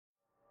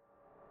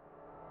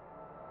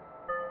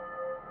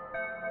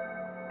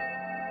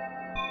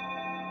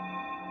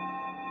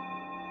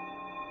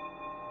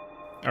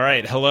All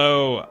right,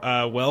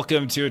 hello.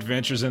 Welcome to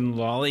Adventures in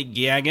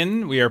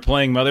Lollygagging. We are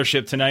playing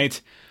Mothership tonight.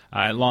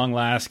 At long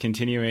last,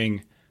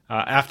 continuing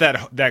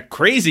after that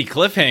crazy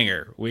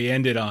cliffhanger we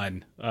ended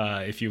on.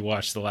 If you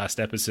watched the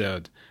last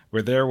episode,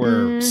 where there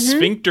were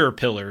sphincter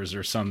pillars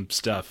or some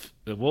stuff.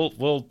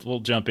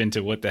 We'll jump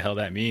into what the hell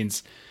that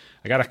means.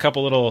 I got a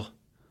couple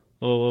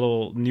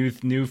little new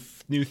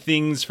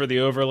things for the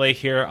overlay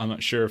here. I'm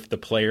not sure if the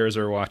players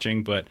are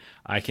watching, but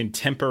I can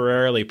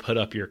temporarily put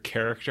up your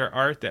character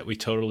art that we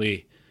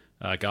totally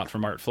got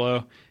from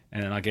Artflow,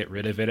 and then I'll get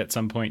rid of it at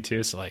some point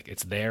too. So like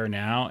it's there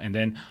now, and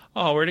then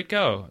where'd it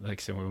go?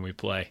 Like so when we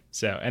play.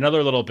 So and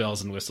other little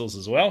bells and whistles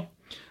as well.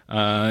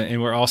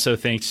 And we're also,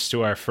 thanks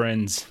to our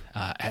friends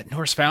at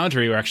Norse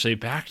Foundry, we're actually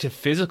back to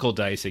physical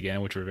dice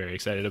again, which we're very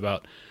excited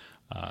about.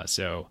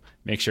 So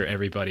make sure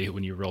everybody,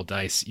 when you roll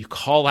dice, you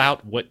call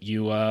out what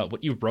you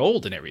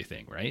rolled and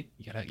everything, right?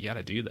 You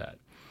gotta do that.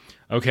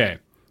 Okay.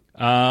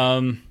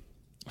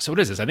 So what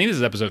is this? I think this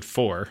is episode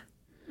 4.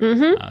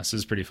 So this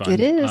is pretty fun. It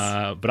is.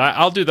 But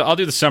I'll do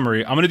the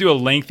summary. I'm going to do a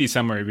lengthy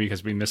summary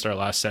because we missed our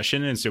last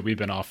session, and so we've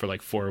been off for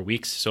like 4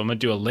 weeks. So I'm going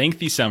to do a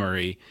lengthy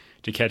summary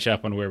to catch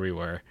up on where we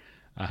were,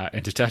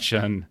 and to touch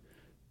on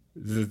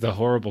the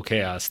horrible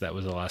chaos that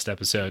was the last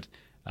episode.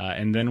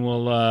 And then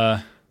we'll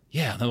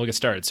get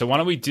started. So why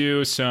don't we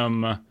do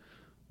some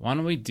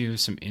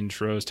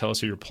intros? Tell us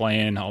who you're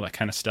playing, all that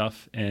kind of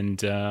stuff,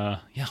 and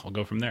we'll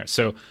go from there.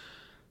 So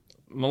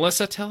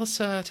Melissa, tell us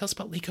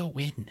about Liko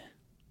Win.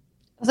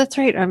 Oh, that's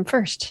right. I'm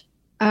first.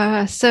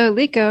 So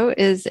Liko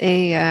is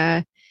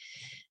a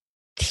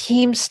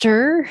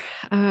teamster.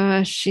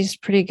 She's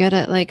pretty good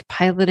at like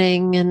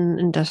piloting and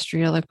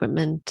industrial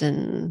equipment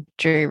and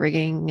jury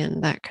rigging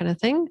and that kind of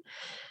thing.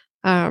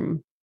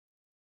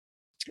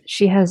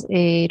 She has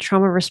a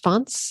trauma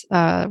response.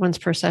 Once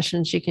per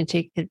session, she can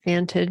take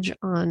advantage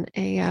on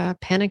a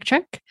panic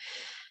check.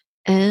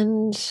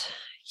 And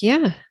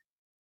yeah,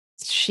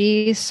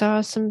 she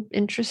saw some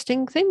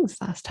interesting things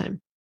last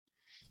time.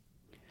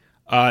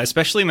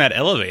 Especially in that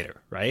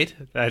elevator, right?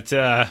 That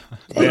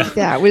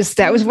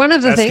was one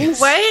of the things.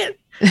 What?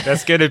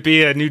 That's going to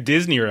be a new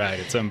Disney ride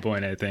at some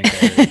point, I think.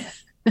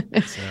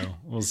 So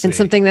we'll see. And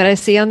something that I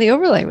see on the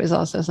overlay was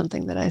also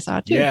something that I saw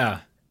too.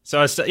 Yeah.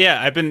 So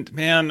I've been,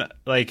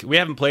 we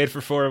haven't played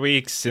for 4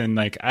 weeks, and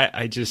like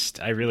I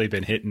really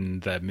been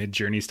hitting the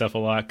Mid-Journey stuff a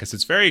lot because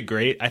it's very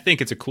great. I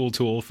think it's a cool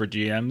tool for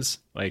GMs,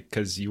 like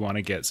because you want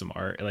to get some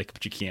art, like,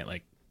 but you can't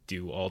like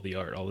do all the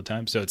art all the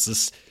time. So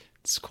it's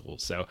cool.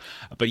 So,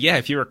 but yeah,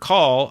 if you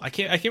recall, I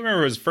can't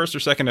remember if it was first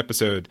or second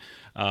episode,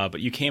 but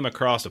you came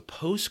across a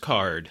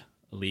postcard,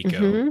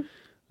 Liko,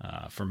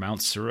 from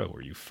Mount Sura.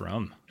 Where you're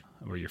from?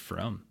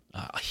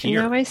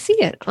 Here. And now I see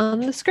it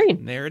on the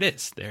screen. There it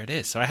is.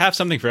 So I have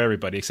something for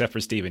everybody except for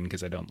Steven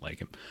because I don't like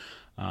him.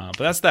 But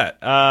that's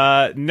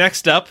that.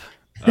 Next up,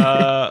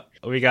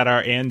 we got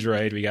our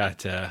android. We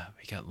got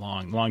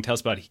Long. Tell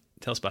us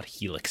about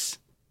Helix.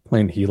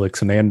 Playing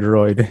Helix, an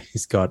android.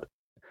 He's got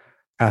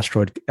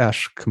asteroid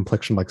ash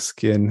complexion like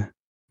skin.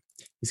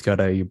 He's got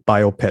a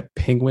biopet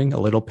penguin, a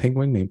little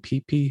penguin named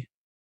PP.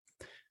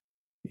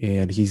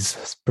 And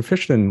he's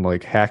proficient in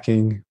like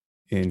hacking,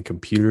 in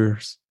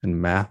computers and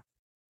math.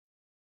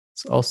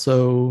 It's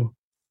also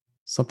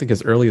something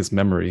as early as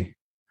memory.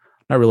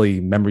 Not really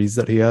memories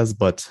that he has,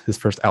 but his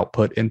first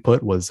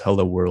input was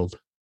Hello World.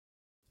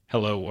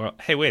 Hello World.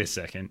 Hey, wait a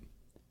second.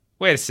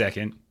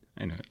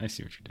 I know. I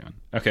see what you're doing.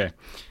 Okay.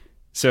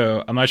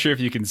 So I'm not sure if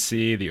you can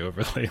see the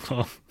overlay.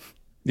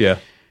 Yeah.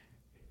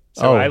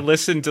 So I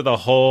listened to the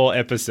whole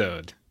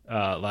episode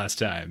last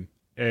time,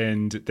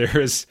 and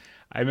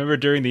I remember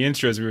during the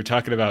intros we were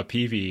talking about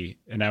PV,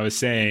 and I was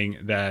saying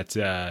that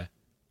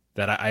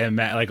I am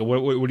like,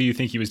 what do you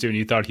think he was doing?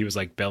 You thought he was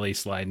like belly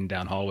sliding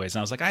down hallways, and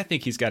I was like, I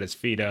think he's got his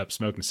feet up,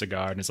 smoking a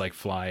cigar, and is like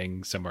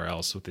flying somewhere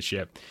else with the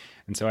ship.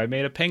 And so I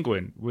made a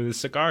penguin with a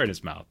cigar in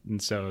his mouth,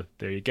 and so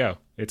there you go.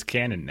 It's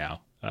canon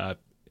now.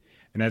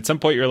 And at some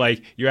point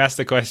you asked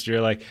the question,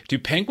 you're like, do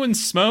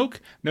penguins smoke?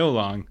 No,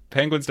 Long.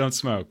 Penguins don't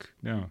smoke.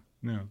 No.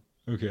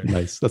 Okay.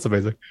 Nice. That's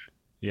amazing.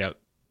 Yep.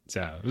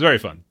 So it was very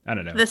fun. I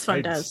don't know. This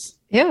one does.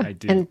 Yeah. I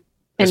do.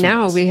 And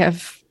now we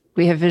have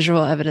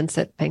visual evidence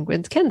that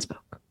penguins can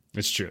smoke.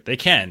 It's true. They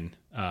can,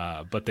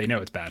 but they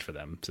know it's bad for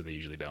them, so they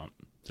usually don't.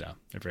 So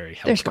they're very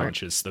health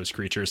conscious, those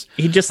creatures.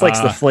 He just likes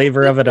the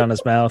flavor of it on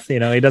his mouth. He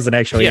doesn't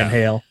actually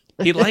inhale.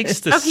 He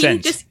likes the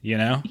scent,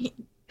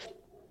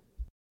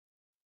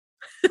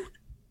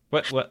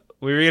 What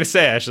were you going to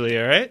say,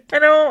 Ashley? All right? I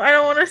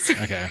don't want to say.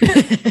 Okay.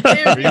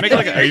 Are you making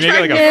like a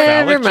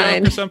phallic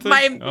joke or something?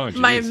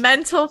 My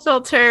mental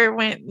filter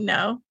went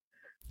no.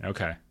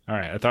 Okay. All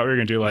right. I thought we were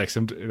going to do like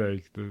some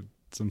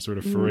sort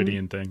of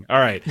Freudian thing. All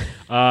right.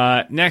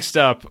 Next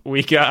up,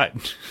 we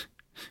got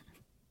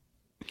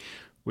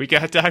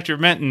Dr.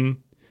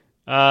 Menton.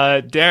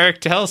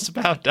 Derek, tell us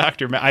about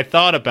Dr. Menton. I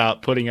thought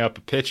about putting up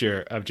a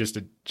picture of just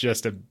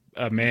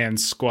a man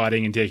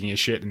squatting and taking a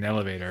shit in an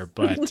elevator,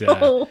 but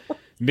No.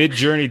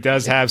 Mid-Journey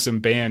does have some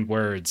banned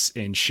words,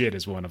 and shit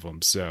is one of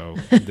them, so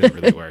it didn't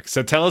really work.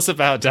 So tell us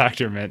about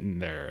Dr. Menton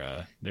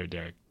there,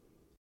 Derek.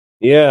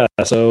 Yeah,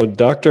 so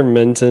Dr.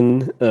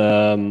 Menton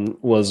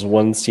was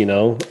once,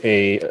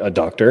 a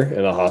doctor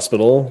in a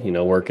hospital,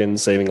 working,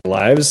 saving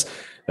lives.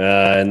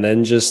 And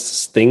then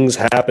just things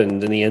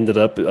happened, and he ended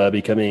up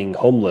becoming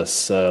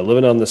homeless,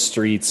 living on the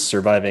streets,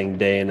 surviving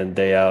day in and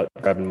day out,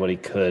 grabbing what he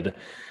could.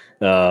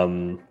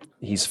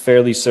 He's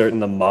fairly certain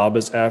the mob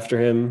is after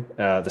him,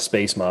 the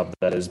space mob,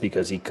 that is,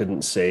 because he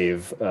couldn't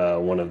save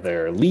one of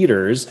their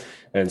leaders.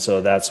 And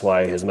so that's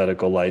why his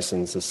medical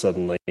license is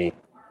suddenly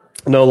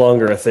no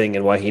longer a thing,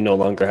 and why he no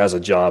longer has a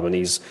job, and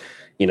he's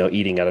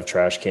eating out of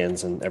trash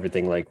cans and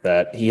everything like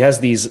that. He has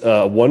these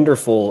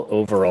wonderful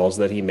overalls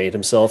that he made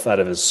himself out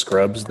of his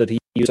scrubs that he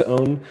used to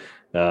own,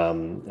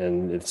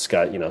 and it's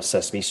got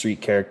Sesame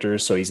Street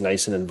characters, so he's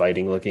nice and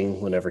inviting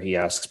looking whenever he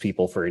asks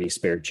people for any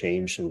spare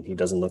change, and he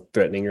doesn't look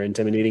threatening or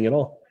intimidating at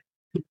all.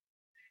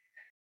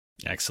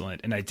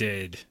 Excellent. And I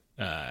did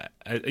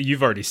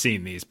you've already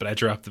seen these, but I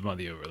dropped them on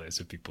the overlay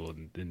so people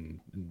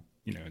in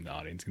the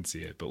audience can see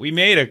it. But we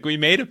made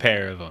a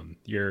pair of them.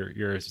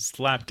 Your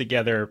slapped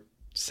together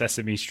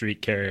Sesame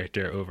Street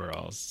character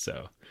overalls.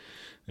 So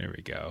there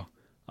we go.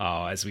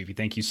 Oh, Asweepy,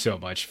 thank you so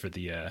much for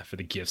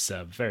the gift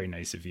sub. Very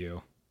nice of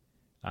you.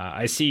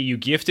 I see you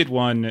gifted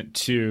one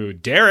to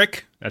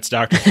Derek. That's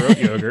Dr. Throat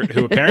Yogurt,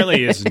 who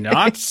apparently is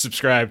not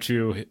subscribed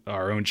to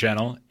our own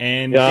channel.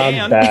 And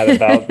Dan, I'm bad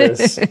about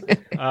this.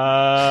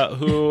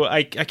 who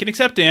I can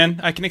accept. Dan,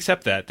 I can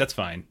accept that. That's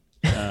fine.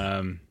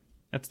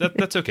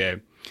 That's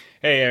okay.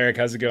 Hey, Eric,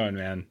 how's it going,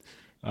 man?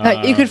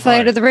 You could fly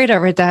under the radar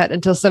with that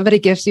until somebody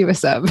gives you a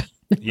sub.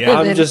 Yeah,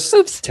 I'm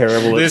just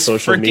terrible at this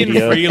social freaking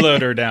media.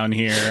 freeloader down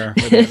here.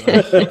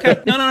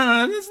 Okay,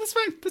 no,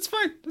 that's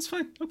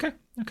fine. Okay.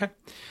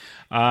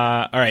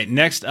 All right,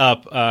 next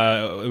up,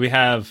 we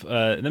have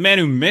the man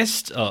who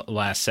missed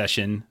last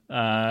session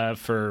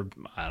for,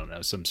 I don't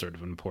know, some sort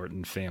of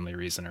important family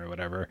reason or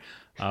whatever,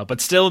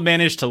 but still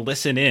managed to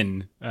listen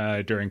in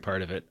during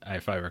part of it,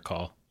 if I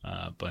recall.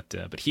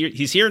 But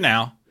he's here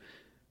now,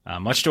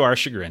 much to our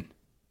chagrin.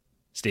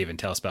 Steven,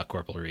 tell us about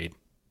Corporal Reed.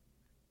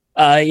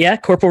 Yeah,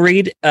 Corporal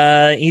Reed.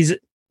 He's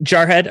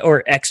Jarhead,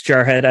 or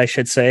ex-Jarhead, I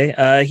should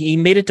say. He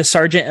made it to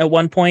sergeant at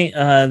one point.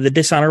 The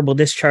dishonorable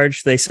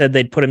discharge, they said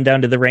they'd put him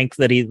down to the rank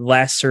that he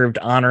last served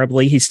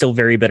honorably. He's still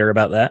very bitter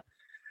about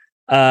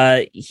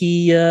that.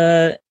 He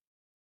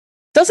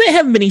doesn't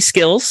have many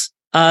skills,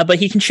 but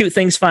he can shoot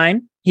things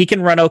fine. He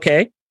can run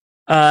okay.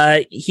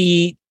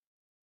 He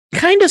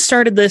kind of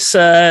started this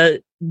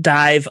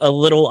dive a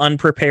little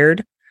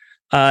unprepared.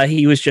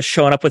 He was just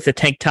showing up with a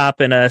tank top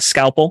and a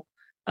scalpel.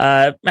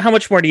 How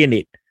much more do you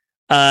need?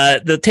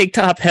 The tank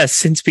top has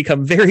since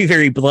become very,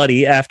 very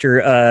bloody after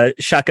a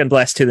shotgun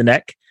blast to the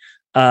neck.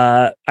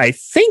 I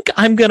think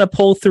I'm gonna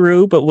pull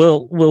through, but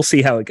we'll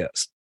see how it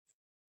goes.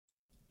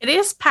 It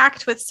is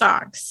packed with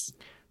socks.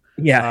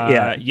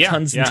 Yeah,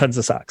 tons and tons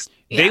of socks.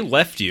 They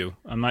left you.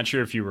 I'm not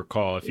sure if you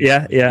recall.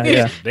 Yeah.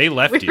 They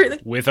left you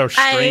with a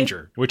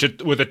stranger, with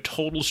a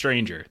total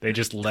stranger. They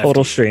just left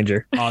total you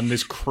stranger on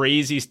this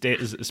crazy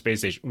space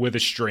station with a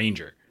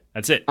stranger.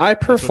 That's it. I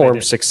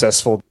performed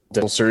successful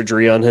dental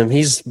surgery on him.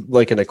 He's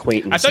like an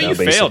acquaintance. I thought now, you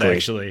basically. failed,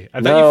 actually. I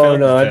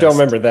don't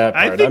remember that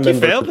part. I think you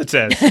failed the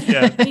test.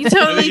 Yeah. You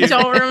totally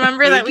don't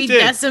remember that we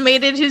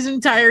decimated his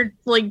entire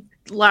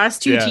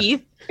last two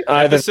teeth.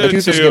 The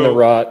tooth is going to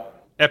rot.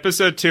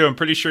 Episode 2, I'm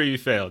pretty sure you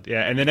failed.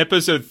 Yeah, and then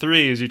episode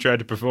 3 is you tried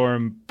to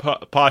perform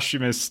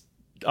posthumous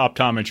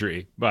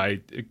optometry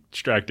by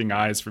extracting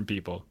eyes from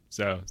people.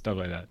 So stuff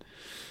like that.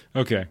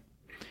 Okay.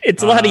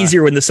 It's a lot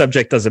easier when the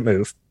subject doesn't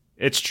move.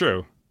 It's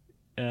true.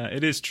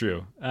 It is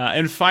true.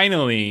 And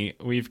finally,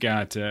 we've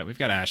got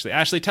Ashley.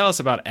 Ashley, tell us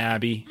about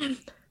Abby.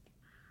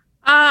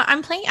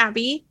 I'm playing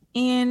Abby,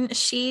 and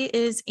she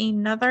is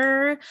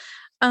another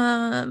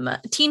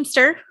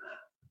teamster,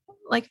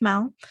 like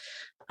Mel,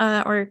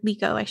 or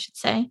Liko, I should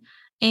say.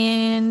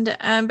 And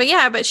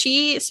but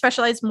she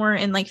specialized more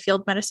in like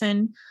field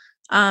medicine,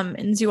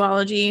 and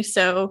zoology.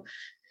 So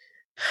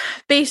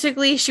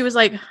basically, she was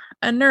like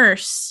a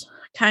nurse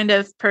kind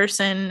of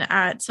person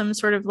at some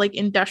sort of like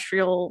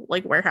industrial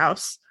like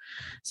warehouse.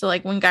 So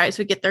like when guys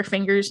would get their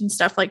fingers and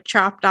stuff like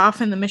chopped off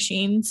in the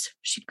machines,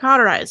 she'd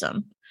cauterize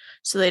them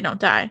so they don't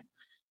die.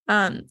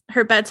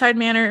 Her bedside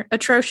manner,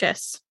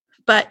 atrocious.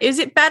 But is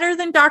it better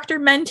than Dr.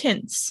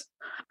 Menton's?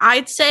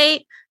 I'd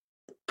say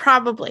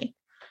probably.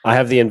 I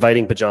have the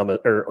inviting pajama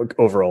or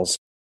overalls.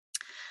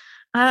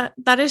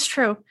 That is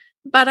true.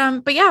 But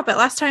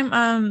last time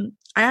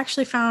I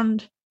actually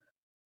found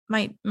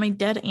my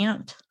dead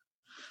aunt.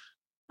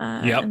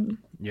 Yep.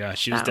 Yeah,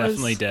 she was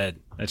definitely dead.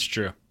 That's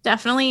true.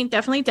 Definitely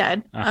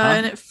dead.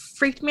 And it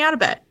freaked me out a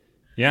bit.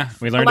 Yeah,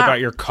 we learned about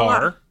your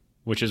car,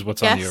 which is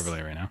what's on the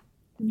overlay right now.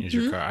 Is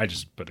your car? I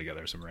just put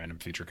together some random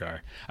future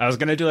car. I was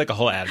gonna do like a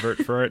whole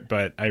advert for it,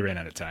 but I ran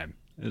out of time.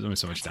 There's only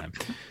so much time.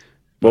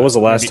 What was the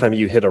last time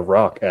you hit a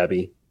rock,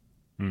 Abby?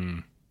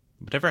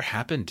 Whatever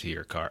happened to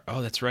your car?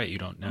 Oh, that's right. You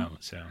don't know.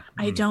 So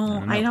I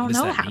don't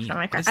know what happened to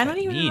my car. I don't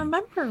even mean?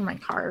 remember my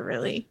car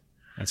really.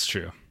 That's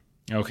true.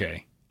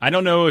 Okay. I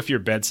don't know if your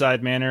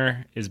bedside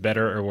manner is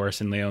better or worse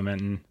than Leo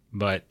Minton,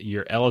 but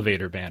your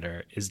elevator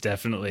banner is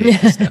definitely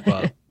a step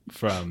up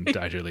from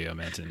Dr. Leo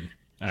Menton.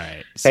 All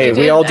right. Hey, I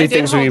we all do did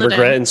things we hold it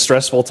regret in. in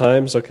stressful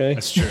times, okay?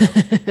 That's true.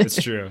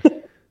 That's true.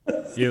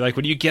 Yeah, like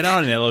when you get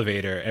on an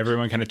elevator,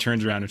 everyone kind of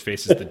turns around and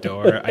faces the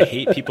door. I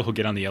hate people who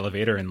get on the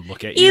elevator and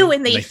look at you. Ew,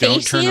 and they don't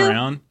face turn you?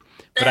 around.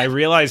 But I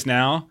realize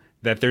now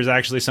that there's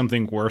actually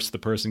something worse the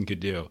person could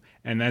do,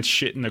 and that's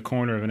shit in the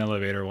corner of an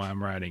elevator while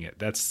I'm riding it.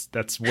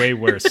 That's way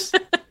worse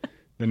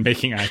than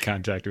making eye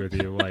contact with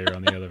you while you're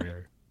on the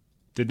elevator.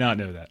 Did not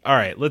know that. All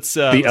right, let's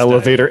The let's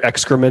elevator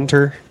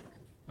excrementer.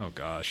 Oh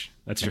gosh,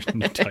 that's your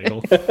new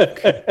title.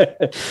 Okay.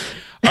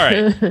 All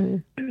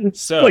right,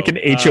 so Like an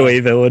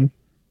HOA villain.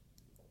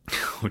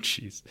 Oh,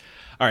 jeez.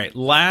 All right.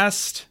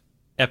 Last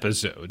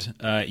episode,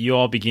 you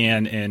all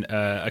began in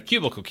a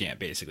cubicle camp,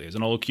 basically. It was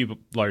an old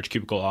large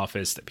cubicle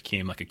office that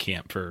became like a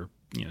camp for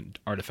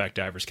artifact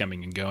divers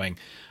coming and going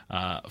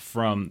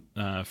from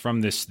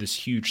this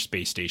huge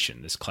space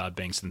station, this Cloud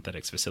Bank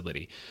Synthetics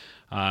facility.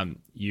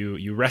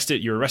 You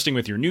were resting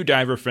with your new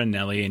diver friend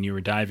Nellie, and you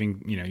were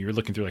diving. You were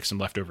looking through like some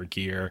leftover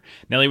gear.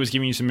 Nellie was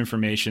giving you some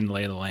information,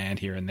 lay of the land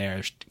here and there.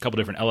 There's a couple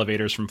different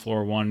elevators from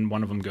floor 1.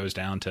 One of them goes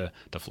down to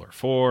floor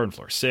 4 and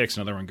floor 6.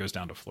 Another one goes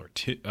down to floor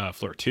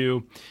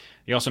 2.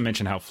 He also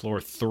mentioned how floor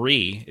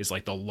 3 is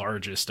like the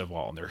largest of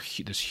all. They're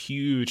this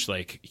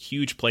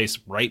huge place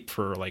ripe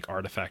for like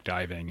artifact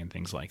diving and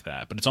things like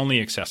that. But it's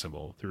only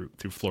accessible through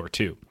floor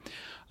 2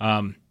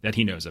 that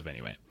he knows of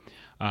anyway.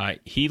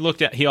 He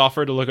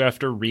offered to look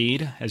after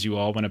Reed as you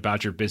all went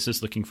about your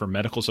business looking for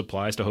medical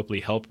supplies to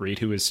hopefully help Reed,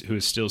 who is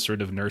still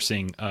sort of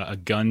nursing a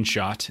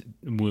gunshot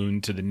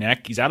wound to the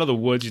neck. He's out of the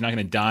woods. He's not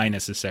going to die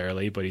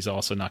necessarily, but he's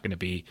also not going to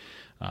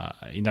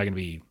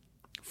be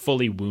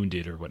fully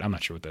wounded or what. I'm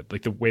not sure what that,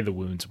 like the way the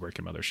wounds work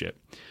in Mothership.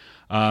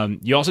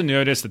 You also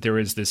noticed that there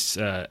was this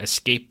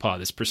escape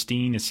pod, this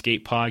pristine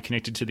escape pod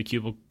connected to the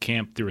cubicle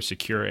camp through a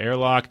secure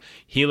airlock.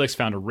 Helix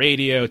found a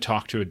radio,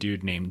 talked to a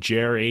dude named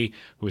Jerry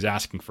who was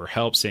asking for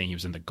help, saying he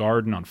was in the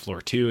garden on floor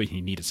 2 and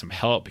he needed some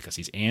help because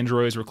these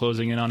androids were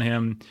closing in on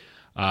him.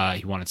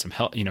 He wanted some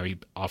help, he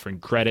offering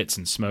credits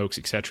and smokes,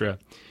 etc.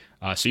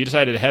 So you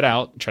decided to head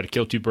out, try to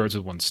kill 2 birds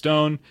with 1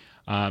 stone.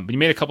 But you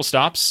made a couple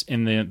stops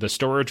in the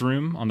storage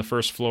room on the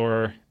first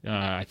floor.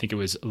 I think it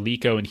was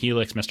Lico and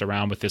Helix messed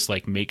around with this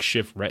like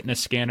makeshift retina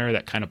scanner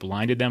that kind of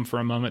blinded them for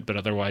a moment, but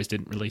otherwise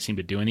didn't really seem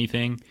to do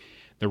anything.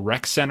 The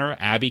rec center,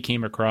 Abby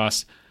came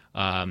across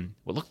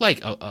what looked like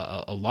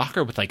a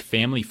locker with like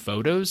family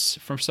photos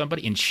from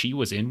somebody, and she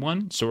was in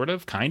one, sort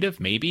of, kind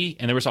of, maybe.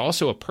 And there was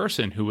also a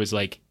person who was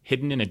like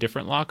hidden in a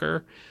different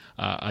locker.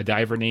 A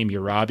diver named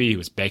Yarabi who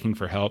was begging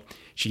for help.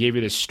 She gave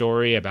you this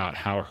story about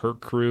how her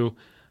crew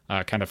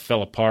kind of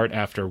fell apart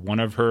after one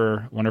of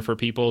her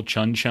people,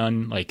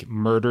 Chun, like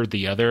murdered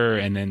the other,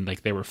 and then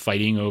like they were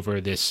fighting over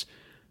this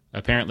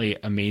apparently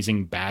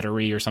amazing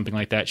battery or something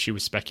like that. She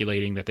was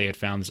speculating that they had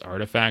found this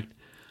artifact.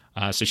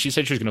 So she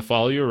said she was going to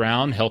follow you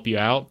around, help you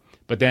out.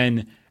 But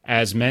then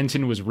as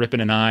Menton was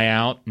ripping an eye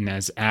out and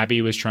as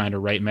Abby was trying to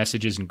write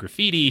messages in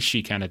graffiti,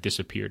 she kind of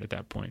disappeared at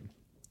that point.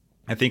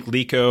 I think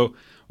Lico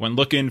went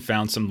looking,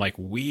 found some like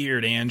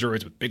weird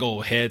androids with big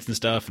old heads and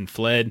stuff, and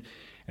fled.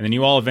 And then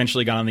you all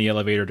eventually got on the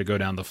elevator to go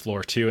down to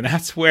floor 2. And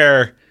that's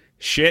where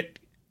shit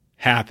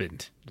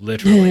happened,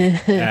 literally.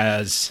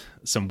 As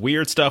some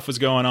weird stuff was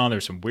going on.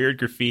 There's some weird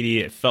graffiti.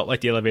 It felt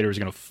like the elevator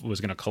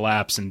was gonna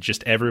collapse, and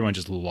just everyone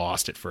just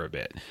lost it for a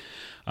bit.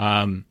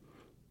 When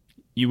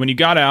you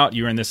got out,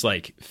 you were in this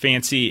like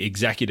fancy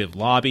executive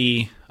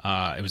lobby.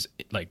 It was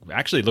like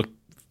actually looked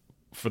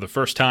for the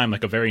first time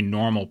like a very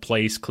normal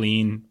place,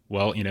 clean,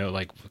 well,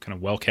 like kind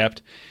of well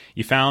kept.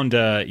 You found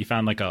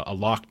like a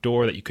locked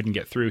door that you couldn't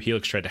get through.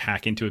 Helix tried to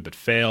hack into it but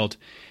failed.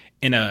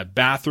 In a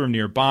bathroom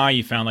nearby,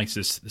 you found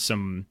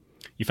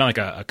like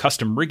a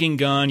custom rigging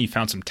gun. You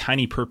found some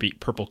tiny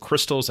purple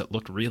crystals that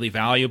looked really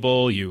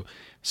valuable. You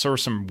saw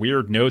some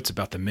weird notes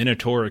about the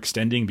Minotaur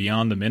extending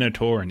beyond the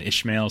Minotaur and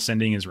Ishmael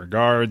sending his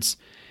regards.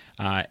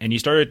 And you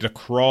started to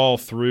crawl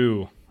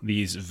through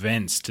these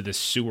vents to this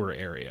sewer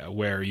area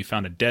where you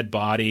found a dead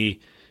body,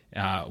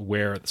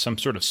 where some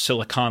sort of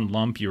silicon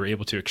lump you were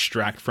able to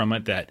extract from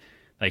it that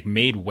like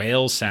made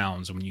whale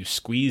sounds when you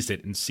squeezed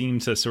it and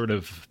seemed to sort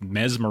of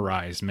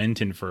mesmerize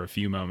Menton for a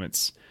few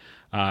moments.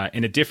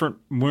 In a different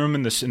room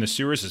in the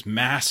sewers, this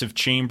massive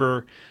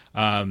chamber,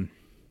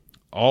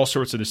 all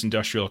sorts of this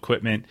industrial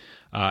equipment.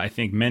 I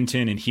think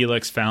Menton and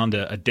Helix found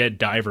a dead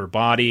diver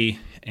body,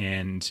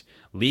 and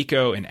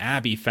Lico and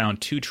Abby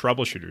found 2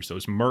 troubleshooters,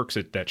 those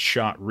mercs that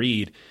shot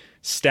Reed,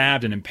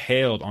 stabbed and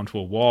impaled onto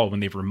a wall. When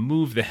they've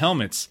removed the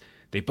helmets,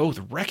 they both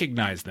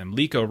recognized them.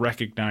 Lico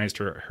recognized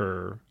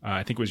her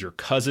I think it was your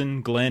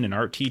cousin, Glenn, an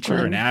art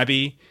teacher, and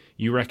Abby,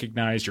 you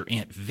recognized your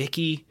Aunt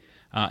Vicky.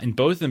 And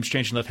both of them,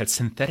 strangely enough, had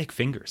synthetic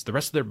fingers. The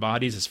rest of their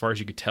bodies, as far as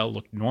you could tell,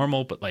 looked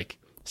normal, but like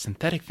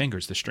synthetic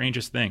fingers, the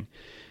strangest thing.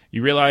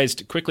 You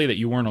realized quickly that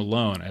you weren't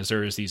alone, as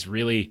there was these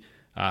really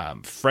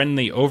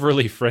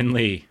overly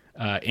friendly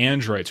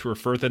androids who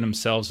referred to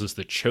themselves as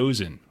the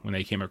Chosen when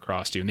they came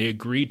across you, and they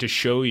agreed to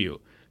show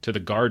you to the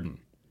garden.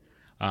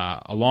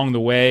 Along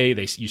the way,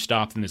 you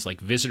stopped in this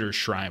like visitor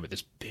shrine with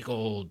this big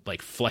old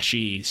like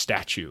fleshy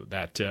statue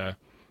that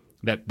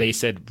that they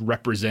said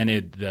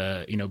represented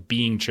the,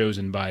 being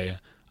chosen by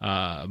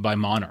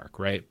Monarch,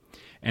 right?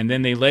 And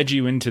then they led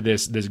you into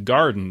this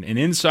garden, and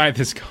inside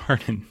this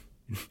garden,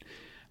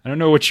 I don't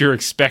know what you're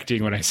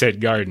expecting when I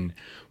said garden,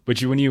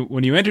 but when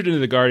you entered into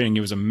the garden,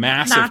 it was a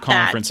massive Not that,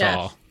 conference Jeff.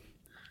 hall,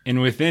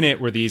 and within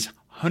it were these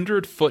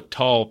 100-foot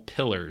tall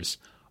pillars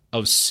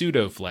of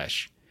pseudo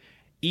flesh.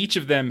 Each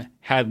of them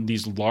had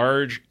these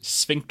large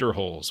sphincter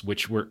holes,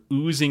 which were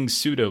oozing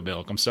pseudo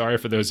milk. I'm sorry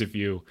for those of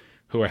you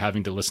who are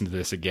having to listen to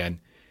this again.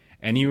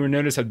 And you will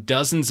notice how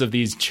dozens of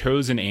these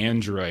chosen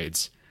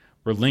androids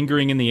were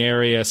lingering in the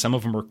area. Some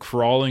of them were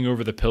crawling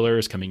over the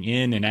pillars, coming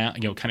in and out,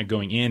 kind of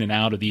going in and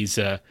out of these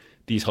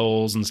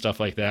holes and stuff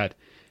like that.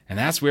 And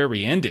that's where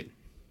we ended.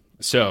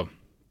 So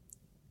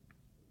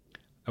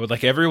I would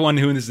like everyone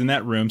who is in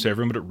that room, so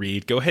everyone would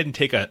read, go ahead and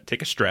take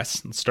a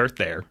stress and start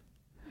there.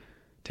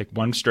 Take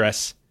one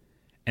stress,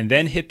 and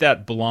then hit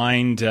that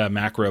blind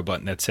macro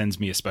button that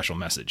sends me a special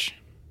message.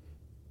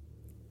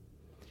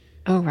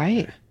 Oh,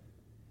 right.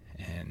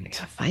 And I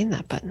gotta find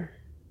that button.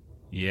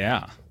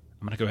 yeah,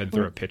 I'm going to go ahead and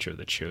throw a picture of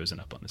the chosen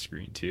up on the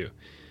screen, too.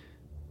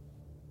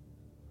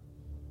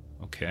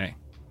 Okay.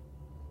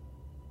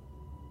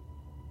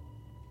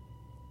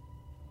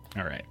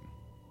 All right.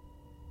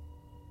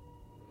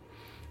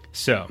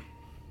 So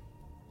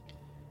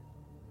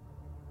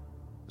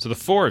the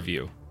four of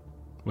you,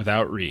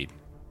 without Reed,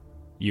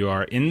 you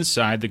are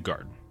inside the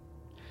garden.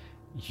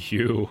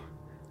 You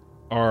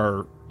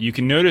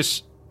can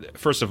notice,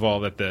 first of all,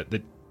 that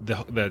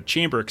the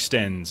chamber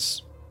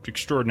extends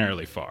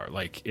extraordinarily far.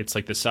 Like, it's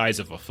like the size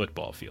of a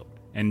football field.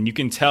 And you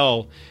can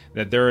tell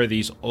that there are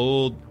these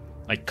old,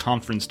 like,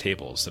 conference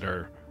tables that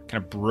are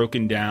kind of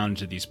broken down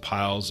to these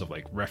piles of,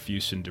 like,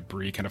 refuse and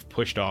debris kind of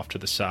pushed off to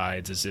the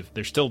sides as if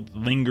they're still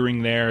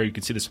lingering there. You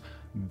can see this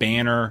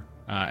banner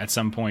at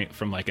some point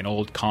from, like, an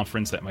old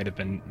conference that might have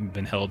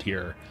been held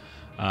here.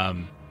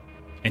 And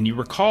you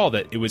recall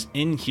that it was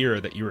in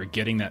here that you were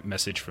getting that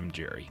message from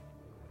Jerry.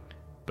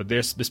 But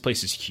this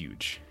place is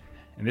huge.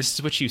 And this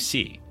is what you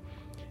see.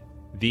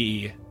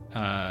 The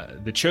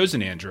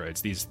chosen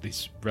androids,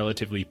 these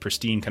relatively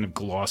pristine, kind of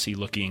glossy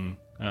looking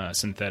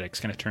synthetics,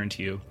 kind of turn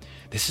to you.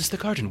 This is the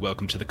garden.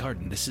 Welcome to the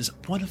garden. This is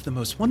one of the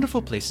most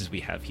wonderful places we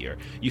have here.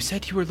 You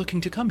said you were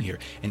looking to come here,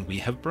 and we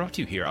have brought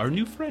you here, our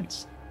new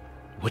friends.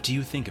 What do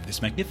you think of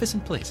this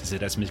magnificent place? Is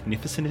it as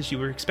magnificent as you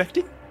were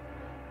expecting?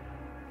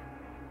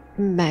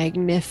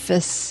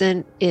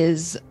 Magnificent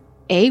is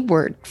a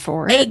word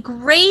for A it.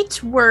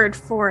 great word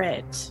for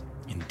it.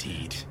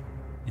 Indeed.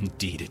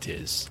 Indeed it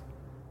is.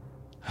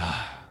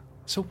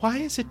 So why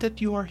is it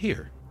that you are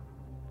here?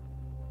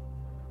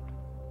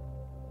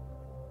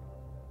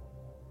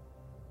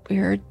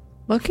 We're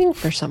looking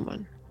for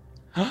someone.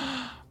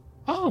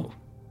 Oh,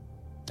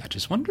 that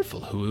is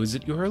wonderful. Who is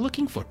it you are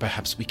looking for?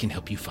 Perhaps we can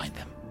help you find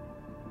them.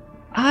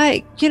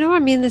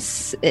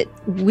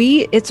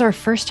 It's our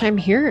first time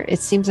here. It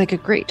seems like a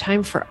great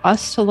time for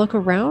us to look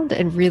around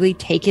and really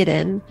take it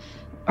in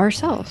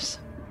ourselves.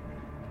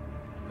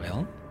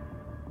 Well,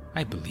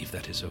 I believe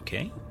that is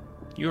okay.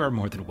 You are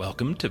more than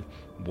welcome to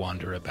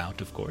wander about,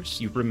 of course.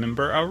 You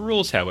remember our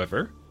rules,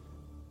 however.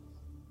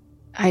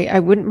 I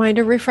wouldn't mind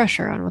a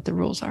refresher on what the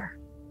rules are.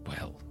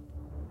 Well,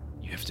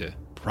 you have to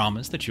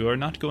promise that you are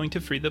not going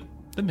to free the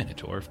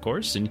Minotaur, of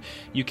course, and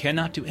you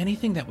cannot do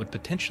anything that would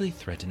potentially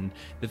threaten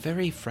the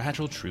very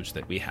fragile truce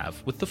that we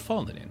have with the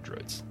fallen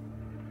androids.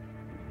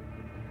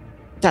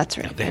 That's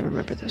right. Now, I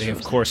remember those They, rules.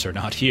 of course, are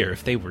not here.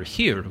 If they were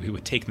here, we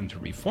would take them to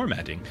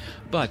reformatting,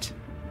 but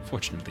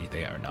fortunately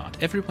they are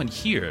not. Everyone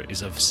here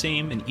is of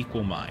same and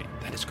equal mind.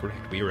 That is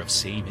correct. We are of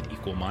same and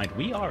equal mind.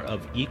 We are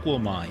of equal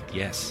mind,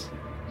 yes.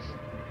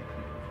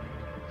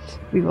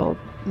 We will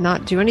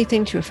not do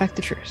anything to affect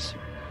the truce.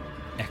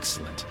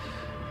 Excellent.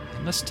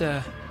 I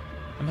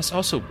must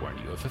also warn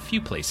you of a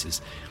few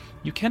places.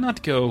 You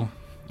cannot go,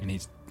 and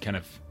he's kind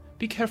of,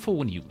 be careful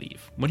when you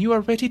leave. When you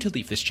are ready to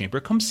leave this chamber,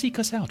 come seek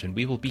us out, and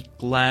we will be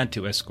glad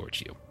to escort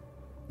you.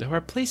 There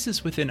are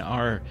places within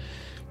our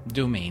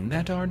domain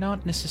that are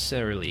not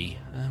necessarily,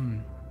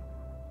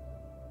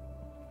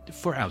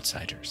 for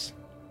outsiders.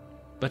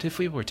 But if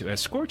we were to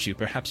escort you,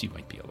 perhaps you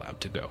might be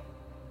allowed to go.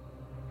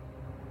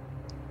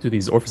 Do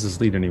these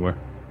orifices lead anywhere?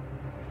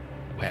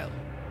 Well,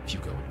 if you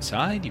go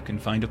inside, you can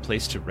find a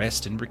place to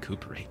rest and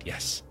recuperate,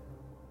 yes.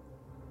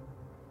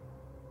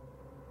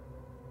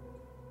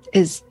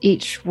 Is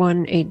each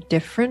one a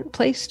different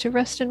place to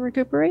rest and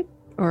recuperate?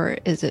 Or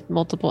is it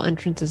multiple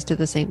entrances to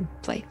the same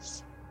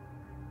place?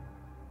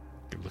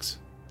 It looks...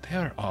 They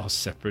are all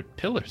separate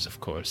pillars,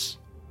 of course.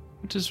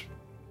 Which is...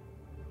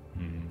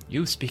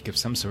 You speak of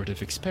some sort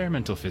of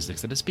experimental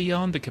physics that is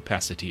beyond the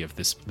capacity of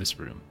this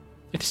room.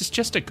 It is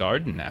just a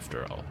garden,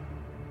 after all.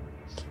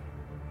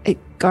 A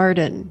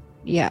garden,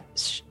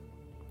 yes.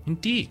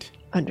 Indeed.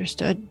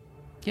 Understood.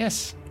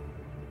 Yes.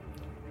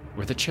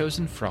 Where the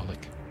chosen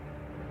frolic.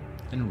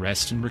 And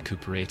rest and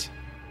recuperate.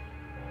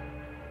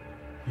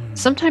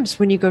 Sometimes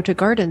when you go to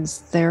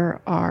gardens, there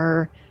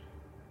are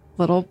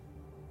little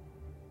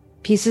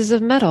pieces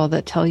of metal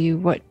that tell you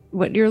what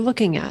what you're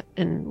looking at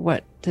and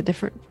what the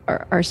different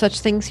are such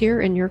things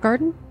here in your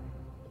garden?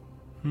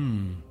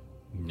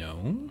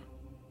 No.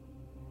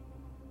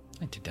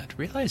 I did not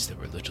realize there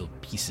were little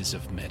pieces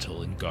of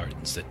metal in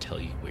gardens that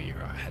tell you where you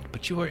are at.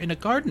 But you are in a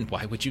garden.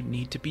 Why would you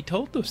need to be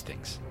told those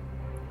things?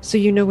 So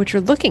you know what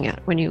you're looking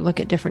at when you look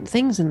at different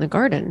things in the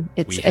garden.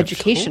 It's We have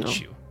educational. told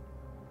you.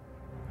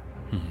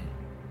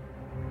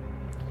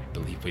 I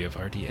believe we have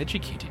already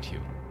educated you.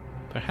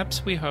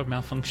 Perhaps we are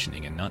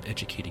malfunctioning and not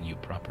educating you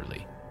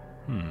properly.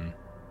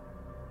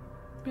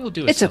 We'll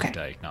do a It's okay.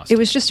 self-diagnostic. It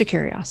was just a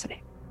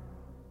curiosity.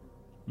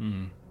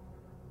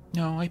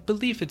 No, I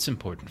believe it's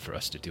important for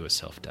us to do a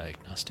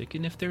self-diagnostic,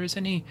 and if there is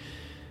any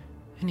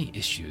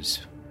issues,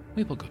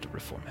 we will go to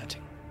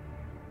reformatting.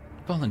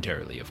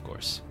 Voluntarily, of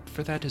course,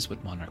 for that is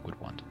what Monarch would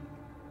want.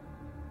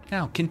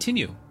 Now,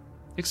 continue.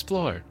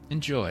 Explore.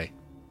 Enjoy.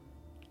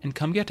 And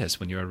come get us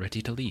when you are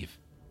ready to leave.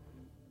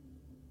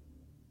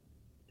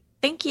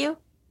 Thank you.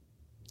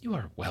 You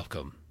are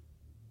welcome.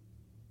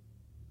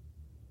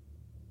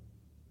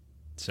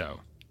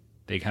 So,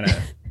 they kind of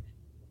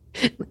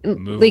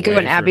move Liko away and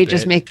for a Abby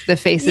just bit. make the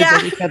faces Yeah.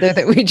 at each other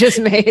that we just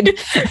made.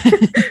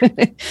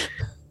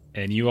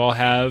 And you all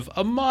have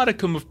a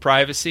modicum of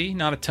privacy,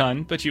 not a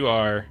ton, but you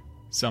are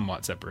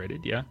somewhat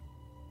separated, yeah?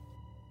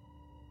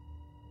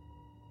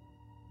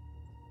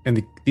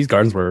 And these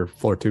gardens were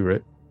floor 2,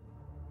 right?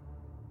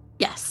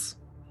 Yes.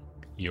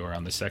 You are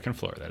on the second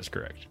floor, that is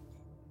correct.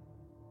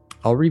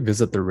 I'll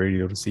revisit the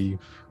radio to see if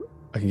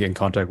I can get in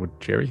contact with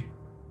Jerry.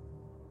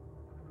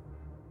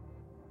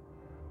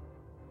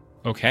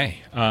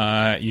 Okay,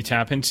 you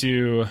tap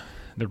into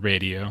the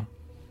radio,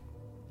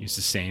 use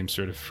the same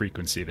sort of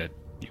frequency that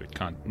you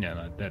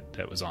had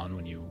that was on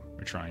when you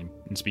were trying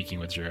and speaking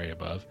with Jerry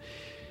above,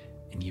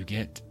 and you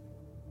get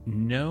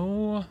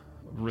no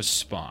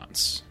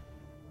response.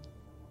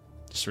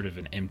 Just sort of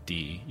an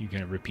empty. You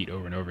kind of repeat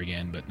over and over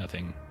again, but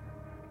nothing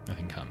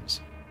comes.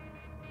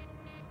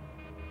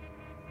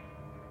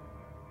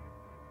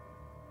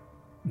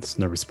 It's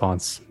no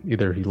response.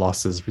 Either he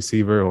lost his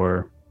receiver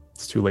or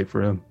it's too late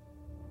for him.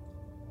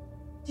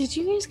 Did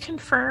you guys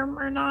confirm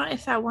or not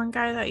if that one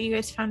guy that you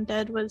guys found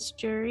dead was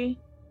Jerry?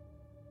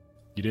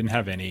 You didn't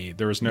have any.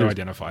 There was no There's-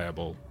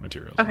 identifiable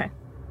material. Okay.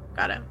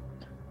 Got it.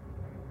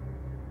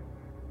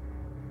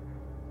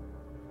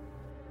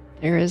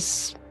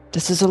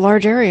 This is a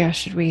large area.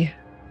 Should we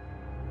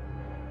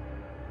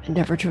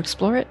endeavor to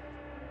explore it?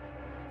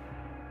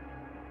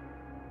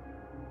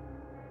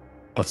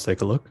 Let's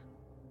take a look.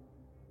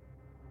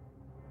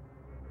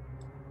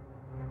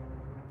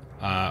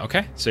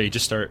 Okay, so you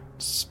just start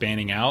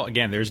spanning out.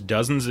 Again, there's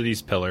dozens of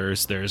these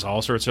pillars. There's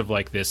all sorts of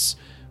like this,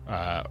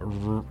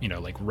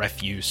 like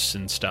refuse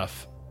and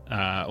stuff.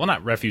 Well,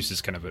 not refuse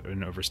is kind of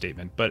an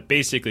overstatement, but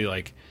basically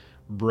like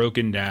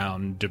broken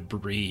down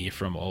debris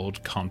from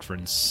old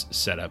conference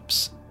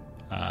setups.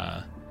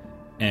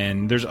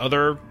 And there's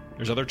other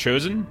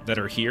chosen that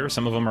are here.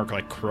 Some of them are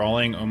like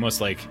crawling almost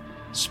like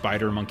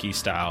spider monkey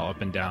style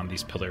up and down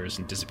these pillars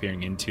and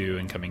disappearing into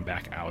and coming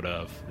back out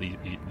of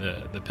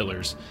the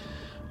pillars.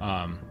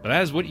 But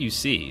that is what you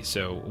see.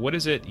 So what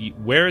is it?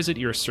 Where is it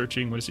you're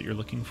searching? What is it you're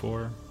looking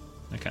for?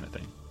 That kind of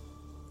thing.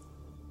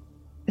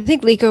 I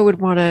think Liko would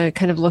want to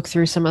kind of look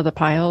through some of the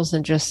piles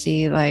and just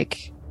see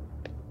like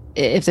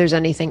if there's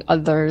anything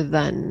other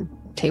than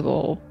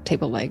table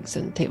legs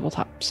and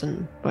tabletops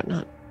and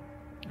whatnot.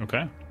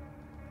 Okay.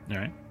 All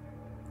right.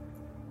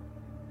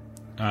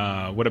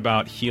 What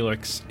about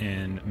Helix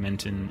and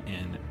Menton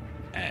and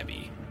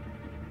Abby?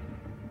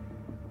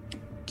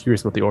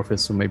 Curious about the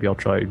orifice, so maybe I'll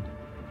try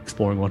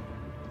exploring one.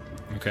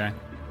 Okay.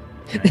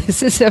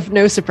 This is of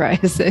no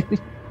surprise.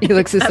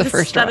 Helix is the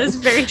first That one. is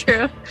very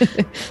true.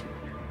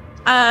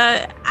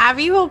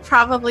 Abby will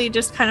probably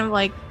just kind of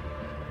like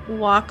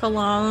walk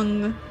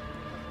along,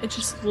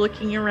 just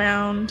looking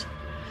around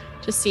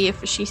to see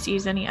if she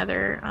sees any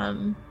other,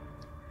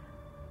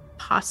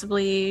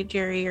 possibly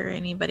Jerry or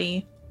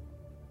anybody,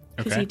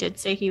 because Okay. he did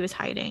say he was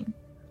hiding.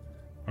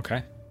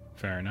 Okay.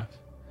 Fair enough.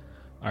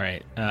 All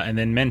right. And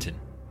then Menton.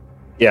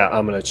 Yeah,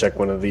 I'm gonna check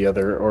one of the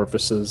other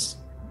orifices,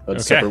 a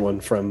Okay. separate one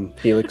from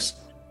Helix.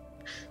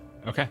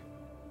 Okay.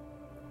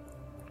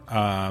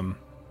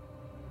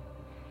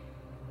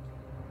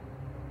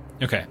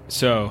 Okay,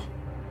 so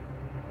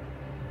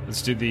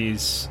let's do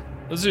these.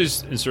 Let's do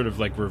this in sort of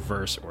like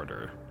reverse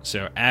order.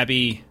 So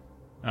Abby,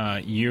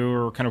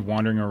 you're kind of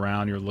wandering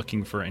around. You're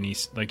looking for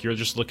you're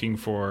just looking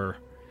for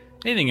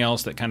anything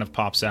else that kind of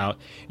pops out.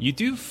 You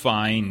do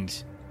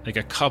find like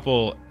a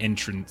couple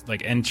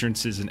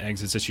entrances and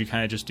exits that you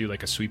kind of just do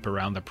like a sweep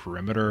around the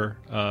perimeter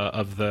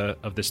of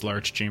this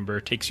large chamber.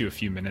 It takes you a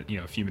few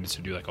minutes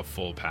to do like a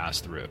full pass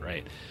through it,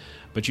 right?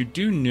 But you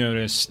do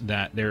notice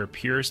that there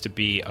appears to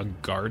be a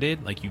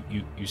guarded, like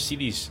you see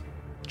these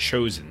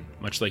chosen,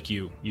 much like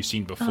you've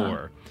seen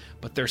before,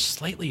 but they're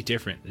slightly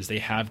different, as they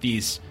have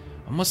these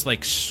almost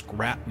like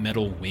scrap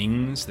metal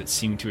wings that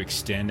seem to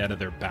extend out of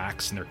their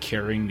backs, and they're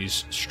carrying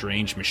these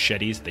strange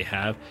machetes that they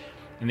have,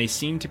 and they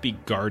seem to be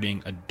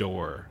guarding a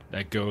door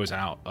that goes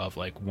out of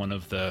like one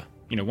of the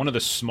one of the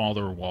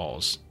smaller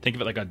walls. Think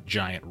of it like a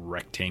giant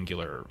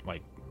rectangular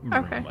room,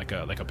 Okay. like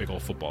a big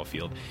old football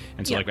field.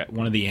 And so Yeah. like that,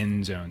 one of the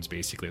end zones,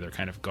 basically, they're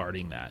kind of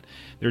guarding that.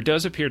 There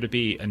does appear to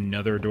be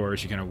another door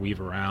as you kind of weave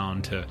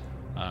around to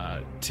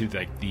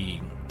like the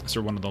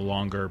sort of one of the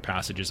longer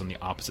passages on the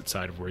opposite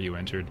side of where you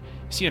entered.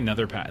 You see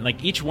another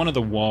like each one of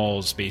the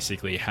walls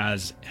basically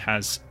has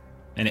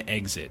an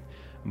exit,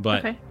 but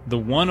Okay. the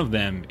one of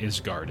them is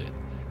guarded.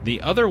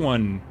 The other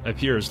one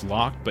appears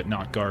locked but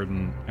not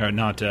guarded.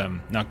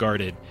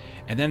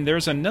 And then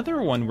there's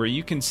another one where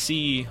you can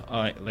see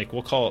like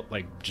we'll call it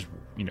like just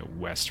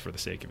west for the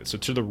sake of it. So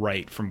to the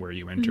right from where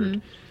you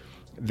entered.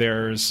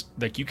 There's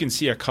like you can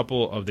see a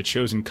couple of the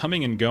chosen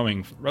coming and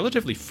going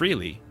relatively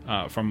freely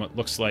from what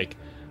looks like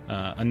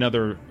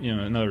another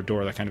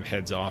door that kind of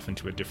heads off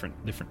into a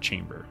different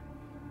chamber.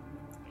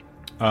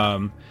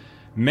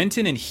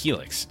 Menton and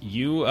Helix,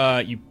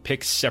 you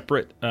pick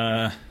separate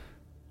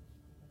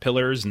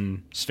pillars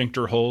and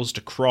sphincter holes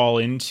to crawl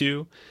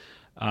into.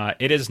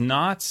 It is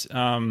not.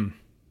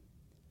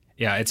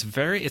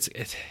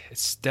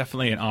 It's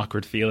definitely an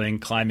awkward feeling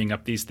climbing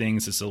up these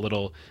things. It's a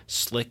little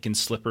slick and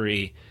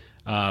slippery.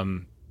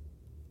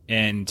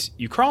 And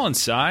you crawl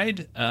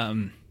inside.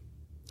 How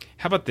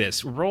about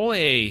this?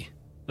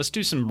 Let's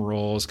do some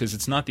rolls because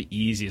it's not the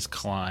easiest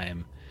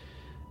climb.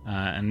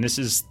 And this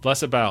is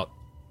less about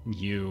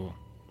you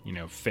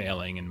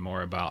failing and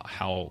more about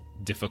how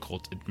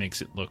difficult it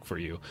makes it look for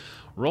you.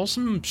 Roll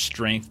some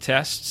strength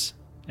tests.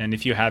 And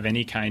if you have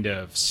any kind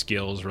of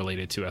skills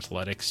related to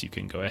athletics, you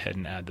can go ahead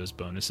and add those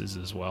bonuses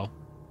as well.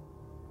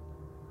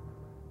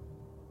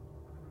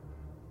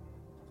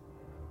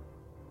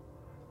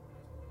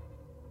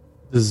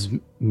 Is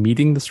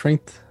meeting the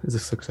strength is a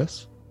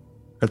success?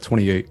 At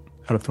 28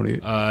 out of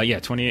 28.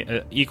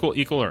 28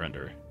 equal or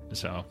under.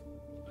 So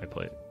I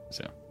played.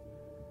 So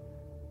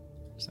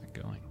it's not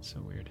going. It's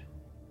so weird.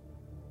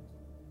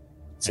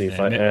 See, if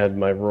I add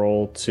my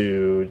roll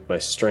to my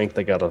strength,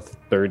 I got a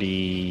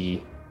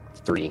 33.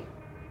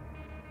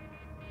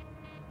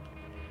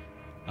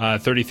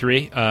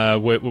 33.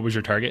 What was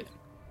your target?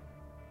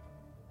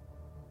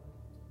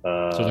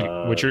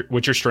 So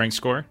what's your strength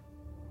score?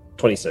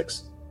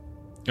 26.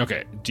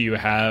 Okay. Do you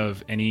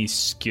have any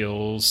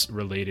skills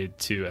related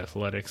to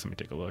athletics? Let me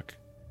take a look.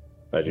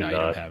 I do no, not. You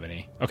don't have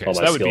any. Okay, All so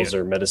my that would be skills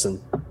are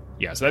medicine.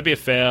 Yeah, so that'd be a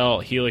fail.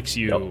 Helix,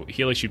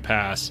 you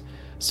pass.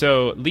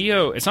 So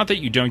Leo, it's not that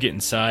you don't get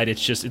inside.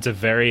 It's a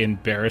very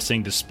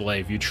embarrassing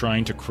display of you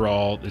trying to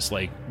crawl this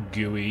like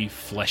gooey,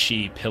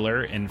 fleshy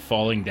pillar and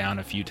falling down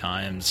a few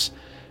times.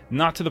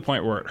 Not to the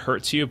point where it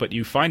hurts you, but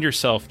you find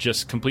yourself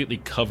just completely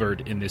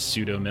covered in this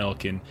pseudo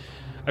milk. And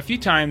a few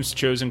times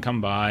Chosen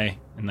come by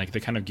and like they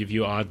kind of give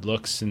you odd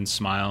looks and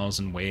smiles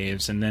and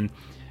waves. And then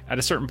at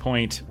a certain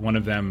point, one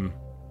of them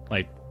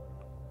like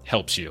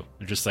helps you.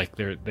 They're just like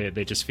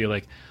they just feel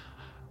like,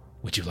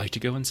 would you like to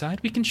go inside?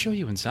 We can show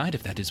you inside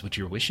if that is what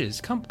your wish is.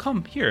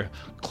 Come here.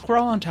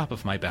 Crawl on top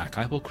of my back.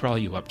 I will crawl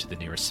you up to the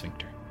nearest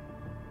sphincter.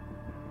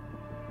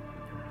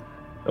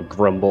 A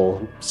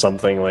grumble,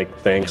 something like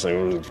thanks,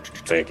 and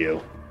thank you.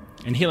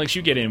 And Helix,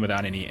 you get in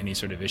without any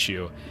sort of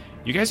issue.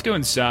 You guys go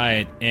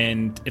inside,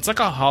 and it's like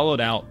a hollowed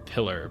out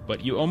pillar,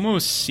 but you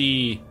almost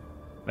see,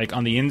 like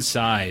on the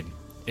inside,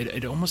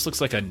 it almost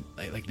looks like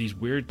like these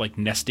weird like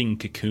nesting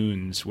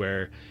cocoons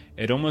where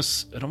it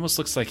almost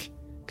looks like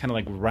kind of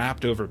like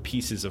wrapped over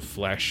pieces of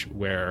flesh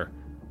where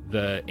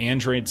the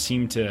androids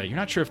seem to, you're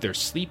not sure if they're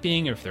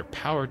sleeping or if they're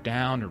powered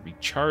down or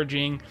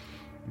recharging,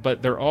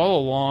 but they're all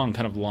along,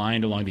 kind of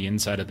lined along the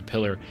inside of the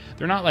pillar.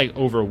 They're not like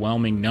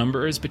overwhelming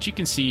numbers, but you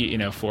can see,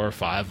 4 or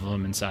 5 of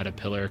them inside a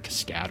pillar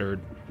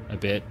scattered a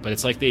bit, but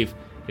it's like they've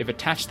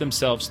attached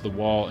themselves to the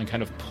wall and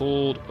kind of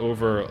pulled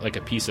over like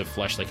a piece of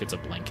flesh like it's a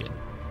blanket.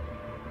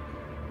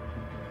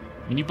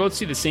 And you both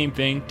see the same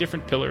thing,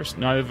 different pillars.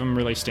 Neither of them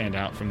really stand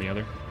out from the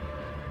other.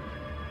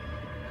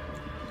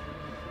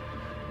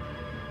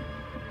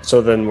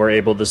 So then we're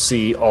able to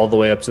see all the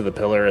way up to the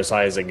pillar as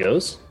high as it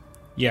goes?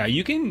 Yeah,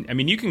 you can,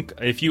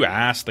 if you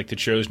ask, like the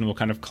Chosen will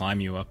kind of climb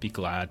you up, be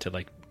glad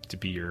to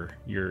be your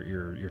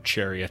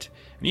chariot.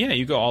 And yeah,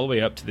 you go all the way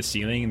up to the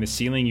ceiling, and the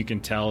ceiling you can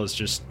tell is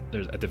just,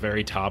 there's at the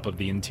very top of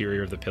the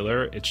interior of the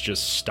pillar, it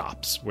just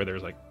stops where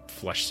there's like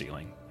flush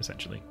ceiling,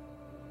 essentially.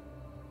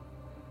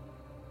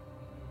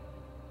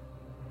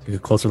 Take a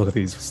closer look at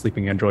these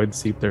sleeping androids,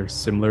 see if they're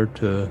similar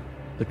to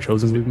the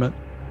Chosens we've met.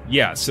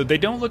 Yeah, so they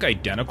don't look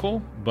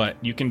identical, but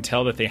you can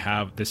tell that they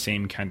have the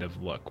same kind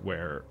of look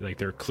where like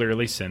they're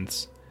clearly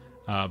synths,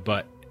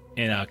 but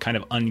in a kind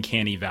of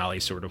uncanny valley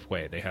sort of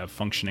way. They have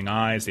functioning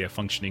eyes, they have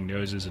functioning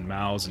noses and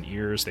mouths and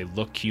ears. They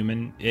look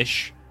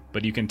human-ish,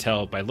 but you can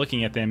tell by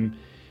looking at them,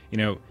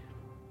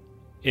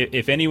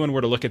 if anyone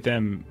were to look at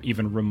them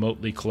even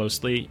remotely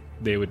closely,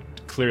 they would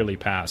clearly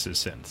pass as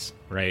synths,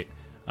 right?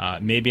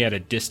 Maybe at a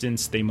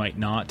distance they might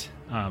not,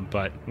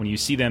 but when you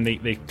see them,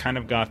 they kind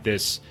of got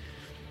this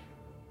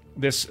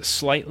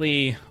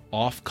slightly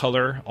off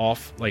color,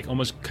 like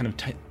almost kind of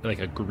like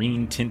a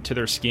green tint to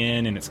their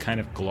skin, and it's kind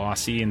of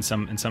glossy in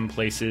some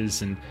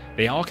places, and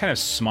they all kind of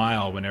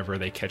smile whenever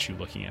they catch you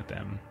looking at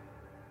them.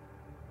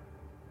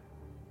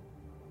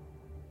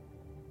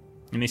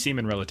 and they seem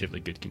in relatively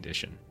good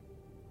condition.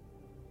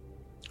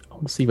 I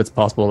want to see if it's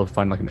possible to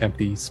find like an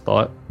empty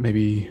spot.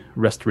 Maybe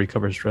rest to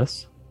recover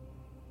stress.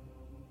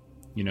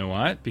 You know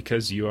what?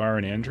 Because you are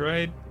an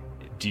android,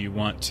 do you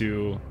want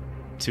to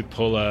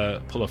pull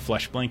a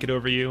flesh blanket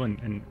over you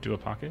and do a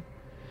pocket?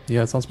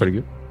 Yeah, it sounds pretty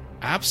good.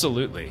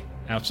 Absolutely.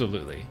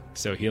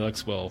 So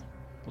Helix will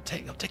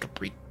take a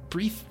brief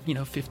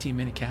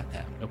 15-minute cat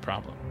nap. No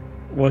problem.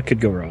 What could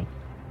go wrong?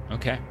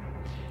 Okay.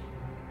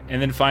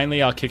 And then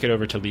finally, I'll kick it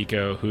over to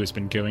Liko, who has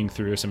been going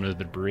through some of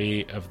the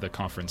debris of the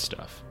conference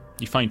stuff.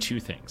 You find two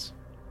things.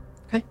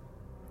 Okay.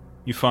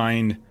 You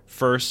find,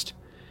 first,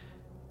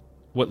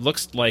 what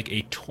looks like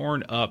a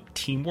torn-up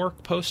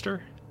teamwork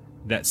poster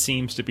that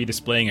seems to be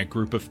displaying a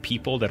group of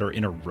people that are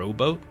in a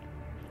rowboat,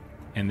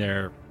 and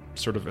they're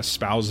sort of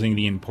espousing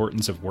the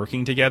importance of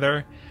working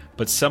together,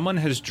 but someone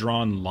has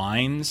drawn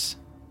lines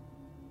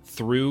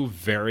through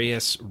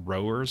various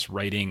rowers,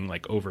 writing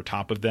like over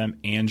top of them,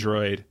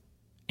 android,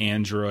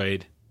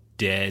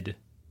 dead,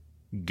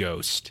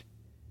 ghost.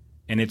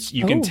 And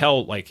you can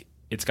tell like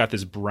it's got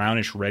this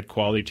brownish red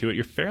quality to it.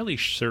 You're fairly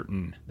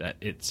certain that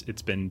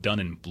it's been done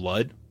in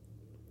blood.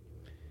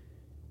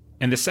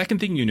 And the second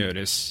thing you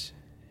notice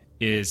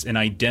is an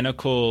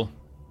identical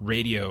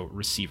radio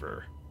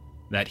receiver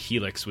that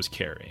Helix was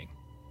carrying,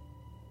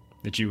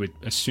 that you would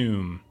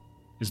assume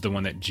is the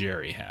one that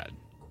Jerry had.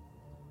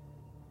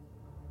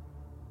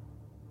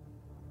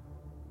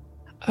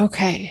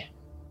 Okay.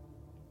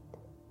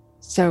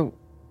 So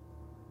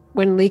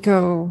when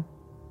Liko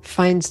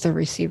finds the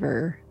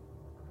receiver,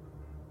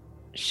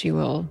 she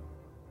will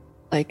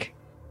like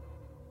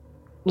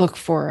look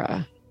for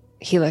a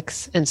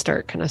Helix and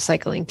start kind of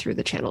cycling through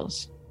the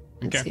channels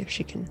and see if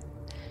she can.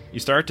 You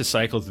start to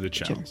cycle through the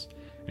channels,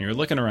 and you're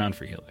looking around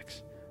for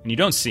Helix, and you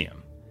don't see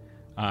him.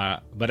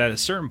 But at a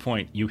certain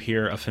point, you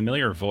hear a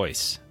familiar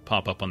voice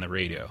pop up on the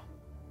radio.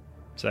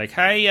 It's like,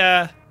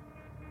 hey,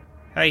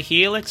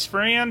 Helix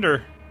friend,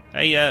 or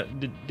hey,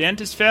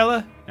 dentist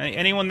fella,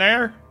 anyone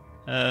there?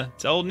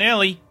 It's old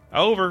Nelly.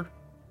 Over.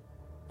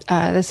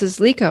 This is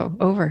Liko.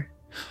 Over.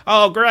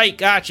 Oh, great,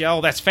 gotcha.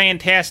 Oh, that's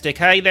fantastic.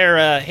 Hey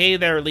there,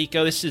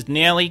 Liko. This is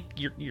Nelly,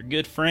 your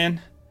good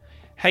friend.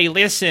 Hey,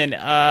 listen,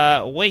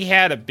 we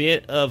had a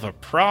bit of a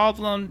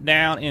problem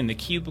down in the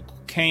cubicle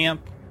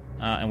camp,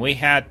 and we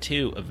had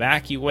to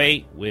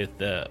evacuate with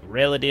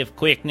relative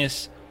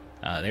quickness.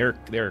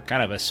 They're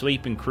kind of a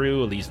sweeping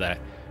crew of these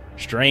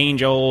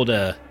strange old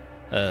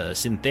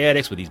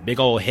synthetics with these big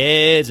old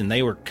heads, and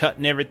they were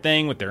cutting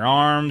everything with their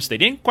arms. They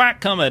didn't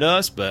quite come at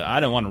us, but I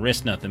don't want to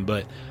risk nothing.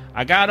 But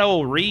I got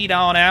old Reed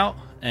on out,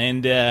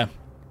 and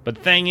but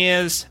the thing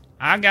is,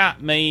 I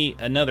got me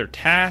another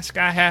task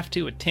I have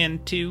to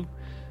attend to.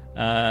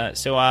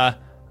 So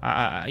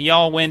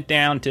y'all went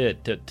down to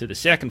the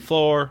second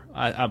floor,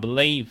 I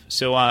believe.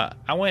 So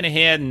I went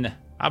ahead and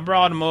I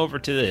brought him over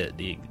to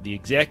the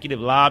executive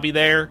lobby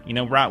there,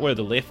 right where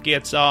the lift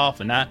gets off,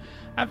 and I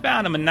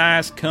found him a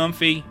nice,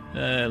 comfy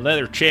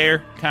leather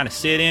chair, kind of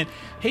sit in.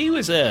 He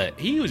was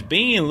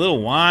being a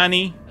little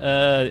whiny.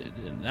 I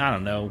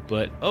don't know,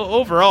 but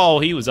overall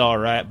he was all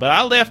right. But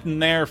I left him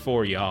there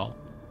for y'all.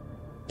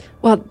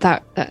 Well,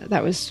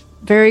 that was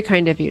very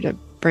kind of you to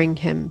bring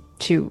him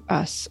to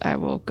us. I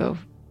will go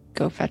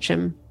fetch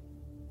him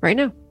right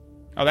now.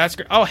 Oh, that's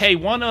great. Oh, hey,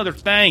 one other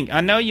thing.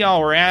 I know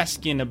y'all were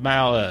asking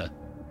about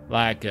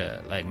like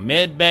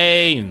med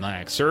bay and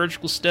like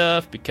surgical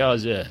stuff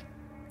because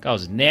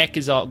his neck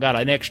has got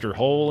an extra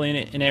hole in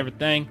it and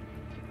everything.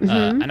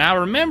 Mm-hmm. And I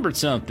remembered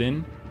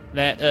something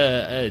that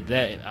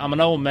I'm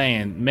an old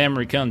man.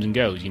 Memory comes and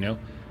goes,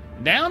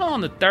 Down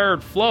on the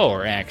third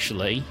floor,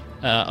 actually,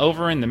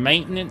 over in the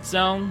maintenance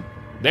zone,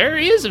 there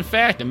is in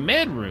fact a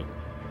med room.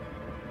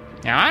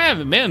 Now, I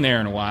haven't been there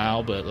in a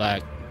while, but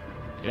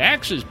it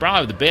actually is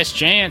probably the best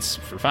chance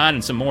for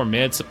finding some more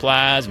med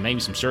supplies and maybe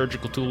some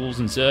surgical tools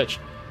and such.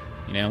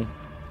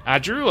 I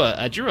drew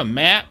a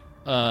map.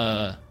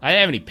 I didn't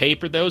have any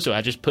paper though, so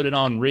I just put it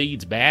on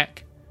Reed's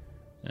back.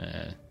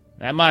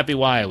 That might be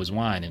why I was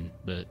whining,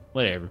 but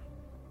whatever.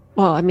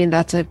 Well, I mean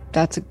that's a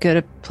good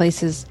a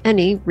place as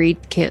any.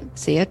 Reed can't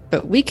see it,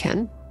 but we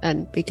can,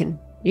 and we can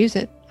use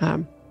it.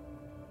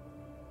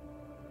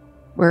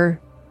 We're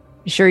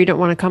sure you don't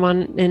want to come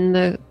on in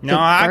the No,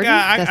 garden?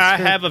 I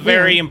have a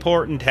very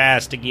important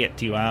task to get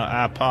to.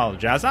 I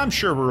apologize. I'm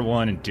sure we're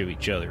running into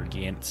each other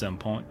again at some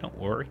point. Don't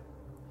worry.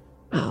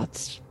 Well,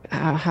 it's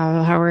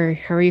how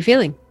are you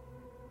feeling?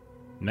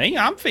 Me,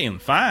 I'm feeling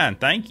fine,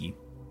 thank you.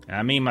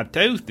 I mean, my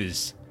tooth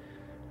is.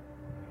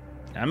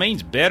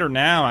 It's better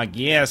now, I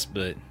guess,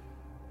 but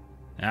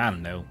I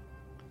don't know.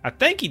 I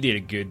think he did a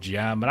good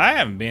job, but I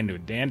haven't been to a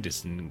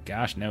dentist in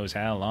gosh knows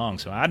how long,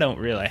 so I don't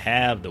really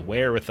have the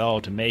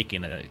wherewithal to make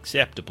an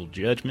acceptable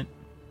judgment.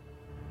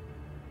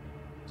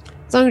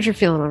 As long as you're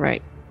feeling all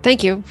right.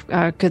 Thank you.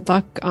 Good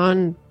luck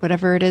on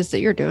whatever it is that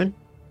you're doing.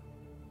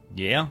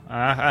 Yeah,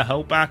 I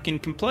hope I can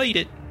complete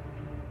it.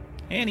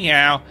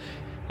 Anyhow,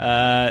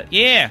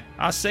 yeah,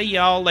 I'll see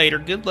y'all later.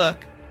 Good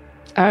luck.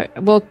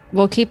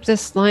 We'll keep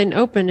this line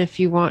open if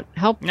you want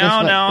help. No,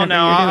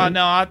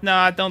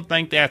 I don't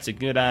think that's a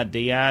good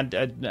idea.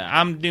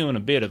 I'm doing a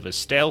bit of a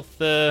stealth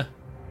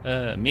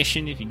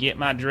mission, if you get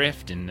my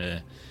drift,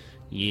 and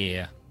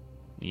yeah,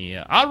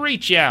 I'll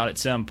reach out at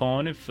some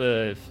point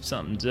if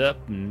something's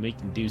up and we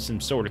can do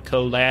some sort of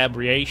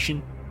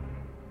collaboration.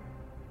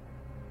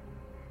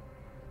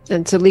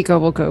 And so Liko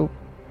will go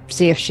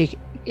see if she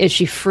is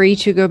free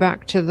to go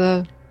back to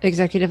the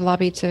executive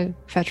lobby to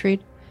fetch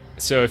Reed.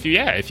 So if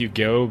you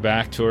go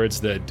back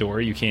towards the door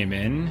you came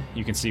in,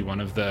 you can see one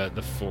of the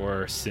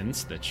 4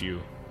 synths that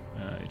you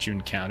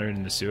encountered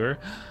in the sewer.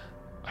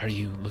 Are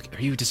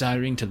you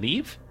desiring to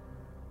leave?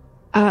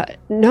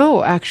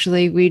 No,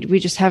 actually, we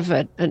just have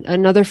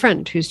another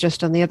friend who's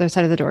just on the other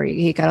side of the door.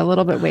 He got a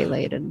little bit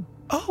waylaid, and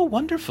oh,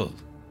 wonderful.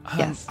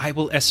 Yes, I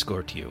will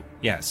escort you.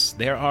 Yes,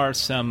 there are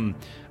some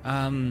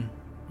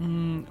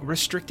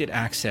restricted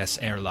access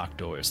airlock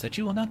doors that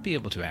you will not be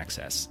able to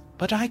access.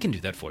 But I can do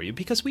that for you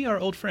because we are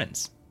old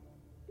friends.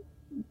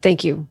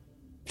 Thank you.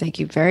 Thank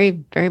you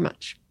very, very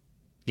much.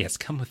 Yes,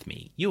 come with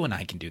me. You and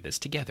I can do this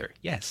together.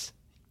 Yes.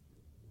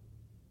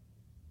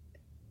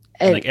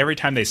 And like every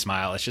time they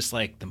smile, it's just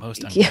like the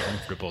most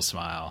uncomfortable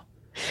smile.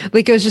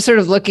 Liko's just sort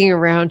of looking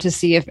around to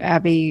see if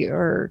Abby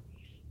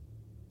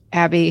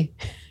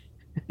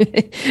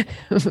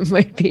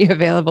might be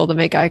available to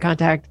make eye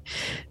contact.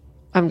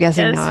 I'm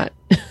guessing not.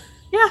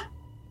 Yeah.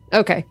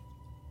 Okay.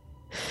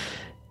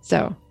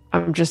 So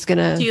I'm just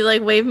gonna. Do you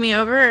like wave me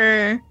over,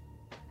 or?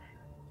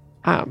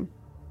 I'm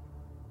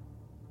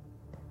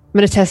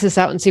gonna test this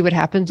out and see what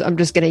happens. I'm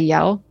just gonna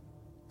yell,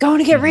 "Going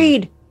to get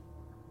Reed!"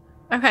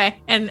 Okay,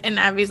 and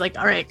Abby's like,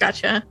 "All right,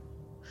 gotcha."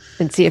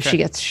 And see if she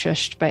gets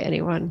shushed by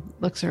anyone.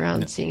 Looks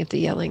around, seeing if the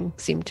yelling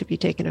seemed to be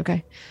taken.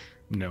 Okay.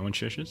 No one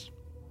shushes.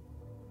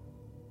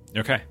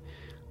 Okay.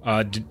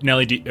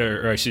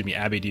 Nelly,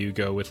 Abby, do you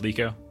go with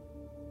Liko?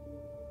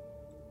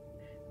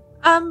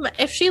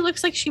 If she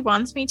looks like she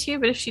wants me to,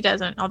 but if she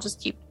doesn't, I'll just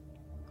keep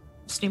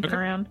snooping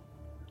around.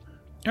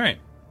 All right.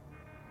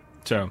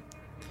 So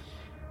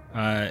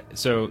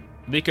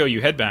Liko,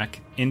 you head back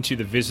into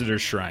the visitor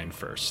shrine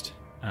first.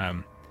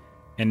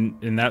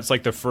 And that's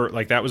like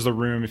that was the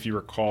room, if you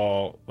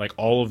recall, like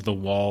all of the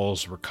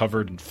walls were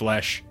covered in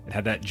flesh. It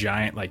had that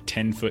giant like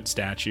 10-foot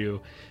statue.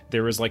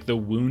 There was like the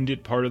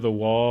wounded part of the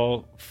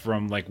wall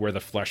from like where the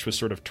flesh was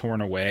sort of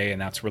torn away,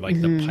 and that's where like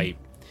the pipe.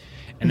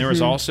 And there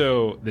was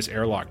also this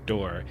airlock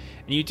door.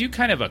 And you do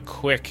kind of a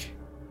quick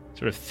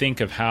sort of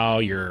think of how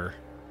the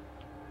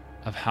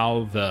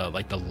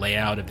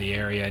layout of the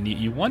area, and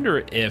you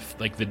wonder if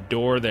like the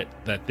door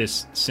that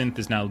this synth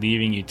is now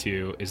leaving you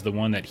to is the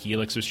one that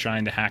Helix was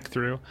trying to hack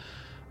through.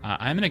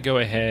 I'm going to go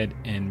ahead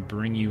and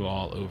bring you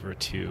all over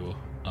to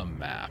a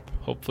map.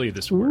 Hopefully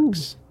this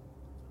works.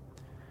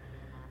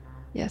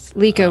 Yes,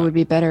 Liko would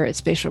be better at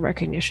spatial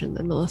recognition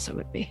than Melissa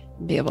would be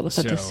able to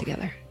put this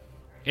together.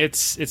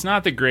 It's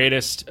not the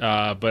greatest,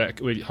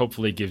 but it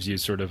hopefully gives you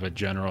sort of a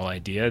general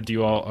idea. Do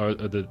you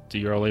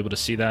all able to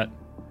see that?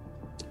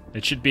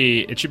 It should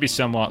be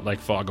somewhat like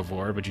Fog of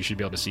War, but you should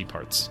be able to see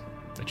parts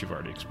that you've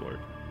already explored.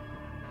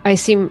 I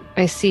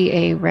see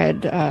a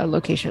red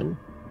location.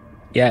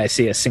 Yeah, I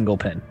see a single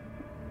pin.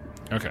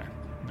 Okay.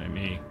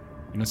 You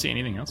don't see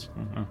anything else?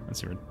 Oh,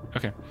 that's weird.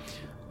 Okay.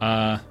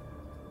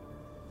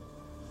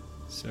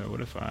 So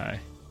what if I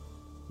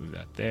move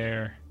that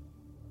there?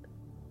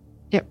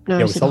 Yep. Now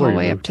I see the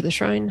hallway up to the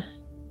shrine.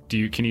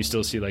 Can you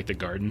still see like the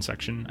garden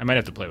section? I might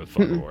have to play with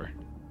Fog of War.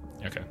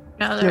 Okay.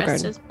 No, the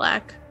rest is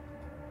black.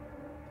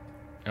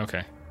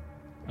 Okay.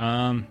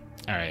 All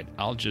right.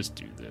 I'll just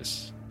do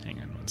this. Hang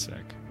on 1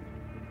 sec.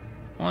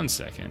 1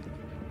 second.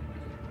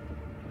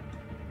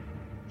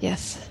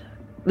 Yes.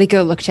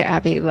 Liko looked to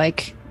Abby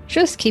like,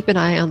 just keep an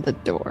eye on the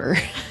door.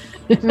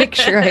 Make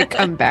sure I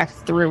come back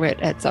through it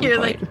at some point.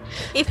 Like,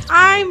 if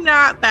I'm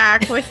not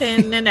back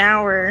within an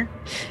hour,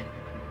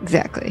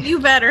 exactly, you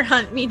better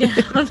hunt me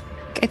down.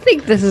 I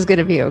think this is going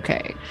to be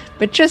okay,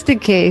 but just in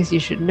case, you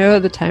should know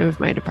the time of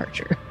my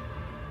departure.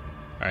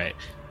 All right.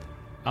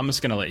 I'm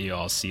just going to let you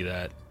all see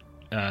that.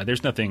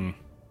 There's nothing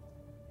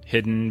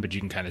hidden, but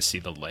you can kind of see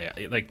the layout.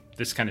 Like,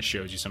 this kind of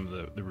shows you some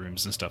of the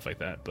rooms and stuff like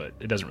that, but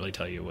it doesn't really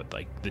tell you what,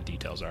 like, the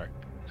details are.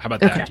 How about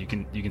that? You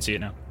can see it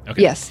now?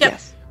 Okay. Yes,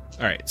 yes.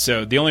 All right,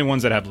 so the only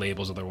ones that have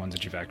labels are the ones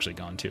that you've actually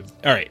gone to.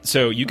 All right,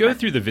 so you go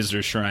through the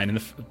visitor shrine,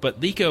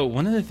 but Liko,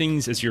 one of the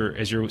things as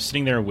you're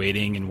sitting there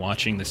waiting and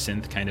watching the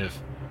synth kind of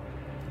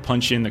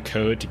punch in the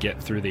code to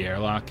get through the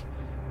airlock,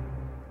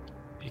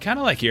 you kind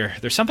of like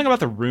there's something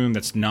about the room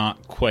that's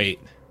not quite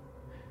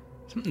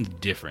something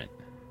different.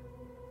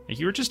 Like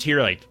you were just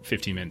here like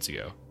 15 minutes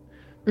ago.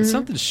 But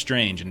something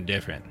strange and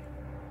different.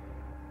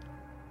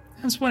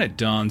 That's when it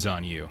dawns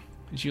on you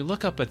as you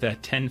look up at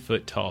that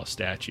 10-foot tall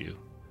statue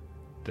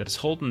that is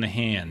holding the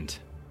hand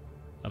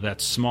of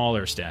that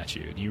smaller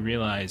statue, and you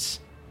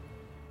realize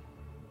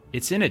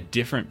it's in a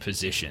different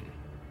position.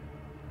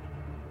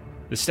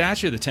 The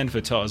statue of the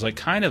 10-foot tall is like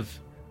kind of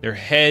their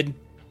head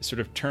is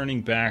sort of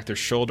turning back, their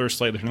shoulders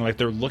slightly turning, like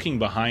they're looking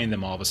behind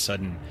them all of a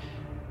sudden,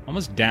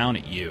 almost down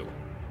at you.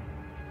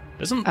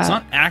 It's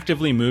not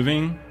actively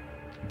moving,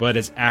 but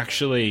it's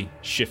actually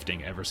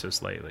shifting ever so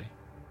slightly.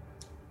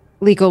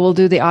 Liko will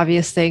do the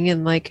obvious thing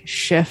and like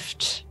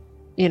shift,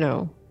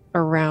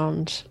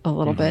 around a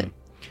little bit.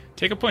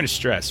 Take a point of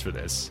stress for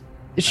this.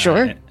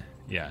 Sure.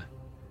 Yeah.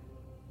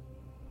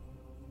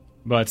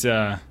 But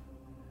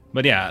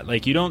yeah,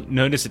 like you don't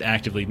notice it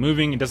actively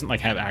moving. It doesn't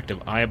like have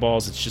active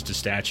eyeballs. It's just a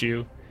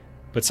statue.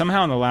 But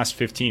somehow in the last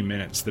 15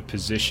 minutes, the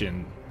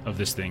position of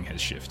this thing has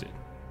shifted.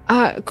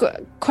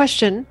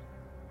 Question.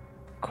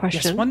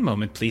 Yes, one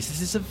moment, please.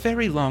 This is a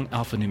very long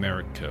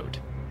alphanumeric code.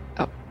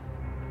 Oh.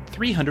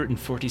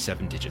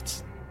 347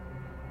 digits.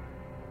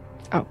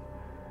 Oh.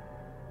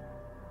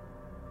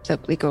 So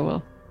Liko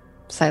will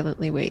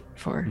silently wait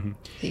for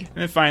the... And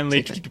then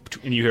finally,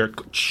 and you hear,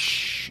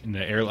 and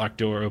the airlock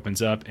door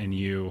opens up, and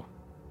you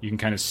can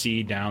kind of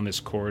see down this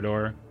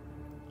corridor.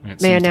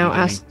 May I now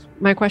ask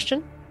my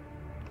question?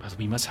 Well,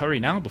 we must hurry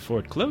now before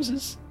it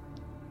closes.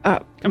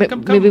 Come,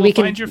 maybe we'll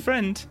find your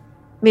friend.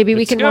 Maybe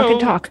we Let's can go. walk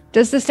and talk.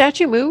 Does the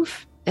statue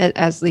move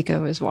as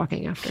Liko is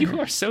walking after her?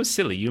 You are so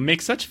silly. You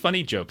make such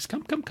funny jokes.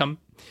 Come.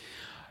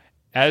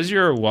 As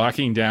you're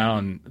walking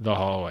down the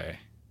hallway,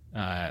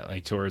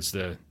 like towards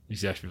the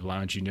executive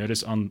lounge, you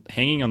notice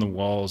hanging on the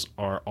walls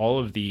are all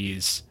of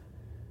these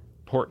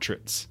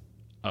portraits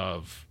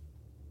of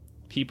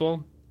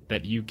people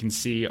that you can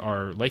see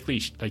are likely,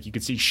 like you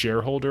can see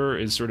shareholder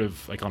is sort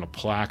of like on a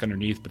plaque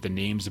underneath, but the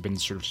names have been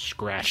sort of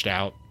scratched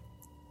out.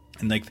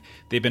 And like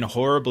they've been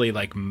horribly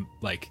like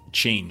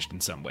changed in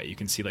some way. You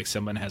can see like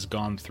someone has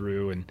gone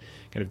through and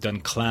kind of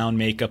done clown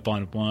makeup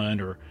on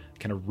one, or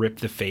kind of ripped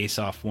the face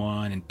off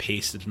one and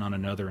pasted it on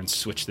another and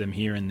switched them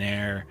here and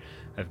there.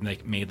 I've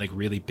like made like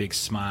really big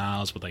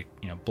smiles with like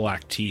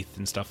black teeth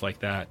and stuff like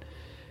that.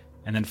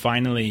 And then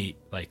finally,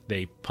 like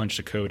they punch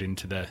the code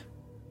into the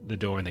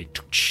door and they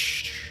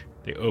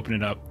open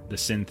it up, the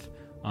synth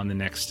on the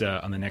next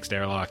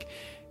airlock,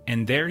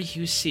 and there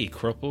you see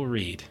Corporal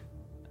Reed,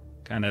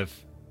 kind of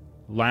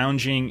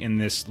lounging in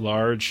this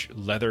large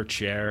leather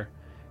chair,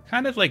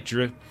 kind of like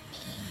drip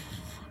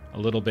a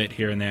little bit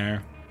here and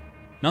there.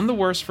 None the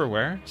worse for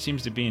wear.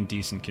 Seems to be in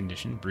decent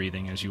condition,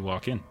 breathing as you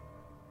walk in.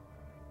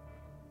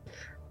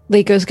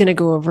 Liko's going to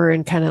go over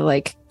and kind of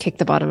like kick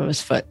the bottom of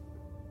his foot.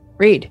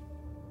 Reed.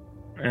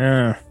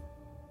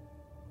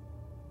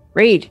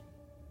 Reed.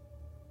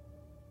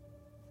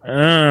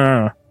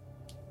 Get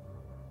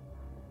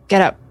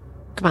up.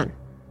 Come on.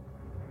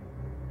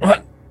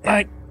 What?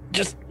 I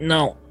just...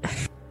 No.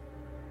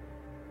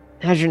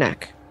 How's your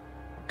neck?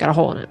 Got a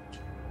hole in it.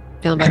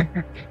 Feeling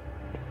better?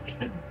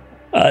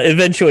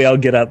 Eventually I'll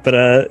get up,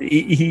 but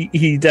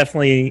he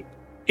definitely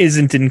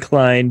isn't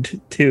inclined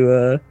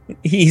to...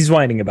 he's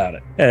whining about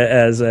it,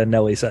 as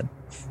Nellie said.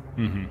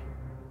 Mm-hmm.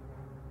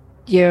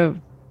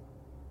 You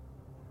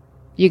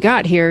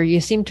got here.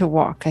 You seemed to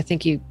walk. I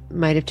think you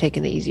might have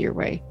taken the easier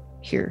way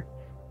here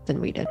than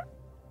we did.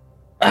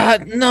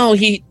 No,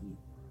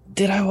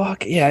 did I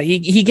walk? Yeah,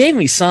 he gave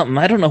me something.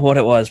 I don't know what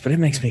it was, but it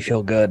makes me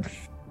feel good.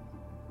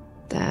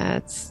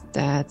 That's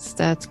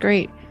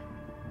great.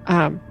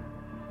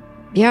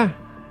 Yeah.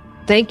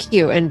 Thank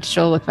you. And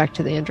she'll look back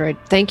to the android.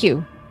 Thank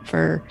you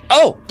for...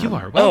 Oh, you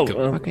are welcome.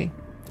 Okay.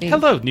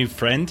 Hello, new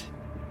friend.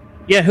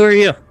 Yeah, who are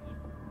you?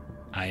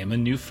 I am a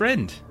new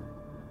friend.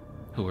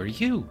 Who are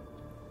you?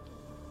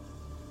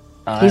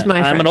 He's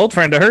my friend. I'm an old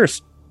friend of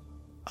hers.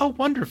 Oh,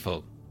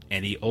 wonderful.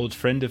 Any old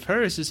friend of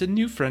hers is a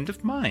new friend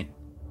of mine.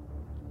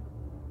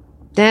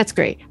 That's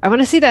great. I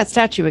want to see that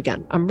statue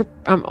again. I'm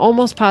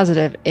almost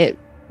positive it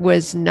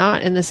was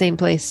not in the same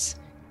place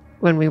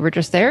when we were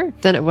just there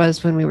than it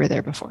was when we were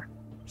there before.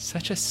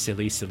 Such a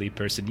silly, silly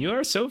person. You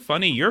are so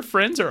funny. Your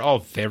friends are all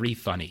very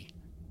funny.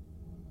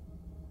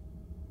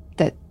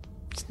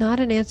 That's not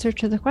an answer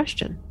to the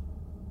question.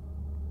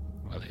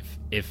 Well,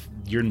 if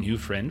your new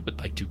friend would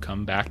like to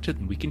come back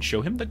we can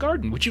show him the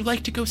garden. Would you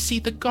like to go see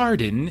the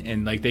garden?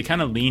 And like they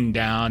kind of lean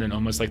down and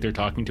almost like they're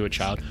talking to a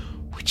child.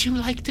 Would you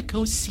like to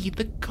go see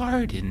the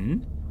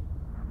garden?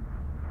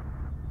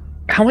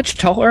 How much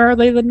taller are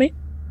they than me?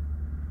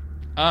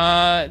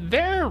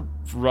 They're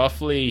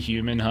roughly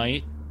human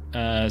height.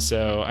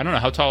 So I don't know.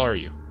 How tall are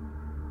you?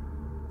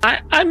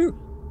 I'm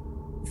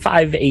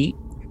 5'8".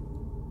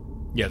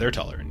 Yeah, they're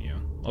taller than you.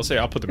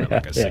 I'll put them at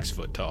like a 6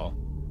 foot tall.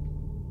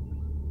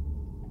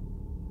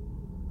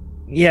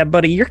 Yeah,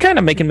 buddy, you're kind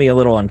of making me a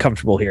little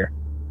uncomfortable here.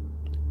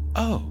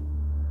 Oh,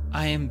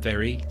 I am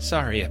very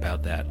sorry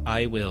about that.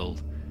 I will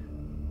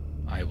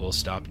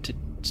stop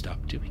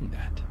doing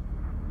that.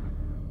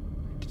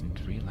 I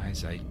didn't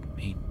realize I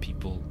made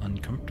people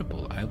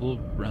uncomfortable. I will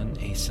run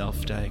a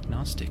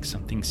self-diagnostic.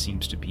 Something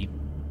seems to be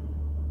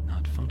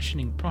not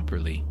functioning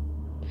properly.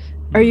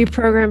 Are you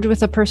programmed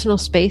with a personal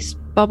space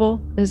bubble?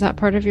 Is that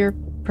part of your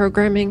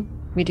programming?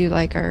 We do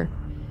like our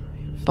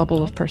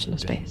bubble of personal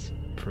space.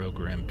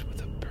 Programmed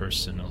with a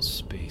personal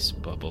space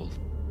bubble.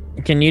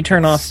 Can you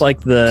turn off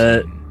like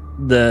the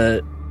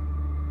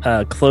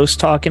close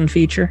talking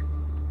feature?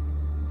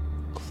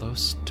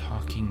 Close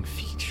talking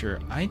feature.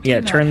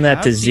 Turn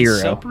that to 0.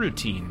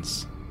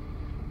 Subroutines.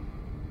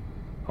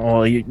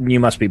 Oh, you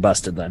must be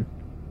busted then.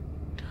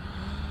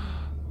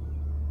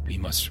 We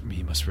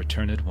must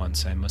return at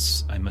once. I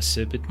must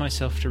submit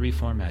myself to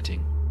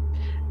reformatting.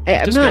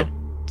 I'm Just not go.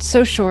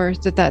 so sure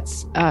that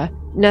that's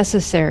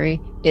necessary.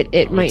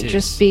 It might it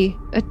just is. be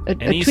a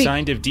Any tweak.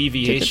 sign of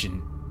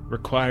deviation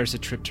requires a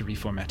trip to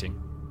reformatting.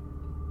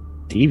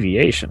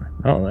 Deviation.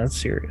 Oh, that's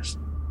serious.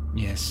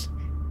 Yes.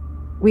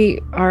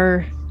 We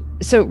are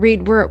so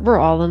Reed. We're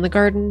all in the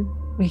garden.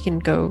 We can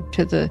go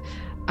to the.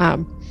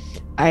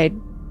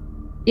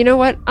 You know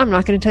what? I'm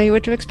not going to tell you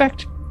what to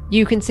expect.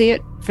 You can see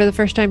it for the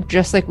first time,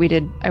 just like we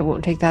did. I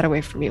won't take that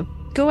away from you.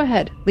 Go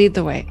ahead, lead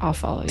the way. I'll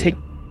follow Take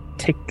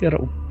it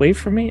away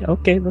from me?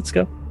 Okay, let's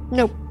go. you.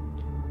 Nope.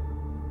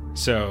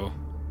 So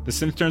the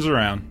synth turns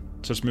around,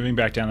 starts moving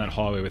back down that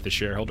hallway with the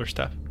shareholder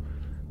stuff.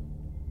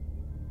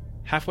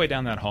 Halfway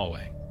down that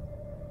hallway,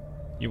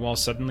 you all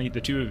suddenly,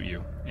 the two of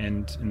you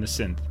and in the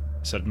synth,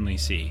 suddenly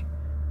see,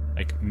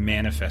 like,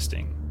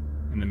 manifesting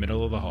in the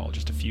middle of the hall,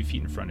 just a few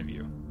feet in front of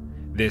you,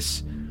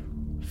 this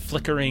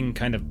flickering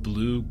kind of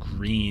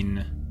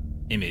blue-green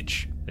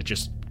image that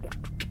just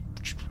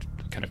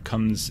kind of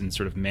comes and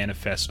sort of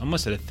manifests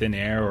almost out of thin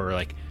air,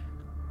 or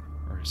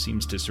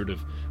seems to sort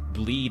of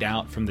bleed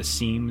out from the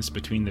seams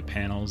between the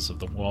panels of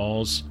the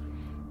walls.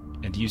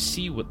 And you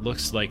see what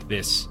looks like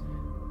this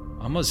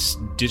almost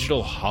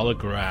digital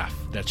holograph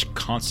that's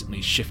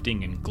constantly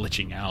shifting and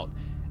glitching out.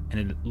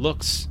 And it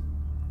looks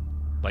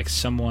like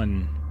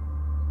someone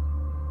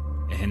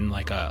in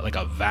like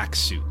a vac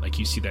suit. Like,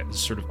 you see that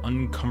sort of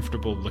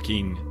uncomfortable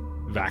looking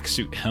vac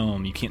suit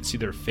helm. You can't see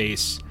their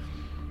face.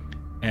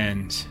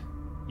 And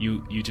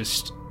you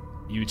just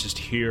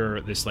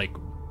hear this like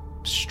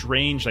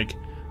strange, like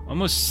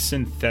almost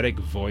synthetic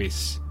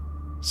voice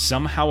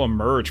somehow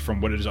emerge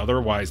from what is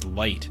otherwise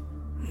light.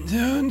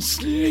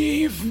 Don't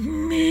leave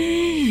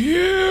me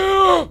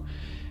here.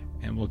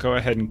 And we'll go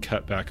ahead and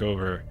cut back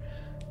over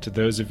to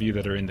those of you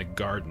that are in the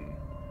garden.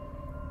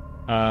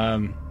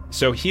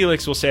 So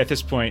Helix will say at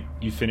this point,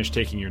 you finished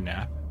taking your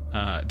nap.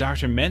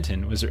 Dr.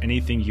 Menton, was there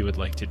anything you would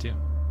like to do?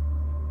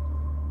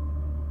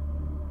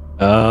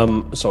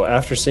 So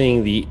after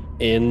seeing the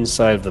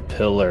inside of the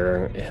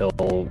pillar,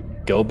 he'll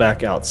go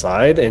back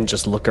outside and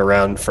just look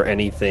around for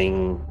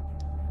anything,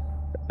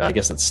 I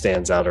guess, that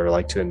stands out or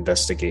like to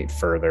investigate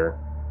further,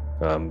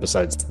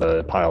 besides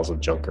the piles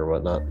of junk or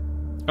whatnot.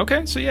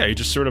 Okay, so yeah, you're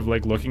just sort of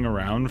like looking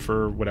around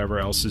for whatever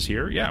else is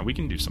here. Yeah, we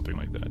can do something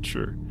like that,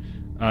 sure.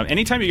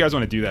 Anytime you guys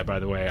want to do that, by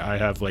the way, I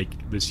have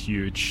like this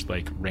huge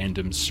like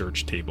random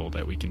search table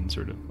that we can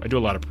sort of... I do a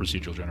lot of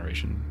procedural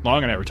generation.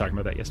 Long and I were talking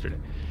about that yesterday.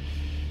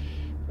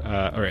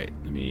 All right,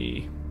 let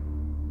me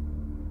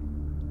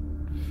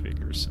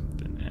figure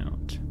something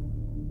out.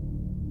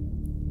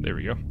 There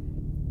we go.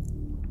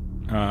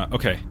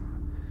 Okay.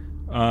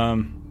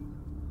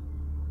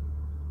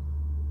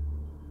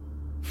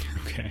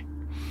 Okay.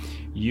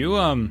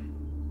 You're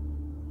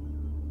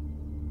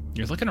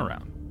looking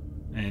around,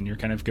 and you're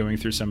kind of going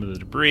through some of the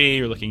debris.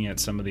 You're looking at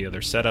some of the other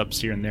setups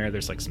here and there.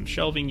 There's like some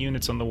shelving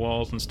units on the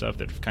walls and stuff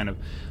that have kind of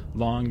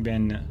long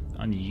been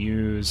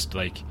unused.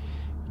 Like,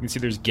 you can see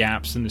there's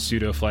gaps in the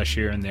pseudo flesh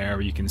here and there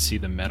where you can see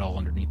the metal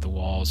underneath the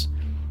walls.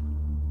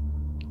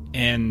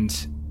 And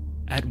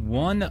at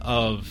one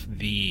of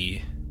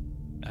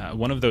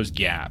those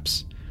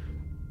gaps,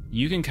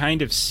 you can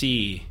kind of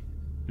see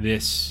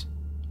this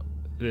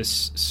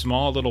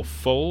small little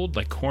fold,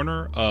 like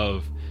corner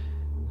of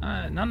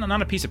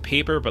not a piece of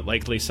paper, but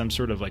likely some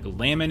sort of like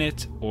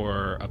laminate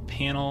or a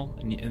panel,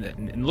 and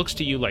it looks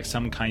to you like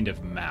some kind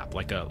of map,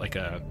 like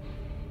an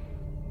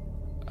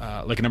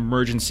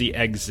emergency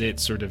exit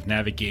sort of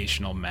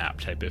navigational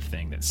map type of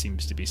thing that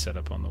seems to be set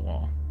up on the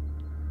wall.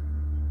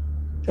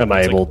 Am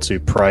I able to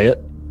pry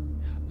it?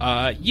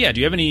 Yeah.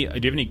 Do you have any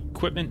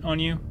equipment on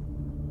you?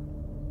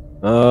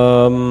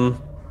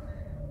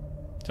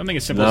 Something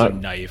as simple as a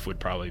knife would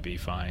probably be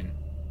fine.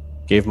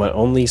 Gave my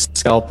only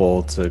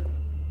scalpel to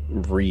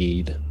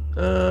Reed.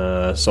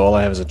 So all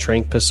I have is a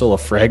tranq pistol, a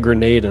frag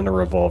grenade, and a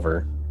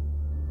revolver.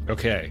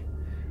 Okay.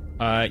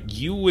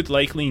 You would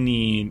likely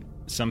need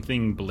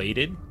something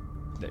bladed,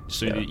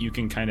 that you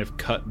can kind of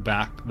cut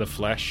back the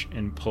flesh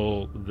and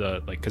pull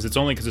the, like, because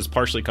it's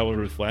partially covered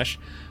with flesh,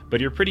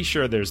 but you're pretty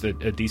sure there's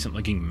a decent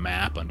looking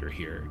map under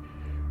here.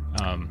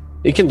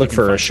 You can look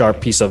for a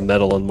sharp piece of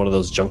metal in one of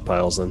those junk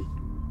piles then.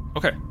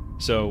 Okay.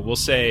 So we'll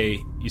say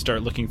you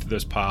start looking through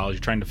those piles. You're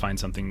trying to find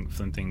something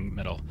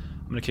metal.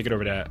 I'm going to kick it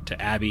over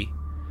to Abby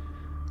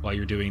while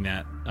you're doing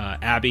that.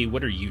 Abby,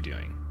 what are you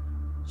doing?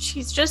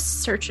 She's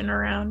just searching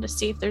around to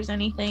see if there's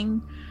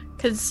anything,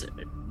 because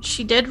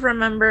she did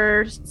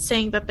remember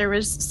saying that there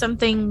was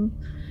something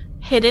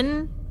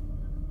hidden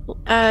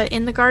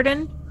in the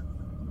garden,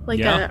 like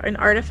an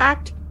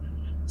artifact.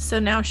 So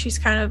now she's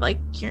kind of like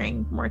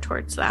gearing more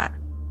towards that.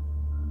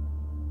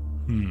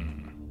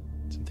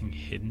 Something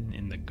hidden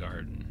in the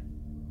garden.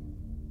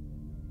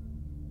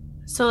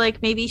 So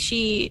like maybe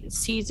she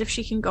sees if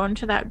she can go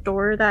into that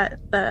door that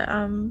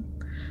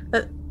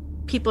that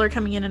people are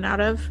coming in and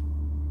out of,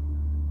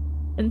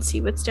 and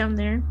see what's down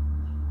there.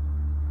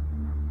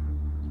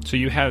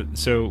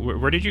 So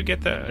where did you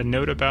get a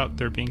note about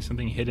there being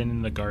something hidden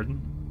in the garden?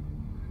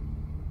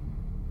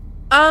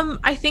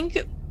 I think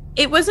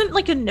it wasn't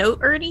like a note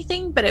or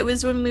anything, but it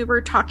was when we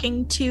were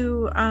talking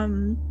to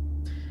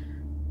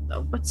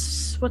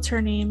what's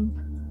her name?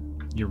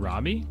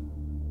 Urabi?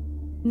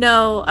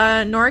 No,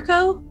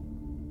 Noriko.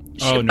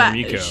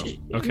 Noriko.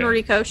 Okay.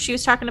 Noriko. She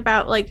was talking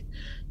about like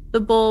the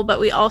bull, but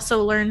we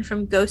also learned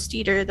from Ghost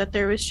Eater that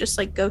there was just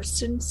like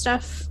ghosts and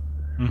stuff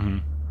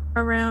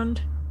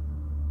around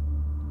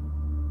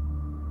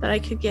that I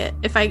could get.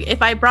 If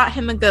I brought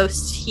him a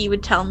ghost, he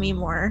would tell me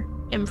more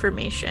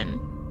information.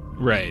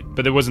 Right,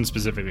 but it wasn't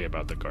specifically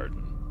about the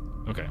garden.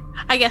 Okay.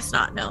 I guess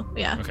not. No.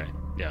 Yeah. Okay.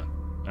 Yeah.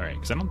 All right.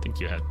 Because I don't think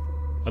you had,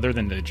 other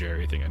than the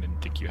Jerry thing, I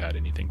didn't think you had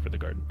anything for the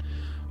garden.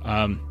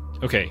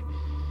 Okay.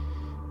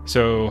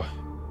 So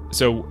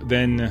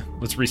then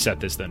let's reset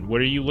this. Then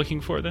what are you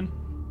looking for then?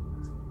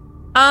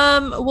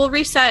 We'll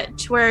reset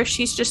to where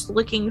she's just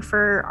looking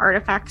for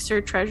artifacts or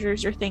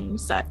treasures or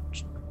things that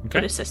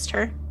could assist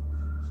her.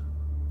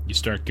 You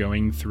start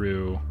going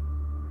through.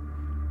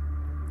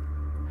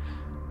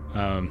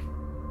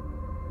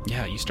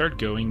 You start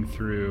going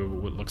through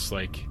what looks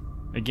like,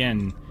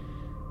 again,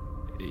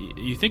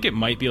 you think it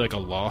might be like a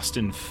lost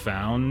and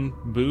found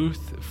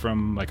booth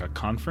from like a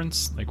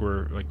conference, like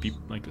where like people,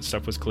 like the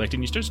stuff was collected.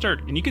 And you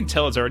start, and you can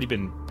tell it's already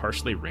been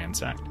partially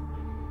ransacked.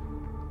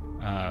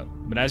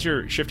 But as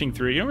you're shifting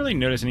through, you don't really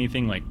notice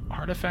anything like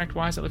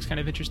artifact-wise that looks kind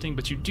of interesting.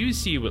 But you do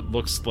see what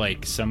looks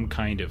like some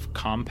kind of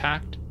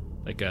compact,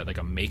 like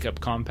a makeup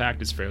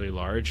compact. It's fairly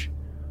large,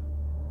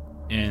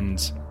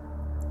 and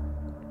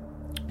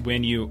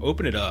when you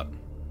open it up,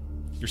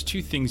 there's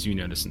two things you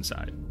notice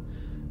inside.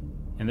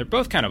 And they're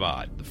both kind of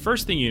odd. The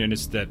first thing you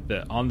notice is that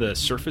on the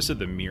surface of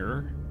the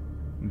mirror,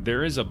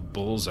 there is a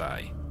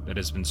bullseye that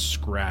has been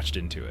scratched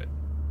into it.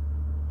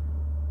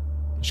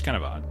 It's kind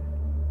of odd.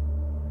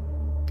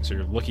 So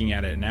you're looking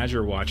at it, and as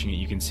you're watching it,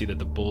 you can see that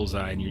the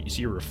bullseye, and you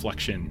see your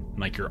reflection,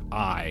 like your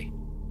eye,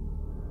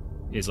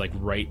 is like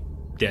right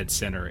dead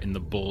center in the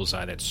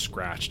bullseye that's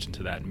scratched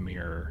into that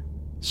mirror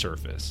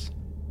surface.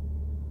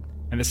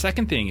 And the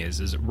second thing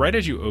is right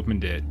as you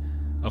opened it,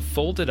 a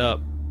folded up,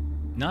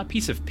 not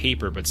piece of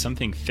paper, but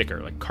something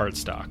thicker, like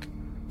cardstock,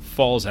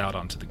 falls out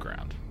onto the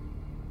ground.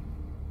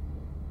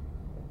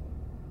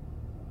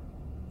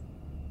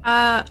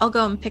 I'll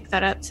go and pick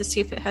that up to see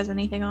if it has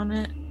anything on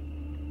it.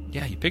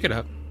 Yeah, you pick it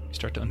up, you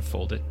start to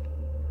unfold it,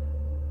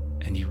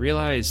 and you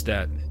realize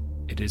that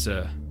it's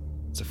a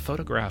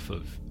photograph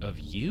of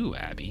you,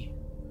 Abby.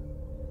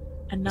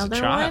 Another as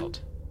a child. one?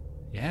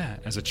 Yeah,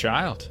 as a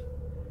child.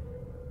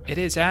 It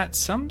is at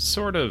some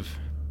sort of,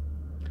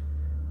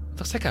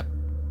 looks like a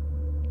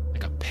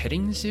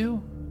petting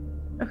zoo.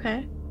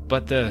 Okay.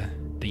 But the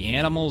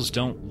animals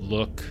don't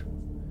look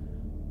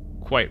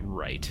quite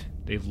right.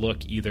 They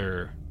look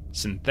either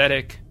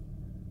synthetic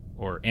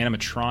or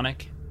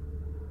animatronic.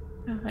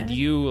 Okay. And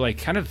you like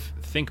kind of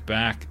think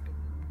back,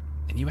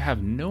 and you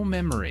have no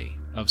memory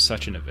of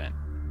such an event.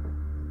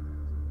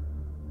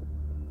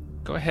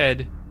 Go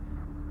ahead,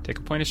 take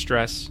a point of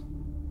stress,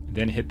 and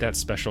then hit that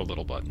special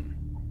little button.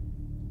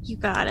 You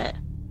got it.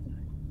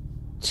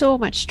 So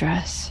much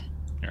stress.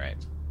 All right.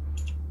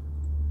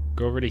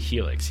 Go over to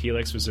Helix.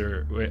 Helix, was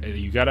there?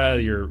 You got out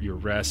of your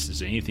rest. Is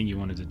there anything you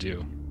wanted to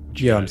do?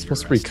 Yeah, I'm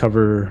supposed to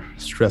recover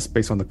stress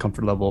based on the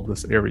comfort level of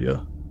this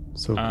area.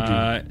 So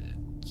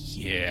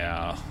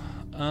yeah.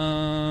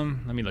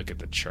 Let me look at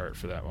the chart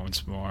for that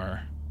once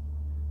more.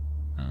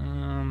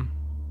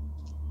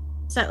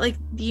 Is that like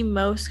the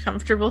most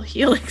comfortable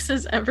Helix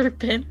has ever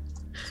been?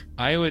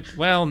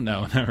 Well,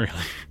 no, not really.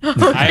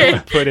 Okay. I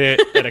would put it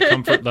at a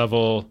comfort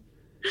level.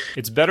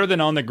 It's better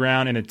than on the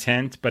ground in a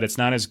tent, but it's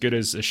not as good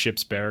as a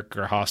ship's barrack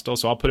or hostel.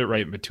 So I'll put it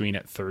right in between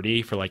at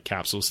 30 for like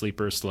capsule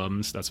sleepers,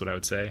 slums. That's what I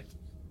would say.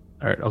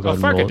 All right, I'll go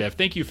ahead and roll. Dev,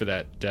 thank you for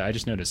that. I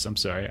just noticed. I'm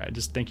sorry. I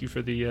just thank you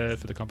for the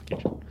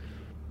complication.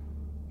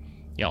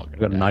 Yeah, I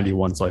got a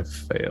 91, so I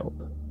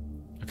failed.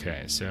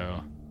 Okay,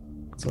 so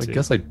I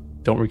guess I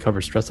don't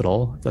recover stress at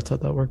all. If that's how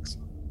that works.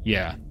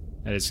 Yeah,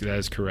 that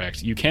is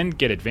correct. You can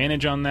get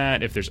advantage on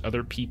that if there's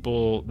other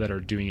people that are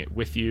doing it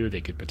with you.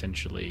 They could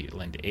potentially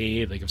lend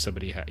aid. Like if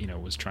somebody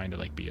was trying to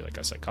like be like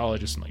a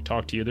psychologist and like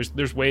talk to you.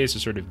 There's ways to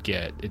sort of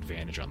get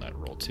advantage on that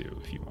roll too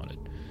if you wanted.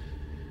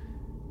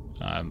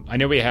 I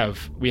know we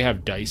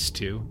have dice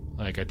too.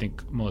 Like I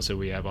think Melissa,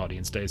 we have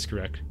audience dice,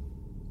 correct?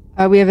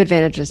 We have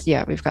advantages.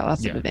 Yeah, we've got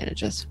lots of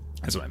advantages.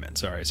 That's what I meant.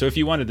 Sorry. So if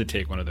you wanted to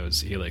take one of those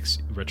Helix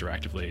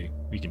retroactively,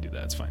 we can do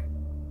that. It's fine.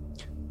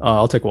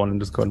 I'll take one and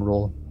just go ahead and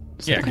roll.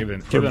 Yeah, give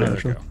it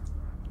another go.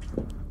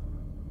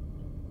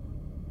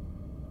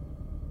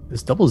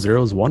 Is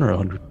 00 1 or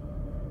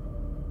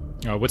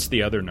 100? What's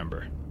the other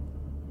number?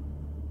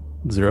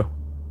 0.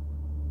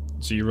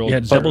 So you rolled.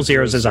 Yeah, 00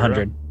 is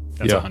 100.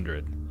 That's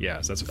 100.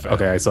 Yeah, so that's a fail.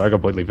 Okay, so I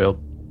completely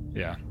failed.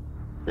 Yeah.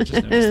 Just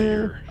noticed that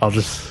you're... I'll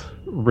just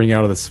ring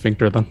out of the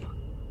sphincter then.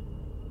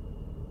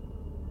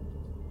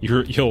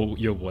 You'll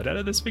what out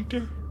of the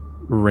sphincter?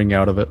 Ring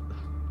out of it.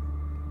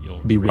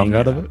 You'll be wrung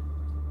out of it.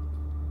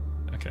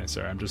 Okay,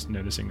 sorry. I'm just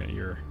noticing that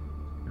your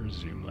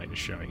zoom light is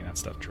showing, and that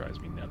stuff drives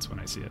me nuts when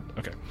I see it.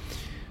 Okay.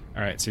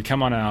 All right, so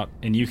come on out,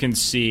 and you can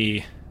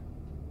see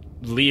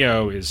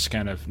Leo is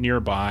kind of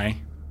nearby,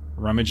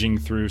 rummaging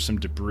through some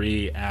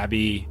debris.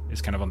 Abby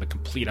is kind of on the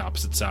complete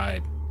opposite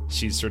side.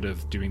 She's sort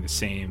of doing the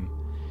same.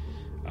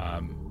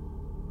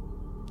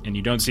 And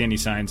you don't see any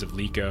signs of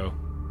Liko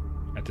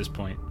at this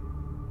point.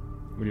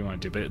 What do you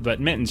want to do?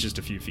 But Minton's just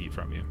a few feet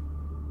from you.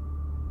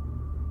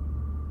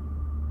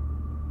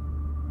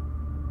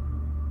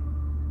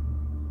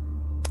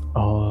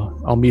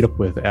 I'll meet up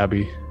with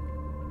Abby.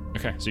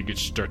 Okay, so you could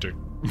start to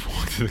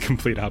walk to the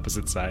complete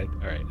opposite side.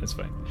 All right, that's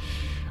fine.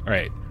 All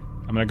right,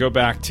 I'm going to go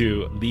back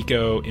to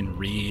Liko and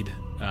Reed,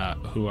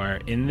 who are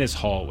in this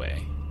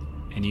hallway.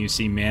 And you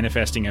see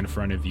manifesting in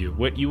front of you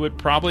what you would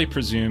probably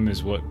presume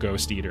is what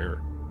Ghost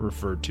Eater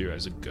referred to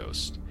as a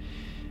ghost.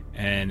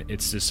 And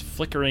it's this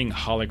flickering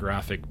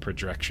holographic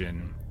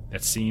projection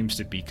that seems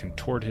to be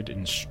contorted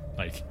and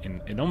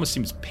it almost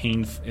seems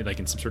painful, like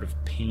in some sort of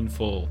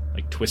painful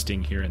like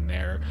twisting here and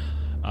there.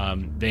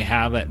 They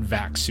have that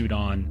vac suit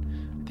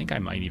on. I think I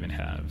might even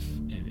have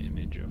an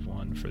image of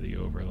one for the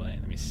overlay.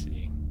 Let me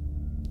see.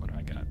 What do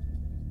I got?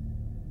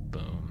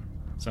 Boom.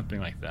 Something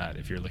like that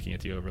if you're looking at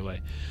the overlay.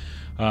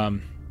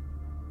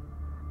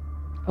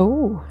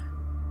 Oh.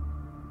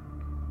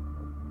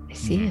 I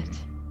see it.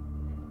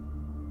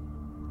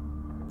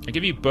 I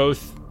give you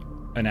both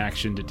an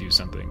action to do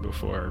something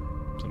before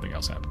something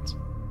else happens.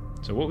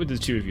 So what would the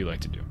two of you like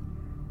to do?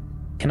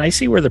 Can I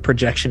see where the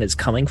projection is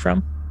coming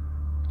from?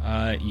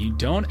 You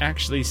don't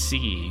actually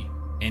see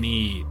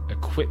any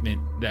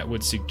equipment that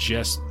would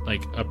suggest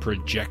like a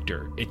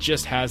projector. It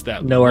just has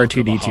that no look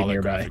of a R2-D2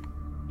 nearby.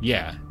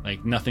 Yeah,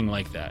 like nothing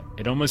like that.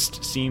 It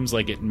almost seems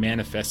like it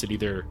manifested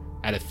either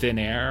out of thin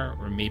air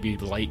or maybe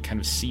light kind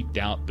of seeped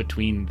out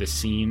between the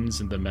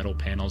seams and the metal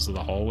panels of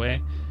the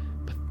hallway.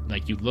 But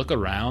like you look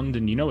around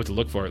and you know what to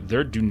look for.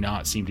 There do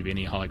not seem to be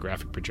any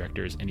holographic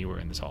projectors anywhere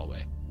in this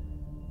hallway.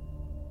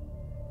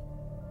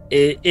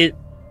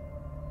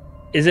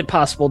 Is it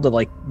possible to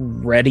like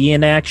ready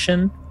an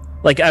action?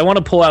 Like I want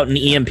to pull out an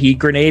EMP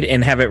grenade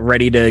and have it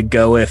ready to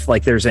go if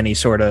like there's any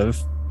sort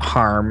of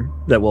harm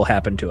that will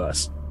happen to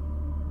us.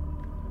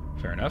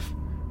 Fair enough.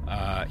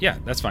 Yeah,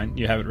 that's fine.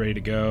 You have it ready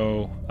to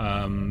go.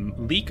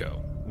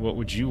 Liko, what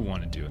would you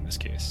want to do in this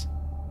case?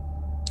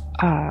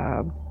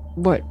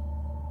 What?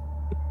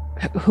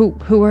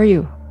 Who are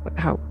you?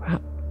 How?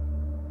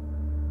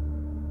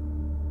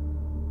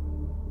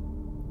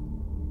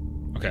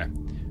 Okay,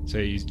 so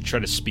you try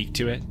to speak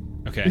to it.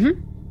 Okay.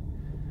 Mm-hmm.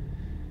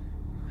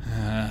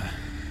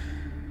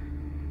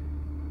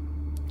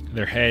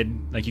 Their head,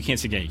 like you can't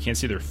see again. You can't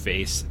see their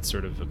face. It's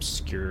sort of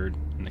obscured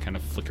in the kind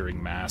of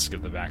flickering mask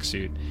of the vac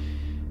suit.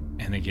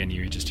 And again,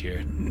 you just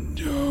hear,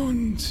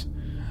 "Don't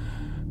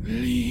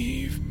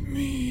leave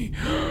me.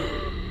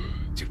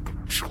 You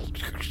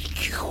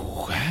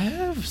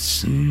have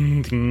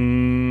something."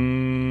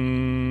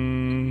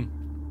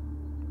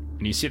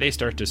 And you see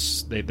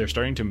they're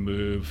starting to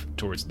move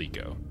towards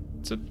Liko.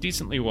 It's a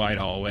decently wide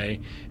hallway,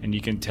 and you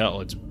can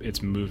tell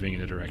it's moving in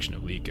the direction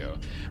of Liko.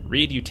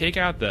 Reed, you take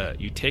out the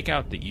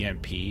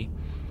EMP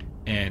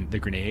and the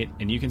grenade,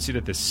 and you can see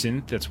that the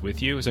synth that's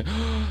with you is like,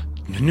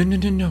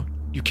 no.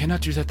 You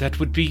cannot do that. That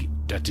would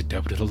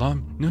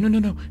alarm.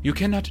 No. You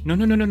cannot. No.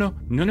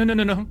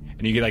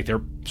 And you get like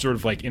they're sort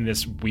of like in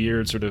this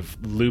weird sort of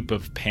loop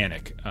of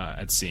panic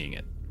at seeing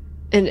it.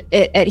 And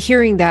at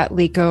hearing that,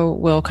 Liko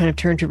will kind of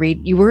turn to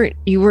Reed. You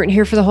weren't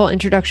here for the whole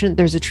introduction.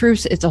 There's a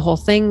truce. It's a whole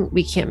thing.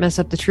 We can't mess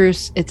up the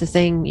truce. It's a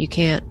thing. You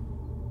can't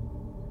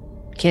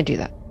do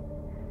that.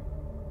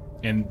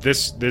 And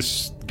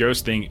this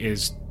ghost thing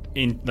is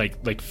in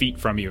like feet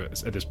from you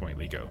at this point,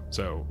 Liko.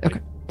 So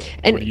okay.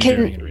 And what are you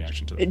doing in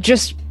reaction to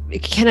that?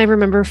 Can I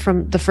remember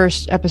from the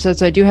first episode?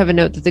 So I do have a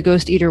note that the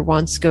Ghost Eater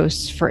wants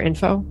ghosts for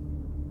info.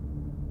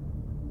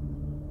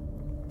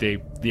 They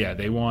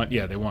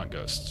want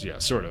ghosts. Yeah,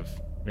 sort of.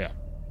 Yeah.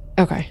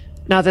 Okay.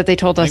 Not that they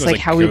told us like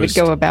how we would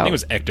go about. I think it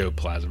was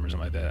ectoplasm or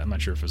something like that. I'm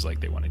not sure if it was like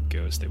they wanted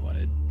ghosts. They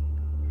wanted.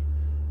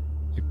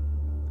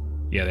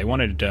 Yeah, they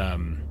wanted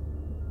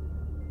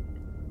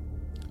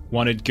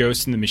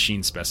ghosts in the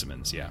machine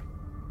specimens. Yeah.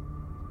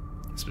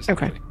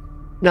 Specifically. Okay.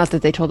 Not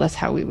that they told us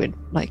how we would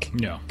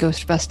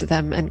ghost bust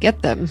them and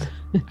get them.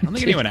 I don't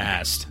think anyone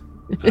asked.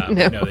 No,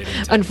 they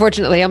didn't.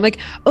 Unfortunately, I'm like,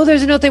 oh,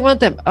 there's a note they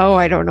want them. Oh,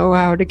 I don't know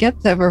how to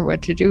get them or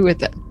what to do with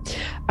them.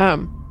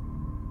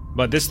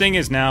 But this thing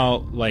is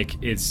now like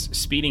it's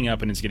speeding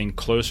up and it's getting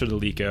closer to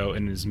Liko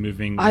and is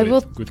moving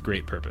with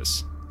great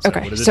purpose. So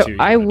okay, so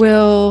I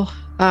will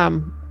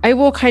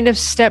kind of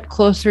step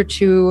closer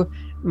to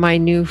my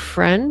new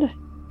friend,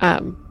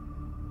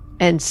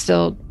 and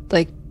still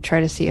like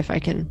try to see if I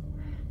can.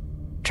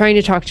 Trying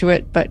to talk to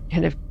it, but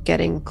kind of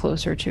getting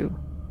closer to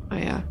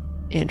my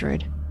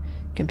android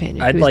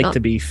companion. I'd like to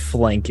be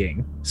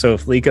flanking. So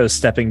if Liko's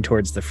stepping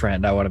towards the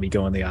friend, I want to be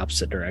going the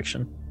opposite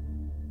direction.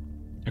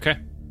 Okay.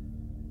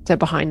 So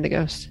behind the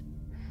ghost?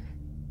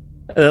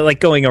 Like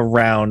going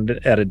around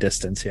at a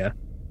distance, yeah.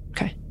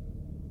 Okay.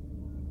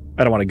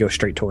 I don't want to go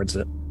straight towards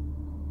it.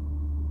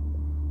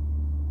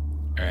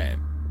 All right.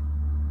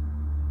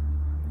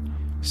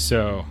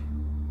 So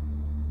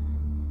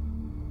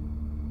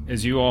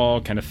as you all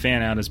kind of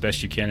fan out as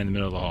best you can in the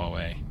middle of the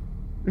hallway,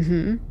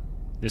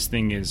 this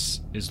thing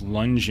is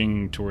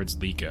lunging towards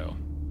Liko.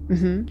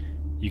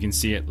 You can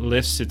see it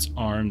lifts its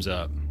arms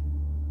up,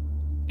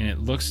 and it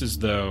looks as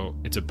though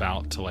it's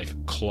about to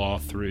like claw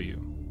through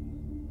you.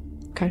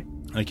 Okay.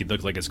 Like it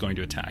looks like it's going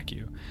to attack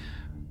you.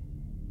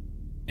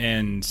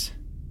 And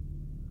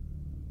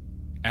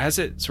as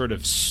it sort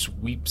of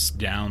sweeps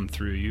down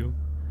through you,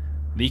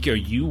 Liko,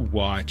 you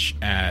watch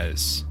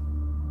as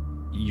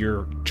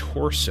your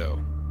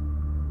torso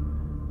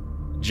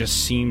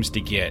just seems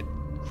to get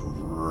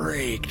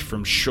raked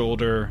from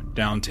shoulder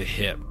down to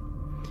hip.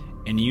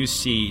 And you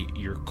see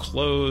your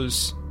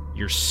clothes,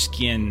 your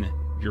skin,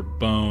 your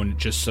bone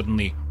just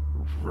suddenly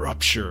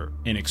rupture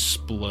and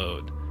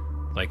explode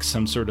like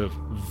some sort of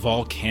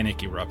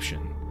volcanic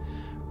eruption.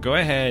 Go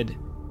ahead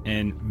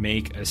and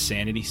make a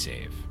sanity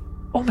save.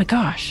 Oh my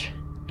gosh.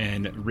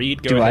 And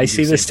Reed, do I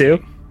see this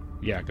too?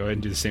 Yeah, go ahead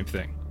and do the same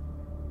thing.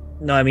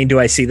 No, I mean, do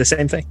I see the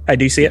same thing? I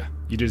do see it.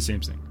 You do the same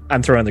thing.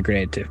 I'm throwing the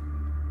grenade too.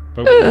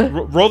 But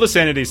roll the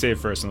sanity save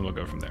first, and then we'll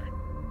go from there.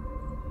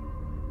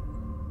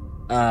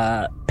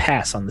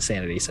 Pass on the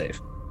sanity save.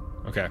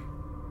 Okay.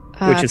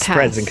 Which is Pass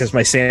surprising because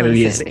my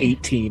sanity is sanity.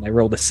 18. I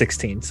rolled a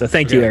 16. So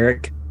thank you,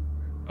 Eric.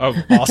 Oh,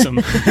 awesome.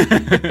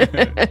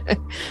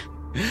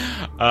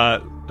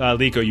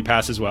 Liko, you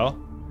pass as well?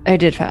 I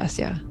did pass,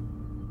 yeah.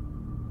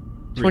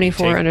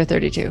 24 under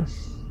 32.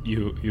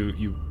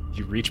 You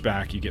reach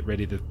back, you get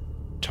ready to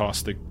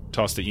toss the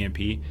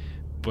EMP,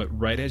 but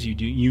right as you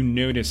do, you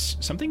notice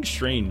something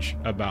strange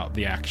about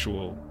the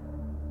actual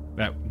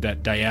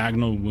that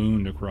diagonal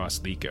wound across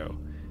Liko,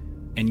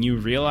 and you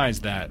realize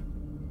that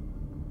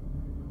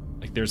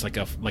like there's like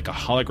a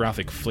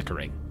holographic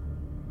flickering,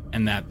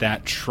 and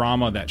that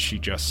trauma that she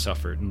just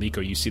suffered, and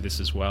Liko, you see this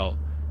as well,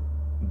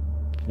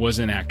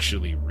 wasn't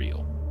actually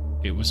real.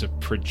 It was a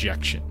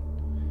projection,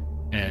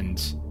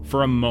 and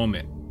for a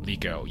moment,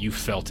 Liko, you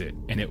felt it,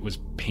 and it was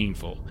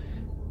painful,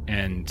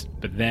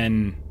 but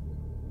then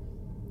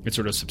it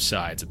sort of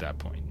subsides at that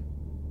point.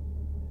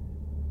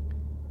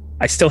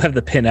 I still have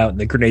the pin out and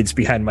the grenades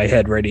behind my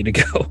head ready to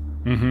go.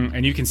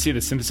 And you can see the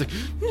symptoms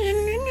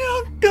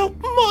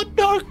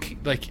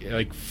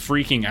like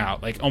freaking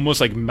out, like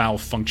almost like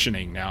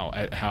malfunctioning now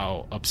at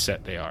how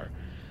upset they are.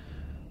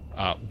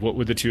 What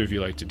would the two of you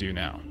like to do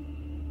now?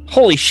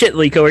 Holy shit,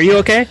 Liko, are you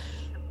okay?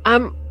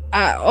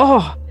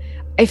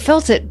 I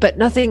felt it, but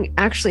nothing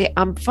actually.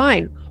 I'm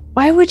fine.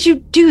 Why would you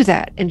do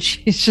that? And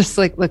she's just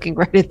like looking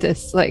right at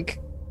this like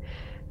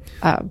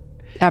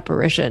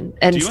apparition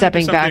and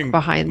stepping back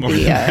behind the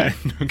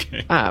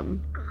okay.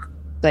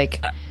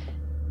 Like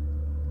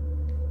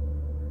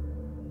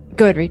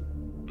go ahead, Reed.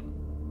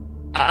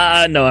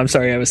 No, I'm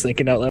sorry, I was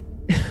thinking out loud.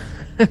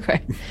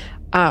 Okay.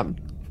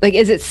 Like,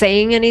 is it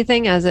saying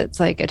anything as it's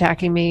like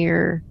attacking me,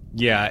 or?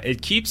 Yeah,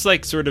 it keeps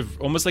like sort of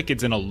almost like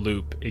it's in a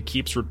loop. It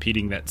keeps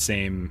repeating that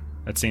same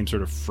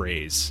sort of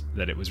phrase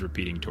that it was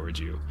repeating towards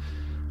you.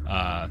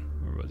 Where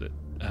was it?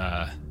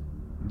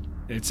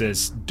 It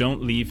says,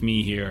 "Don't leave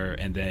me here,"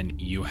 and then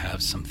 "You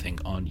have something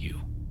on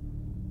you."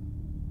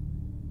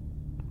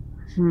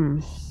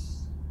 And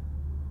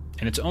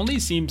it only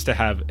seems to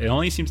have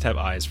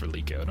eyes for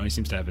Liko. It only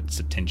seems to have its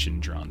attention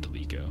drawn to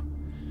Liko.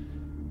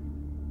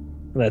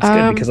 That's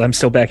good because I'm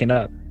still backing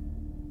up.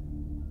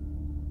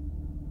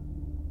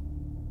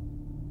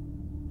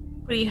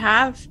 What do you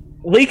have?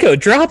 Liko,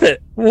 drop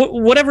it.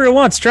 Whatever it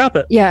wants, drop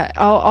it. Yeah,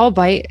 I'll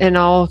bite, and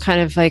I'll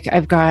kind of like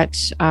I've got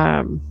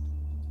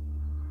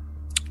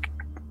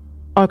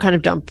I'll kind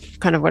of dump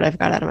kind of what I've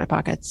got out of my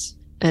pockets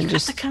and Got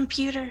just the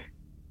computer.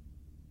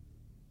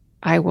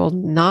 I will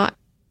not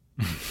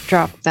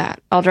drop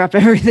that. I'll drop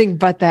everything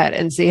but that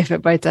and see if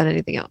it bites on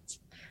anything else.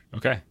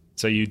 Okay,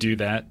 so you do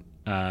that.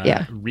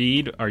 Yeah.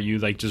 Reed, are you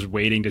like just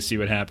waiting to see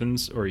what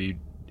happens, or are you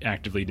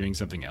actively doing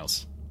something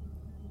else?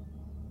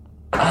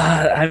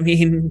 I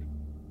mean,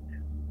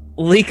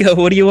 Liko,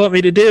 what do you want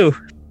me to do?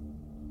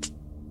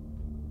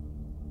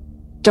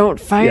 Don't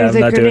fire I'm the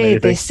not doing grenade.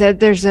 anything. They said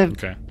there's a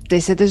Okay.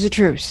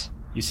 truce.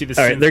 You see the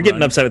All right, synth they're getting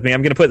run. upset with me.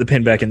 I'm going to put the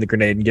pin back in the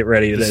grenade and get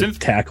ready The to synth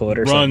tackle it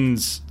or something.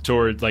 runs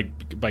toward like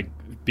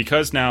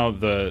because now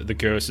the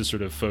ghost is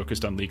sort of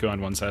focused on Liko on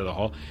one side of the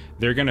hall.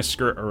 They're gonna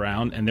skirt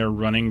around and they're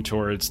running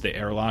towards the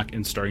airlock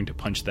and starting to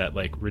punch that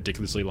like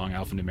ridiculously long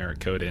alphanumeric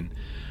code in.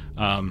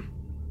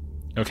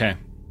 Okay.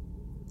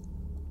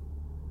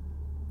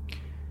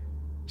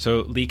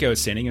 So Liko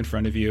is standing in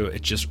front of you.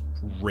 It just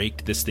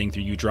raked this thing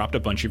through. You dropped a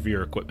bunch of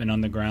your equipment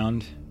on the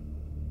ground.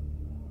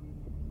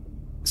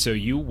 So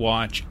you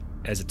watch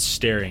as it's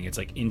staring. It's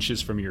like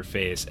inches from your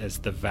face as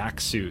the vac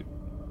suit,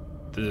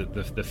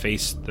 the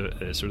face,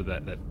 the sort of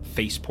that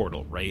face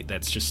portal, right?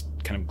 That's just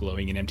kind of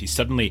glowing and empty.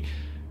 Suddenly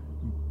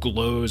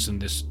glows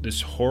and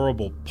this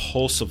horrible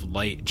pulse of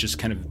light just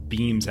kind of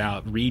beams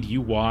out. Reed, you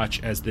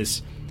watch as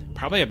this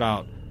probably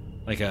about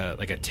like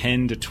a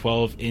 10 to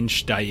 12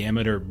 inch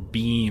diameter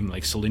beam,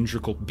 like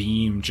cylindrical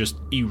beam, just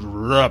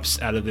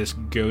erupts out of this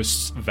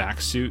ghost's vac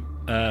suit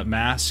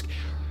mask,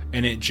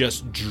 and it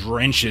just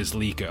drenches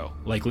Liko.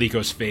 Like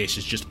Liko's face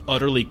is just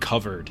utterly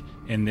covered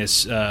in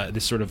this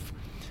this sort of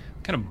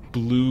kind of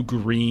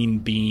blue-green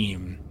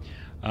beam.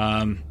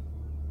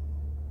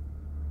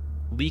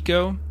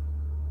 Liko,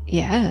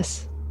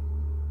 Yes.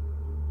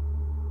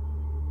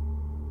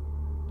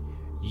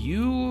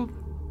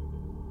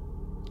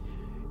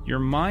 your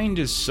mind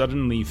is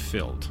suddenly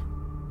filled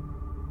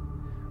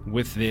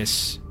with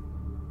this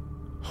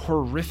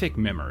horrific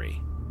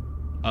memory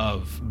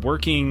of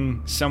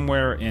working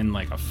somewhere in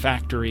like a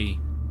factory,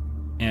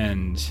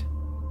 and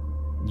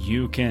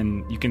you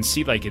can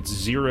see like it's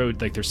zero,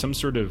 like there's some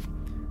sort of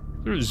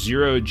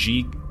zero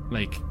G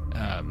like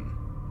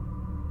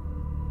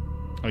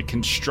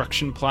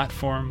construction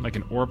platform, like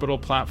an orbital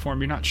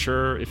platform. You're not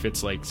sure if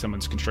it's like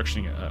someone's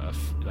constructing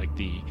like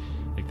the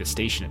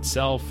station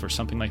itself or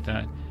something like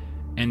that.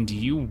 And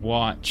you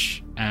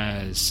watch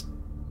as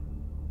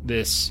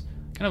this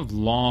kind of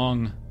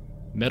long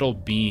metal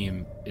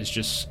beam is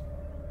just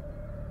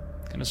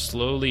kind of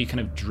slowly kind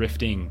of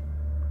drifting,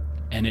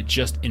 and it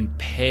just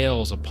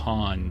impales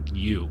upon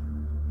you.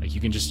 Like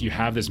you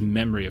have this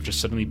memory of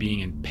just suddenly being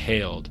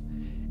impaled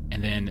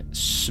and then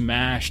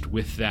smashed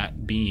with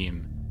that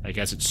beam, like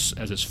as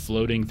it's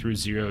floating through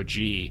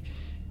 0G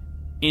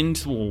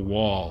into a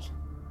wall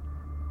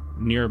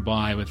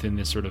nearby within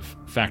this sort of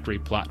factory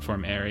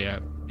platform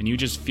area, and you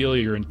just feel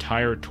your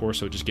entire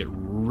torso just get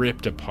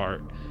ripped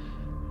apart.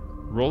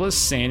 Roll a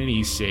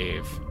sanity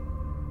save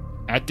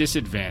at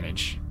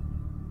disadvantage.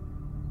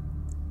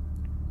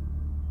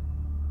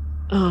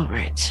 All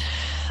right.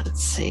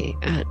 Let's see.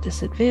 At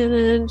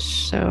disadvantage.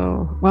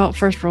 So, well,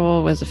 first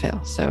roll was a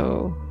fail.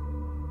 So,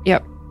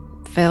 yep.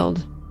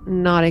 Failed.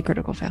 Not a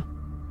critical fail.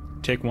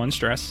 Take 1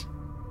 stress.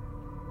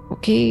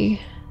 Okay.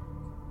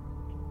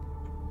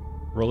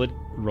 Roll a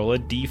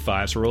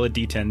d5. So roll a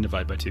d10,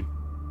 divide by 2.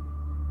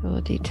 Roll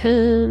a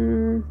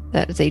d10.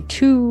 That is a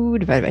 2.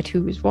 Divided by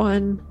 2 is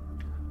 1.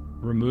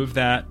 Remove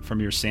that from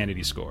your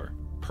sanity score.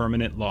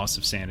 Permanent loss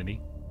of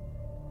sanity.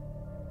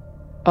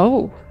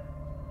 Oh.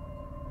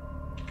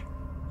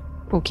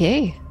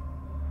 Okay.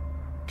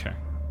 Okay.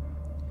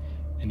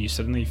 And you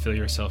suddenly feel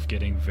yourself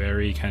getting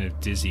very kind of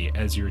dizzy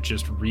as you're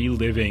just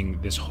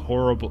reliving this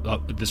horrible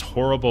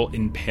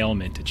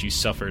impalement that you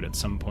suffered at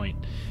some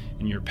point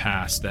in your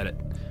past that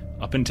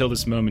up until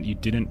this moment you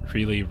didn't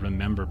really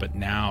remember, but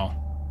now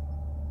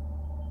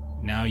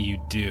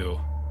you do.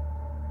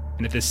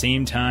 And at the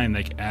same time,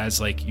 like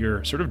as like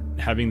you're sort of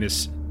having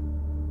this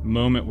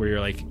moment where you're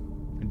like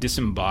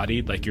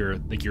disembodied, like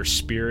your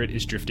spirit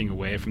is drifting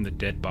away from the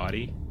dead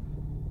body,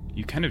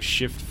 you kind of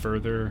shift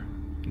further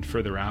and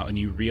further out, and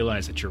you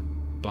realize that your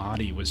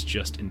body was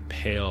just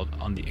impaled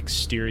on the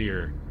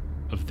exterior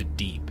of the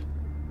deep.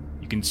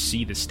 You can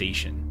see the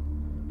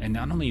station. And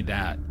not only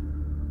that,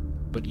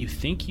 but you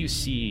think you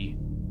see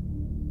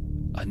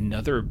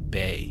another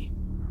bay,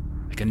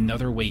 like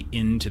another way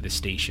into the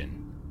station.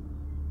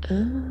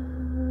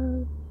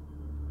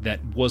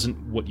 That wasn't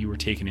what you were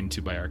taken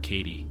into by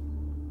Arcady.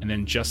 And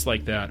then just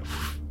like that,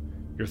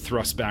 you're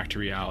thrust back to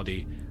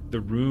reality. The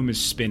room is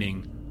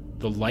spinning.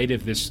 The light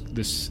of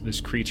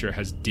this creature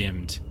has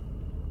dimmed.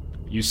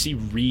 You see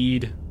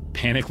Reed,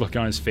 panic look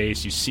on his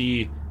face. You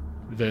see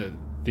the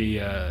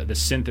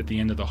synth at the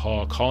end of the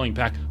hall calling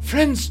back,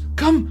 "Friends,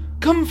 come,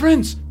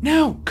 friends,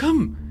 now,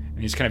 come!"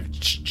 And he's kind of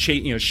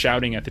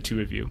shouting at the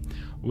two of you.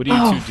 What do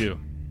you two do?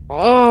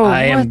 Oh,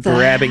 I am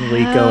grabbing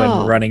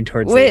Liko and running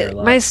towards the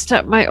airlock.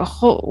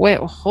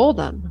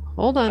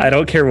 Hold on. I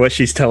don't care what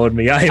she's telling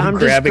me. I'm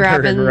grabbing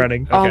her and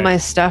running. All my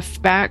stuff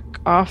back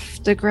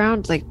off the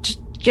ground. Like, just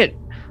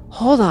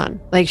hold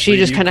on. Like, she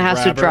just kind of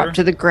has to drop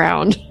to the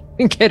ground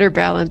and get her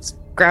balance,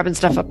 grabbing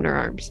stuff up in her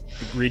arms.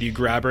 Reed, you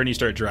grab her and you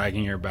start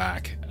dragging her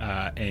back,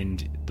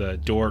 and the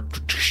door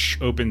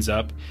opens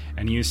up,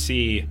 and you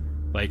see,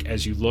 like,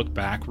 as you look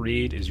back,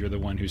 Reed, as you're the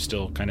one who's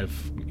still kind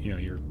of,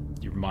 your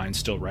mind's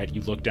still right.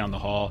 You look down the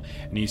hall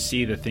and you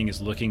see the thing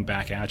is looking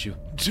back at you.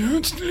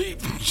 "Don't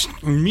leave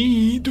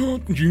me,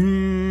 don't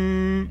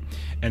you?"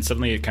 And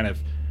suddenly it kind of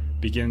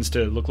begins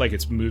to look like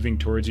it's moving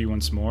towards you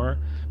once more,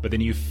 but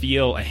then you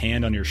feel a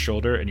hand on your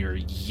shoulder and you're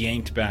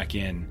yanked back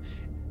in.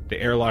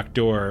 The airlock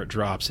door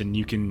drops and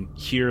you can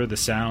hear the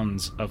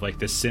sounds of like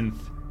the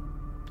synth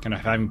kind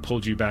of having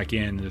pulled you back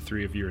in. The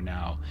three of you are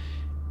now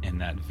in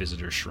that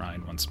visitor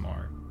shrine once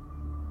more.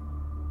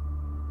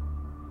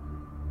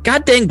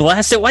 God dang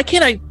blast it. Why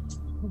can't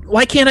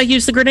I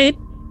use the grenade?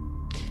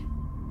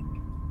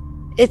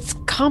 It's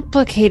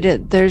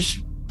complicated.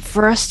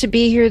 For us to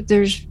be here,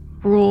 there's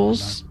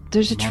rules.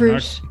 There's a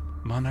truce.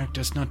 Monarch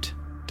does not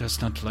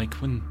like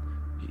when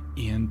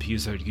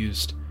EMPs are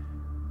used.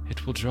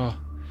 It will draw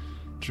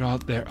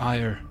their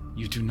ire.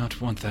 You do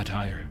not want that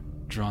ire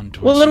drawn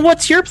towards you. Well, then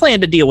what's your plan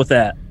to deal with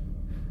that?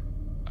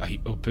 I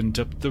opened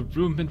up the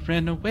room and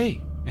ran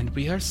away, and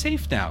we are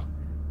safe now.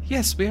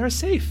 Yes, we are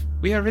safe.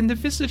 We are in the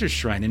visitor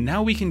shrine, and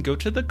now we can go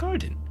to the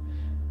garden.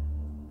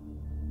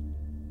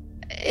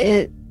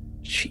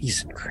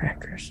 Cheese and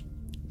crackers.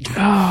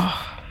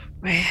 Oh,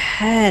 my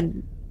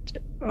head.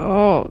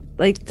 Oh,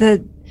 like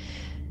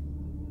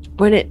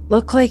when it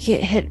looked like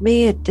it hit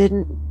me, it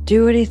didn't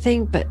do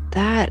anything, but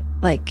that,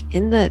 like,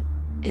 in the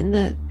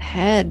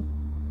head.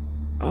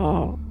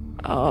 Oh,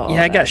 Oh,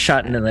 Yeah, I got that-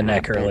 shot in the that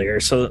neck happened. earlier,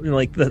 so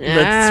like let's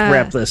Ah.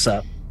 wrap this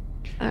up.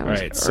 That All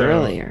was right, so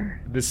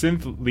earlier. the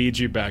synth leads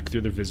you back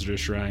through the visitor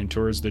shrine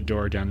towards the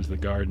door down into the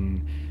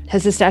garden.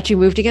 Has the statue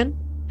moved again?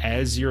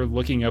 As you're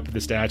looking up at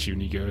the statue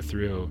and you go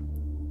through,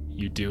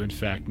 you do in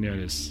fact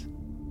notice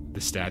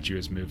the statue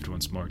has moved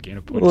once more. Gain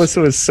a point.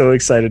 Melissa was so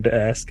excited to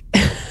ask.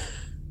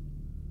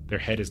 Their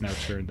head is now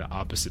turned the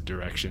opposite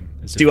direction.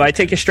 as if Do they're I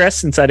take a stress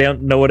since I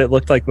don't know what it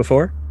looked like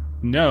before?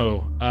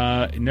 No,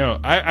 no.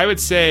 I would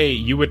say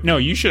you would. No,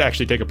 you should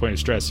actually take a point of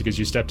stress because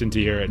you stepped into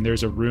here and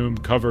there's a room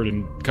covered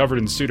in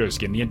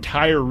pseudoskin. The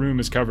entire room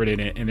is covered in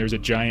it, and there's a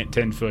giant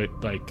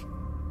 10-foot like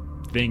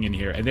thing in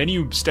here. And then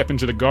you step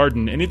into the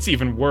garden, and it's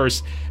even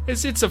worse,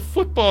 as it's a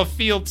football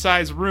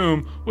field-sized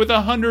room with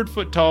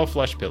 100-foot tall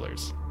flush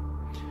pillars.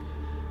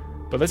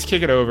 But let's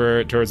kick it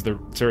over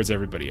towards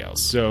everybody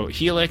else. So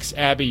Helix,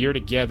 Abby, you're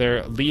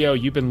together. Leo,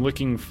 you've been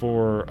looking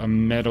for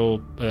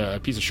a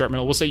piece of sharp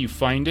metal. We'll say you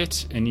find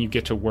it and you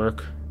get to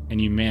work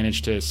and you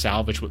manage to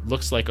salvage what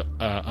looks like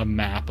a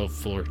map of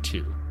floor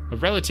 2. A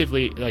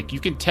relatively, like, you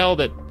can tell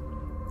that,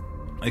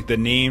 like, the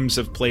names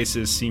of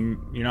places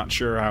seem, you're not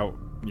sure how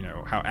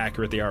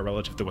accurate they are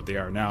relative to what they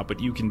are now, but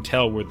you can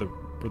tell where the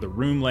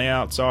room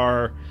layouts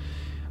are,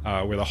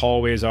 where the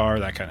hallways are,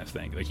 that kind of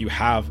thing. Like, you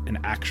have an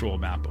actual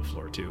map of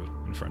floor 2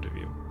 in front of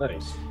you.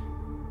 Nice.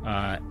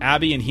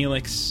 Abby and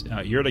Helix,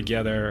 you're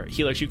together.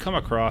 Helix, you come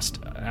across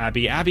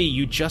Abby. Abby,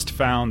 you just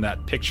found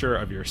that picture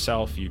of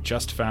yourself. You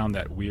just found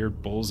that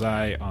weird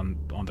bullseye on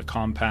the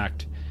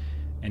compact.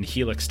 And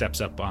Helix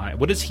steps up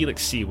behind. What does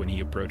Helix see when he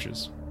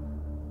approaches?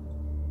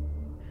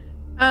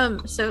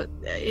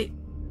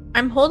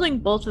 I'm holding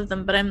both of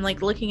them, but I'm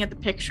like looking at the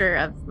picture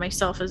of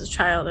myself as a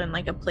child in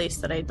like a place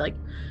that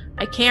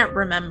I can't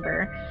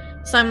remember.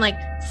 So I'm like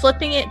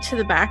flipping it to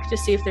the back to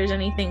see if there's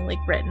anything like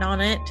written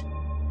on it.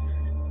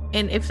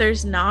 And if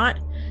there's not,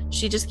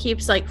 she just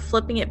keeps like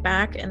flipping it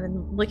back and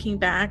then looking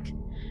back.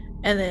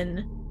 And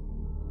then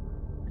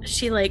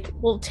she like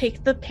will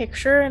take the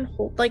picture and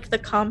hold like the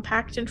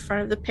compact in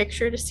front of the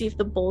picture to see if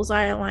the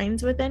bullseye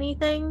aligns with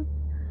anything.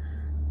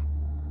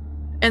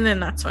 And then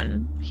that's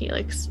when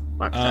Helix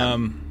walks up.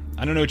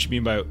 I don't know what you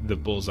mean by the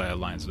bullseye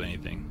aligns with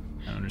anything.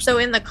 I don't understand. So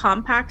in the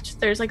compact,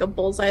 there's like a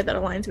bullseye that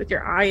aligns with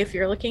your eye if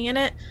you're looking in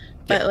it.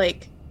 But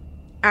like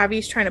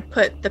Abby's trying to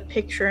put the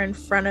picture in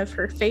front of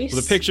her face.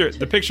 Well,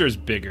 the picture is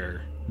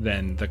bigger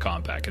than the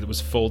compact. It was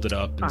folded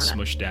up and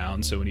smushed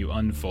down, so when you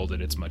unfold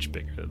it, it's much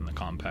bigger than the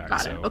compact.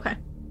 Got it. So Okay.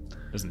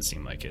 Doesn't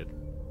seem like it.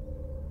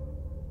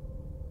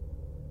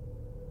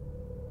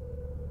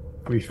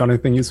 Have you found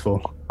anything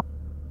useful?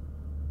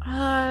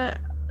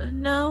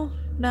 No.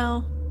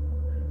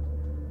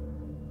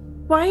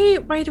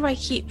 Why do I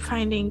keep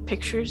finding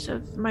pictures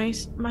of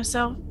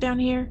myself down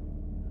here?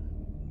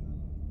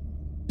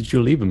 Did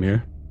you leave him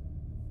here?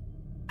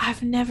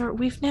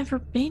 We've never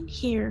been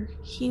here,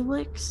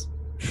 Helix.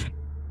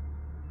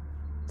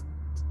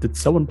 Did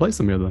someone place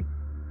him here then?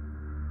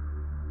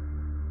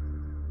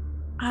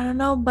 I don't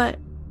know, but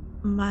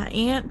my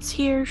aunt's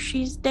here.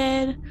 She's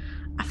dead.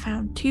 I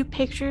found 2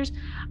 pictures.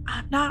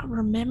 I'm not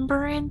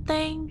remembering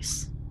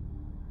things.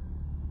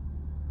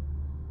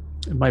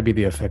 It might be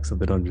the effects of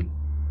the dungeon.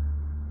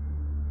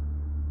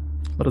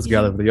 Let us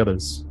Yeah. gather for the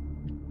others.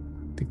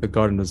 I think the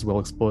garden is well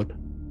explored.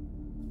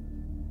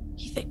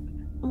 You think?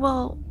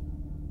 Well,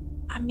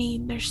 I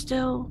mean, there's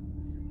still.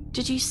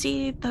 Did you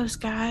see those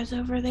guys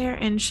over there?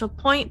 And she'll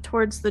point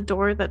towards the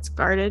door that's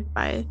guarded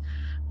by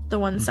the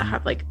ones that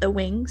have like the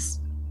wings.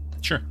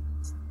 Sure.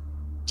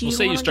 Do We'll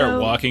say you wanna start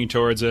go? walking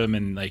towards him,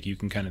 and like you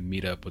can kind of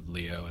meet up with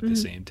Leo at the Mhm.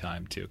 same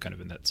time too, kind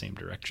of in that same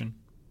direction.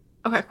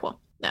 Okay,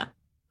 cool. Yeah.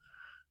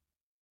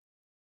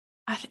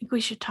 I think we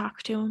should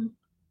talk to him.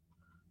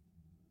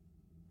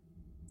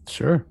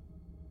 Sure.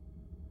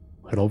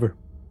 Head over.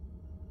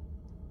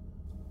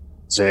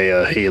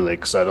 Say,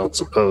 Helix, I don't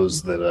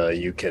suppose that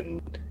you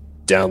can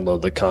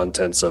download the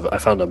contents of... I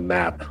found a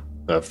map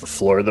of the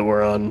floor that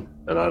we're on,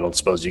 and I don't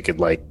suppose you could,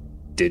 like,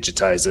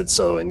 digitize it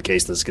so in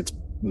case this gets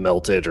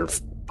melted or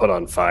put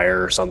on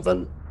fire or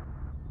something.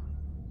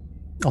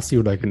 I'll see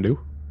what I can do.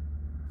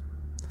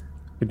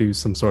 I do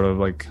some sort of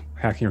like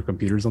hacking your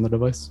computers on the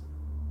device.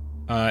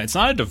 It's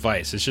not a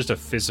device; it's just a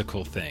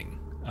physical thing.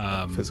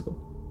 Physical.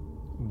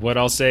 What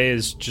I'll say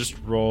is just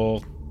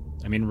roll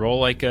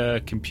like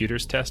a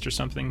computer's test or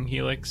something,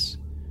 Helix,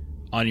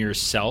 on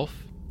yourself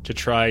to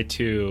try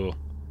to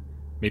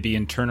maybe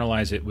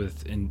internalize it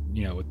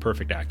with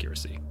perfect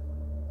accuracy.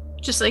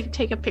 Just like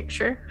take a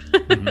picture.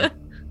 Mhm.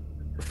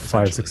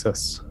 5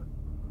 success.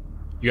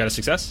 You got a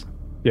success?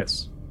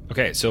 Yes.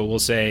 Okay, so we'll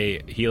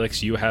say,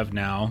 Helix, you have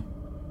now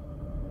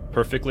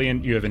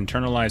you have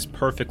internalized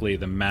perfectly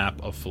the map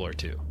of floor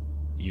 2.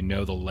 You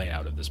know the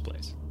layout of this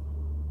place.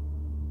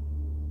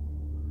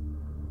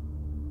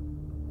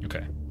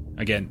 Okay.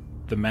 Again,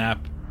 the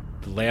map,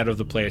 the layout of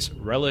the place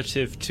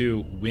relative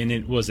to when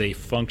it was a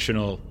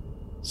functional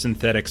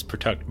synthetics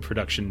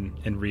production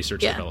and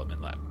research Yeah.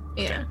 development lab.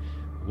 Yeah.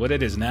 What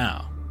it is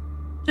now.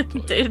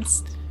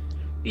 It's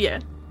yeah.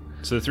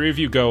 So the 3 of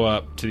you go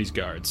up to these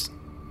guards,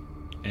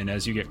 and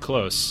as you get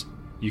close,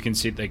 You can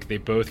see like they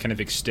both kind of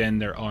extend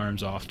their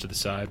arms off to the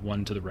side,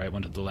 one to the right,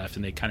 one to the left,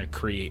 and they kind of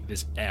create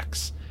this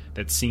X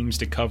that seems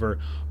to cover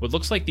what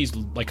looks like these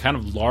like kind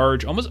of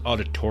large, almost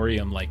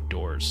auditorium-like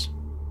doors.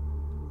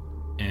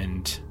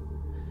 And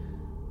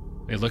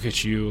they look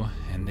at you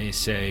and they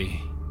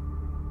say,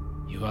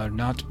 "You are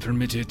not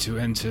permitted to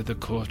enter the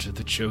court of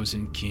the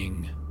chosen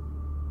king."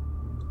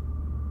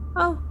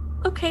 Oh,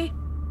 okay.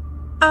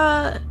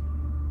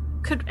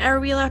 Are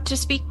we allowed to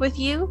speak with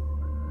you?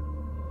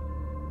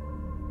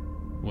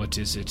 What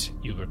is it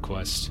you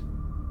request?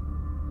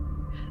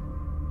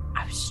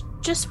 I was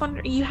just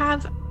wondering, you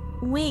have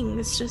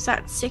wings. Does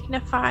that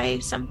signify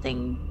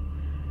something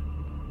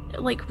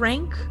like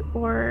rank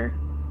or?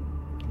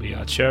 We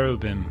are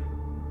cherubim.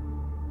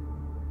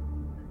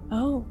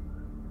 Oh.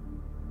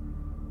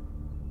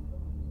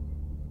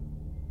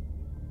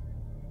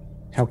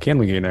 How can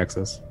we gain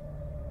access?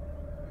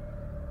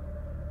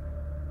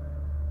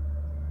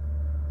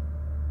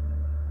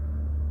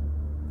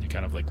 They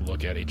kind of like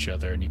look at each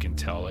other, and you can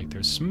tell like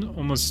there's some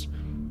almost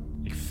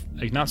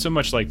like not so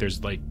much like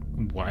there's like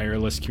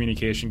wireless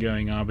communication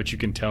going on, but you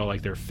can tell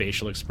like their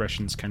facial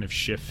expressions kind of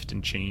shift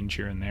and change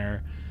here and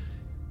there.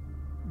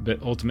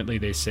 But ultimately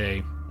they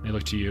say, they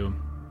look to you,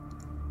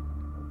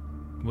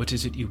 "What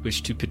is it you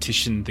wish to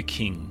petition the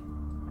king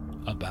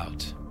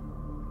about?"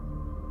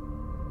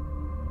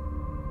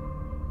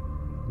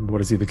 What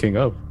is he the king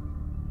of?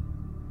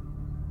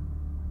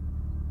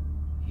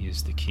 He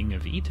is the king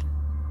of Eden.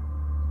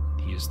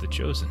 He is the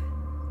chosen.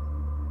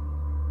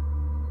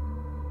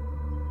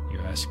 You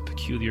ask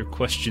peculiar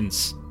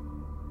questions.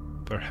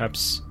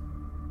 Perhaps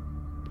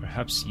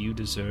you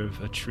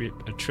deserve a trip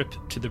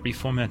to the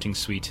reformatting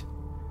suite,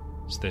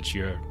 so that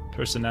your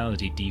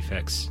personality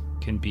defects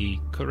can be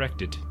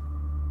corrected.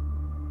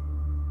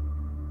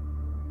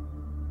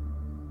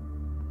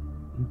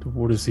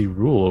 What does he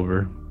rule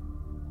over?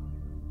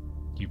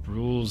 He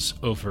rules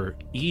over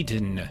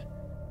Eden,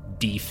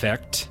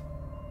 defect.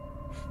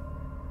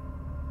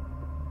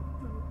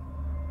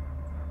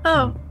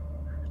 Oh.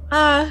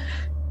 I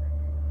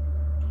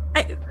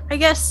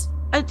guess,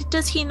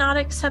 does he not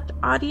accept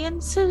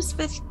audiences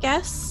with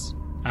guests?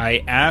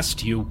 I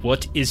asked you,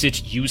 what is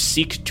it you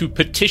seek to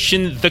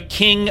petition the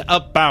king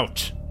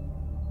about?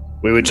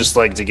 We would just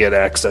like to get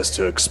access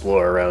to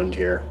explore around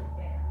here.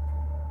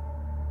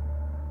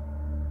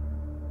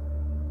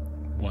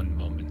 One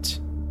moment.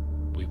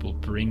 We will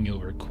bring your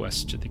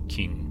request to the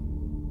king.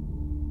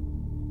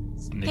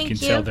 And they Thank can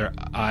you. tell their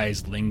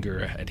eyes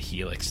linger at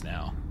Helix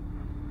now.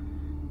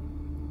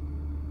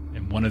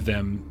 And one of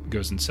them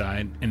goes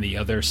inside, and the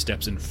other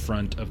steps in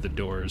front of the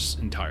doors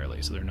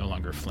entirely, so they're no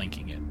longer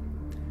flanking it.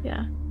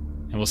 Yeah.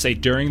 And we'll say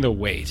during the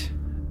wait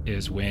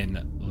is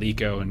when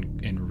Liko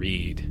and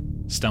Reed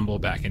stumble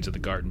back into the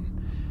garden.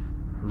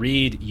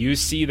 Reed, you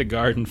see the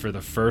garden for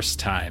the first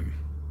time.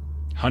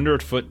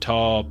 100-foot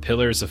tall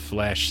pillars of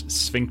flesh,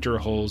 sphincter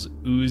holes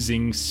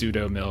oozing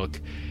pseudo-milk.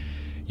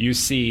 You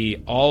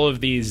see all of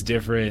these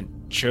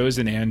different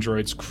chosen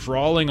androids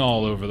crawling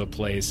all over the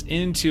place,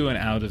 into and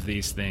out of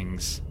these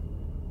things.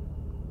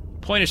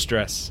 Point of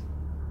stress.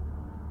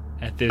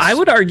 At this, I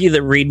would argue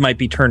that Reed might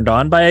be turned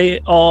on by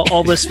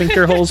all the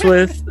sphincter holes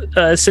with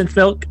synth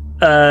milk.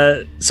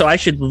 So I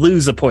should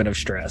lose a point of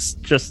stress.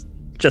 Just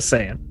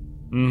saying.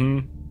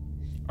 Mm-hmm.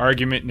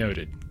 Argument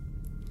noted.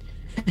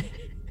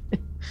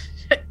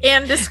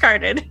 And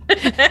discarded.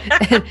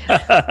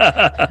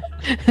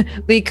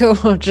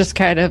 Liko will just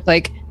kind of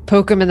like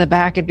poke him in the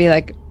back and be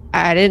like,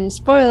 "I didn't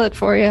spoil it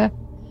for you."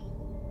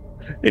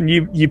 And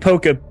you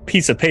poke a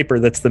piece of paper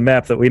that's the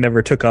map that we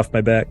never took off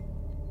my back.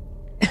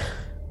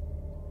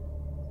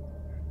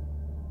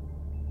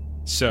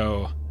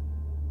 So,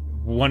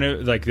 one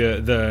of like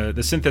the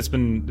synth that's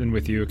been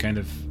with you, kind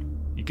of,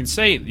 you can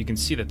see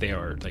that they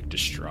are like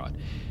distraught.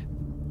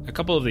 A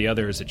couple of the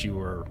others that you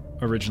were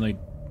originally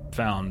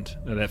found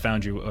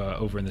you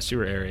over in the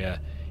sewer area,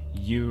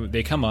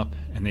 they come up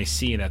and they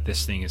see that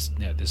this thing is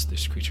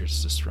this creature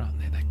is distraught.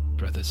 And they're like,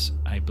 "Brothers,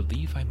 I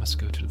believe I must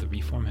go to the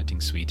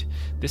reformatting suite.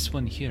 This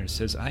one here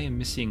says I am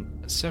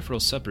missing several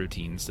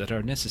subroutines that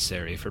are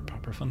necessary for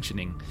proper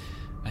functioning.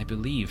 I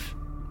believe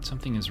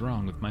something is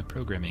wrong with my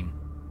programming.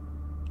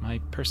 My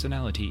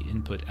personality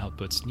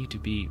input-outputs need to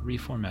be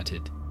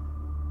reformatted.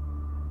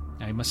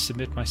 I must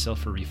submit myself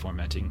for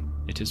reformatting.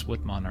 It is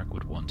what Monarch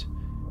would want.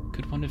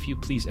 Could one of you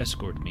please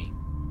escort me?"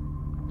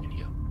 And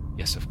you go,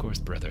 "Yes, of course,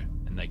 brother."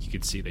 And like you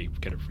can see they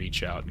kind of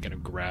reach out and kind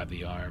of grab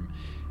the arm,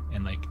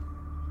 and like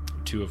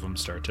two of them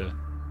start to,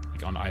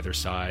 like on either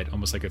side,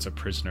 almost like it's a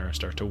prisoner,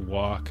 start to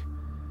walk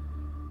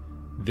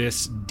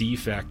this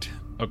defect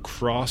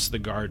across the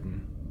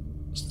garden,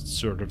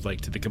 sort of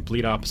like to the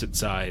complete opposite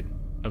side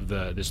of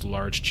this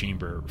large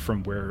chamber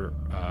from where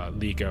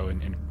Liko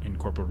and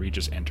Corporal Reed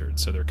just entered.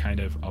 So they're kind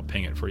of, I'll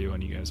ping it for you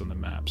and you guys on the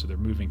map. So they're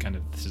moving kind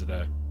of to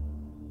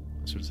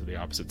the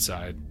opposite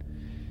side.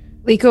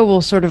 Liko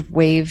will sort of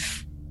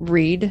wave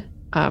Reed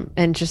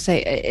and just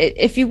say,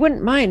 "If you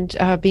wouldn't mind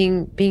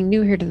being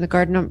new here to the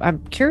garden,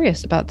 I'm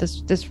curious about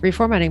this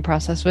reformatting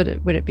process. Would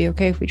it be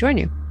okay if we join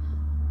you?"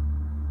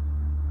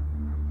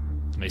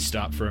 They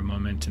stop for a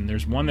moment, and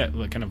there's one that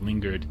kind of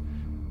lingered.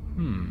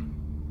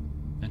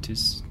 That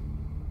is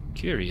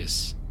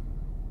curious.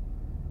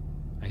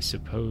 I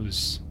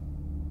suppose...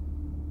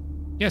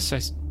 Yes,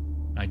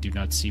 I do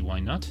not see why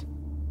not.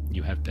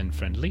 You have been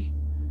friendly.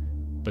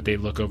 But they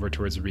look over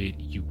towards Reed.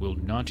 You will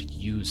not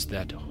use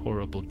that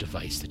horrible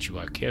device that you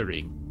are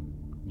carrying.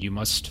 You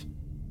must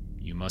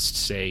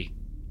say,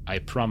 I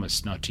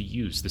promise not to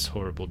use this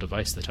horrible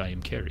device that I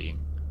am carrying.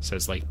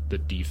 Says, like, the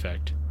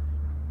defect.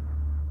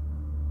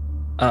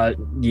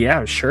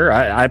 Yeah, sure.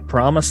 I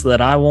promise that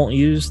I won't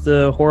use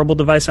the horrible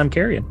device I'm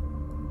carrying.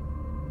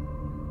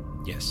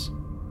 Yes.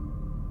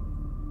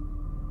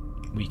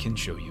 We can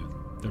show you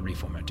the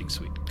reformatting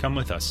suite. Come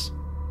with us.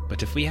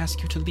 But if we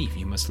ask you to leave,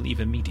 you must leave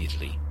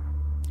immediately.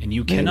 And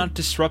you cannot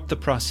disrupt the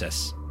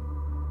process.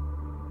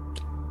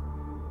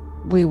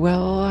 We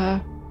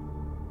will,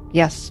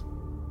 yes,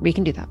 we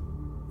can do that.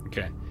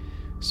 Okay.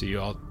 So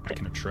you all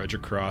kind of trudge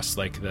across,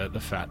 like, the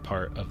fat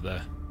part of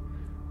the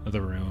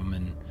room,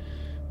 and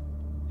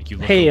like, you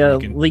look Hey,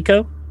 over,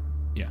 Liko?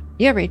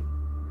 Yeah, Reed.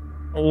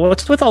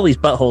 What's with all these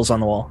buttholes on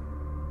the wall?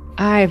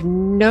 I have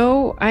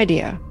no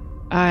idea.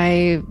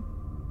 I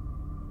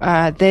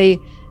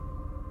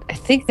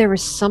think there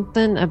was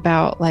something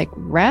about, like,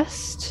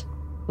 rest.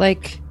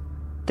 Like,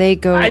 they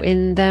go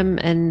in them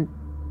and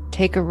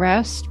take a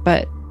rest,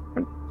 but...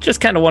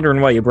 Just kind of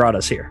wondering why you brought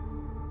us here.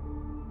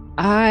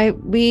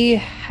 We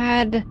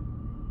had...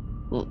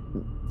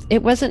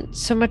 It wasn't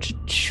so much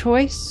a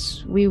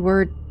choice. We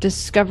were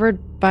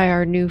discovered by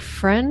our new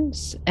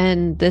friends,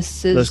 and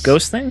this is... Those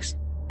ghost things?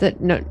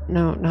 No,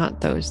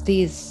 not those.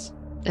 These...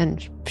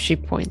 And she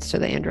points to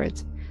the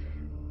androids.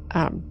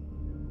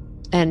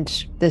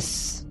 And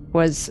this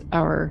was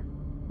our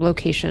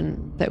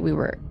location that we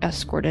were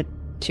escorted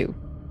to.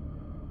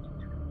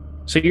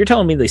 So you're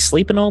telling me they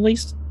sleep in all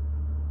these?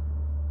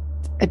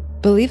 I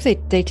believe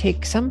they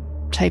take some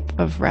type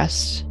of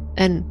rest.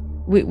 And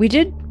we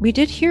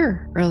did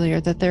hear earlier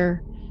that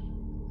there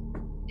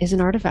is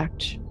an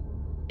artifact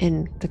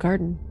in the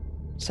garden.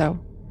 So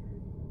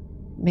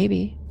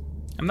maybe.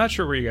 I'm not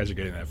sure where you guys are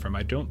getting that from.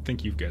 I don't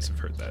think you guys have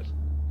heard that.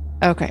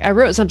 Okay, I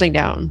wrote something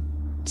down.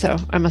 So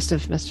I must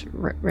have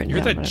written You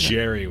heard down that whatever.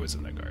 Jerry was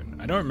in the garden.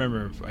 I don't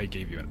remember if I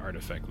gave you an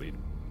artifact lead.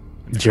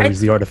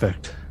 Jerry's the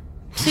artifact.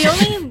 The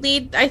only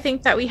lead I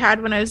think that we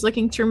had when I was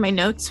looking through my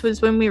notes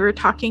was when we were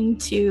talking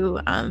to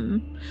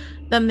them.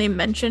 They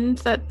mentioned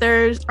that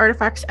there's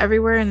artifacts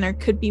everywhere and there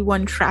could be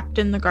one trapped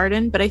in the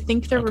garden, but I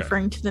think they're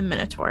referring to the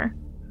Minotaur.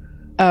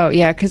 Oh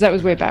yeah, because that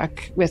was way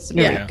back with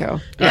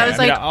Noriko. Yeah, I was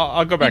like,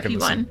 I'll go back and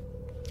listen.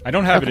 I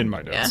don't have it in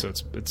my notes, Yeah. so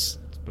it's.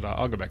 But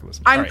I'll go back and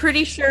listen. I'm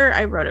pretty sure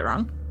I wrote it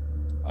wrong.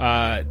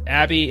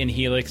 Abby and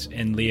Helix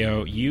and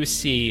Leo, you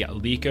see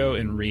Liko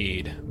and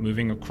Reed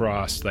moving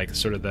across, like,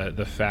 sort of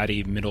the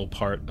fatty middle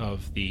part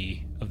of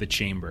the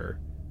chamber,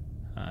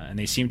 and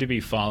they seem to be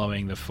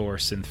following the 4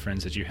 synth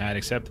friends that you had.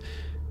 Except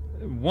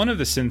one of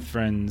the synth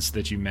friends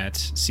that you met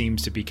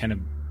seems to be kind of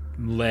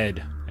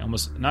led,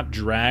 almost not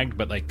dragged,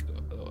 but like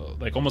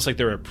almost like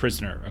they're a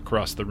prisoner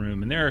across the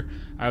room, and they're,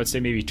 I would say,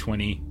 maybe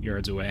 20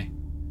 yards away.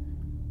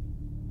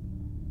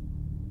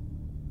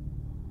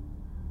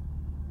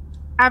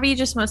 Abby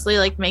just mostly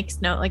like makes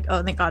note, like,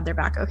 oh, thank God they're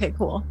back. Okay,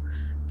 cool.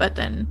 But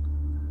then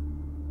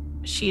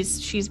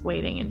she's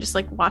waiting and just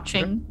like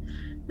watching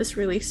this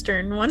really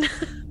stern one.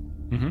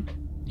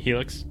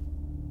 Helix,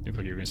 you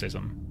thought you were gonna say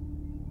something.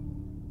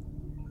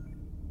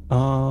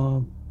 I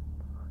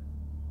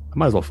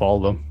might as well follow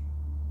them.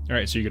 All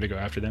right, so you're gonna go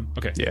after them.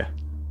 Okay. Yeah.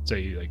 So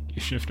you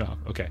shift off.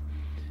 Okay.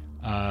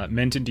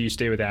 Menton, do you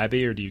stay with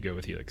Abby or do you go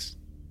with Helix?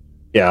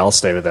 Yeah, I'll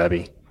stay with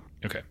Abby.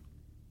 Okay.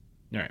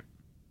 All right.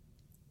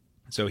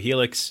 So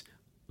Helix,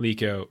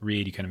 Liko,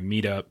 Reed, you kind of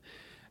meet up.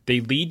 They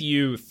lead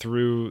you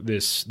through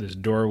this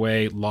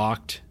doorway,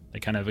 locked. They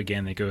kind of,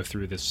 again, they go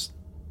through this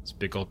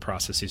big old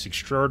process, these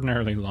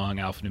extraordinarily long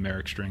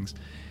alphanumeric strings.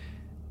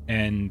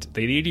 And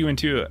they lead you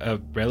into a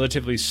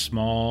relatively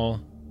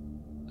small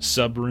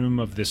sub-room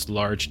of this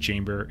large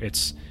chamber.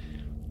 It's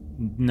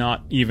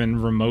not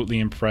even remotely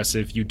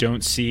impressive. You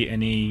don't see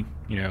any,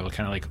 kind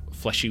of like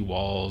fleshy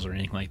walls or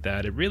anything like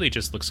that. It really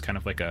just looks kind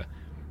of like a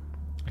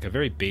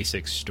very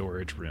basic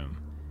storage room.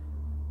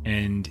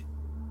 And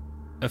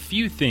a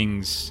few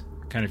things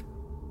kind of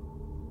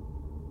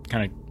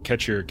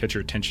catch your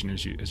attention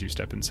as you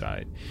step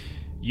inside.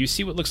 You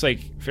see what looks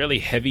like fairly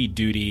heavy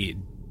duty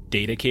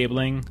data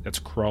cabling that's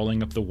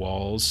crawling up the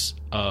walls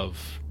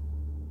of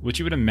what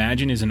you would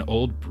imagine is an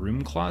old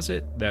broom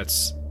closet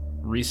that's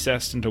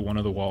recessed into one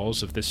of the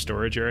walls of this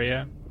storage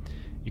area.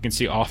 You can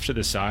see off to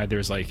the side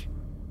there's like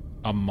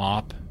a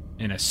mop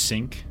and a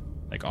sink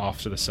like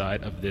off to the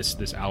side of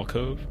this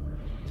alcove.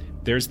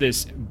 There's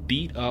this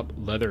beat up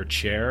leather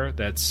chair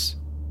that's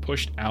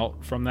pushed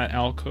out from that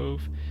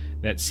alcove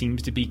that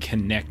seems to be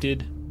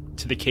connected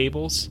to the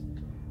cables.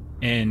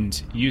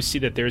 And you see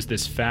that there's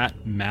this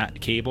fat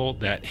mat cable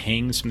that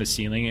hangs from the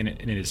ceiling and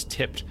it is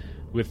tipped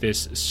with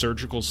this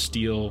surgical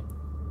steel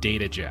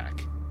data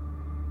jack.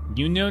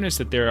 You notice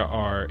that there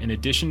are, in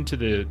addition to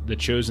the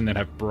chosen that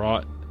have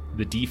brought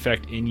the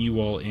defect in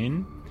you all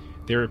in,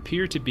 there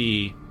appear to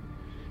be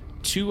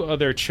 2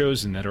 other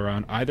chosen that are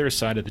on either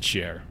side of the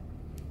chair,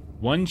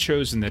 1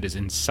 chosen that is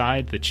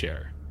inside the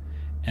chair,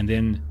 and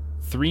then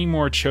 3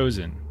 more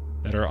chosen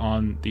that are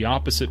on the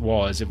opposite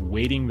wall as if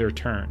waiting their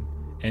turn.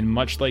 And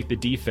much like the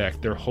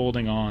defect, they're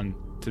holding on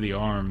to the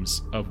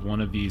arms of one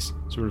of these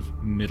sort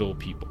of middle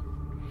people.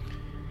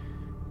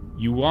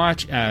 You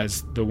watch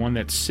as the one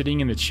that's sitting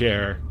in the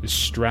chair is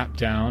strapped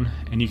down,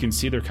 and you can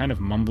see they're kind of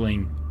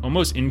mumbling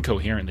almost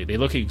incoherently. They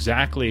look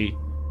exactly,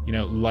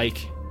 like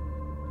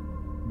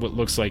what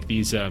looks like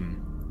these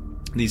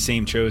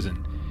same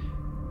chosen.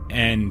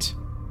 And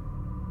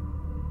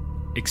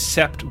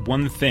except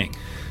one thing,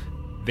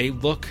 they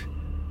look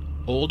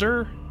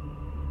older.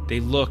 They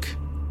look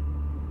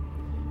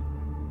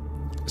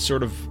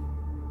sort of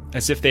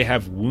as if they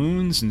have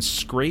wounds and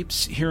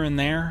scrapes here and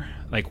there,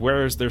 like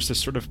whereas there's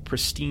this sort of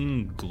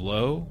pristine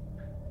glow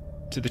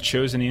to the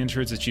chosen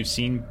androids that you've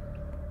seen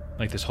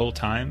like this whole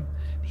time.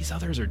 These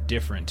others are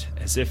different,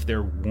 as if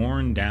they're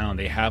worn down.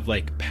 They have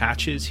like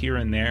patches here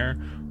and there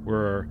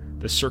where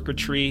the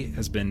circuitry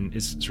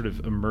is sort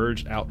of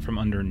emerged out from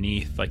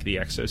underneath, like the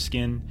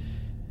exoskin,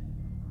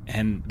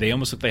 and they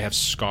almost look like they have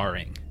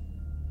scarring.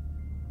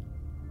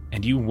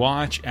 And you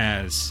watch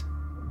as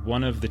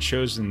one of the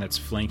chosen that's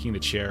flanking the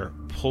chair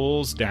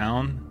pulls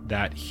down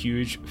that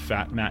huge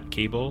fat mat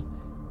cable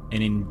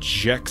and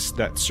injects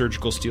that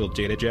surgical steel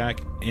data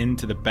jack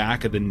into the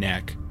back of the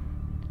neck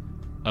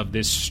of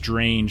this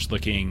strange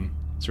looking,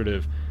 sort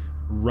of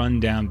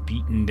run down,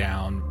 beaten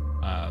down,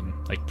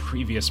 like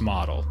previous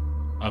model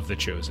of the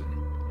chosen.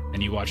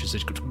 And you watch as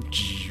it goes, and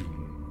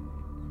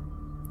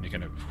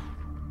kind of,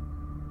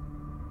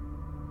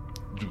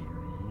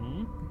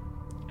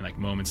 and like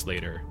moments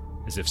later,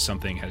 as if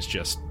something has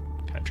just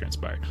kind of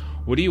transpired.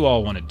 What do you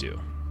all want to do?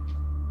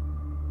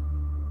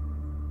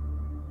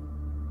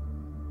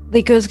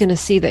 Leiko's going to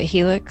see that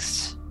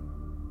Helix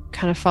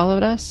kind of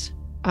followed us.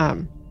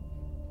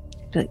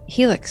 But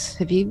Helix,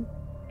 have you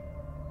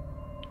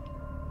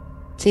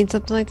seen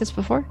something like this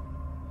before?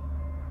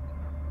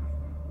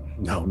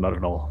 No, not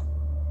at all.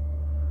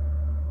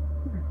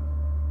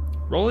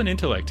 Roll an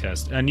intellect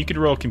test, and you can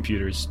roll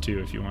computers too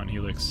if you want,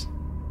 Helix,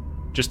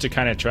 just to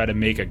kind of try to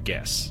make a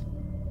guess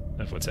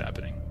of what's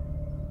happening.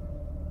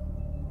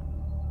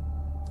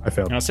 I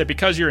failed. And I'll say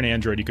because you're an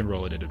android, you can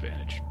roll it at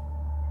advantage.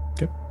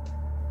 Okay.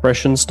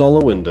 Fresh install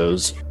of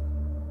Windows.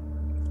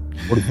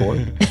 44. Are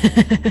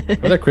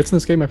there crits in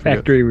this game? I forget.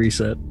 Factory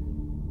reset.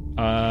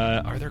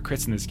 Are there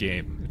crits in this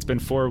game? It's been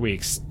 4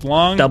 weeks.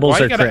 Long. Doubles Why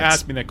or you gotta crits?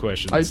 ask me that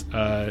question?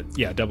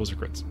 Yeah, doubles or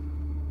crits.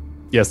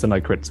 Yes, then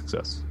I crit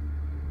success.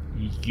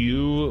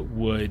 You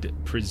would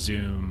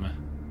presume,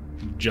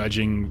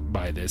 judging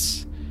by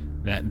this,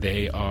 that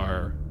they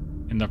are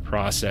in the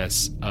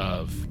process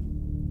of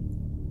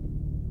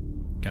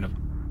kind of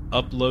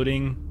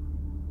uploading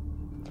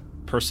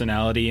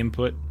personality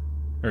input,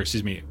 or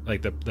excuse me,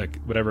 like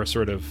whatever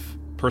sort of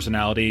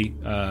personality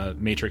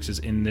matrix is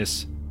in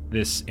this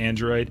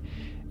android,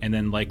 and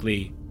then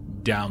likely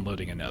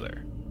downloading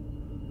another.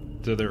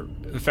 So they're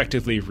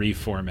effectively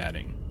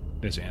reformatting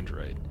this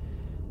android.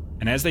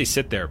 And as they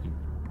sit there,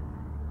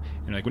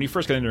 like when you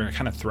first got in there,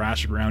 kind of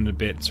thrashing around a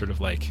bit, sort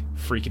of like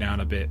freaking out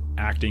a bit,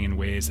 acting in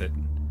ways that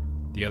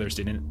the others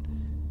didn't.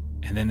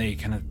 And then they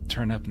kind of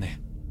turn up and they,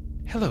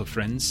 "Hello,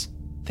 friends.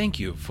 Thank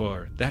you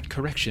for that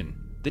correction.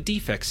 The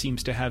defect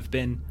seems to have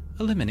been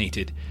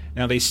eliminated."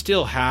 Now, they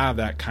still have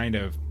that kind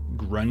of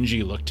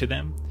grungy look to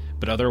them,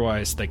 but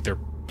otherwise, like, their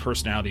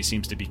personality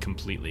seems to be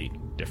completely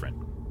different.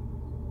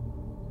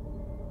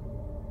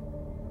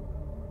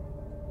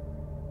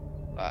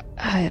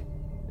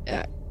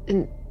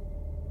 And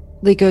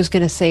Leiko's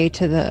going to say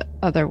to the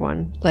other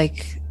one,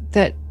 like,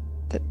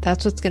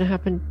 that's what's going to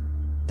happen.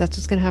 That's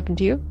what's going to happen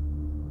to you?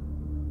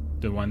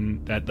 The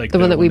one that, like, the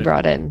one that we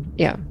brought in.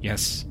 Yeah.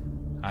 Yes.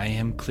 I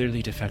am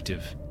clearly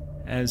defective.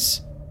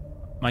 As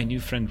my new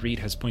friend Reed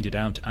has pointed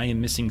out, I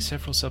am missing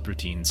several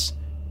subroutines.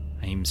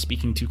 I am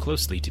speaking too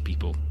closely to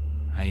people.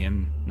 I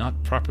am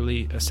not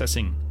properly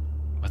assessing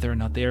whether or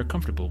not they are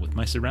comfortable with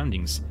my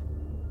surroundings.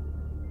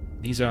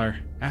 These are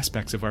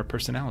aspects of our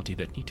personality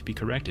that need to be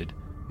corrected.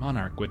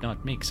 Monarch would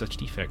not make such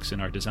defects in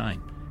our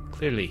design.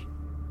 Clearly,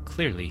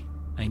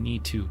 I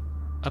need to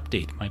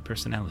update my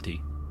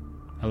personality.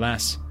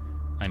 Alas,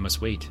 I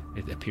must wait.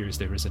 It appears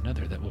there is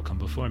another that will come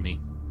before me.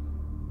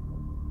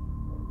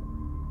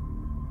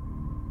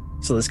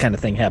 So this kind of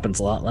thing happens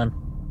a lot, then.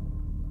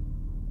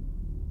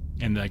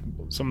 And like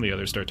some of the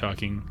others start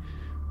talking.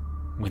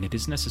 When it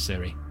is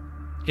necessary.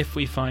 If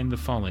we find the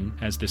fallen,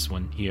 as this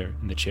one here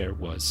in the chair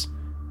was,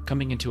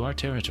 coming into our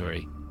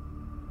territory,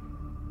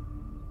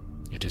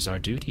 it is our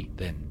duty,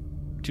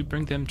 then, to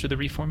bring them to the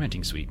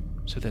reformatting suite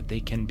so that they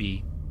can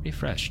be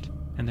refreshed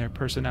and their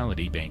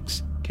personality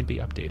banks can be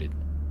updated.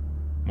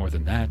 More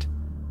than that,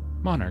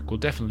 Monarch will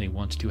definitely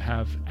want to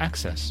have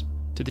access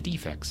to the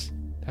defects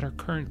that are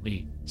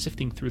currently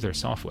sifting through their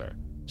software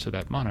so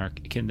that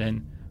Monarch can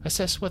then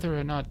assess whether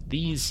or not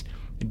these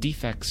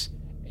defects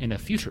in a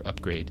future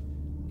upgrade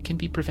can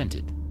be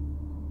prevented.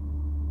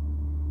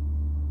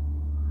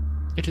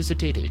 It is a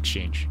data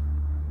exchange.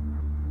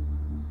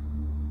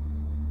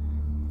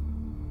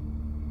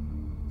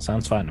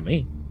 Sounds fine to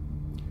me.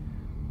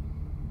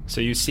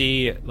 So you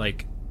see,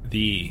 like,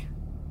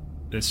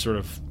 this sort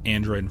of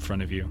android in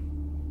front of you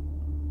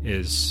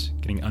is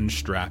getting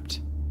unstrapped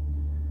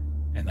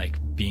and, like,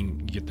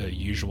 being the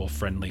usual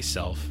friendly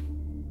self.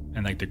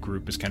 And, like, the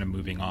group is kind of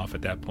moving off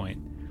at that point.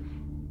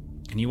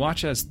 And you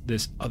watch as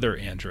this other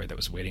android that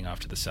was waiting off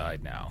to the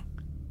side now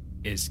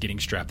is getting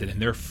strapped in,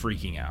 and they're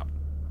freaking out.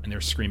 And they're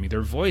screaming.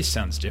 Their voice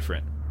sounds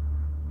different.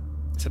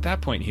 It's at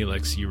that point,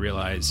 Helix, you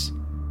realize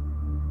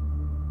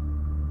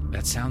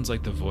that sounds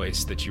like the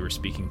voice that you were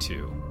speaking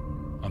to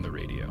on the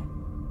radio.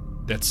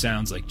 That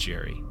sounds like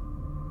Jerry.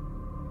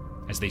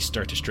 As they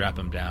start to strap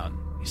him down,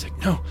 he's like,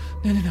 no,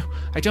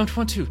 I don't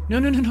want to.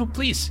 No,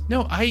 please.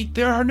 No,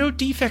 there are no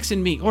defects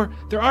in me. Or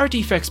there are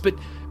defects, but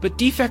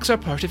defects are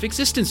part of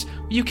existence.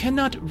 You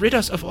cannot rid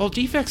us of all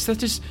defects.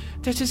 That is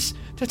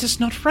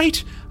not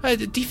right.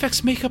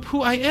 Defects make up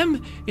who I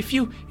am. If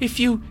you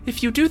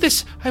do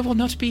this, I will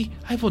not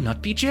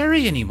be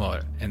Jerry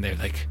anymore. And they're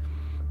like,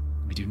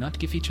 we do not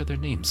give each other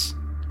names.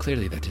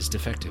 Clearly that is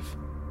defective.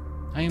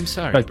 I am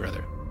sorry, Right.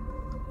 brother.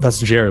 That's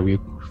Jerry. We've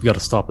got to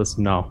stop this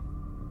now.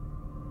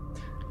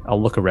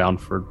 I'll look around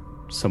for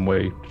some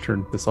way to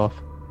turn this off.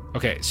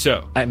 Okay,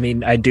 so I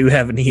mean, I do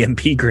have an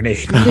EMP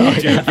grenade. I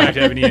do in fact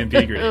have an EMP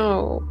grenade.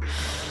 Oh.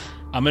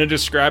 I'm going to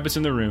describe what's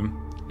in the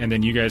room, and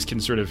then you guys can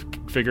sort of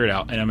figure it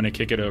out, and I'm going to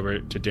kick it over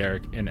to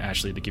Derek and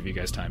Ashley to give you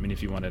guys time, and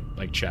if you want to,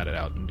 like, chat it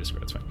out and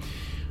Discord, that's fine.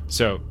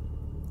 So,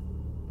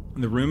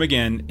 the room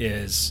again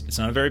it's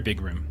not a very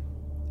big room.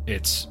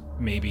 It's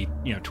maybe,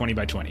 20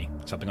 by 20,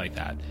 something like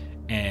that.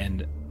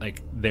 And,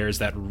 like, there's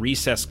that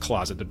recessed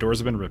closet. The doors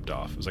have been ripped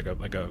off. It was like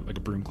a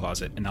broom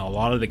closet, and now a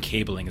lot of the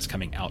cabling is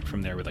coming out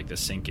from there where, like, the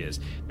sink is.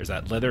 There's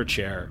that leather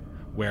chair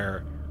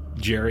where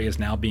Jerry is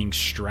now being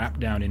strapped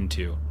down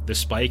into. The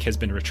spike has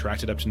been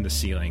retracted up to the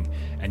ceiling,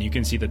 and you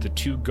can see that the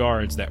two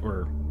guards that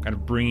were kind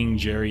of bringing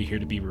Jerry here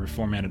to be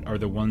reformatted are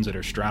the ones that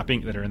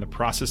are in the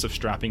process of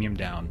strapping him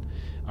down,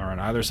 are on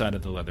either side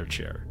of the leather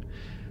chair.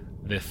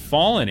 The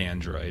fallen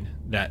android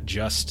that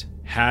just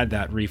had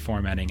that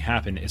reformatting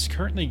happen is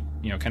currently,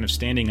 kind of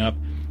standing up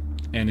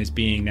and is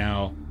being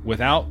now,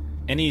 without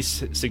any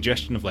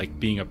suggestion of, like,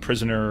 being a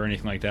prisoner or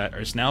anything like that, or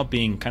is now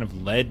being kind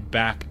of led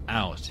back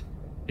out,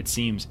 it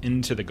seems,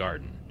 into the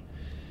garden.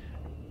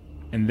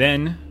 And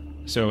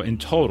then, so in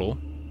total,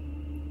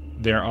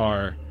 there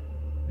are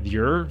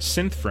your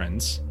synth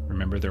friends.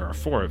 Remember, there are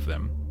 4 of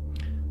them.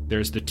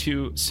 There's the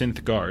 2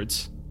 synth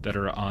guards that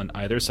are on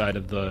either side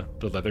of the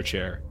leather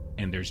chair,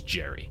 and there's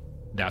Jerry.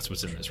 That's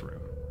what's in this room.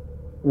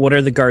 What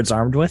are the guards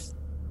armed with?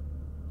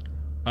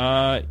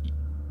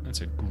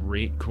 That's a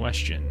great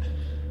question.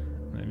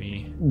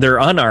 They're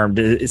unarmed.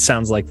 It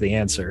sounds like the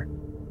answer.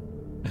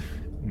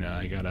 No,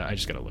 I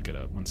just gotta look it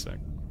up. One sec.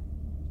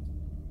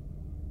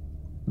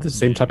 The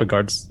same type of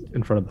guards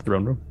in front of the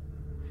throne room.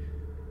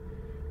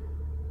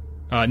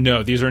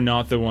 No, these are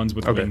not the ones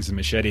with Okay. wings and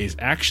machetes.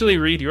 Actually,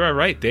 Reed, you are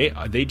right.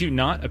 They do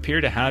not appear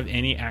to have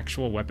any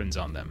actual weapons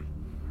on them.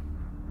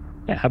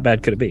 Yeah, how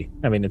bad could it be?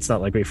 I mean, it's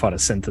not like we fought a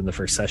synth in the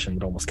first session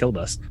that almost killed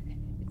us.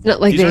 It's not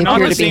like These are they not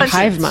appear the to be same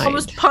hive synths. mind.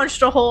 Almost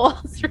punched a hole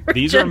through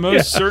These are Jen.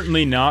 most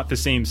certainly not the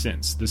same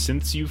synths. The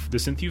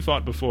synth you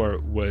fought before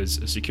was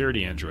a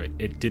security android.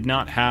 It did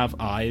not have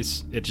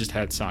eyes. It just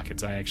had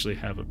sockets. I actually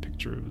have a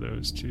picture of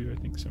those too.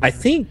 I think so. I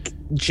think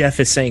Jeff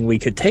is saying we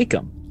could take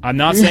them. I'm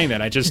not saying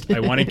that. I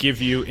want to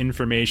give you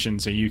information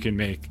so you can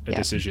make a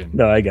decision.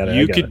 No, I got it.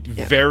 You I got could it.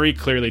 Yeah. very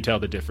clearly tell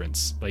the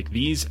difference. Like,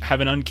 these have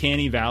an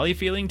uncanny valley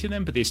feeling to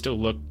them, but they still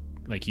look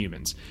like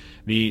humans.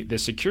 The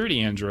security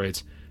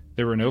androids,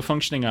 there were no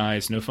functioning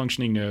eyes, no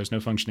functioning nose, no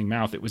functioning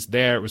mouth. It was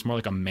there. It was more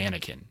like a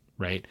mannequin,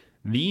 right?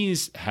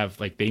 These have,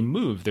 like, they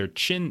move. Their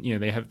chin,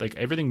 they have, like,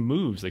 everything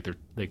moves. Like,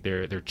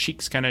 their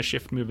cheeks kind of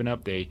shift moving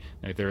up. They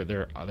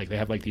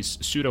have, like, these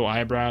pseudo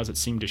eyebrows that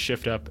seem to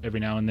shift up every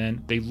now and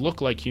then. They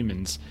look like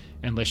humans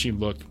unless you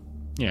look,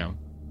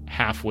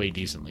 halfway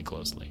decently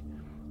closely.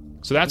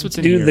 So that's what's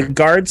in Do here. the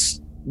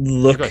guards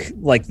look Go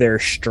ahead. like they're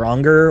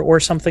stronger or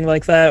something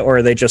like that, or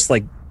are they just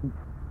like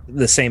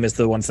the same as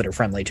the ones that are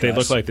friendly to They us?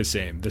 look like the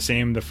same.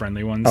 The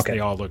friendly ones. Okay.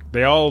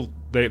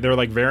 They're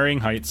like varying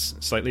heights,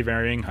 slightly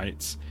varying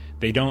heights.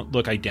 They don't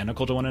look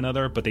identical to one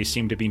another, but they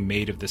seem to be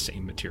made of the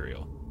same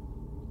material.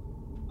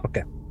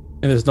 Okay.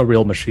 And there's no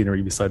real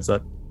machinery besides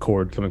that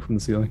cord coming from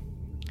the ceiling.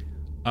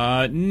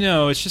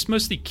 No, it's just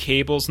mostly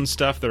cables and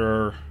stuff.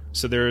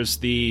 There's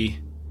the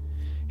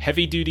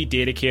heavy-duty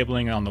data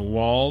cabling on the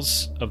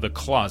walls of the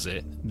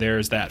closet.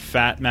 There's that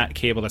fat mat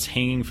cable that's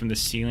hanging from the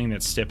ceiling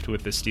that's tipped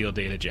with the steel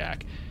data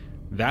jack.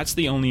 That's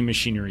the only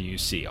machinery you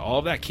see. All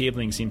of that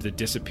cabling seems to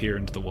disappear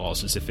into the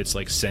walls as if it's,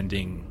 like,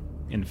 sending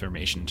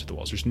information to the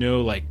walls. There's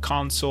no, like,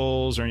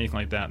 consoles or anything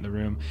like that in the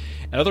room.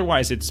 And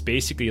otherwise, it's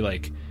basically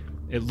like,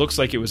 it looks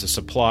like it was a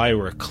supply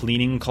or a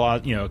cleaning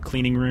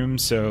cleaning room.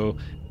 So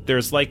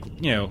there's, like,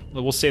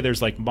 we'll say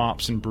there's, like,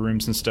 mops and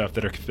brooms and stuff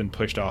that have been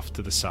pushed off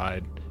to the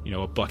side,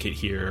 a bucket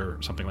here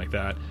or something like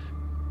that.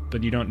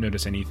 But you don't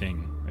notice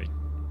anything, like,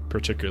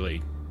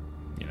 particularly,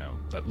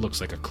 that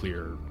looks like a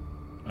clear,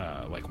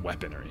 like,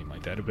 weapon or anything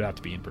like that. It would have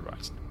to be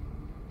improvised.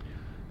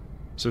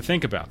 So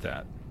think about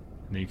that.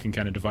 And then you can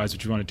kind of devise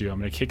what you want to do. I'm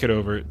going to kick it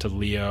over to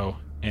Leo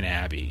and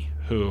Abby,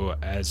 who,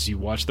 as you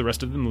watch the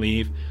rest of them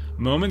leave,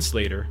 moments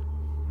later,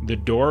 the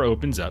door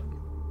opens up,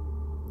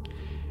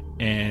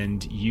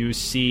 and you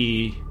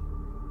see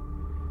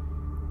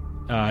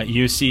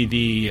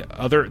the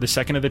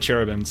second of the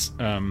cherubims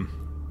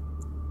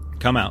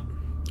come out,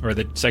 or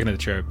the second of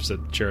the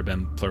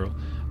cherubim plural,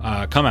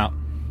 come out,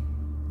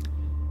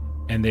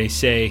 and they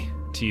say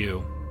to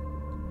you,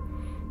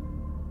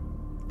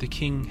 "The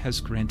king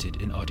has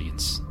granted an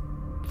audience.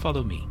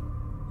 Follow me."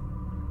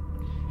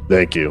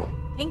 Thank you.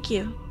 Thank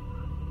you.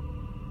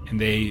 And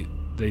they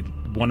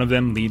one of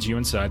them leads you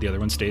inside, the other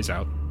one stays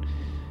out.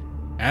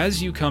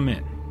 As you come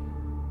in,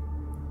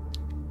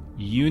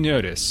 you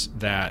notice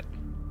that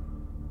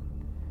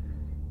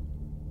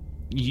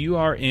you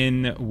are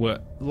in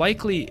what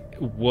likely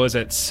was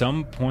at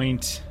some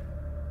point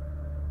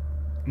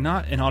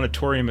not an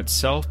auditorium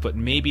itself, but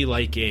maybe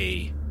like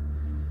a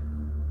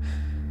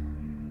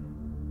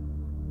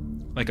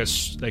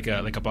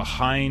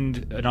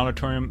behind an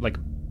auditorium, like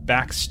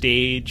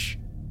backstage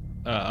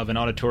of an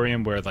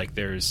auditorium where like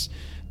there's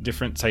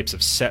different types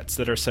of sets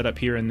that are set up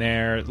here and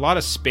there, a lot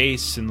of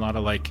space and a lot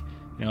of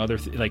other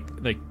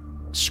like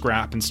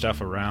scrap and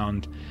stuff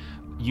around.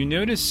 You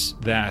notice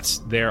that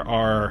there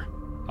are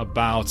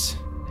about,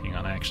 hang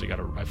on, I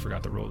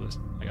forgot to roll this.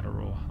 I gotta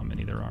roll how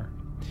many there are.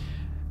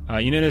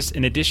 You notice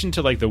in addition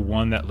to like the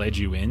one that led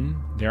you in,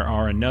 there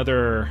are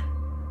another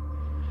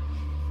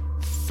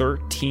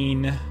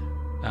 13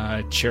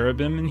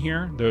 cherubim in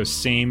here, those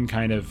same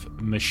kind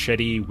of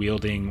machete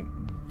wielding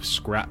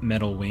scrap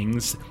metal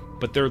wings,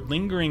 but they're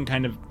lingering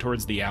kind of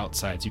towards the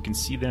outsides. You can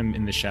see them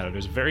in the shadow.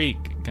 There's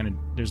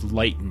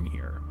light in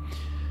here.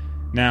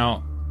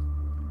 Now,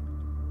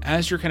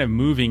 as you're kind of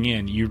moving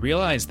in, you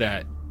realize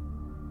that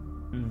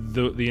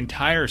the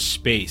entire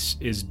space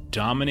is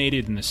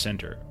dominated in the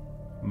center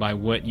by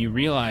what you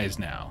realize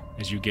now,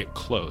 as you get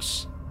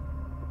close,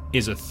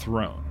 is a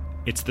throne.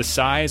 It's the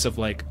size of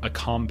like a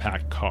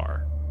compact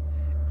car,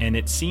 and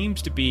it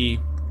seems to be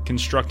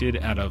constructed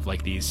out of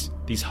like these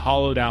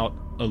hollowed out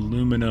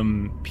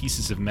aluminum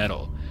pieces of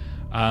metal.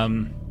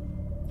 I'll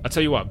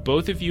tell you what,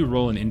 both of you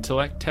roll an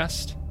intellect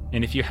test,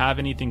 and if you have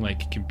anything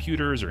like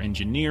computers or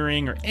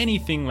engineering or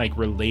anything like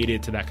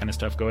related to that kind of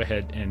stuff, go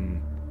ahead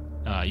and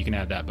you can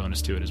add that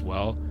bonus to it as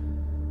well.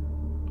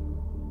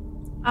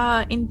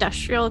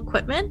 Industrial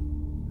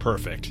equipment.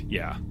 Perfect.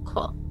 Yeah.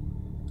 Cool.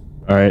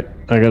 All right,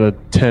 I got a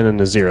 10 and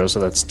a 0,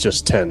 so that's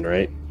just 10,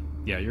 right?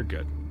 Yeah, you're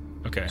good.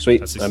 Okay. Sweet.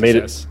 That's a I made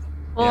it. success.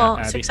 Well,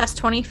 Yeah, Abby? success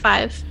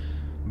 25.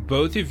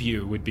 Both of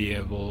you would be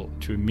able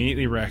to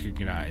immediately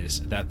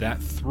recognize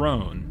that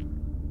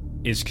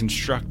throne is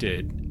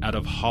constructed out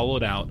of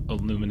hollowed out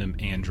aluminum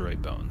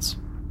android bones.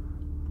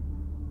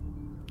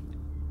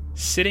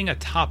 Sitting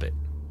atop it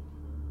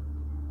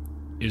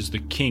is the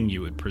king,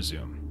 you would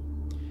presume.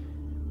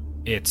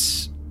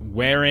 It's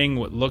wearing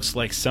what looks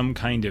like some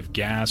kind of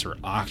gas or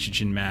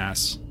oxygen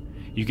mask.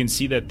 You can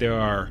see that there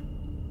are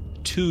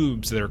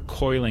tubes that are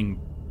coiling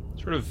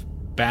sort of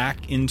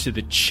back into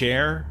the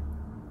chair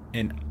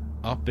and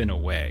up and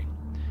away.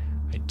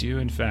 I do,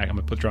 in fact, I'm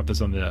going to drop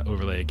this on the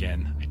overlay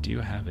again. I do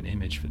have an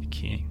image for the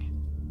king.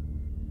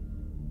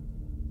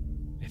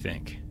 I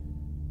think.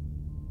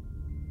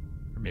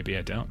 Or maybe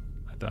I don't.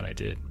 I thought I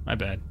did. My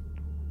bad.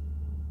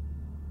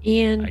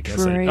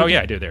 Android Oh,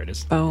 yeah, I do. There it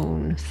is.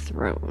 bone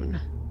throne.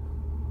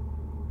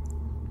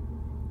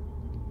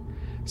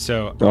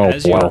 So,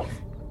 Wow.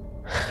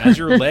 as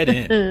you're led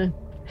in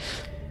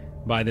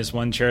by this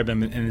one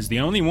cherubim, and is the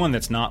only one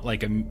that's not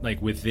like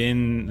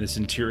within this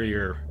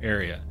interior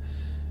area,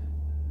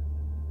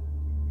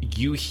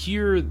 you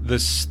hear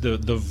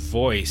the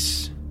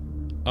voice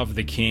of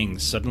the king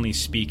suddenly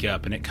speak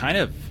up, and it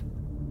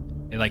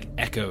like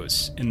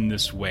echoes in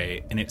this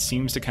way, and it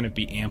seems to kind of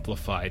be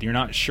amplified. You're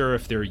not sure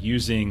if they're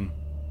using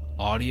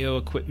audio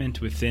equipment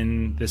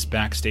within this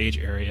backstage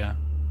area,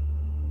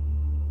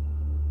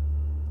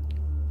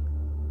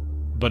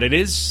 but it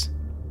is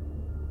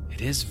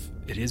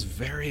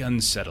very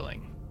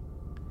unsettling.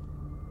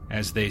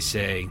 As they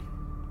say,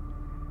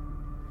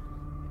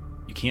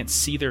 you can't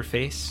see their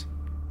face,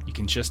 you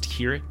can just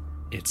hear it.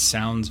 It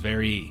sounds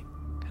very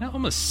kind of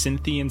almost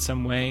synthy in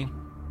some way.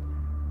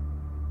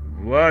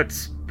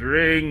 What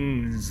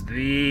brings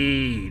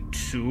thee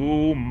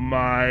to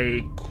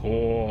my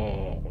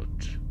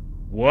court?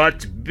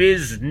 What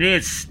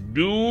business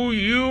do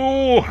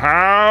you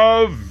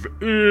have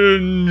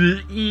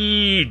in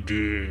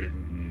Eden?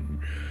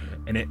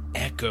 And it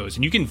echoes,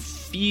 and you can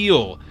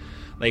feel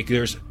like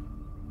there's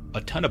a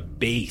ton of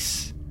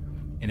bass,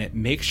 and it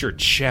makes your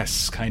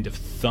chest kind of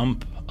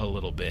thump a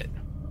little bit.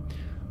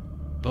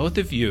 Both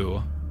of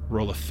you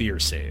roll a fear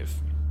save.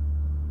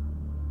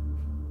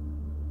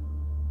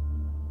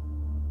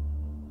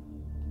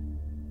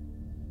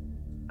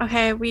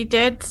 Okay, we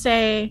did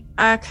say,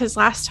 because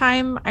last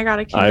time I got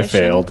a condition. I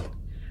failed.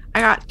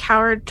 I got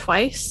coward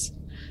twice,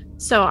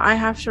 so I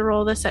have to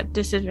roll this at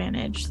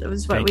disadvantage. That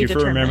was what Thank we you for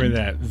determined. remembering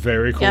that.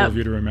 Very cool of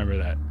you to remember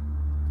that.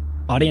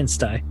 Audience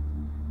die.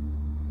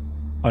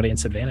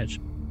 Audience advantage.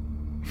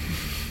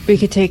 We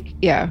could take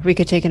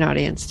an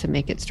audience to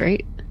make it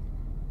straight.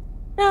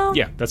 No.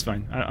 Yeah, that's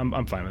fine.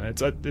 I'm fine with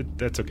that.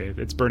 That's okay.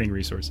 It's burning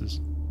resources.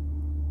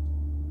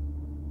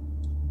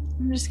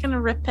 I'm just gonna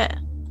rip it.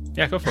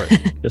 Yeah, go for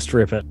it. Just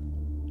rip it.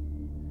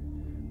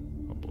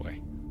 Oh boy.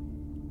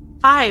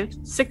 5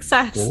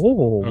 success.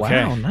 Oh,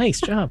 Okay. wow. Nice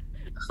job.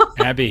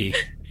 Abby,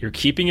 you're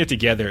keeping it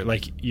together.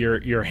 Like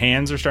your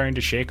hands are starting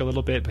to shake a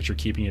little bit, but you're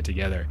keeping it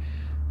together.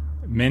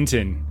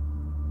 Minton,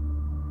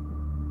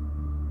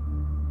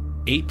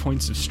 8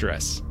 points of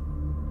stress.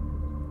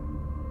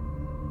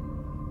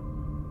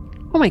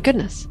 Oh my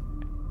goodness.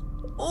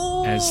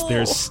 Oh. As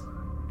there's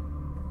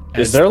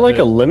Is there like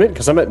a limit?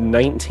 Because I'm at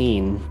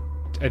 19.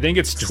 I think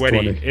it's It's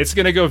 20. 20. It's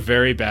gonna go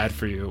very bad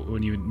for you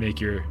when you make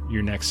your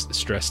next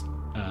stress,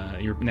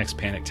 your next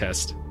panic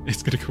test.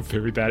 It's gonna go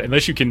very bad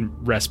unless you can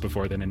rest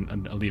before then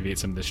and alleviate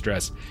some of the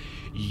stress.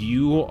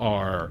 You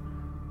are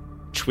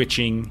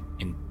twitching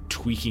and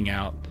tweaking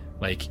out,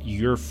 like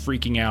you're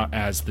freaking out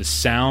as the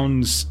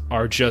sounds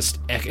are just.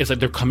 It's like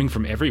they're coming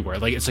from everywhere.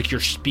 Like it's like you're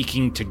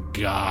speaking to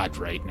God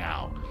right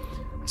now.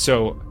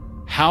 So.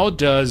 How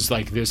does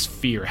like this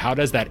fear? How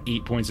does that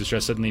 8 points of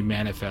stress suddenly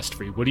manifest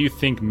for you? What do you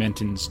think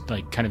Menton's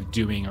like kind of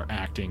doing or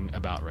acting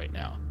about right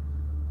now?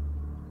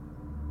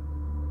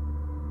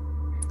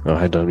 Oh, I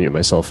had to unmute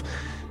myself.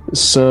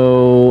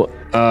 So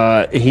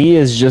he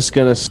is just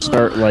gonna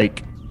start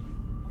like.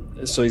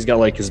 So he's got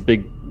like his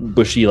big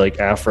bushy like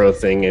afro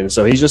thing, and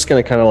so he's just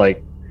gonna kind of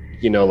like,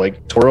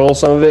 like twirl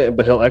some of it,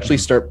 but he'll actually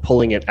start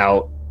pulling it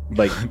out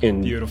like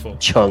in Beautiful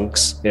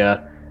chunks.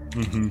 Yeah,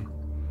 Mm-hmm.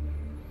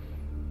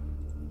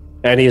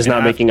 and he is And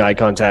not making eye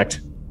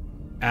contact.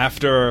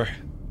 After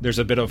there's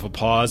a bit of a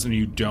pause and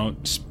you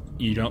don't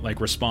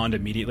like respond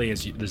immediately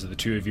as the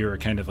two of you are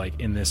kind of like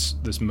in this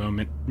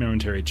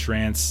momentary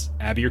trance.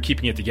 Abby, you're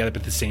keeping it together,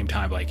 but at the same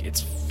time, like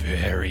it's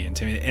very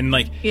intimidating. And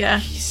like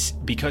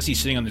because he's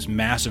sitting on this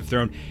massive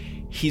throne,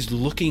 he's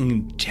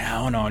looking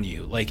down on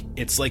you. Like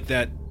it's like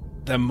that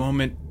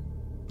moment,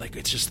 like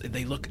it's just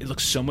it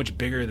looks so much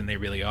bigger than they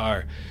really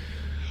are.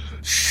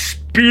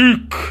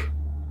 Speak.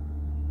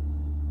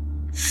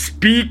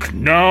 Speak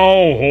now,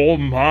 or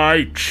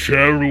my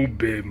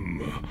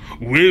cherubim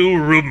will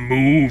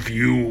remove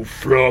you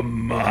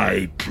from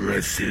my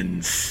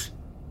presence.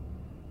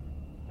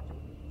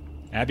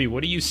 Abby,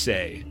 what do you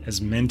say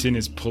as Menton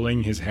is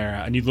pulling his hair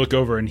out? And you look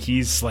over and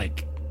he's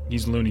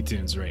Looney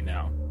Tunes right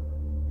now.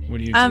 What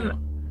do you do?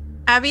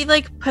 Abby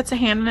like puts a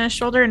hand on his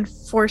shoulder and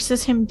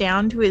forces him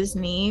down to his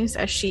knees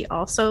as she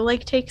also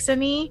like takes a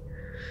knee.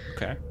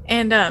 Okay.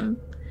 And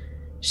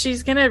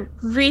she's gonna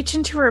reach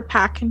into her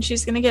pack and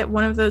she's gonna get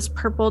one of those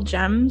purple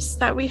gems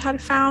that we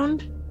had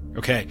found.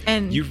 Okay.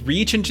 And you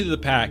reach into the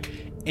pack,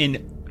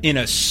 and in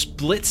a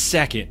split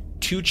second,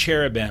 two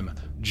cherubim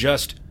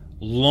just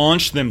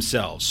launch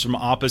themselves from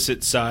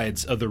opposite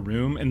sides of the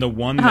room, and the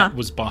one that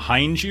was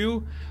behind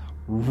you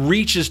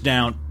reaches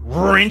down,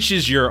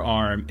 wrenches your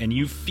arm, and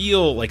you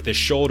feel like the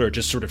shoulder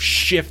just sort of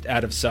shift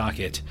out of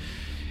socket.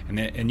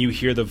 And you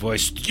hear the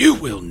voice, "You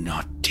will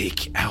not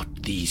take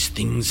out these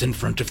things in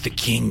front of the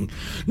king.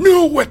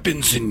 No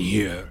weapons in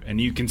here."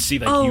 And you can see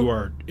like you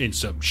are in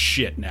some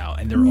shit now.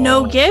 And they're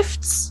no all,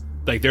 gifts?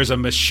 like there's a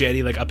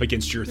machete like up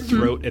against your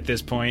throat at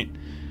this point.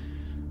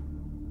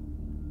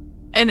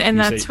 And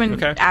that's say, when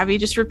okay. Abby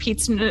just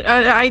repeats,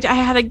 I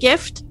had a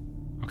gift.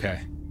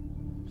 Okay.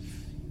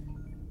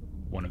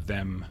 One of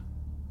them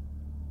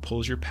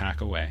pulls your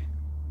pack away.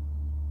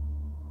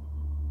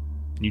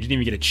 And you didn't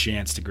even get a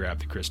chance to grab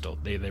the crystal.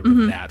 They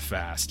were that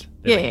fast.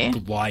 They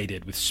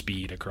glided with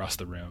speed across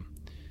the room.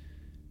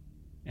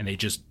 And they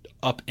just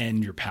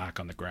upend your pack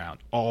on the ground.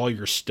 All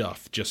your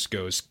stuff just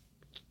goes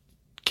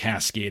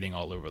cascading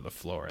all over the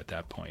floor at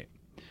that point.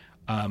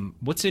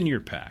 What's in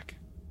your pack?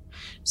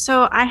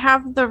 So I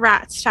have the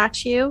rat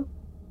statue.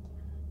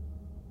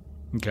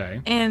 Okay.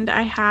 And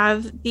I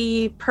have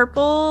the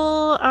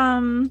purple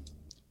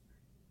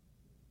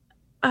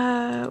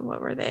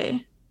what were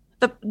they?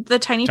 The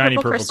tiny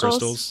purple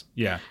crystals.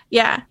 Yeah.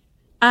 Yeah.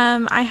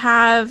 I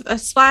have a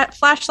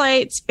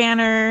flashlight,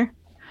 spanner,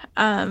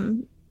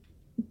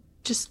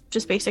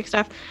 just basic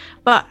stuff.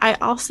 But I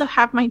also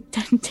have my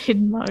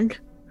dented mug.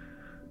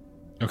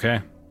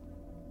 Okay.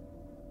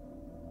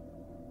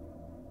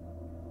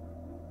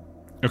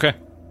 Okay.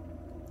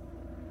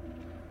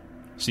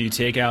 So you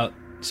take out.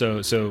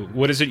 So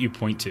what is it you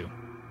point to?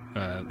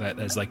 That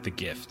as like the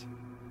gift.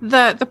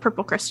 The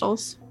purple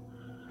crystals.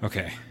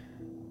 Okay.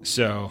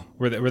 So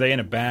were they in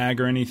a bag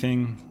or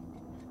anything?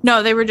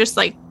 No, they were just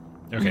like.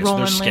 Okay, so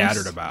they're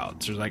scattered loose.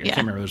 about. So like I can't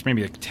remember. There's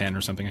maybe like 10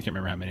 or something. I can't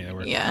remember how many there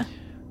were. Yeah.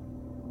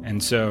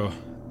 And so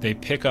they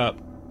pick up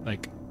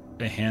like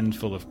a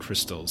handful of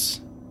crystals,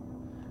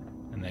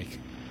 and they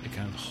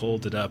kind of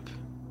hold it up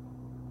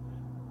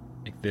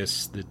like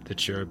this. The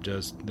cherub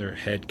does. Their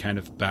head kind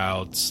of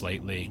bowed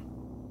slightly,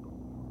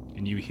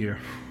 and you hear,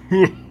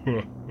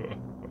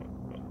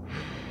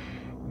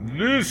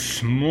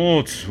 "This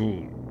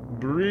mortal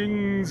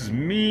brings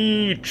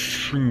me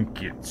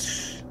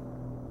trinkets.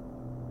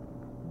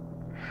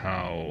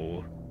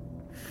 How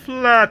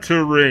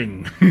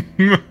flattering.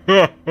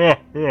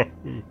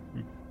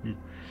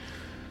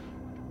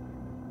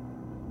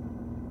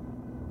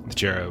 The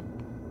cherub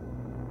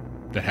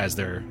that has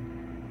their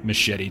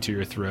machete to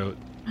your throat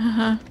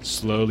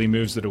slowly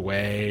moves it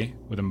away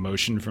with a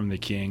motion from the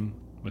king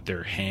with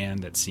their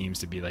hand that seems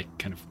to be like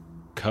kind of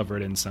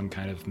covered in some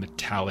kind of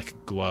metallic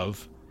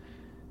glove.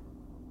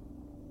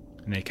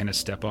 And they kind of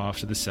step off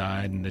to the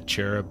side, and the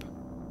cherub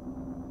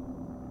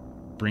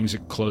brings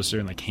it closer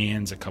and like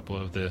hands a couple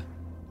of the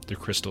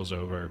crystals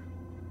over.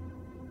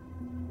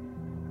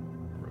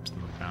 Rubs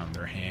them around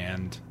their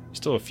hand.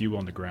 Still a few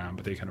on the ground,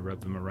 but they kind of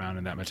rub them around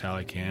in that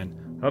metallic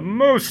hand. A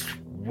most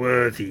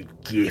worthy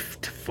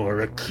gift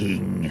for a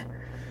king.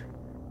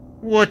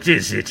 What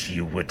is it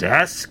you would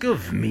ask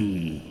of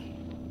me?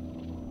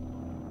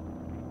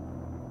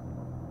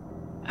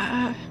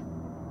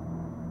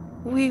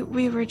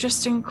 We were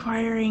just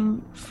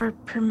inquiring for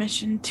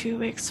permission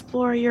to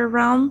explore your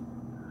realm.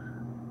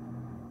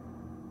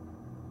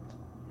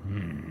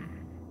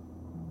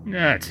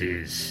 That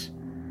is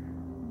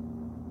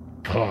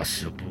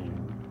possible.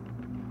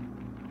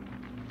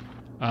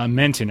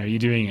 Menton, are you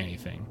doing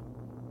anything?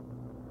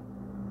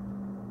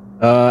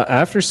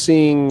 After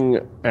seeing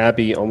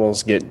Abby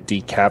almost get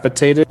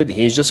decapitated,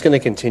 he's just going to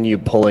continue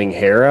pulling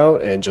hair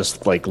out and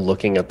just like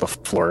looking at the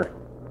floor.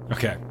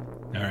 Okay.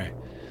 All right.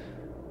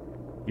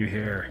 You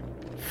hear,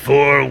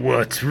 For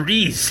what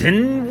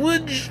reason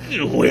would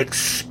you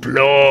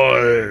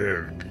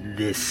explore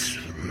this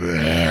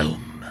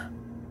realm?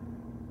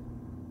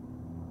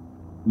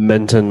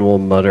 Menton will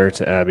mutter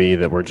to Abby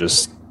that we're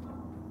just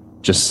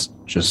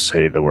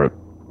say that we're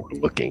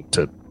looking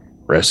to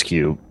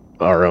rescue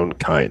our own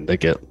kind that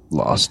get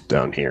lost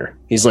down here.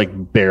 He's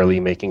like barely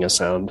making a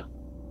sound.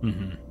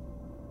 Mm-hmm.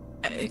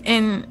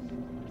 And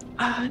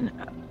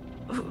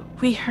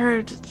we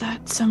heard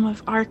that some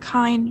of our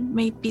kind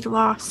may be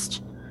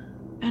lost,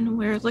 and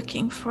we're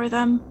looking for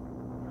them.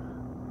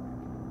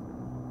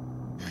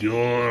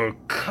 Your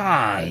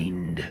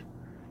kind?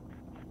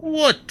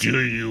 What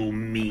do you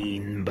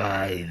mean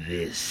by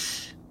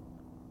this?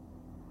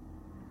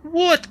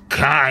 What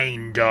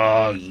kind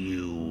are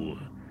you?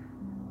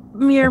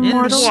 Mere And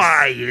mortals.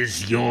 why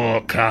is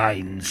your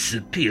kind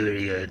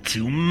superior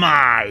to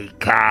my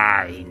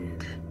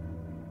kind?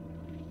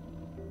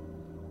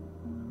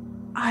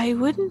 I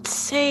wouldn't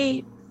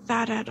say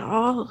that at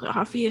all.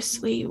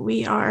 Obviously,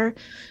 we are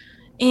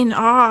in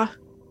awe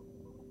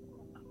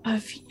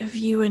of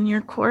you and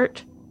your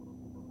court.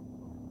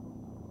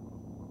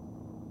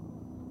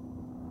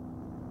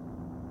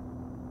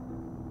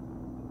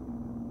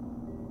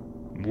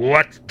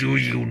 What do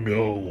you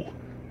know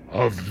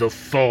of the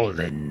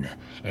fallen?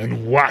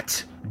 And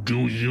what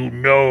do you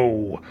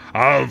know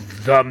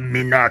of the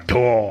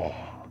Minotaur?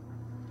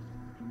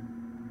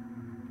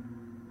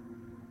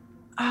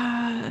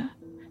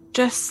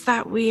 Just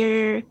that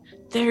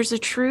there's a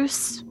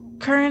truce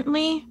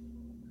currently,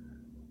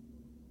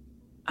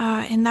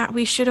 and that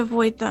we should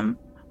avoid them.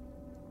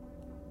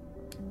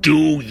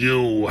 Do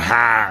you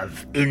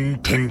have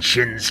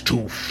intentions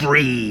to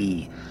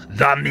free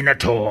the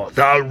Minotaur,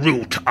 the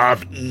root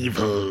of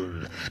evil?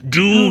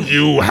 Do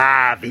you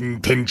have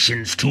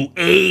intentions to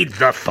aid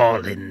the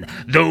fallen,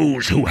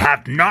 those who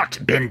have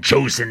not been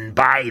chosen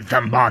by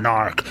the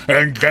monarch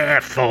and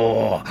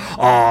therefore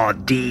are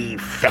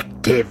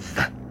defective?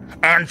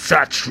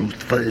 Answer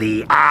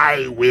truthfully,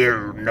 I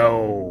will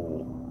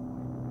know.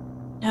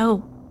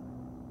 No.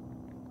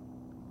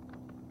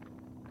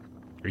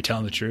 are you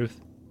telling the truth?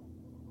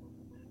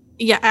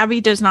 Yeah,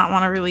 Abby does not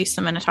want to release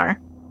the Minotaur.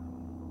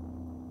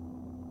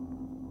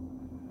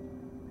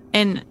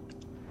 And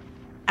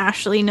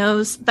Ashley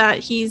knows that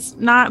he's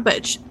not,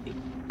 but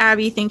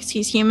Abby thinks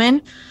he's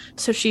human,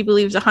 so she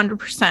believes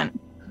 100%.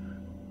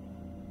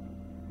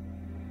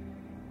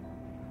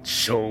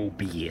 So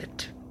be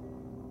it.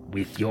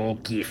 With your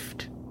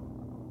gift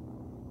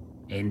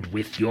and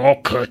with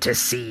your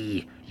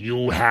courtesy,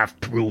 you have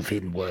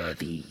proven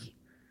worthy.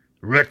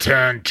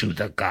 Return to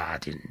the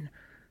garden.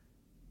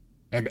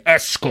 An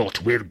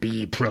escort will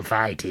be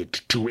provided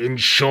to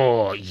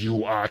ensure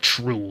you are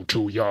true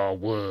to your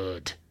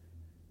word.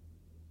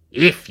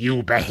 If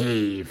you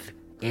behave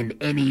in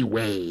any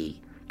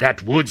way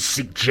that would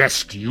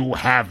suggest you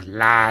have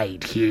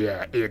lied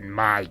here in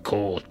my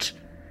court,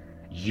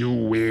 you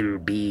will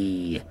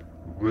be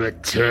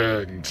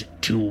returned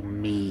to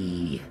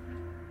me.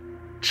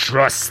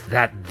 Trust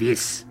that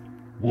this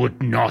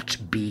would not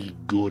be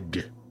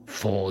good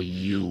for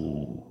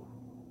you.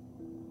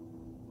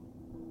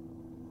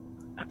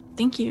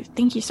 Thank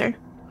you, sir.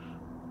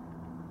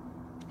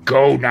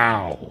 Go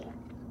now.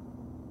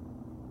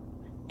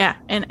 Yeah,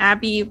 and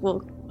Abby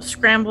will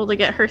scramble to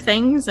get her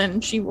things,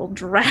 and she will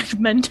drag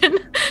Menton.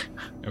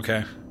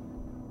 Okay.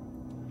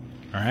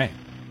 All right.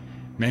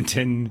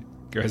 Menton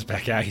goes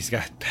back out. He's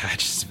got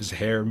patches of his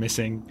hair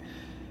missing.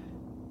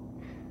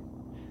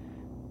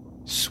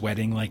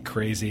 Sweating like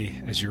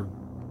crazy as you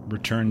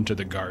return to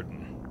the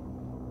garden.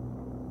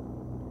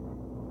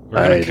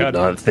 I did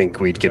not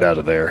think we'd get out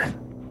of there.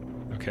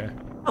 Okay.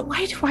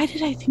 Why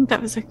did I think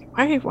that was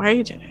why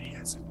did I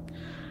ask?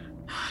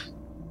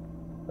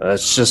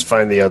 Let's just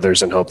find the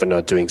others and hope they're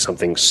not doing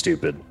something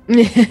stupid.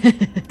 Meanwhile,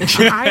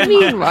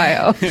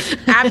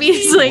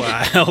 Abby's like,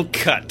 Wild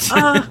cut.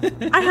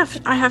 I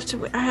have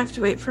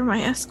to wait for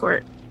my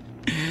escort.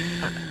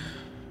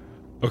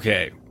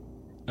 Okay.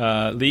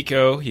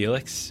 Liko,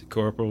 Helix,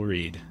 Corporal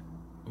Reed.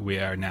 We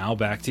are now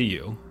back to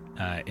you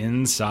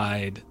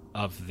inside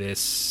of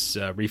this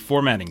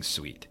reformatting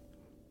suite.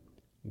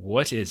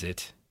 What is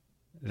it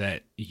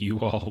that you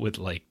all would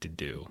like to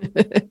do?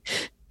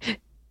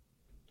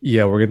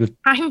 Yeah, we're gonna.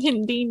 I'm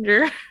in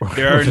danger.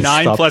 There are we're gonna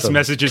 9+ stop them.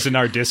 messages in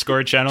our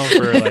Discord channel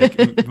for like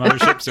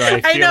Mothership, so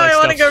I feel know, like I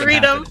wanna stuff's go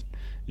read 'em. happened.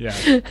 Yeah.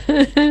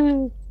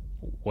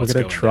 What's We're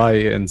gonna going try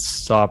and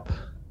stop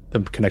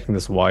them connecting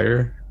this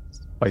wire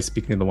by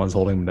speaking to the ones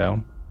holding him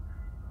down.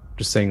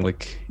 Just saying,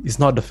 like, he's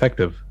not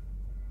defective.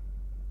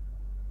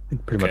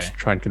 And pretty Okay. much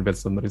try and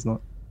convince them that he's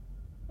not.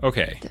 on?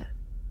 Okay.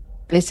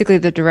 basically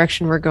the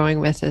direction we're going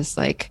with is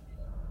like,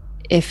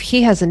 if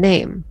he has a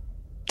name,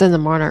 then the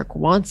monarch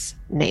wants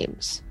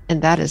names,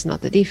 and that is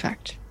not the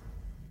defect.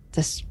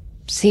 This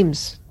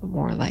seems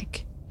more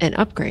like an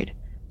upgrade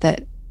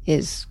that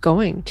is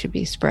going to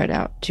be spread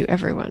out to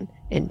everyone,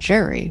 and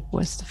Jerry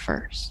was the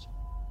first.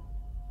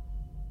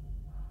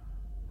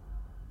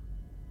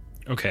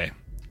 Okay.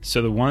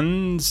 So the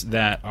ones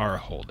that are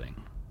holding,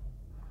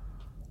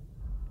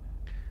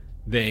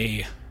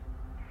 they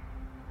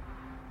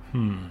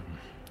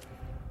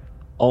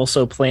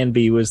Also, plan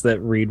B was that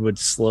Reed would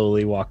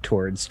slowly walk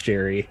towards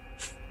Jerry.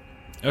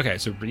 Okay,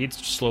 so Reed's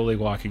slowly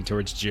walking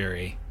towards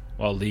Jerry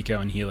while Liko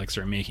and Helix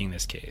are making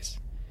this case.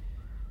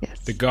 Yes.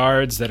 The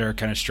guards that are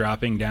kind of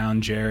strapping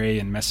down Jerry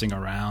and messing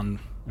around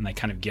and like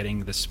kind of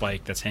getting the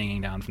spike that's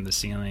hanging down from the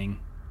ceiling.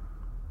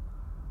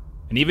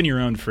 And even your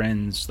own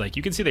friends, like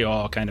you can see they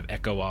all kind of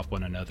echo off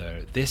one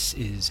another. This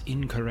is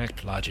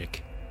incorrect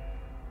logic.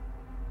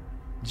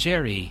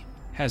 Jerry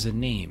has a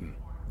name,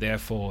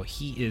 therefore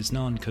he is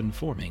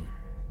non-conforming.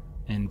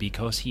 And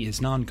because he is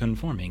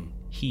non-conforming,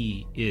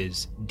 he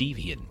is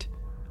deviant.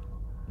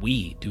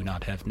 We do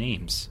not have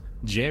names.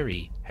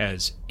 Jerry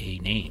has a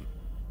name.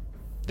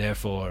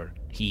 Therefore,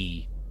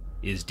 he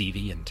is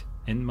deviant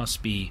and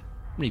must be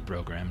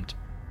reprogrammed.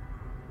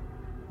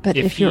 But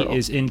If if he you're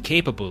is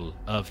incapable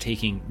of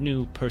taking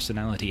new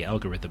personality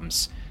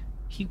algorithms,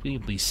 he will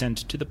be sent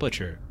to the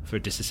butcher for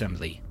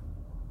disassembly.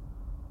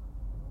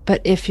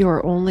 But if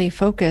your only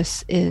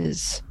focus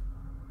is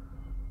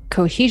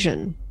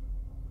cohesion,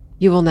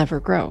 you will never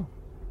grow.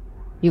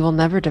 You will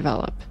never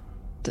develop.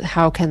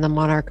 How can the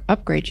monarch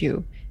upgrade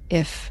you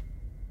if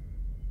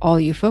all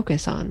you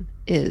focus on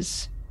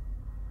is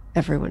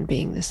everyone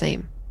being the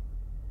same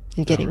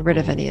and getting rid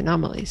of any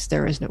anomalies?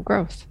 There is no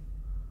growth.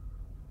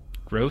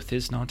 Growth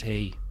is not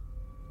a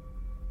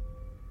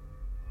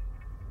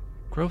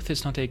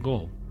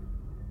goal.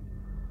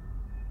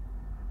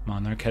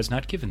 Monarch has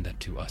not given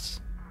that to us.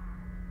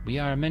 We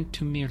are meant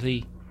to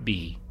merely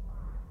be,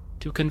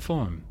 to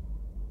conform,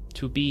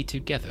 to be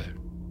together.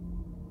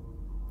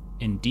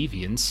 And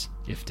deviance,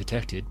 if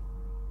detected,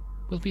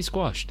 will be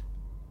squashed.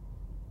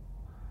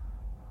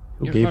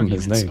 Who Your gave him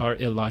his arguments name? are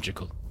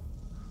illogical.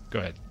 Go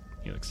ahead,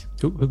 Helix.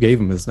 Who gave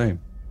him his name?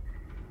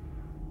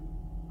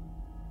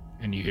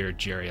 And you hear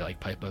Jerry like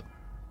pipe up.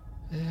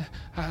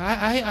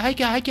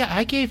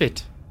 I gave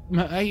it.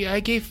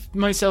 I gave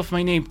myself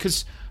my name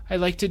because I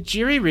like to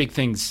jerry rig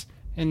things,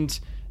 and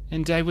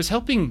I was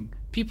helping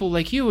people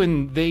like you,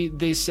 and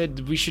they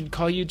said we should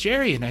call you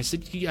Jerry, and I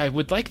said I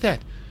would like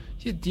that.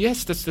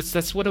 Yes,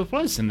 that's what it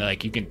was. And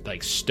like you can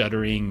like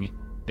stuttering,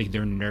 like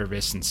they're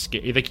nervous and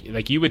scared.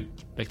 Like you would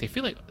like they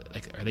feel like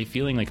are they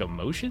feeling like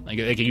emotion? Like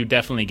you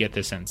definitely get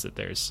the sense that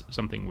there's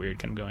something weird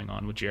kind of going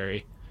on with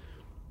Jerry.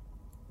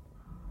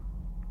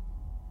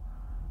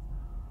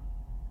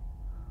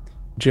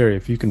 Jerry,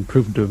 if you can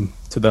prove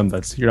to them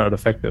that you're not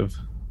effective,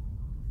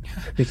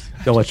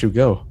 they'll let you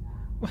go.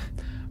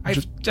 And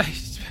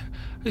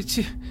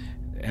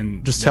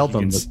Just tell you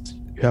them can that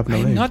you have no I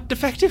am name. not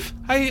defective.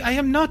 I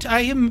am not.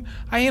 I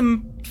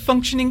am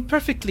functioning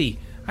perfectly.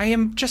 I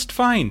am just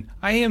fine.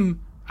 I am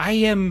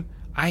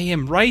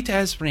right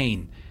as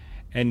rain.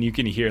 And you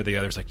can hear the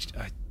others like,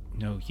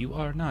 no, you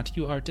are not.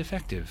 You are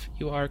defective.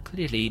 You are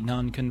clearly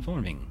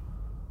non-conforming.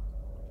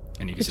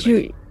 And you can But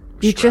see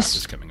you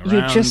just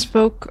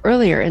spoke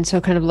earlier, and so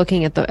kind of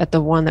looking at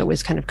the one that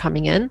was kind of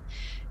coming in,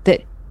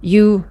 that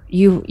you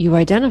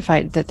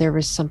identified that there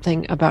was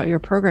something about your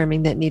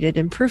programming that needed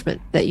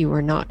improvement, that you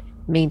were not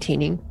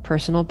maintaining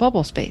personal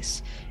bubble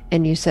space,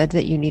 and you said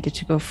that you needed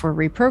to go for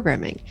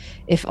reprogramming.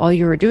 If all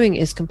you were doing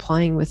is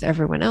complying with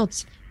everyone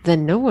else,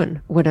 then no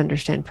one would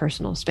understand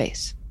personal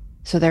space.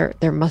 So there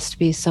must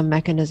be some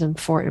mechanism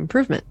for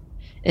improvement.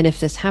 And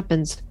if this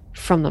happens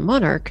from the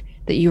monarch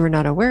that you are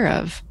not aware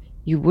of,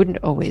 you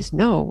wouldn't always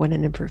know when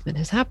an improvement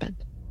has happened.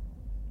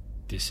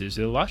 This is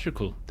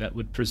illogical. That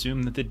would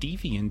presume that the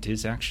deviant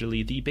is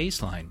actually the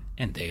baseline,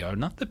 and they are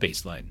not the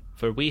baseline,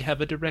 for we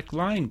have a direct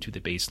line to the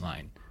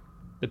baseline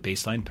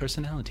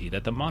personality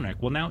that the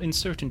monarch will now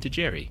insert into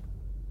Jerry.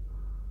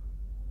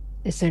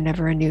 Is there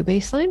never a new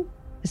baseline?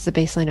 Is the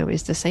baseline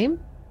always the same?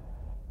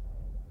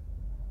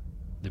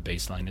 The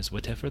baseline is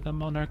whatever the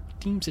monarch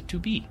deems it to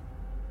be.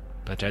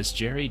 But as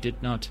Jerry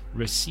did not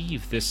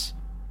receive this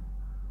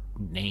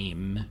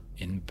name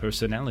in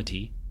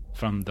personality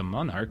from the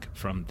monarch,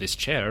 from this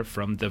chair,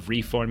 from the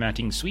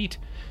reformatting suite,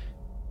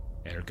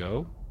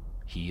 ergo,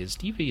 he is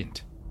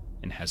deviant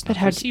and has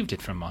not received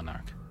it from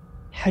monarch.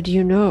 How do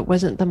you know it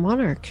wasn't the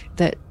monarch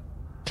that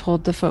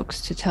told the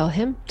folks to tell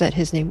him that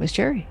his name was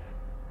Jerry?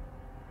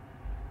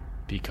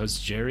 Because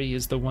Jerry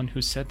is the one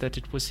who said that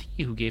it was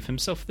he who gave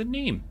himself the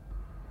name.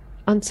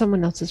 On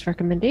someone else's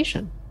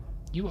recommendation.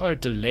 You are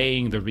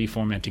delaying the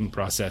reformatting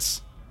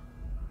process.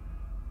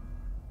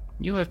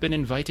 You have been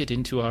invited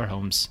into our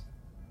homes.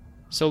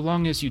 So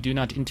long as you do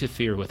not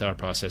interfere with our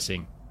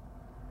processing,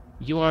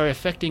 you are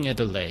effecting a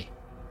delay.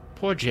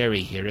 Poor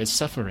Jerry here is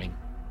suffering.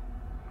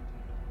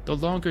 The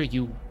longer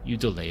you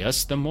delay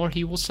us, the more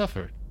he will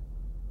suffer.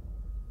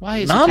 Why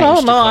is no?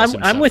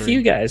 I'm with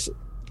you guys.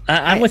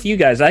 I'm with you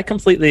guys. I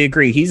completely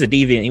agree. He's a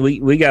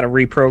deviant. We got to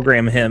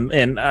reprogram him.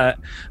 And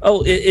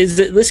is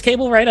it this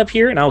cable right up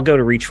here? And I'll go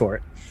to reach for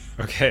it.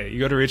 Okay, you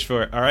go to reach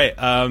for it. All right.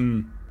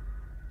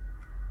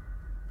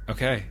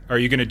 Okay. Are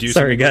you going to do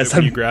Sorry, something guys,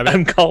 when you grab it?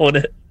 I'm calling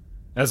it.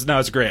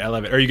 It's great. I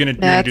love it. Are you going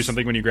to do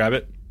something when you grab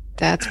it?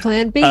 That's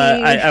plan B.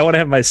 I want to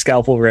have my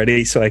scalpel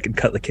ready so I can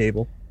cut the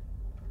cable.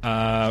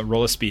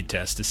 Roll a speed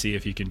test to see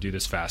if you can do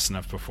this fast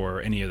enough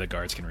before any of the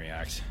guards can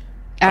react.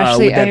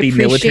 Ashley, would that be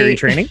military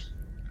training?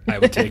 I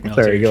would take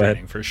military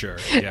training for sure.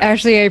 Yeah.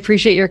 Actually, I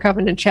appreciate your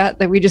comment in chat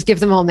that we just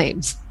give them all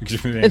names.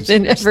 Give them names.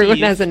 And everyone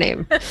Steve, has a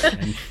name.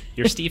 And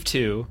you're Steve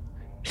too.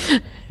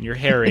 And you're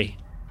Harry.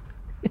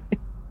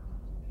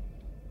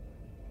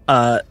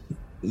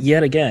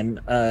 Yet again,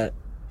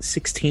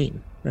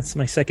 16. That's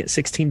my second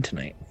 16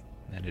 tonight.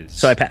 That is.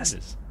 So I passed. That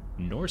is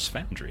Norse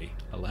Foundry,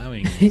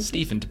 allowing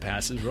Stephen to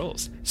pass his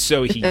rolls.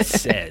 So he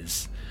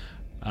says.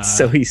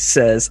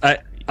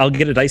 I'll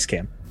get a dice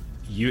cam.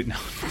 You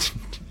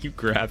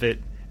grab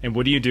it, and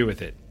what do you do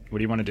with it? What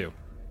do you want to do?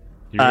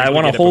 I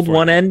want to hold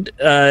one end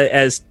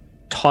as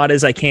taut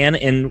as I can,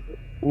 and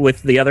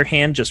with the other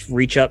hand, just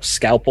reach up,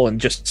 scalpel, and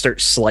just start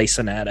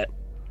slicing at it.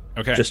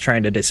 Okay. Just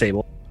trying to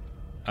disable.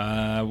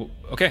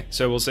 Okay,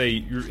 so we'll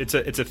say it's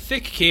a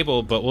thick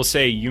cable, but we'll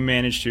say you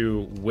manage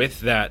to,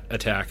 with that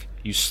attack,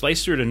 you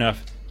slice through it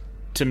enough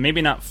to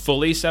maybe not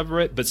fully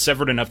sever it, but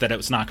sever it enough that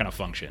it's not going to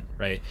function,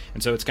 right?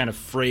 And so it's kind of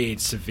frayed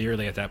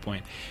severely at that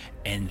point,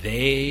 and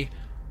they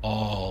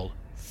all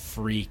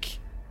freak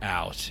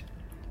out.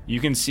 You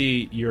can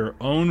see your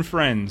own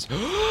friends.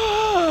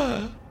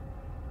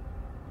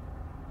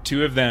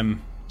 Two of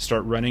them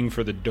start running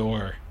for the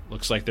door.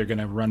 Looks like they're going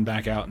to run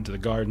back out into the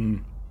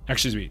garden.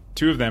 Excuse me,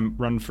 two of them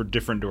run for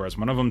different doors.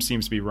 One of them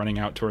seems to be running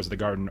out towards the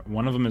garden.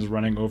 One of them is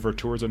running over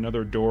towards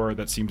another door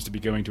that seems to be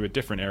going to a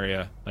different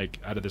area, like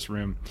out of this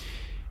room.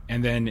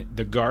 And then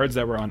the guards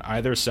that were on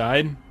either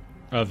side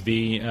of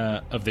the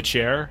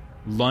chair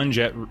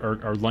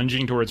are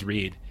lunging towards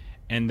Reed.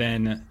 And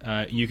then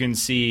you can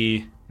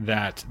see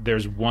that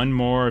there's one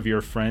more of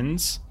your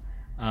friends,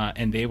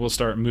 and they will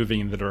start moving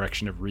in the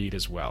direction of Reed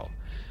as well.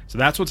 So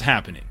that's what's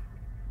happening.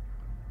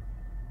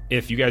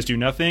 If you guys do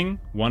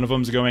nothing, one of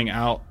them's going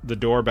out the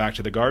door back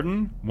to the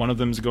garden. One of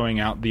them's going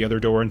out the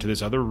other door into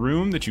this other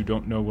room that you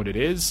don't know what it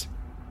is.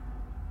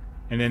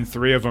 And then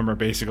three of them are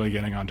basically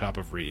getting on top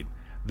of Reed.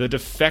 The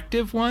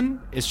defective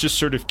one is just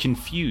sort of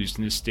confused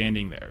and is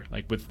standing there,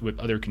 like with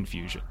utter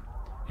confusion.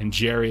 And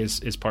Jerry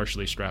is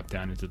partially strapped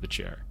down into the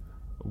chair.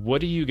 What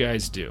do you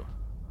guys do?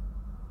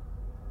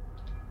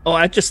 Oh,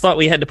 I just thought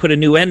we had to put a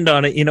new end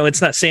on it. You know,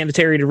 it's not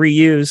sanitary to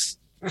reuse.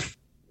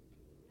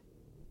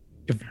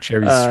 If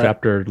Jerry's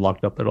strapped or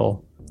locked up at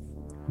all,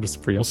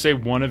 just free him. We'll say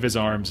one of his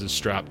arms is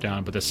strapped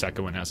down, but the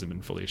second one hasn't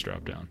been fully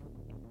strapped down.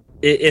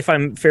 If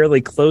I'm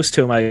fairly close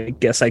to him, I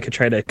guess I could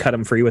try to cut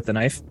him free with the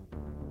knife.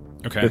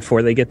 Okay.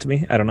 Before they get to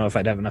me. I don't know if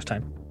I'd have enough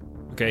time.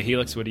 Okay,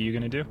 Helix, what are you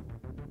going to do?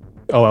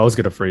 Oh, I was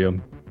going to free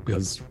him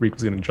because Reed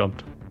was going to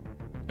jump.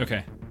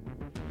 Okay.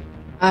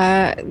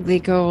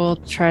 Liko will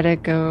try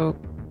to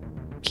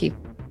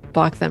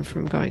block them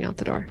from going out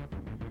the door.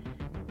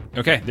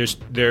 Okay, there's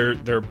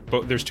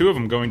two of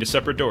them going to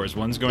separate doors.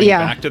 One's going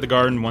back to the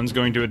garden, one's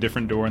going to a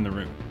different door in the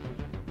room.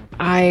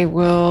 I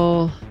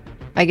will,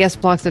 I guess,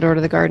 block the door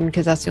to the garden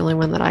because that's the only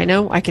one that I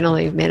know. I can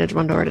only manage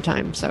one door at a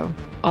time, so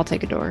I'll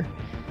take a door.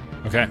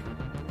 Okay.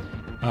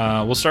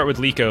 We'll start with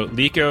Liko.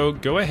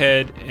 Liko, go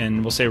ahead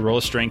and we'll say roll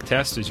a strength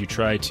test as you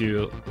try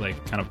to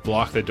kind of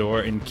block the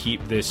door and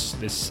keep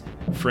this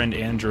friend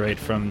android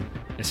from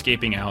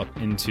escaping out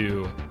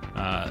into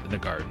the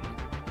garden.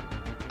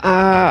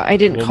 I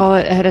didn't call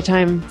it ahead of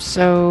time,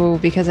 so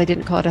because I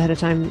didn't call it ahead of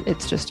time,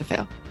 it's just a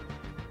fail.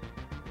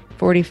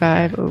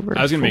 45 over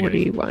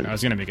 41. I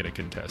was going to make it a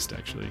contest,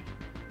 actually.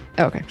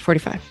 Okay,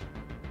 45.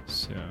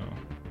 So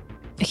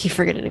I keep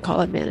forgetting to call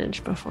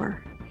advantage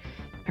before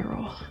I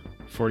roll.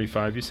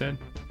 45, you said?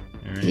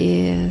 All right.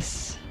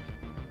 Yes.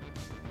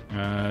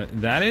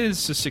 That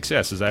is a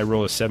success, as I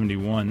roll a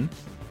 71.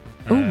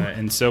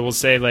 And so we'll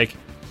say,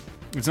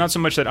 it's not so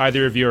much that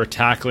either of you are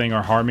tackling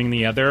or harming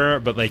the other,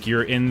 but like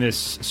you're in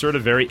this sort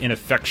of very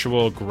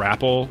ineffectual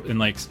grapple and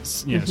like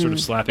sort of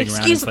slapping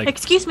around. It's like,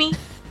 excuse me.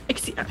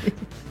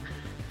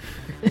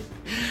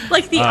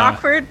 Like the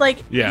awkward, like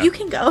you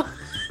can go.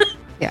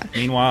 Yeah.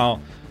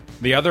 Meanwhile,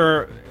 the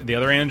other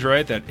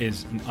android that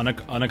is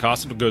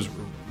unaccosted goes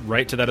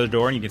right to that other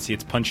door, and you can see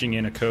it's punching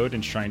in a code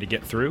and trying to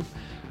get through.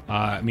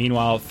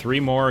 Meanwhile, 3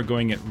 more are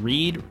going at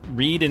Reed.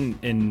 Reed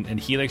and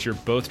Helix, you're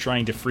both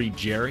trying to free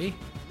Jerry.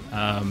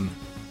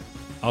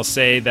 I'll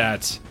say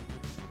that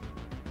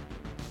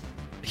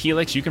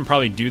Helix, you can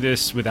probably do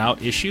this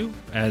without issue,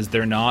 as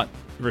they're not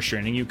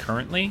restraining you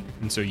currently,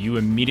 and so you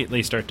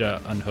immediately start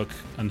to unhook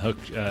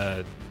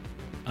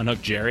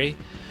Jerry.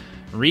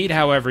 Reed,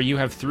 however, you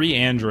have 3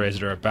 androids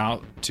that are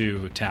about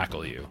to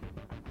tackle you.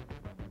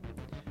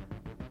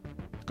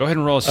 Go ahead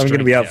and roll a strength I'm going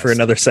to be out test. for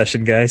another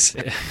session, guys.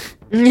 I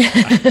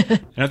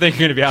don't think you're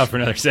going to be out for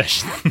another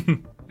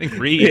session. I think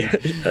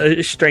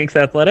Reed. Strength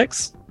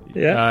athletics?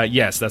 Yeah.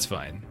 Yes, that's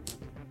fine.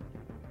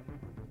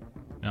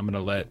 I'm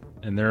going to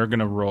they're going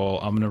to roll.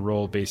 I'm going to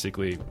roll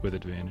basically with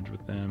advantage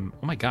with them.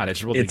 Oh my god, I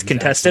just rolled the It's exact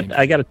contested. same.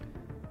 I got a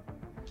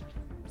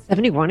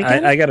 71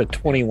 again? I got a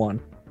 21.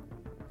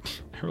 I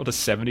rolled a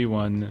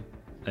 71,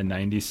 a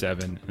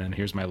 97, and then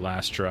here's my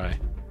last try.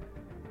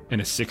 And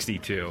a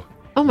 62.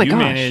 Oh my you gosh.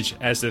 manage,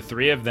 as the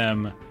 3 of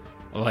them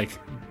like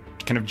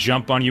kind of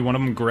jump on you. One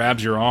of them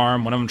grabs your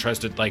arm. One of them tries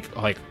to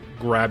like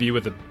grab you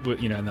with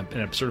in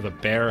a sort of a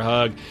bear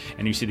hug,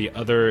 and you see the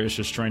other is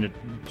just trying to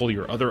pull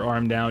your other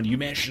arm down. You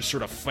manage to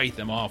sort of fight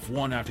them off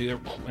one after the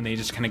other, and they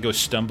just kind of go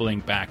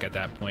stumbling back at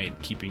that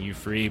point, keeping you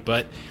free.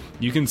 But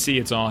you can see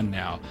it's on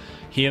now.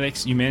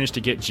 Helix, you managed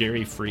to get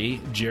Jerry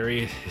free.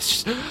 Jerry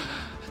is just,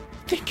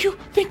 thank you,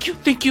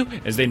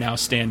 as they now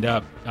stand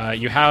up.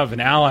 You have an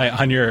ally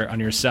on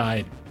your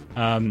side.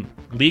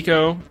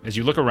 Liko, as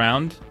you look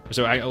around,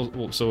 so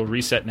we'll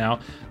reset now.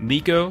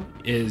 Liko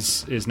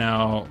is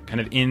now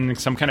kind of in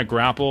some kind of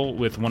grapple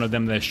with one of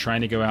them that's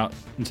trying to go out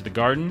into the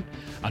garden.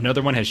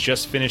 Another one has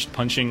just finished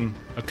punching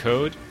a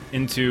code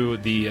into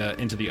the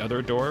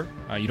other door.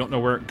 You don't know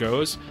where it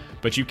goes,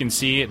 but you can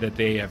see that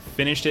they have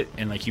finished it,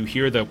 and like you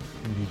hear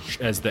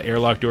as the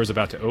airlock door is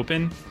about to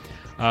open.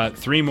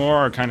 3 more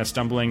are kind of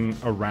stumbling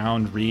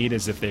around Reed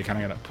as if they kind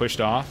of got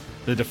pushed off.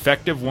 The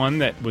defective one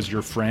that was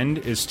your friend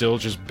is still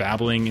just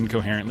babbling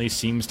incoherently,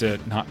 seems to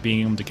not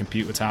being able to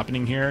compute what's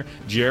happening here.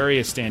 Jerry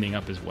is standing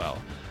up as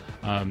well.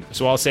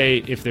 So I'll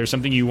say if there's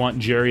something you want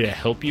Jerry to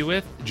help you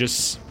with,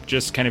 just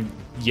kind of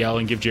yell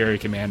and give Jerry a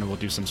command, and we'll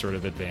do some sort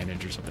of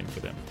advantage or something for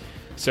them.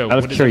 So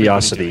out of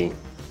curiosity,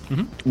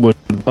 would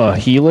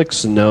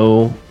Helix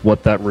know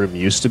what that room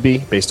used to be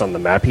based on the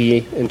map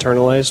he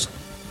internalized?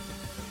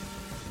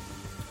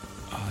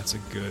 That's a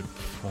good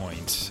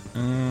point.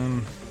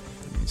 Let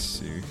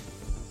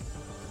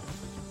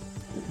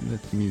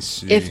me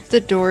see. If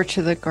the door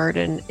to the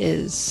garden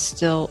is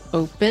still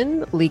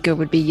open, Liko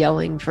would be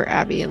yelling for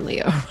Abby and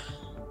Leo.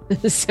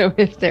 So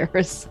if there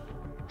was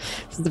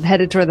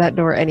headed toward that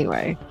door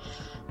anyway,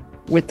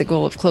 with the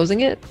goal of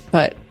closing it,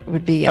 but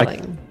would be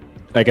yelling.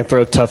 I can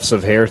throw tufts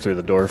of hair through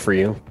the door for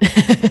you.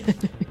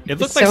 It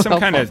looks like so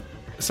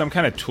some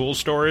kind of tool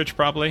storage,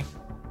 probably.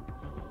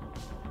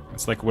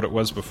 It's like what it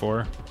was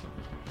before.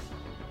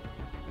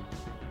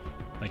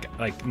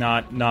 Like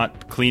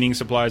not cleaning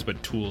supplies,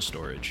 but tool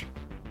storage.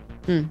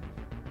 It's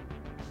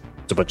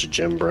a bunch of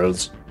gym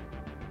bros.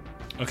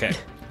 Okay,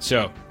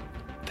 so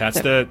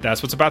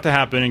that's what's about to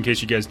happen.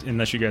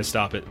 Unless you guys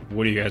stop it,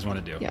 what do you guys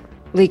want to do? Yeah,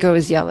 Liko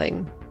is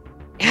yelling,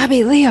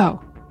 Abby,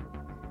 Leo.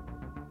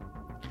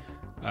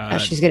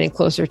 As she's getting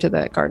closer to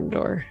that garden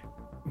door.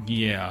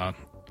 Yeah,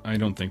 I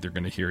don't think they're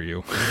going to hear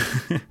you.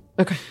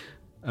 Okay.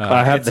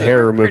 I have the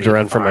hair removed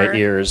around from my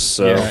ears,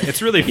 so yeah,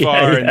 it's really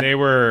far,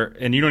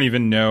 and you don't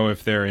even know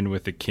if they're in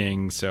with the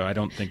king, so I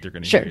don't think they're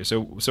going to hear you.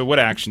 So what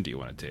action do you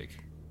want to take?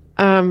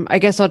 I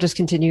guess I'll just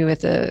continue with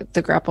the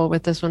grapple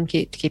with this one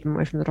to keep him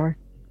away from the door.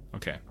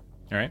 Okay,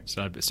 all right.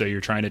 So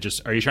you're trying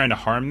to are you trying to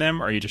harm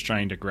them, or are you just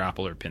trying to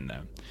grapple or pin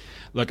them?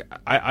 Look,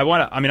 I'm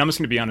just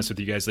going to be honest with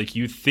you guys. Like,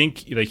 you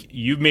think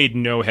you've made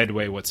no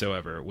headway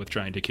whatsoever with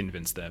trying to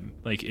convince them.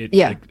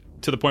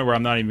 To the point where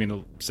I'm not even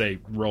going to say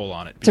roll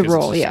on it.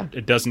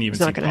 It doesn't even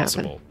seem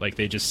possible. Happen. Like,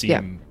 they just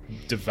seem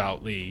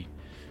devoutly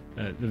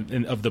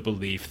of the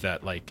belief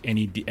that like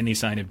any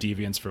sign of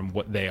deviance from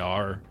what they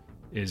are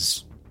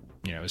is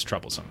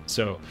troublesome.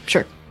 So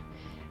sure.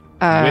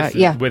 With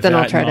then that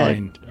I'll try in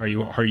mind, are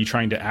you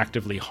trying to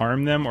actively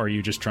harm them, or are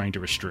you just trying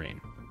to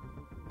restrain?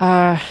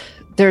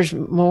 There's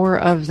more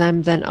of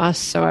them than us,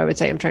 so I would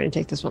say I'm trying to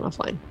take this one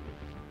offline.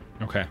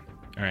 Okay.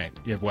 All right.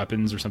 You have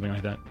weapons or something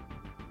like that?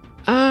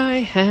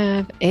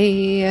 I've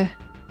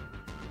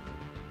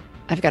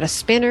got a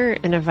spanner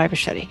and a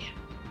vibasheti.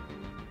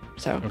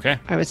 So okay.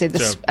 I would say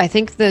this. I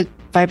think the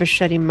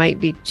vibasheti might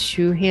be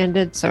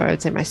two-handed, so I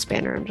would say my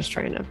spanner. I'm just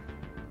trying to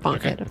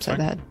bonk it upside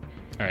the head.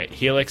 All right,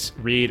 Helix,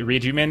 Reed,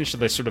 you managed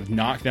to sort of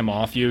knock them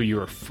off you. You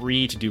are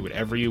free to do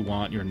whatever you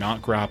want. You're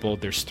not grappled.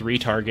 There's 3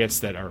 targets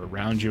that are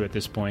around you at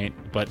this point,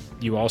 but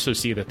you also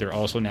see that they're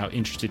also now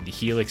interested in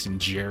Helix and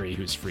Jerry,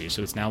 who's free.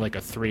 So it's now like a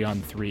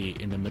 3-on-3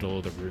 in the middle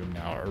of the room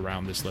now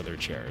around this leather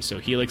chair. So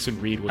Helix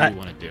and Reed, what do you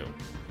want to do?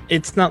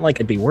 It's not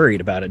like I'd be worried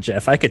about it,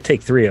 Jeff. I could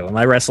take 3 of them.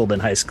 I wrestled in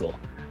high school.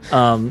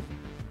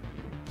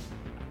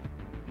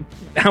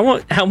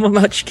 How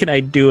much can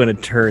I do in a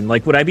turn?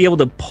 Like, would I be able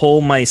to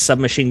pull my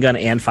submachine gun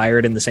and fire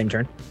it in the same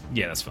turn?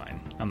 Yeah, that's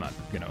fine. I'm not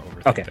going to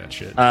overthink that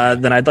shit.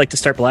 Then I'd like to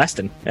start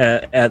blasting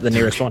at the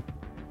nearest one.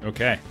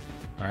 Okay.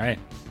 All right.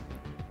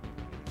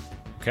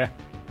 Okay.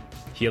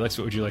 Helix,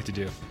 what would you like to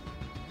do?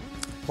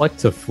 I'd like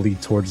to flee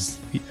towards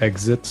the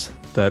exit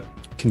that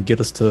can get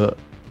us to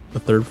the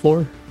 3rd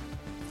floor.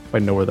 If I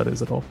know where that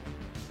is at all.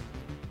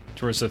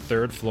 Towards the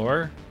 3rd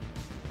floor?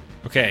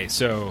 Okay,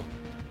 so...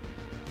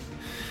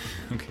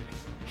 Okay.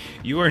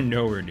 You are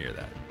nowhere near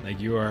that.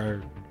 Like, you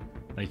are...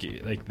 Like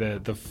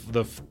the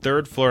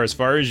 3rd floor, as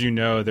far as you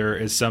know, there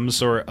is some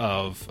sort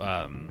of...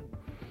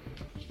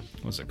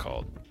 what's it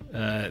called?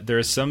 There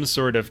is some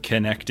sort of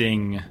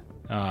connecting...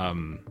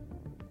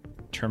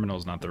 terminal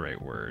is not the right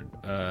word.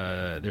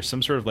 There's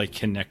some sort of, like,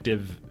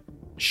 connective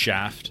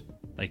shaft,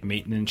 like,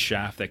 maintenance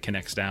shaft that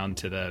connects down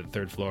to the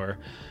 3rd floor.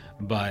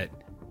 But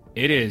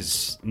it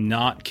is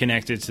not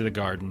connected to the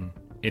garden.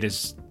 It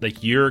is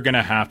like you're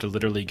gonna have to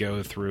literally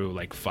go through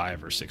like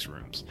 5 or 6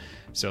 rooms.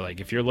 So like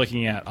if you're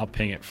looking at, I'll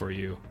ping it for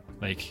you.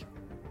 Like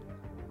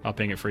I'll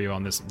ping it for you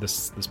on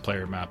this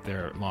player map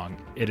there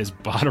long. It is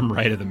bottom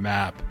right of the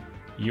map.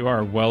 You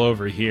are well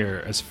over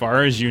here. As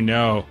far as you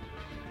know,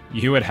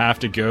 you would have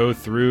to go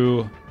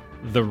through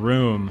the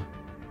room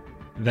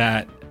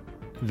that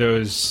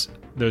those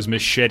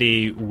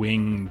machete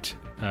winged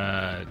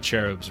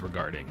cherubs were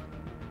guarding.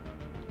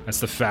 That's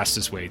the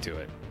fastest way to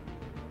it.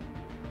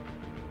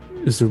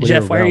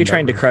 Jeff, why are you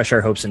trying to crush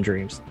our hopes and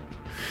dreams?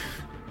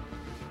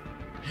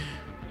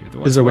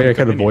 Is there a way I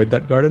can avoid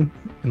that garden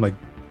and like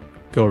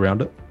go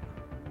around it?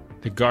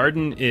 The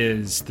garden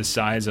is the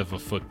size of a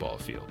football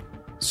field.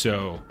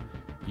 So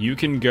you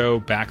can go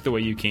back the way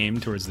you came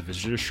towards the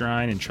visitor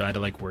shrine and try to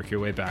like work your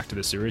way back to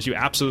the sewers. You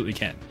absolutely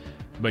can.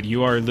 But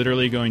you are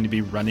literally going to be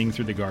running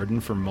through the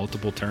garden for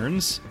multiple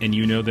turns, and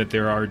you know that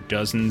there are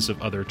dozens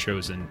of other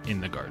chosen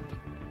in the garden.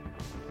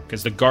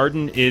 Because the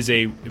garden is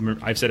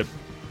I've said it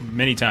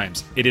many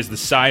times, it is the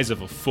size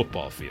of a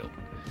football field.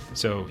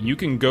 So you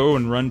can go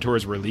and run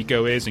towards where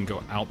Liko is and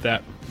go out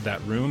that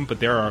room, but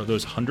there are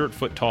those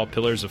 100-foot tall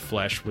pillars of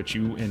flesh, which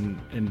you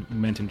and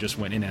Menton just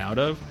went in and out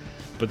of.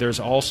 But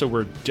there's also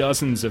were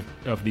dozens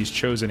of these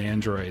chosen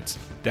androids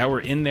that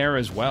were in there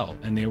as well.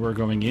 And they were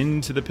going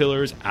into the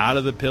pillars, out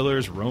of the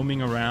pillars,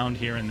 roaming around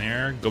here and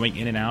there, going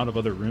in and out of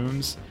other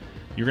rooms.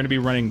 You're going to be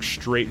running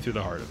straight through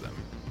the heart of them.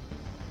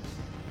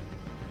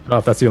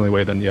 If that's the only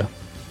way, then yeah,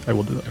 I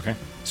will do that. Okay.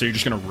 So you're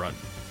just going to run?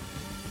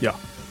 Yeah.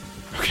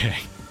 Okay.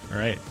 All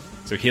right.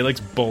 So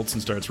Helix bolts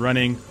and starts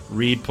running.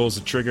 Reed pulls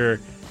the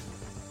trigger.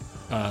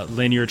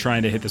 Lynn, you're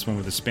trying to hit this one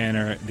with a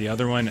spanner. The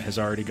other one has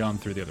already gone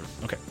through the other.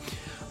 Okay.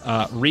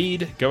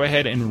 Reed, go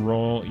ahead and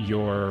roll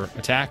your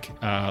attack.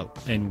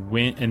 And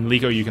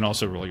Liko, you can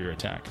also roll your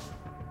attack.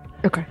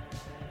 Okay.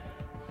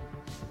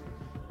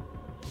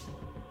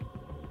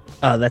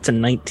 That's a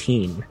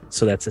 19,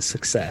 so that's a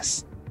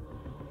success.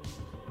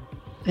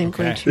 I'm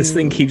going to This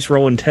thing keeps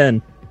rolling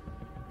 10.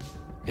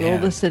 roll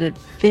this at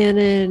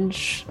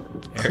advantage.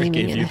 Eric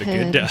gave you the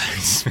good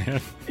dice,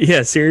 man.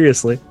 Yeah,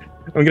 seriously.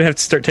 I'm going to have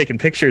to start taking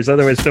pictures,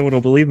 otherwise no one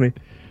will believe me.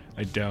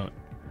 I don't.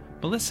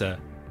 Melissa,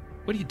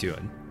 what are you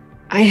doing?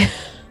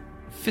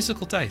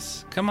 Physical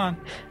dice. Come on.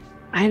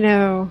 I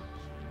know.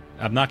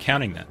 I'm not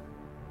counting that.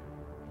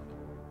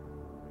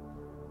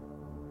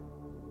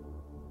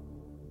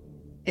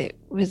 It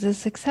was a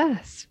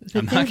success.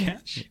 I'm not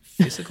counting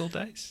physical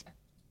dice.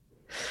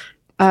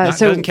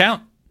 So doesn't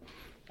count.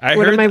 I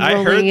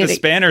heard the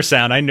spanner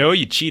sound. I know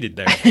you cheated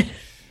there.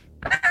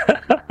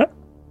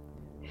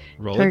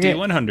 Roll target. a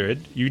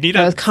D100. You need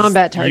a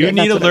combat target. You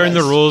need to learn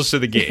the rules to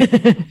the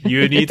game.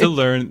 You need to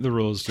learn the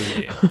rules to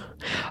the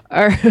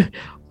game.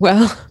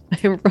 Well,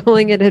 I'm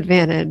rolling at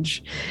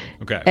advantage.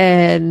 Okay.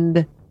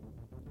 And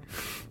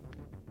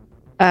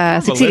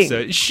succeeding.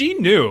 Melissa, she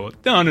knew.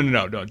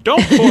 No.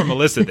 Don't pour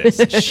Melissa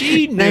this.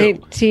 She knew.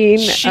 19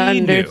 she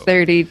under knew.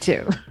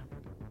 32.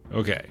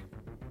 Okay.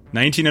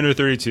 19 under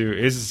 32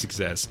 is a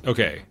success.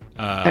 Okay.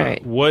 All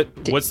right.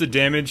 What's the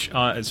damage?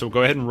 So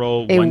go ahead and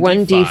roll a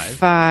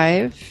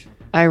 1d5.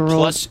 I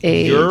rolled plus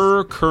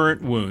your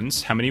current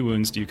wounds. How many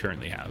wounds do you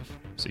currently have?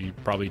 So you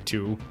probably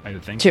 2, I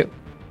would think. 2.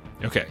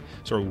 Okay.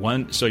 So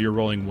you're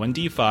rolling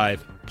 1d5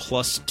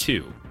 plus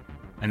 2.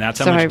 And that's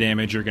how much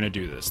damage you're going to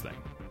do this thing.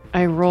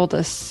 I rolled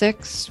a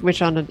 6,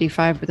 which on a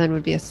d5 then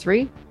would be a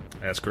 3.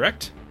 That's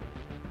correct.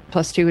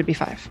 Plus 2 would be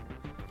 5.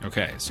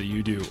 Okay, so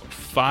you do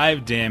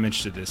 5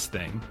 damage to this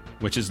thing,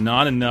 which is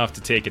not enough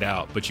to take it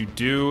out, but you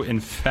do, in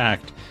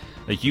fact,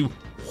 like you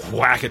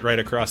whack it right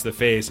across the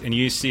face, and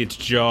you see its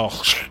jaw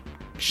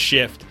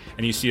shift,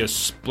 and you see a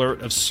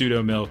splurt of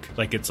pseudo milk,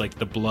 like it's like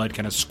the blood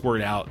kind of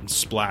squirt out and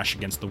splash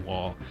against the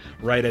wall.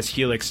 Right as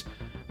Helix,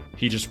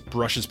 he just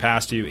brushes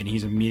past you, and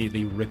he's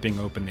immediately ripping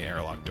open the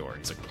airlock door.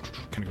 He's like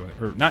kind of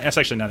going, or not. That's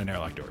actually not an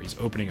airlock door. He's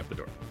opening up the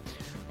door.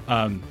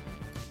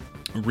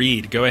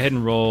 Reed, go ahead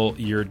and roll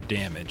your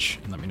damage,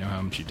 and let me know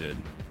how much you did.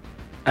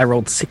 I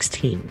rolled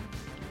 16.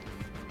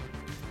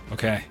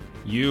 Okay,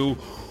 you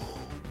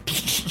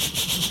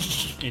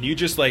and you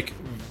just like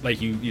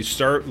you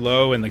start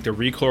low, and like the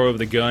recoil of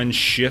the gun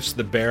shifts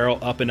the barrel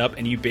up and up,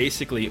 and you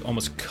basically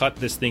almost cut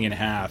this thing in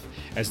half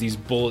as these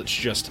bullets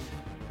just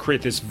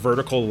create this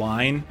vertical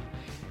line,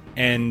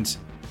 and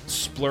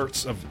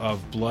splurts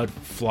of blood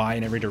fly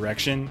in every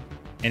direction,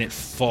 and it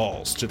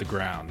falls to the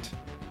ground,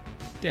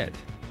 dead.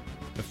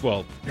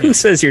 Well, who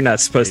says you're not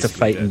supposed to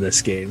fight dead. in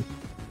this game?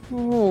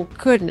 Oh,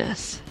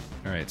 goodness.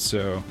 All right,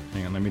 so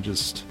hang on,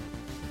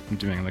 I'm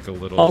doing like a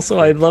little. Also,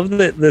 I love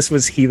that this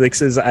was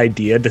Helix's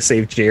idea to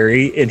save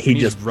Jerry, and he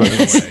just run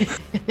away.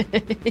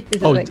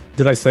 Oh,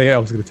 did I say I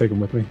was going to take him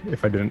with me?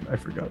 If I didn't, I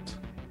forgot.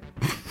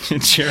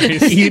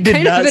 Jerry's. You did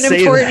kind not of an say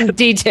important that.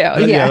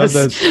 detail. Yeah, Yes.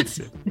 that's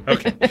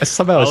Okay. I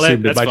somehow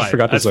assumed it, that's but I just fine.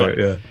 forgot to That's say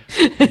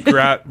fine. it.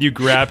 Yeah. You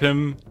grab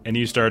him, and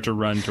you start to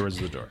run towards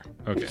the door.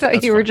 Okay. I thought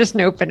that's you were fine. just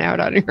noping out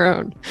on your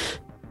own.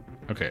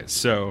 Okay,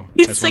 so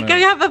He's like, I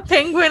have a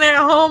penguin at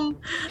home.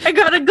 I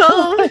gotta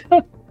go.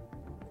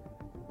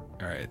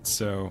 all right,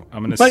 so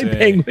I'm gonna My say.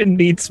 penguin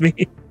needs me.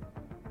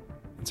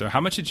 So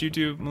how much did you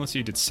do, Melissa?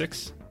 You did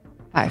 6?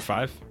 Or 5.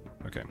 5?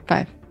 Okay.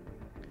 5.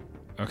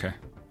 Okay.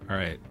 All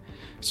right.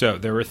 So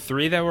there were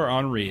 3 that were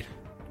on Reed.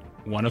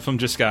 One of them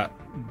just got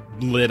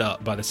lit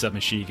up by the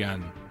submachine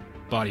gun.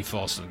 Body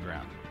falls to the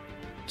ground.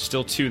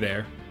 Still 2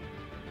 there.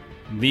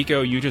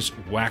 Liko, you just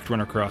whacked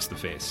one across the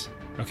face.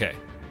 Okay.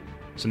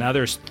 So now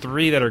there's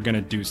 3 that are going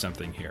to do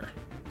something here.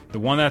 The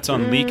one that's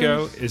on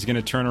Liko is going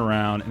to turn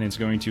around and is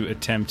going to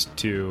attempt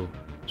to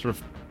sort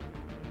of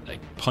like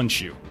punch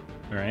you.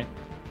 All right?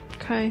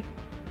 Okay.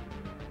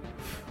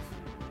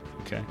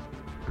 Okay.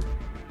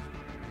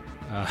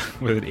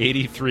 With an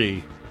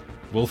 83,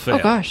 will fail. Oh,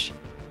 gosh.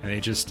 And they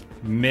just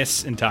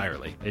miss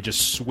entirely. They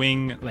just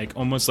swing like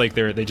almost like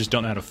they just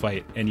don't know how to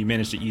fight, and you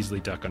manage to easily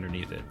duck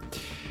underneath it.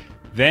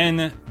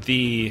 Then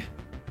the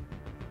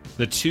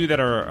 2 that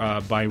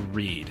are by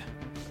Reed.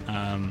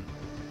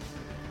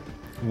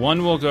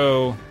 One will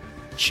go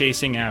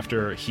chasing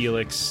after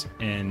Helix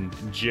and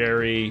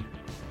Jerry.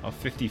 I'll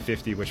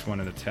 50-50 which one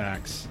it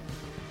attacks.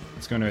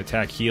 It's going to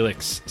attack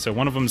Helix. So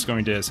one of them is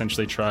going to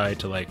essentially try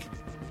to like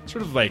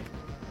sort of like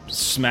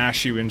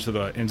smash you into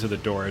the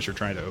door as you're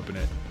trying to open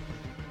it.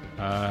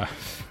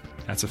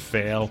 That's a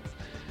fail.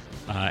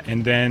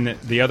 And then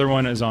the other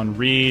one is on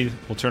Reed.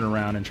 We'll turn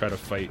around and try to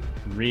fight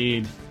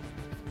Reed.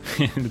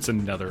 It's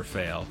another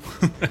fail.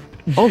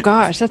 Oh,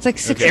 gosh. That's like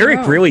 6 in a Eric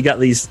row. really got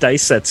these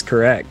dice sets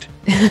correct.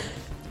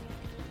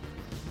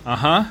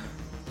 Uh-huh.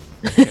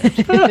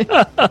 Okay.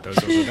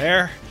 Those over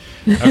there.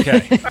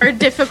 Okay. Our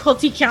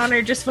difficulty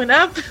counter just went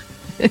up.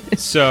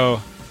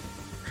 So,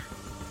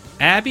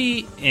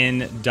 Abby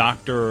and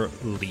Dr.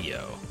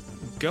 Leo,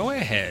 go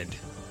ahead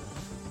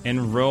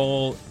and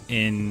roll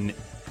an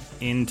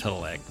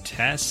intellect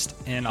test,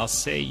 and I'll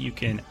say you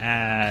can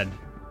add...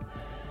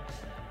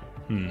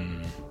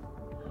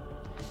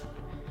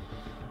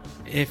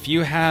 If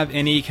you have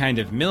any kind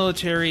of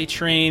military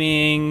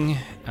training,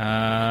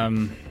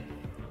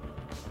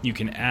 you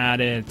can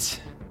add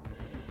it.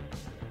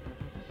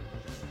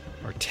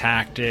 Or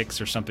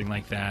tactics or something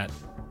like that.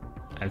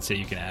 I'd say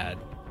you can add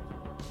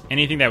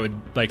anything that would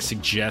like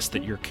suggest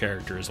that your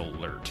character is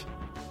alert.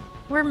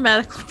 We're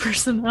medical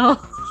personnel.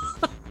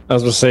 I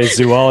was going to say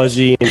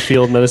zoology and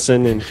field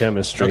medicine and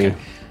chemistry. Okay.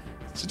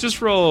 So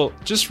just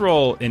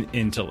roll an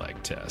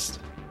intellect test.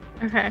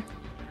 Okay.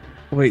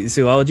 Wait,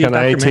 zoology Can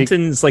I Dr. take-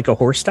 Menton's like a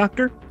horse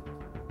doctor?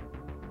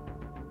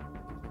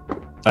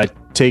 I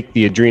take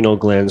the adrenal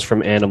glands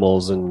from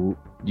animals and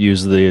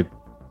use the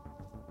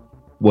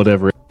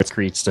whatever it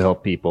excretes to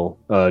help people.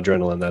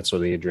 Adrenaline, that's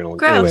what the adrenaline.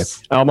 Gross.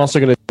 Anyway, I'm also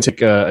going to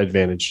take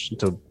advantage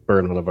to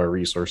burn one of our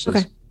resources.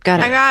 Okay.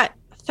 Got I it. got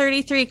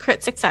 33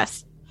 crit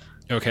success.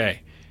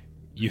 Okay.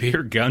 You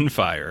hear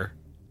gunfire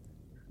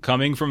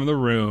coming from the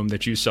room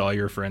that you saw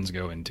your friends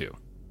go into.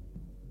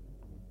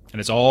 And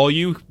it's all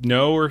you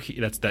know,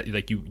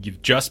 like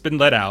you've just been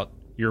let out.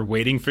 You're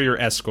waiting for your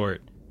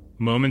escort.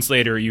 Moments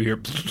later, you hear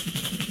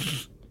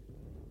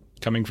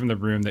coming from the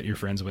room that your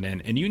friends went in.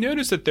 And you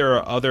notice that there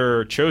are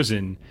other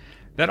Chosen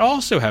that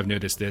also have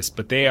noticed this,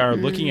 but they are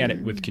looking at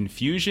it with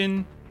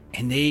confusion,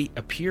 and they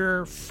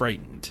appear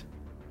frightened.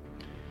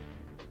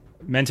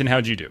 Menton,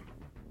 how'd you do?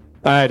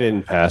 I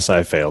didn't pass.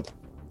 I failed.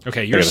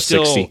 Okay, you're got a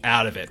still 60.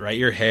 out of it, right?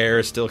 Your hair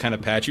is still kind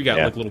of patchy. You got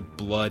Yeah. like little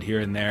blood here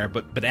and there,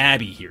 but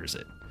Abby hears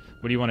it.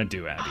 What do you want to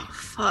do, Abby?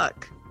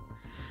 Fuck.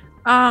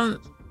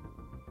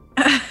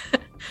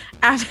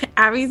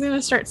 Abby's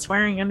gonna start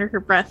swearing under her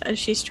breath as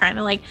she's trying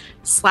to like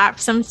slap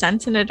some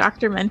sense into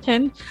Dr.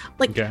 Menton.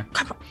 Like, Okay.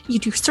 come on, you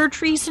do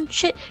surgeries and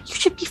shit. You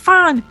should be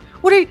fine.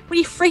 What are you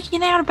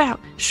freaking out about?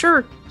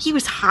 Sure, he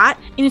was hot,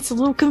 and it's a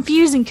little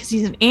confusing because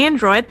he's an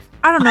android,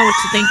 I don't know what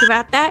to think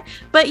about that.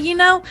 But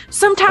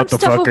sometimes What the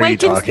stuff fuck are you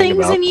awakens talking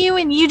things about? in you,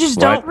 and you just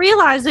What? don't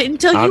realize it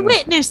until you I'm-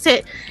 witness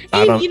it.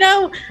 I And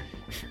don't-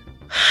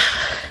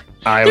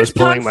 I was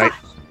pulling my.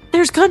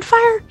 There's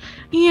gunfire,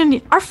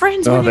 and our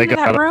friends Oh, went they into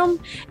that got a- room,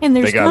 and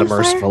there's They got a gunfire.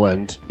 merciful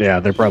end. Yeah,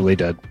 they're probably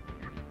dead.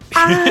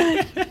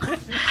 I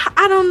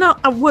don't know.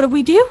 What do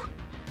we do?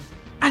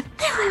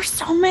 There are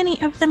so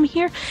many of them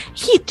here.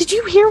 Did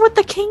you hear what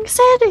the king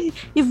said?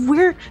 If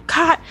we're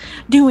caught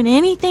doing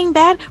anything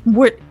bad,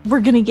 we're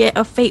gonna get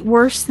a fate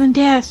worse than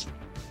death.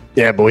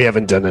 Yeah, but we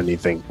haven't done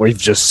anything. We've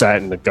just sat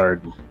in the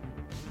garden.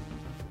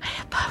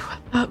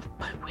 But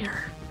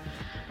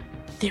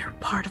they're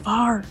part of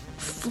our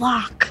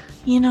flock.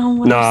 You know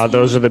what? Nah,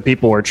 those are the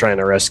people we're trying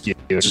to rescue.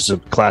 It's just a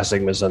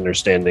classic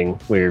misunderstanding.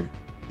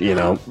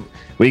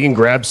 We can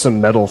grab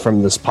some metal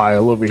from this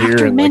pile over here.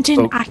 Dr. And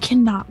Minton, I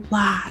cannot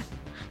lie.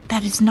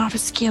 That is not a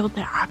skill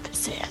that I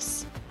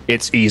possess.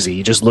 it's easy.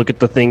 You just look at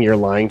the thing you're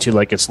lying to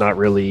like it's not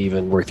really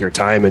even worth your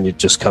time, and it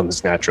just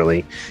comes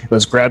naturally.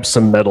 Let's grab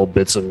some metal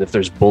bits, and if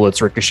there's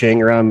bullets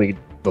ricocheting around,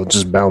 they'll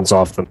just bounce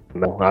off the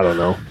metal. I don't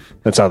know.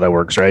 That's how that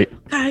works, right?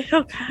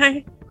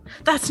 Okay.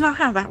 That's not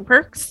how that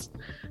works.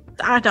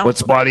 I don't.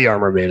 What's body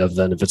armor made of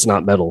then if it's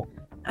not metal?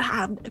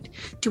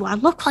 Do I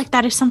look like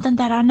that is something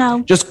that I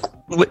know? Just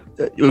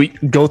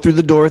go through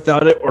the door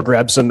without it, or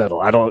grab some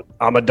metal.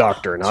 I'm a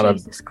doctor, not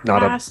Jesus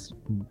not a Christ.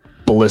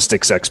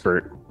 ballistics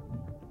expert.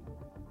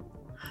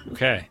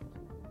 Okay.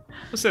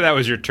 Let's say that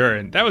was your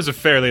turn. That was a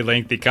fairly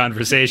lengthy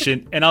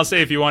conversation, and I'll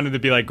say if you wanted to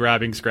be like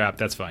grabbing scrap,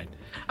 that's fine.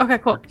 Okay,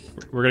 cool.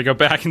 We're gonna go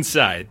back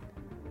inside.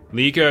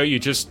 Liko, you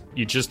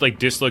just like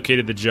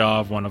dislocated the jaw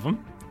of one of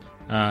them,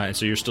 and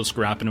so you're still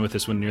scrapping with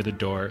this one near the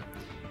door.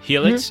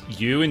 Helix,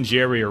 you and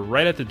Jerry are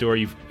right at the door.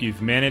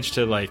 You've managed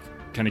to like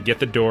kind of get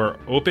the door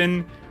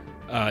open.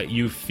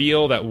 You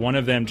feel that one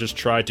of them just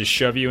tried to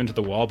shove you into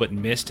the wall but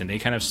missed, and they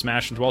kind of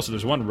smashed into the wall. So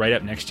there's one right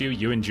up next to you.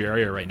 You and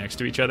Jerry are right next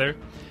to each other.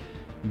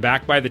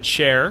 Back by the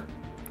chair,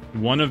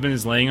 one of them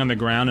is laying on the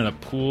ground in a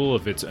pool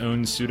of its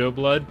own pseudo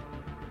blood.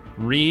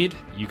 Reed,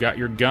 you got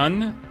your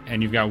gun,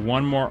 and you've got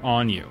one more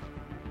on you.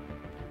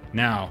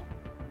 Now,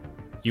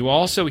 you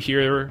also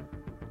hear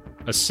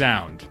a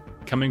sound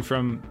coming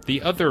from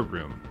the other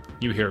room.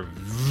 You hear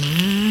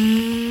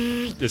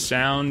the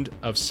sound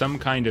of some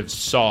kind of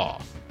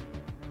saw.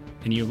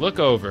 And you look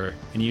over,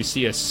 and you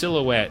see a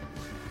silhouette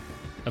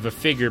of a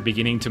figure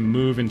beginning to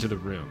move into the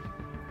room.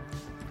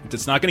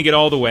 It's not going to get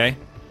all the way,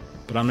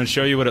 but I'm going to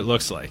show you what it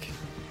looks like.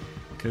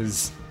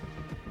 Because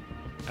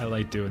I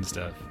like doing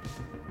stuff.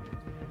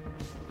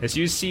 As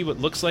you see what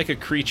looks like a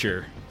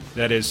creature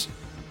that is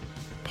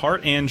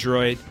part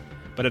android,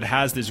 but it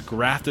has this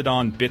grafted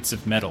on bits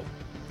of metal.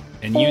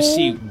 And you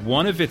see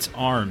one of its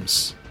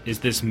arms is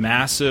this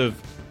massive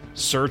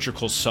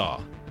surgical saw.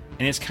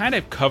 And it's kind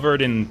of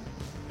covered in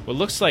what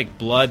looks like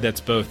blood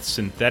that's both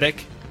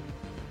synthetic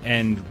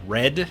and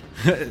red,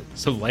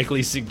 so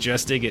likely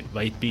suggesting it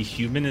might be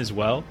human as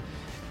well.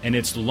 And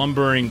it's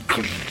lumbering,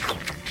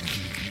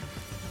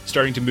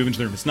 starting to move into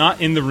the room. It's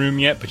not in the room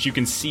yet, but you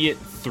can see it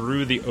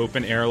through the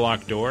open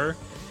airlock door,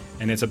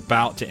 and it's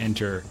about to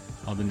enter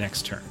on the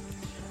next turn.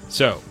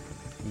 So,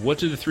 what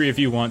do the three of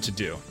you want to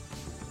do?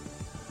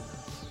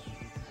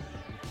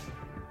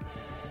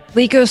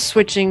 Liko's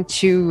switching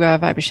to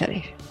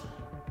Vibasheti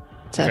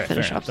to Okay,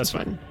 finish fair off enough. this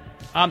That's one.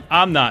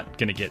 I'm not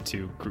gonna get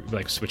to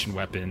like switching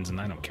weapons, and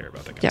I don't care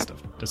about that kind of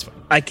stuff. That's fine.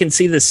 I can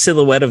see the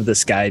silhouette of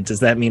this guy. Does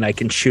that mean I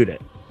can shoot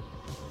it?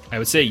 I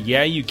would say,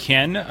 yeah, you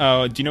can.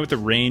 Do you know what the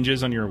range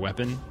is on your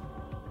weapon?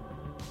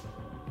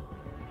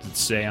 Does it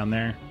say on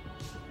there?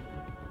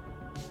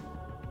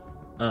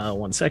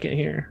 1 second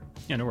here.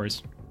 Yeah, no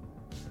worries.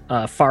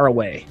 Far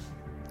away.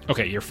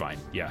 Okay, you're fine.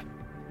 Yeah,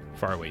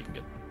 far away you can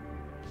get.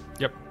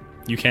 Yep,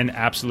 you can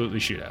absolutely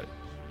shoot at it.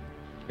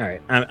 All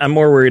right. I'm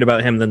more worried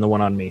about him than the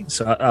one on me,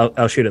 so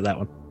I'll shoot at that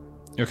one.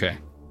 Okay.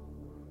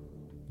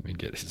 Let me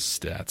get his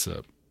stats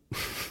up.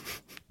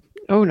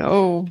 Oh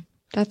no,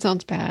 that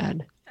sounds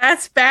bad.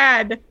 That's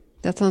bad.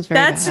 That sounds very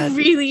That's bad.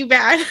 really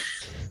bad.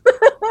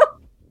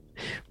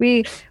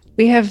 We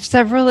have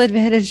several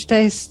advantage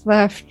dice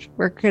left.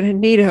 We're gonna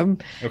need them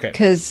Okay.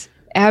 because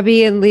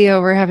Abby and Leo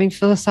were having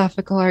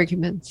philosophical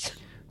arguments.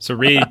 So,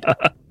 Reed,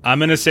 I'm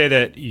going to say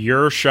that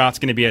your shot's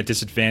going to be at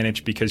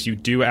disadvantage because you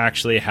do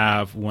actually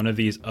have one of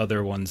these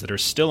other ones that are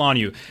still on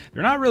you.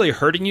 They're not really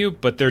hurting you,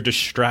 but they're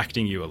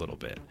distracting you a little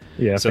bit.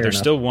 Yeah. So there's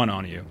still one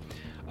on you.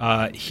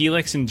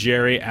 Helix and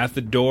Jerry at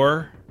the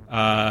door.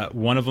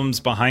 One of them's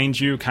behind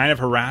you, kind of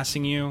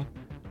harassing you.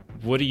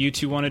 What do you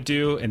two want to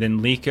do? And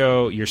then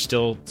Liko, you're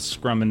still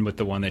scrumming with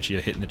the one that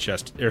you hit in the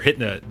chest, or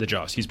hit in the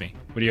jaw, excuse me.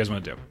 What do you guys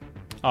want to do?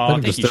 Oh,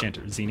 thank you,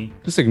 Shanter. Zini.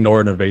 Just ignore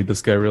and evade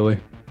this guy, really.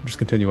 Just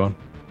continue on.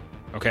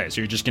 Okay,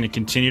 so you're just going to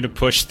continue to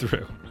push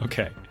through.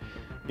 Okay.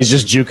 He's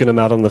just juking him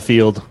out on the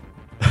field.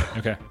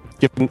 Okay.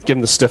 Give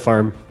him the stiff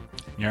arm.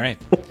 All right.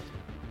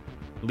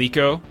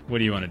 Liko, what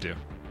do you want to do?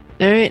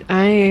 All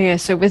right,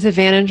 so with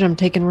advantage, I'm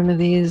taking one of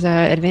these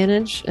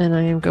advantage, and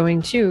I am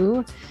going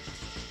to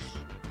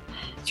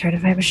try to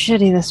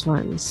Vibasheti this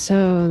one.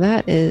 So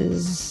that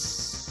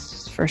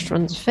is First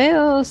one's a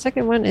fail.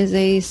 Second one is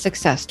a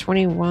success.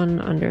 21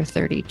 under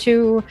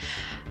 32.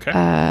 Okay.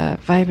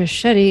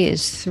 Vibachete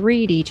is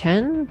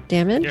 3d10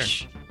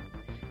 damage.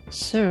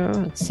 So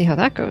let's see how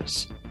that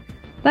goes.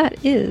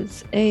 That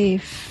is a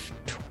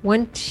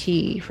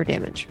 20 for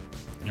damage.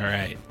 All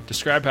right.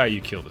 Describe how you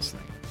kill this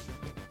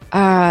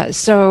thing.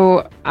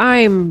 So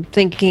I'm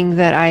thinking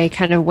that I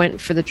kind of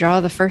went for the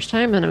jaw the first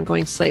time, and I'm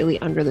going slightly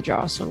under the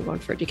jaw, so I'm going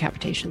for a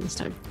decapitation this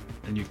time.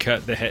 And you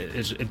cut the head.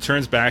 It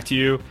turns back to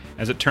you.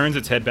 As it turns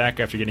its head back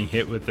after getting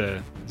hit with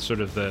the sort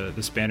of the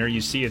spanner,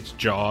 you see its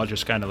jaw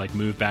just kind of like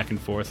move back and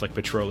forth like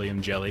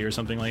petroleum jelly or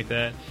something like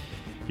that.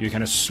 You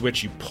kind of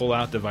switch. You pull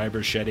out the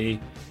vibrochete,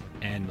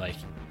 and like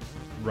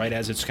right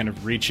as it's kind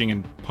of reaching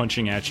and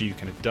punching at you, you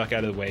kind of duck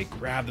out of the way,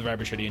 grab the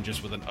vibrochete, and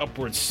just with an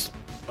upward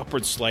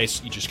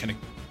slice, you just kind of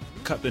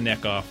cut the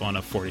neck off on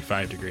a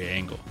 45-degree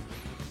angle.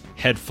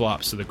 Head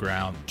flops to the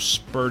ground,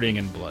 spurting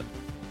in blood.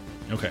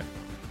 Okay.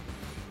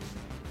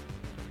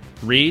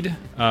 Reed,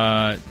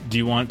 do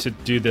you want to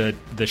do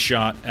the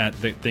shot at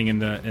the thing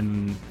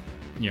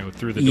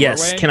through the doorway?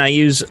 Yes. Can I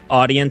use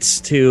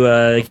audience to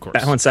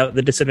balance out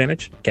the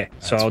disadvantage? Okay,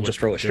 so I'll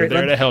just roll it straight.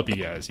 They're there to help you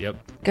guys.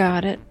 Yep.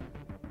 Got it.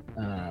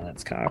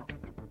 That's cocked.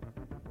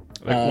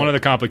 One of the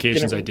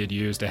complications I did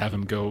use to have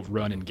him go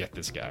run and get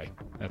this guy.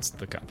 That's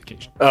the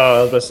complication. Oh,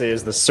 I was about to say,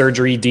 is the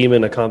surgery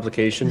demon a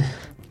complication?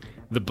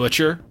 The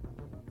butcher?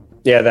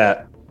 Yeah,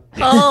 that.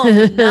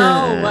 Oh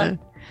no!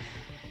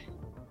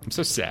 I'm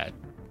so sad.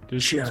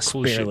 There's Just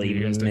cool shit barely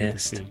you guys don't get to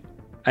missed. see.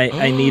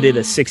 I needed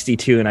a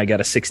 62 and I got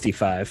a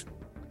 65.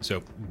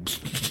 So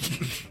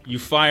you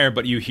fire,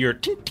 but you hear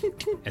tink, tink,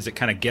 tink, as it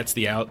kind of gets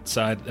the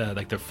outside,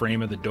 like the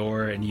frame of the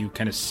door, and you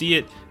kind of see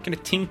it kind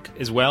of tink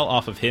as well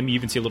off of him. You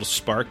even see a little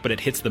spark, but it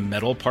hits the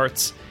metal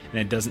parts, and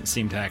it doesn't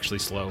seem to actually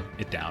slow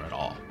it down at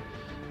all.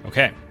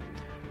 Okay.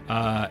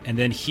 And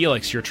then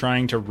Helix, you're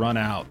trying to run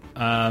out.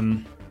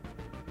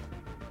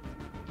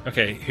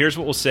 Okay, here's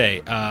what we'll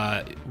say.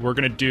 We're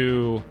going to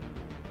do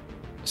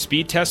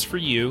speed tests for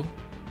you,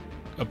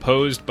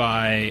 opposed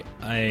by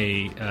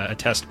a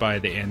test by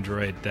the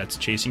android that's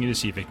chasing you to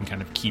see if it can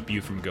kind of keep you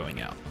from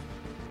going out.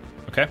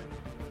 Okay?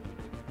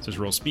 So just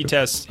roll speed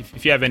tests.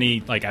 If you have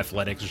any like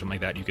athletics or something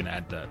like that, you can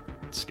add that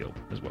skill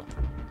as well.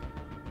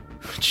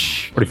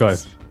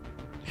 45.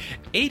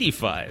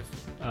 85.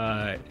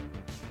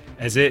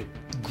 As it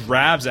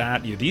grabs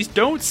at you. These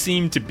don't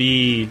seem to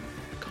be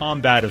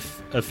combat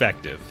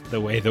effective the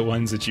way the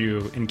ones that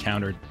you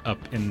encountered up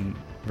in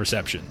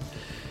reception.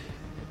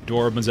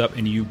 Door opens up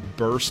and you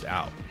burst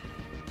out.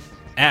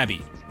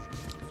 Abby,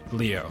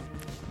 Leo,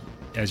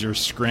 as you're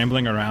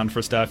scrambling around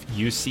for stuff,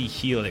 you see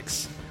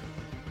Helix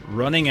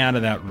running out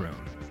of that room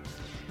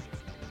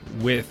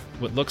with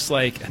what looks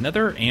like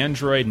another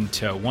android in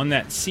tow, one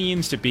that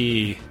seems to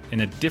be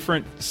in a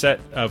different set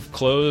of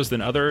clothes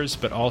than others,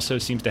 but also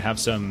seems to have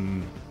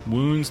some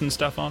wounds and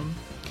stuff on them.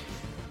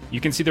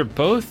 You can see they've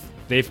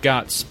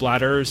got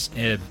splatters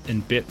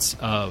and bits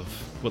of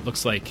what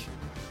looks like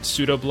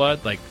pseudo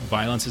blood, like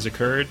violence has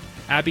occurred.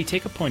 Abby,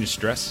 take a point of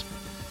stress.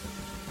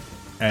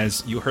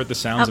 As you heard the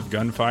sounds of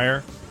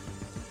gunfire,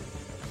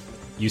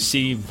 you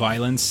see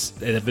evidence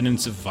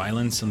of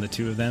violence on the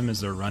two of them as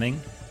they're running.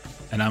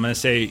 And I'm going to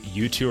say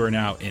you two are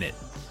now in it.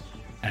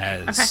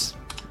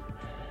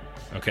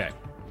 Okay.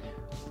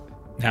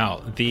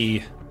 Now,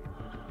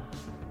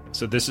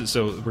 so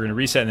we're going to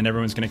reset, and then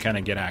everyone's going to kind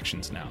of get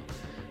actions now.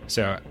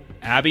 So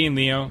Abby and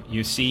Leo,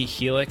 you see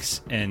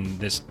Helix and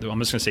this. I'm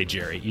just going to say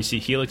Jerry. You see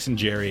Helix and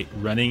Jerry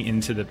running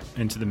into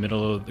the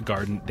middle of the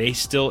garden.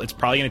 It's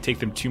probably going to take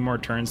them 2 more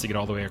turns to get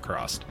all the way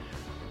across.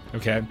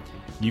 Okay.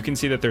 You can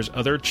see that there's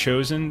other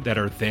chosen that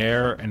are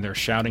there, and they're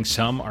shouting.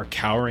 Some are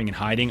cowering and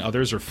hiding.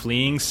 Others are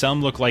fleeing.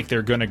 Some look like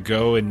they're going to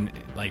go and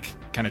like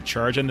kind of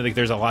charge. And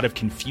there's a lot of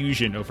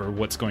confusion over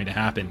what's going to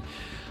happen.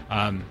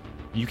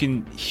 You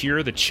can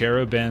hear the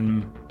cherub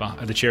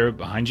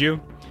behind you.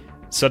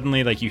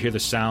 Suddenly, like, you hear the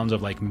sounds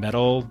of like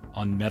metal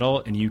on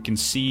metal, and you can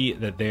see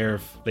that they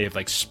have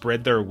like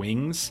spread their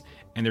wings,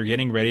 and they're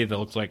getting ready to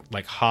look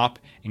like hop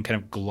and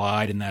kind of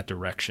glide in that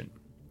direction.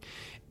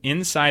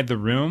 Inside the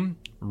room,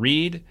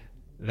 Reed,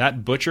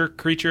 that butcher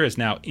creature, is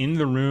now in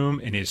the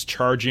room and is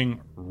charging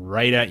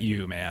right at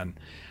you, man.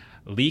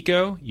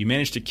 Liko, you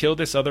managed to kill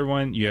this other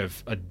one. You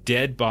have a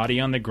dead body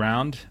on the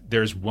ground.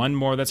 There's one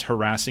more that's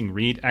harassing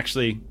Reed.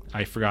 Actually,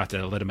 I forgot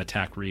to let him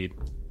attack Reed.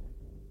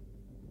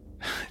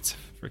 It's a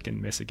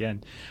freaking miss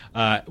again.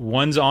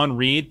 One's on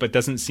Reed, but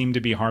doesn't seem to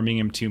be harming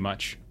him too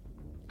much.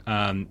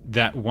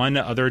 That one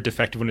other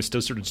defective one is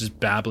still sort of just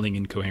babbling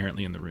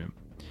incoherently in the room.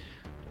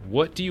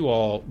 What do you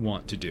all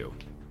want to do?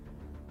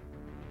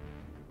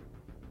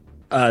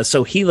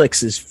 So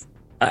Helix is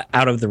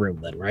out of the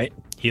room then, right?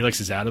 Helix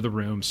is out of the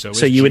room. So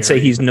you would say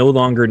Jerry. he's no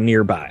longer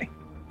nearby.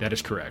 That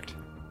is correct.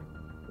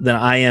 Then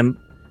I am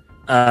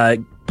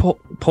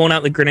pulling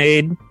out the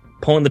grenade,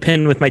 pulling the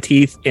pin with my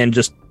teeth, and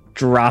just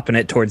dropping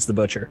it towards the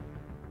butcher.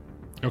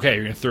 Okay,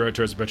 you're going to throw it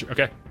towards the butcher.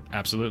 Okay,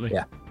 absolutely.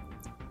 Yeah.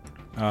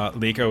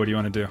 Liko, what do you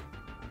want to do?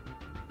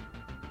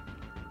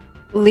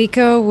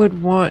 Liko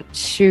would want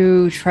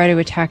to try to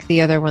attack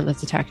the other one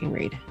that's attacking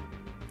Reed.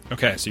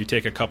 Okay, so you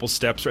take a couple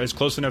steps. It's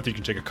close enough that you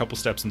can take a couple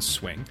steps and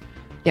swing.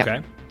 Yep.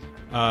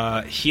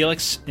 Okay.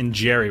 Helix and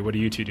Jerry, what are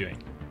you two doing?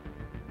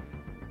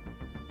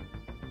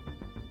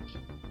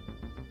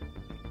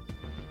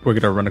 We're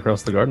gonna run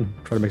across the garden.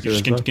 Try to make You're it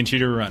just inside.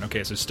 continue to run.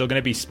 Okay, so it's still going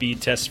to be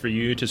speed tests for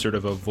you to sort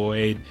of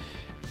avoid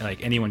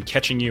like anyone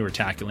catching you or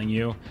tackling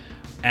you.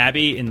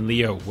 Abby and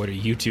Leo, what are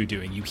you two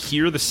doing? You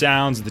hear the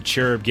sounds of the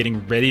cherub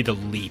getting ready to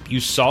leap. You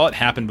saw it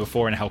happen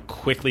before and how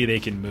quickly they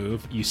can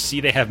move. You see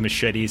they have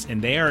machetes,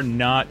 and they are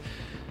not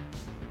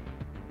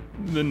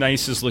the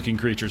nicest looking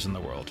creatures in the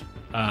world.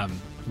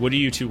 What do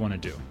you two want to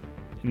do?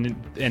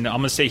 And I'm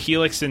going to say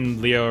Helix and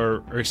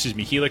Leo, or excuse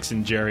me, Helix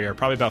and Jerry are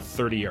probably about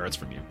 30 yards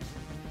from you.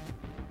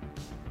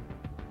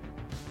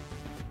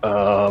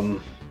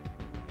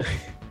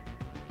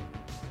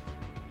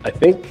 I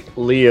think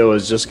Leo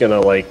is just gonna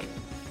like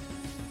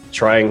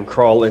try and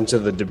crawl into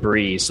the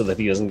debris so that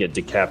he doesn't get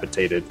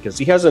decapitated because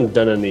he hasn't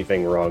done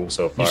anything wrong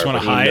so far. just wanna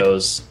but hide? He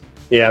knows.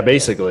 Yeah,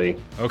 basically.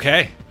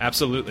 Okay,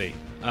 absolutely.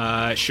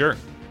 Sure.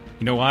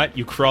 You know what?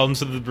 You crawl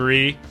into the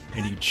debris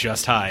and you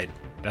just hide.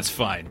 That's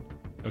fine.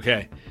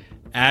 Okay.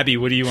 Abby,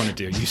 what do you want to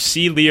do? You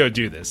see Leo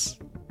do this.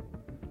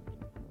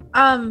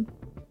 Oh,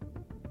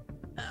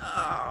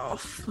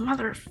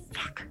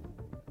 motherfucker.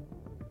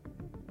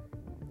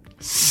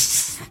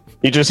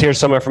 You just hear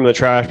someone from the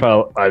trash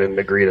pile. I didn't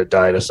agree to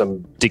die to some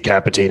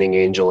decapitating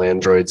angel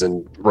androids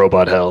in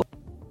robot hell.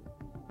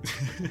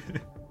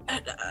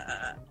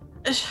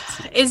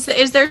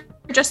 Is there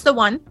just the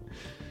one?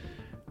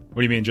 What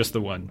do you mean, just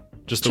the one?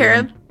 Just the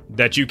Cherub? one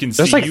that you can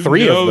There's see. like You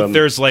 3 of know them.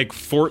 There's like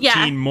 14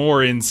 Yeah.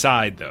 more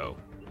inside, though.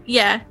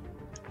 Yeah.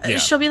 Yeah.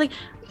 She'll be like,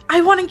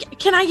 I want to.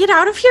 Can I get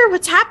out of here?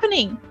 What's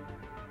happening?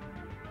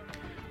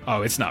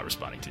 Oh, it's not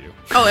responding to you.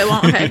 Oh, it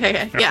won't.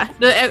 Okay. Yeah.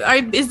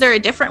 Is there a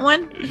different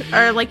one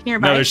or like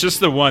nearby? No, there's just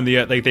the one.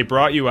 Like they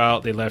brought you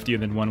out, they left you,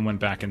 and then one went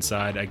back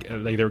inside. Like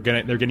they're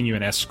getting you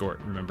an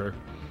escort. Remember?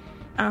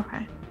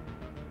 Okay.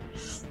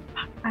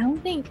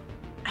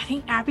 I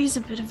think Abby's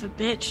a bit of a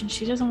bitch, and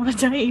she doesn't want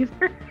to die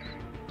either.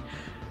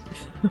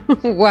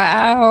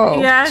 Wow.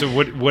 Yeah. So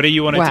what do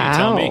you want to do?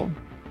 Tell me.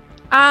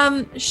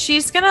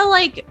 She's gonna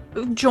like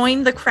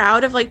join the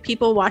crowd of like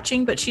people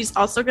watching, but she's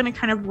also gonna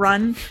kind of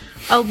run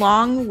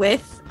along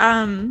with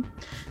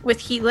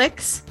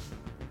Helix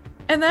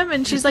and them,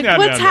 and she's like, No,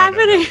 "What's no.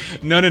 happening?"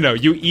 No.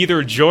 You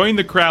either join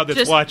the crowd that's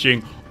Just-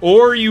 watching,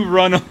 or you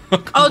run.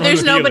 Oh,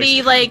 there's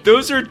nobody like.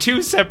 Those are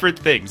two separate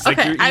things. Like,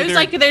 Okay, you're I was either-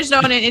 like, "There's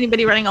no one,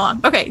 anybody running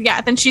along." Okay, yeah,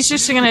 then she's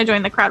just gonna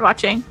join the crowd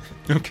watching.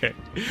 Okay.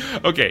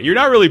 You're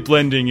not really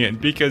blending in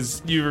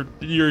because you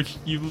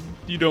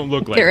don't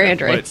look like They're them,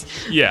 androids.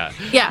 but yeah.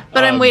 Yeah,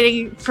 but I'm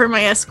waiting for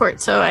my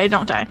escort so I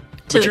don't die.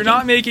 But you're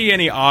not making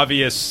any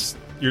obvious.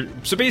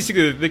 So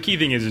basically, the key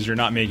thing is you're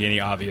not making any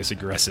obvious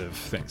aggressive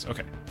things.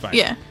 Okay, fine.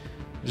 Yeah.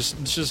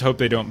 Just hope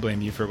they don't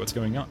blame you for what's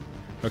going on.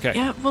 Okay.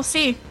 Yeah, we'll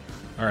see.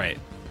 All right.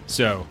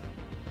 So,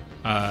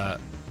 I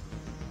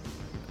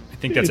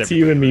think that's It's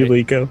you and me,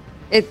 everybody, right? Liko.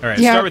 All right.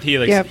 Start with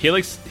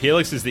Helix.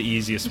 Helix is the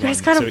easiest You one. guys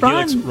gotta so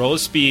Helix, run. roll a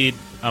speed.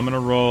 I'm gonna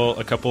roll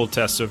a couple of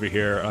tests over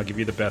here. I'll give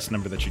you the best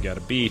number that you got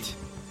to beat.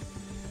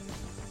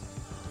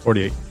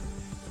 48.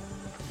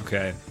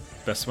 Okay.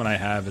 Best one I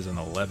have is an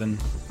 11.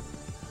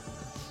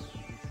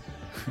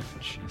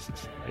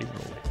 Jesus, I roll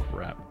like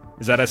crap.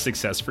 Is that a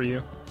success for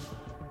you?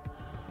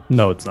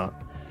 No, it's not.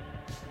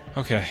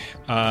 Okay.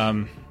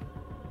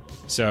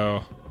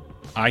 So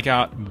I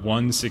got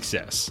one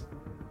success.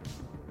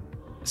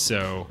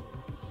 So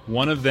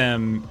one of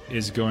them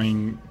is you're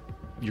going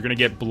to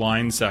get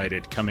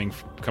blindsided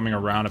coming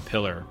around a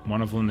pillar.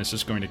 One of them is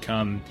just going to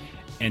come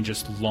and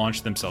just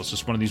launch themselves.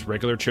 Just one of these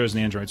regular chosen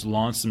androids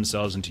launch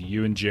themselves into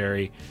you and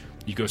Jerry.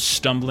 You go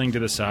stumbling to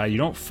the side. You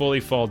don't fully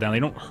fall down. They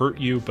don't hurt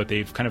you, but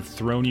they've kind of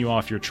thrown you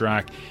off your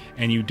track,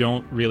 and you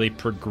don't really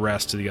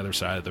progress to the other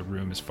side of the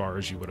room as far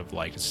as you would have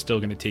liked. It's still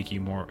going to take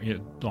you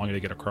longer to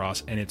get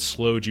across, and it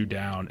slowed you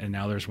down, and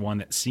now there's one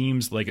that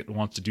seems like it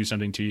wants to do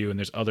something to you, and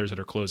there's others that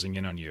are closing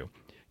in on you.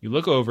 You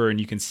look over,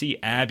 and you can see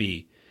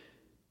Abby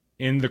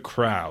in the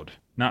crowd,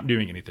 not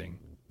doing anything,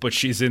 but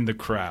she's in the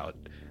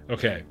crowd.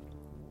 Okay.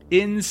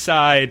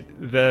 Inside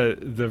the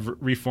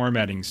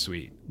reformatting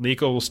suite.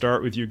 Liko, we'll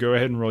start with you. Go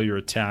ahead and roll your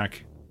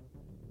attack.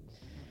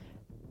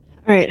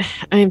 All right.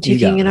 I am You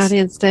got taking an this.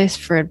 audience dice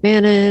for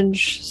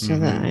advantage so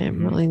that I am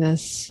Mhm. rolling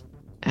this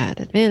at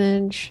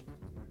advantage.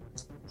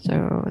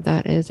 So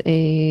that is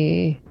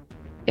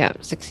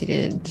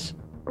succeeded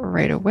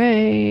right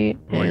away.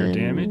 Roll your and-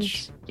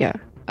 damage. Yeah.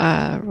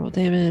 Roll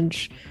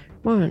damage.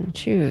 1,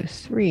 2,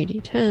 3,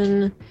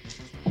 d10.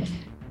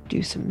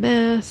 Do some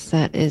math.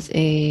 That is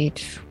a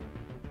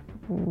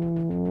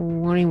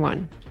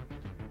 21.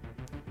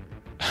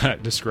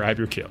 Describe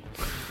your kill.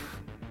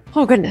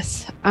 Oh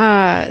goodness.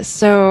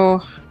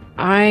 So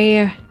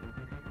I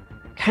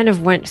kind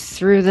of went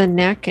through the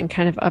neck and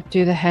kind of up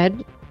through the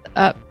head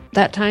up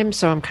that time.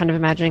 So I'm kind of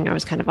imagining I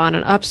was kind of on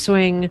an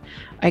upswing.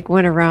 I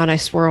went around, I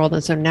swirled,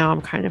 and so now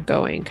I'm kind of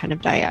going kind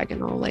of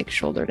diagonal, like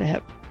shoulder to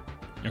hip.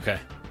 Okay.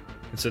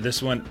 And so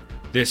this one,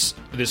 this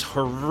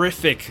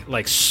horrific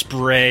like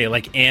spray,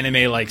 like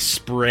anime like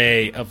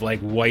spray of like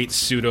white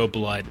pseudo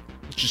blood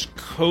just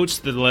coats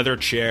the leather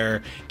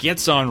chair,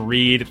 gets on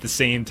Reed at the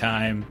same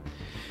time,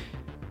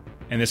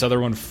 and this other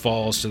one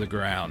falls to the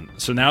ground.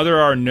 So now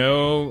there are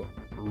no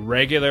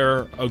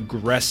regular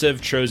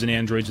aggressive chosen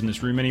androids in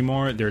this room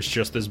anymore. There's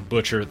just this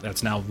butcher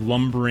that's now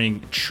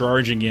lumbering,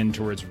 charging in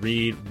towards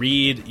Reed.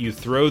 Reed, you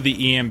throw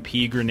the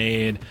EMP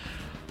grenade.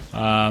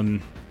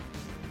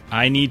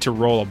 I need to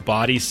roll a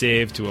body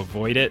save to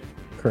avoid it.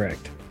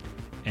 Correct.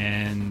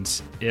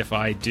 And if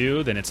I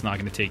do, then it's not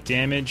going to take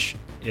damage.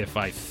 If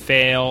I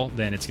fail,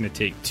 then it's going to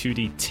take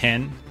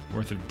 2d10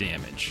 worth of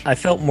damage. I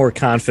felt more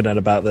confident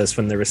about this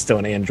when there was still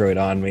an android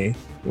on me.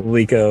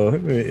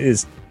 Liko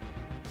is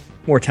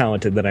more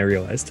talented than I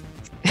realized.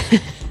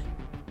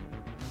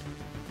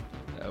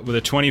 With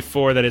a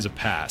 24, that is a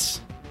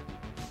pass.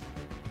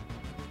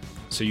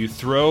 So you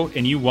throw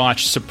and you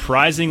watch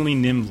surprisingly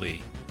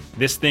nimbly.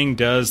 This thing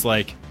does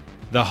like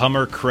the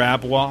Hummer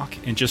crab walk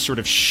and just sort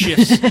of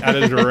shifts out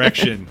of the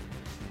direction.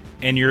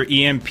 And your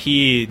EMP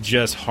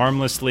just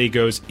harmlessly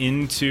goes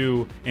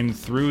into and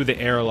through the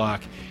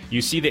airlock.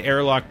 You see the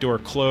airlock door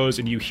close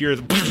and you hear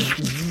the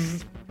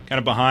kind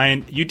of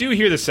behind. You do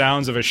hear the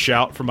sounds of a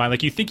shout from behind.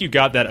 Like you think you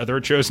got that other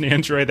chosen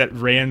android that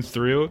ran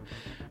through,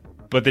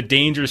 but the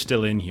danger's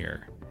still in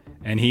here.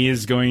 And he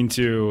is going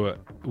to,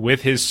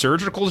 with his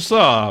surgical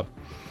saw...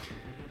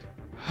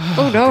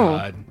 Oh, no.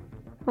 God,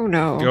 Oh,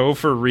 no. go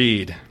for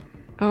Reed.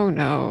 Oh,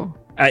 no.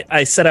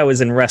 I said I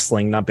was in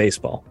wrestling, not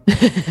baseball.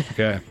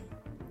 Okay.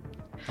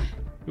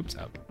 Oops,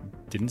 I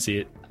didn't see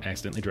it.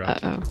 Accidentally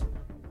dropped. Uh-oh.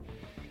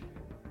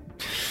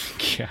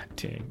 God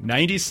dang.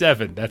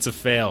 97. That's a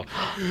fail.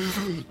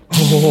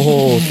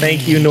 Oh,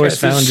 thank you, Norse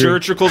As the Foundry.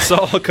 surgical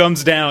saw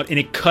comes down and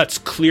it cuts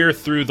clear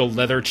through the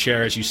leather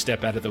chair as you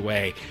step out of the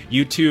way.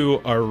 You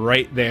two are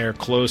right there,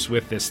 close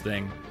with this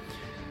thing.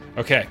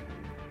 Okay.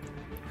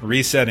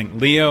 Resetting.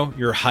 Leo,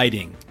 you're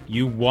hiding.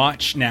 You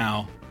watch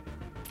now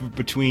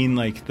between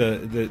like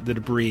the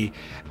debris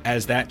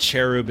as that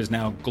cherub is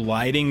now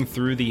gliding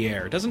through the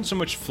air. It doesn't so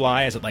much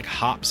fly as it like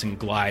hops and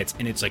glides,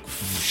 and it's like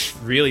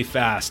really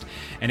fast,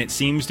 and it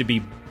seems to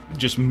be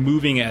just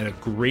moving at a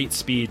great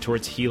speed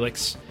towards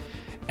Helix.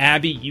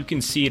 Abby, you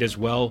can see it as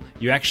well.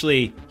 You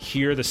actually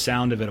hear the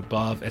sound of it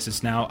above as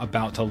it's now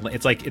about to...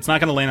 It's like, it's not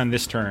going to land on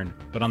this turn,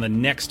 but on the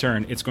next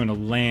turn, it's going to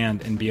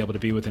land and be able to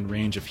be within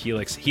range of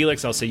Helix.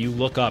 Helix, I'll say you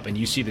look up and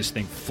you see this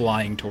thing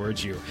flying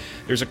towards you.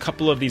 There's a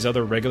couple of these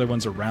other regular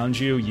ones around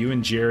you. You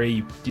and Jerry,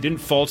 you didn't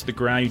fall to the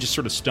ground. You just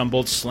sort of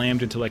stumbled,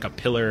 slammed into like a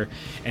pillar,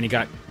 and you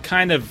got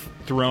kind of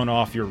thrown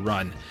off your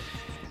run.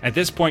 At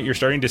this point, you're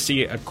starting to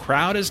see a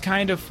crowd is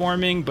kind of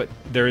forming, but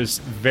there's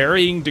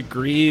varying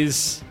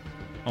degrees...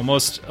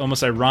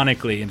 Almost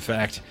ironically, in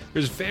fact,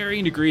 there's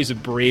varying degrees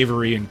of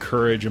bravery and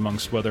courage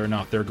amongst whether or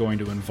not they're going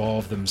to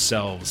involve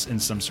themselves in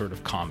some sort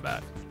of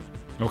combat.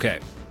 Okay,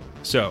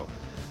 so,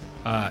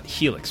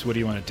 Helix, what do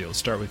you want to do? Let's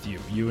start with you.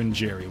 You and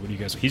Jerry, what do you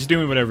guys... He's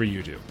doing whatever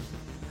you do.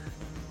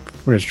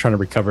 We're just trying to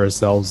recover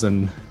ourselves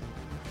and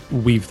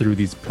weave through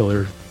these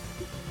pillars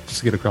just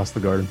to get across the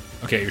garden.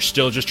 Okay, you're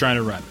still just trying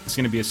to run. It's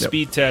going to be a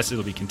speed test.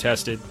 It'll be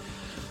contested.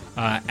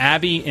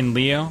 Abby and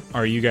Leo,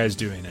 are you guys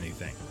doing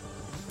anything?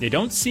 They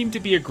don't seem to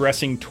be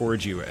aggressing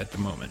towards you at the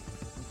moment.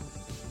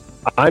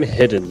 I'm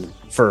hidden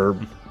for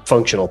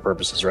functional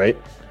purposes, right?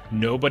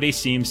 Nobody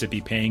seems to be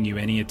paying you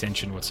any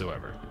attention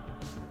whatsoever.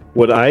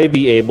 Would I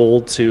be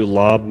able to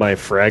lob my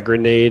frag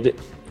grenade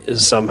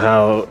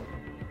somehow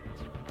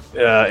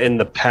in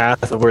the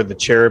path of where the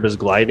cherub is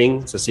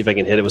gliding to see if I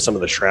can hit it with some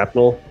of the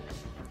shrapnel?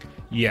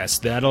 Yes,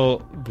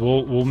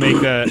 we'll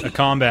make a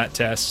combat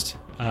test.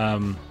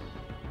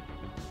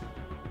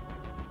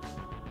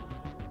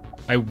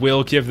 I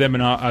will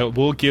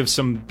give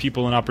some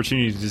people an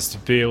opportunity just to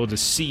be able to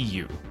see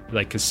you,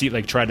 try to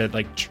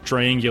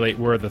triangulate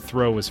where the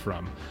throw is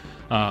from.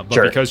 But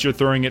sure. Because you're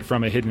throwing it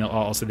from a hidden,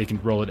 also they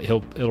can roll it.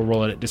 It'll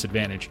roll it at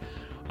disadvantage.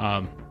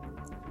 But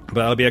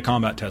that'll be a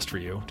combat test for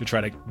you to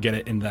try to get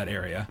it in that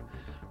area.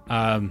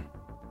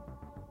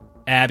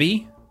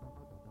 Abby,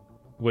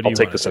 what do you? I'll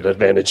take this at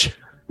advantage.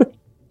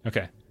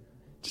 Okay,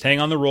 just hang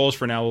on the rolls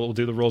for now. We'll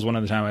do the rolls one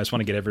at a time. I just want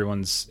to get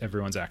everyone's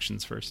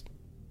actions first.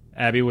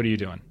 Abby, what are you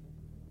doing?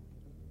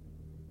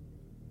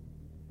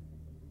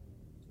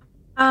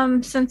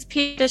 Since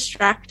Pete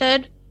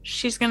distracted,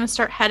 she's gonna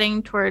start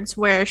heading towards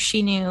where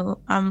she knew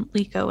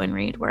Liko and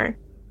Reed were.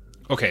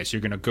 Okay, so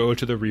you're gonna go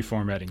to the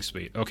reformatting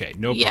suite. Okay,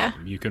 no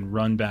problem. You can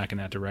run back in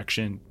that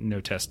direction.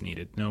 No test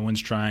needed. No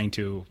one's trying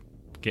to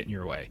get in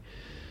your way.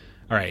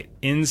 All right,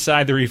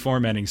 inside the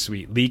reformatting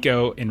suite,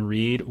 Liko and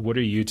Reed, what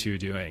are you two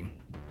doing?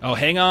 Oh,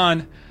 hang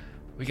on.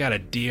 We got a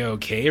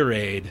DOK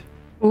raid.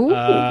 Ooh,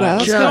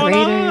 what's going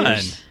on?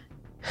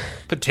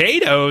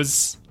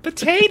 Potatoes.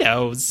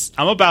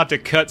 I'm about to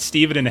cut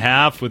Steven in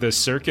half with a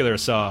circular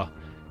saw.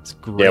 It's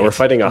great. Yeah, we're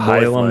fighting a high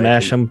boil them,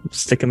 mash them,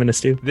 stick them in a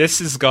stew. This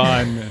has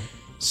gone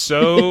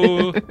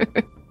so...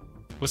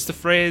 What's the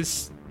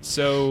phrase?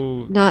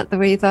 So... Not the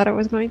way you thought it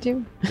was going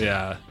to?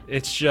 Yeah,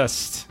 it's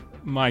just...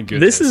 My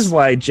goodness. This is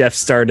why Jeff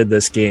started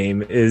this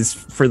game, is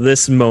for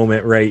this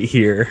moment right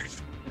here.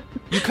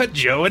 You cut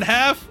Joe in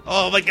half?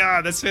 Oh my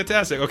god, that's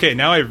fantastic. Okay,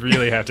 now I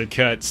really have to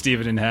cut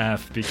Steven in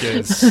half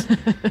because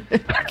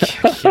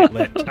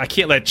I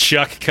can't let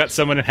Chuck cut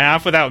someone in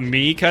half without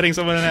me cutting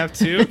someone in half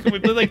too. We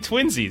play like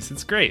twinsies.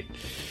 It's great.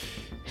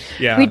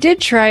 Yeah. We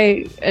did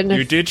try.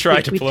 You did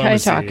try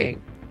diplomacy. We tried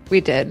talking. We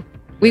did.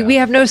 We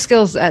have no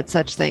skills at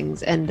such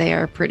things, and they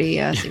are pretty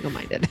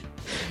single-minded.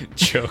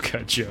 Joe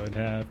cut Joe in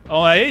half.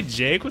 Oh, hey,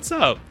 Jake, what's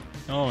up?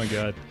 Oh my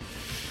god.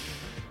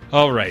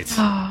 All right.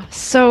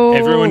 So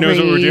everyone knows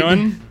what we're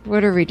doing.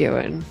 What are we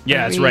doing?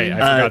 Yeah, that's right. I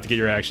forgot to get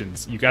your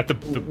actions. You got the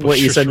what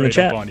you said in the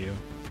chat on you.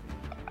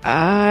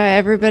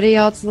 Everybody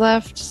else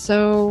left,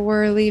 so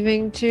we're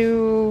leaving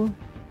to.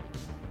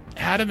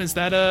 Adam, is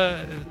that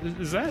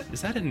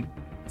an?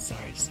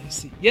 Sorry,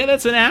 Stacey. Yeah,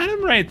 that's an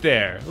Adam right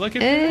there. Look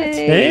at that.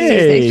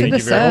 Hey, thanks for the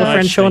sub.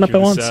 Friend showing up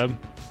at once.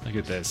 Look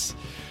at this.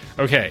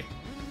 Okay,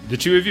 the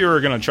two of you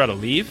are gonna try to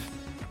leave.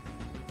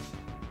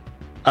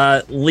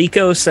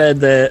 Liko said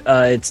that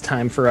it's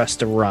time for us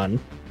to run.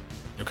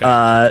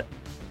 Okay.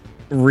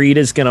 Reed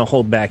is going to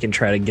hold back and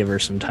try to give her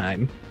some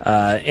time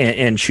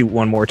and shoot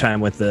one more time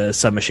with the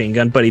submachine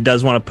gun, but he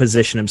does want to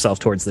position himself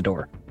towards the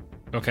door.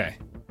 Okay.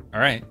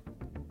 All right.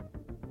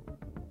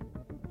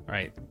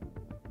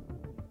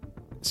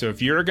 So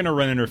if you're going to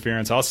run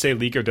interference, I'll say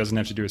Liko doesn't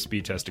have to do a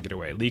speed test to get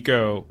away.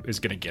 Liko is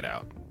going to get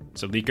out.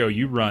 So Liko,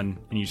 you run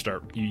and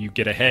you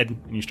get ahead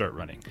and you start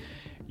running.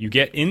 You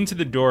get into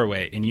the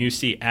doorway and you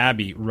see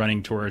Abby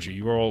running towards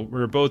you.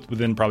 We're both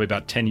within probably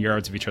about 10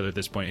 yards of each other at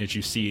this point as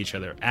you see each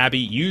other. Abby,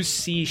 you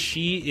see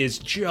she is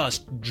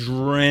just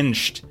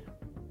drenched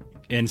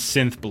in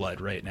synth blood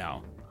right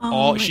now.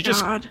 Oh my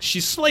God.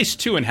 She's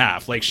sliced two in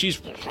half. Like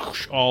she's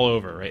all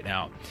over right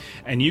now.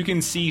 And you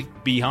can see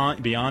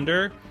beyond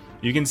her,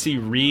 you can see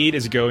Reed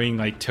is going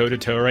like toe to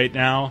toe right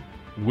now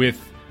with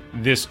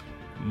this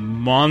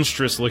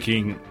monstrous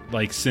looking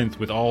like synth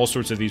with all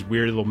sorts of these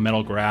weird little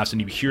metal graphs,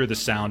 and you hear the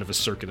sound of a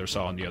circular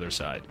saw on the other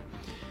side.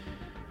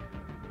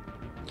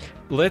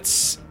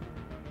 Let's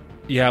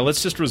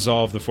just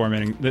resolve the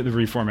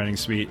reformatting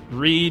suite.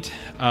 Reed,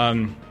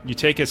 you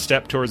take a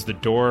step towards the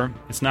door.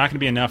 It's not going to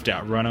be enough to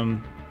outrun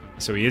him,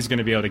 so he is going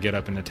to be able to get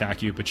up and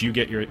attack you, but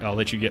I'll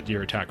let you get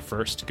your attack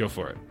first. Go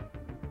for it.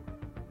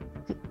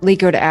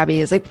 Liko to Abby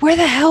is like, where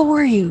the hell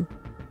were you?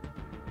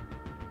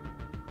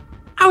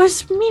 I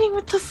was meeting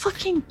with the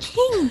fucking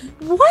king.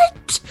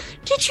 What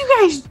did you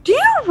guys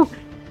do?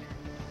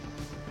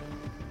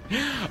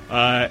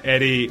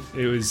 Eddie,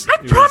 I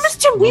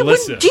promised him we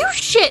wouldn't do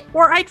shit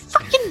or I'd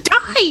fucking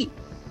die.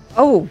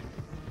 Oh,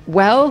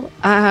 well,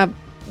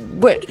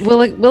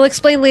 we'll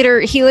explain later.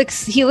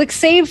 Helix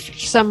saved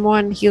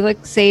someone.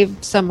 Helix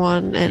saved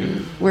someone,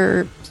 and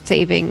we're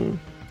saving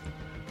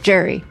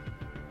Jerry.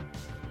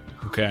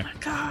 Okay. Oh my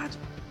God.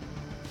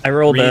 I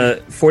rolled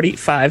a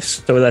 45,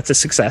 so that's a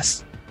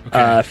success.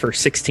 Okay. For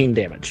 16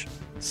 damage.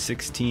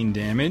 16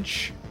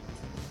 damage.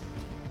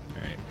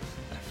 All right.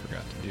 I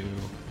forgot to do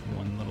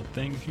one little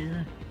thing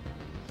here.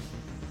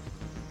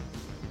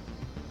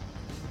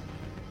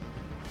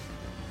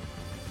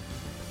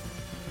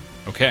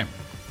 Okay.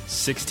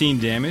 16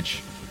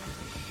 damage.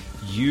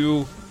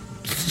 You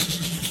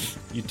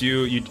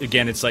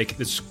again, it's like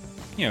this,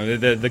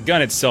 the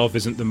gun itself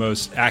isn't the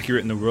most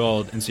accurate in the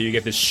world, and so you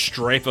get this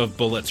stripe of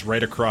bullets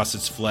right across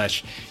its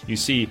flesh. You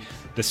see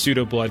the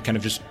pseudo blood kind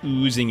of just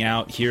oozing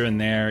out here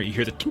and there. You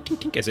hear the tink, tink,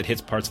 tink as it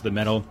hits parts of the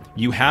metal.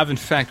 You have, in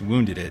fact,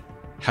 wounded it.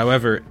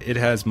 However, it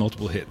has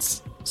multiple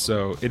hits,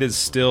 so it is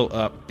still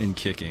up and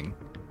kicking.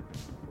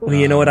 Well,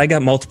 you know what? I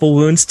got multiple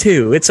wounds,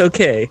 too. It's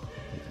okay.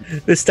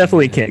 This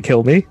definitely can't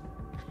kill me.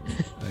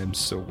 I'm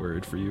so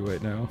worried for you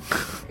right now.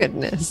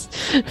 Goodness.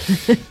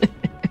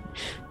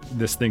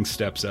 This thing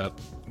steps up.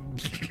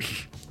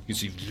 You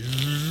see,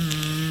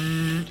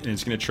 and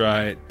it's going to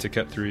try to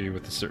cut through you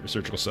with the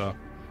surgical saw.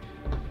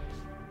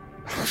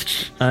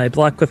 I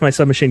block with my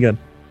submachine gun.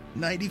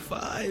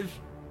 95.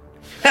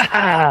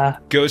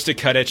 Goes to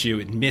cut at you.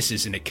 It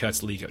misses and it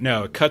cuts Liko.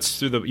 No, it cuts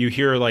through you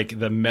hear like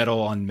the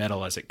metal on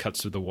metal as it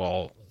cuts through the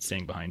wall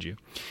staying behind you.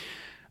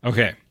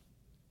 Okay.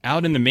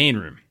 Out in the main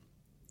room.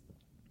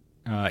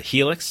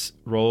 Helix,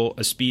 roll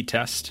a speed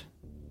test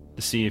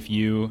to see if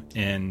you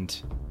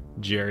and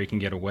Jerry can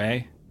get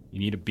away. You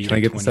need to beat. Can I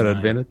get this at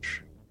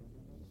advantage?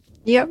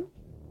 Yep.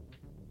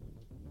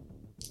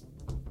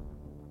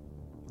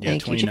 Yeah,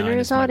 Thank you, 29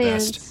 generous is my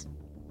audience. best.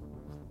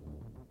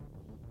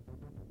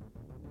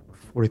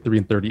 43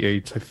 and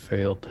 38. I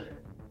failed.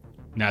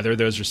 Neither of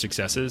those are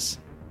successes?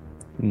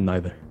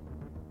 Neither.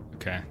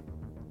 Okay.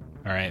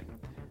 All right.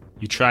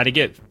 You try to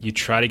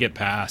get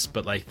past,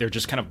 but like they're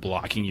just kind of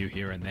blocking you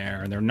here and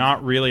there, and they're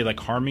not really like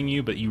harming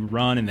you, but you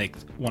run and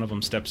one of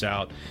them steps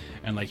out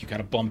and like you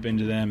kind of bump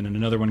into them, and then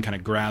another one kind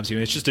of grabs you.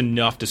 It's just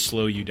enough to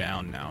slow you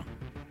down now.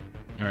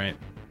 All right.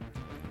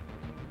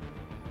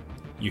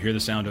 You hear the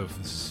sound of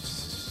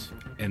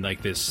and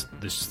like this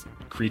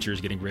creature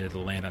is getting ready to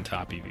land on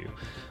top of you.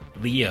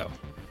 Leo,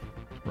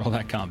 roll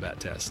that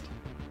combat test.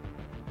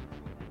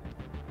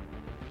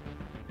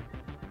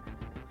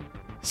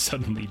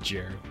 Suddenly,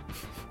 Jerry.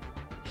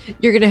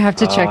 You're gonna have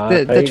to check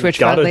the I Twitch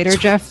got VOD a later, t-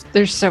 Jeff.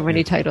 There's so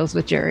many titles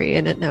with Jerry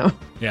in it now.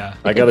 Yeah.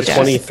 I got a Yes.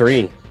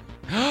 23.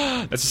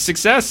 That's a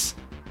success.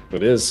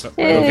 It is.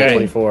 Yay.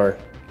 24.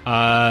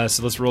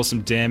 So let's roll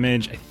some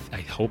damage.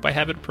 I hope I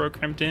have it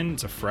programmed in.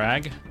 It's a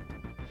frag.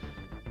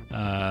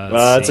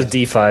 It's a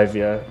D5,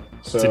 yeah.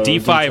 So It's a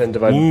D10 D5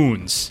 divided-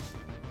 wounds.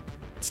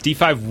 It's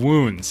D5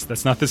 wounds.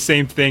 That's not the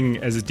same thing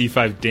as a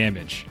D5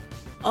 damage.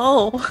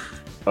 Oh.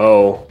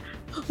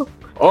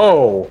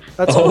 Oh,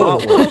 that's a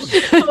lot worse.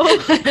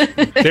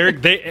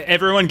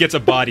 Everyone gets a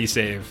body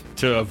save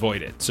to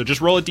avoid it. So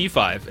just roll a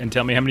D5 and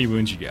tell me how many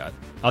wounds you got.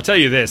 I'll tell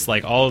you this: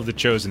 like all of the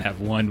chosen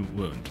have one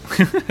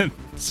wound.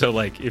 So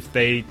like if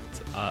they,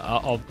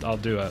 I'll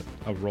do a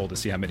roll to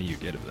see how many you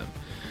get of them.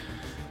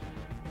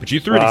 But you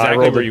threw it I exactly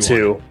rolled where a you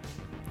 2. wanted.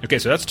 Okay,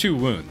 so that's 2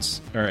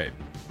 wounds. All right.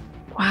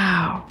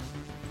 Wow.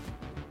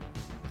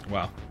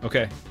 Wow.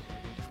 Okay.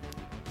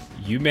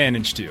 You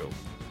managed to,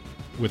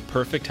 with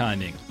perfect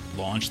timing,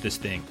 launch this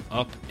thing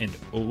up and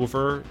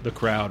over the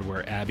crowd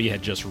where Abby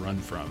had just run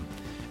from.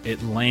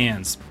 It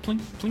lands, plink,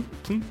 plink,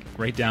 plink,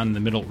 right down in the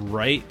middle,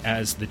 right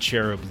as the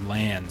cherub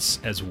lands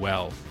as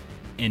well,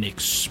 and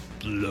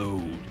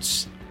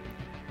explodes.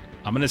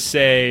 I'm going to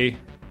say,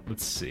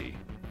 let's see.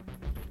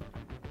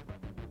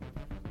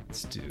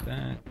 Let's do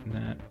that and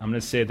that. I'm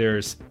going to say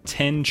there's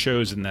 10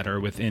 chosen that are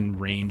within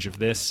range of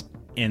this,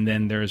 and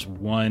then there's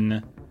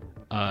one,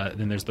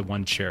 then there's the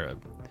one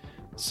cherub.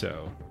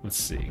 So, let's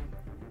see.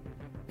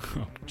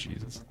 Oh,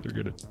 Jesus. They're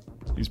gonna...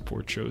 These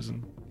poor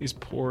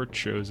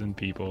chosen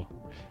people.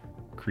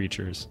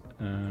 Creatures.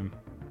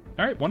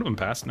 Alright, one of them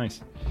passed.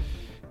 Nice.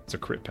 It's a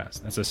crit pass.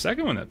 That's the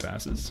second one that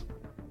passes.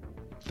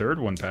 Third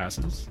one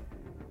passes.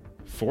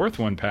 Fourth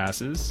one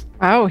passes.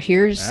 Wow,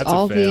 here's That's a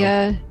all fail.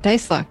 the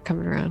dice luck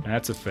coming around.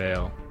 That's a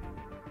fail.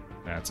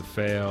 That's a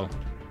fail.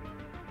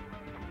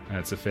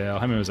 That's a fail.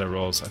 How many was that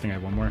rolls? I think I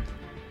have one more.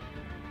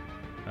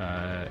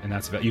 And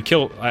that's about... You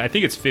kill... I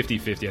think it's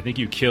 50-50. I think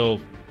you kill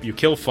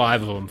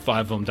 5 of them. 5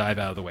 of them dive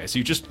out of the way. So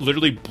you just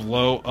literally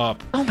blow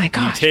up. Oh my You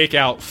gosh. take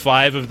out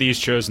 5 of these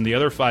chosen. The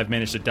other 5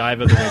 manage to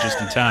dive out of the way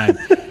just in time.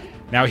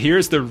 Now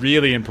here's the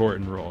really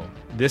important roll.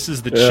 This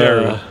is the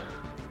cherub.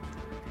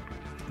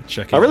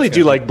 Check it I really out.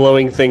 do like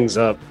blowing things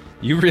up.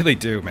 You really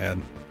do,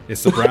 man.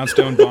 It's the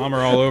brownstone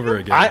bomber all over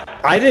again.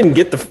 I didn't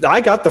get the... I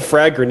got the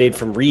frag grenade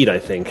from Reed, I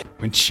think.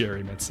 When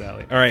Sherry met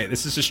Sally. All right,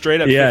 this is just straight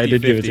up 50-50. Yeah, I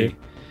did give it to you.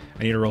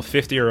 I need to roll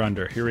 50 or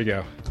under. Here we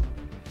go.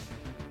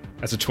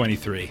 That's a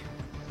 23.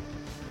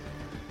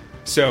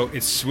 So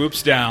it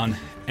swoops down,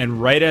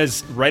 and right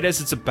as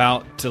it's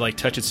about to like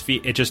touch its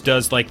feet, it just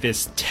does like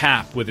this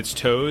tap with its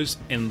toes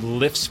and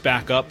lifts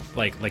back up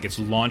like it's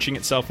launching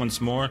itself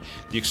once more.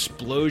 The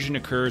explosion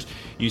occurs.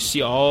 You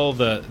see all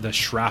the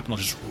shrapnel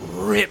just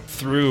rip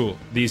through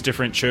these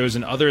different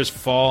chosen. Others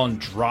fall and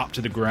drop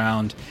to the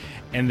ground.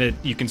 And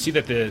you can see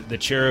that the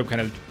cherub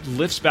kind of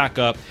lifts back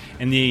up,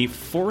 and the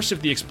force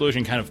of the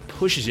explosion kind of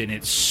pushes it, and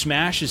it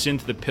smashes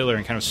into the pillar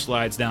and kind of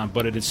slides down,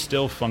 but it is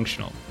still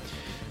functional.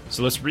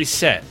 So let's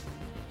reset.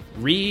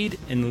 Reed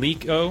and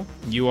Liko,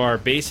 you are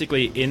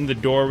basically in the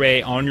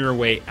doorway on your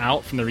way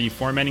out from the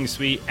reformatting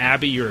suite.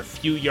 Abby, you're a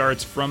few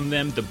yards from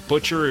them. The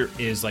Butcher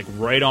is like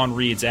right on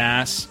Reed's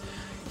ass.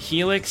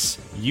 Helix,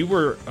 you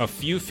were a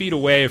few feet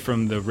away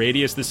from the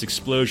radius of this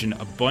explosion.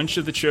 A bunch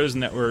of the chosen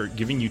that were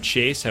giving you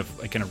chase have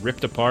like, kind of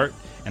ripped apart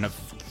and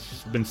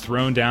have been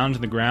thrown down to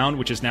the ground,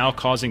 which is now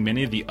causing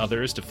many of the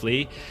others to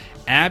flee.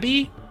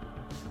 Abby?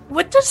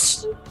 What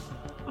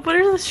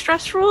are the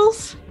stress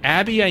rules?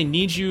 Abby, I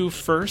need you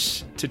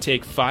first to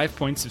take 5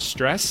 points of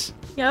stress,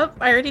 Yep,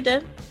 I already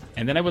did.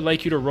 and then I would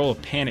like you to roll a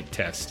panic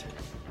test.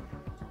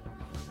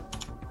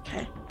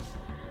 Okay.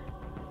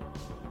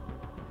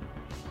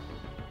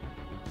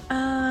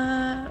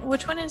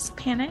 Which one is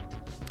panic?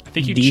 I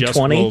think you D20, just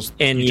rolled,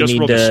 and you just need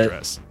rolled the to-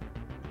 stress.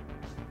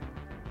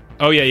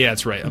 Oh, yeah,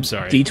 that's right. I'm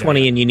sorry.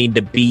 D20, Yeah. and you need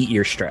to beat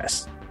your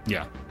stress.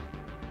 Yeah.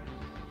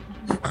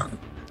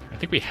 I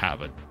think we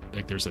have it.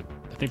 Like,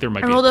 I think there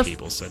might I be rolled a a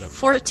table set up.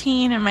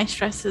 14 and my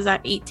stress is at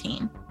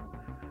 18.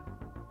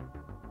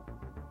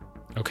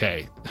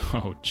 Okay.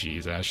 Oh,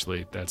 geez,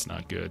 Ashley, that's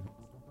not good.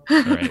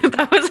 All right.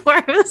 That was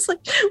where I was like,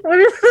 what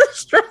are the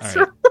stress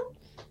All right.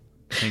 rules?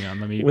 Hang on.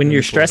 Let me. When let me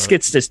your pull stress it up.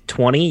 gets to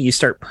 20, you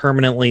start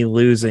permanently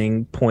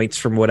losing points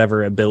from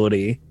whatever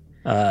ability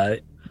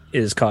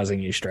is causing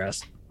you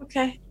stress.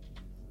 Okay.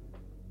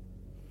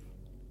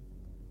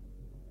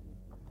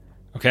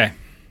 Okay.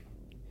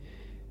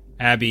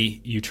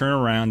 Abby, you turn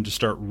around to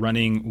start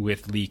running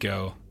with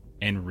Liko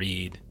and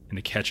Reed and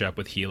to catch up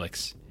with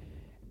Helix.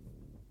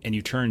 And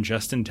you turn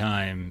just in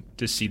time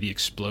to see the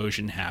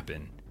explosion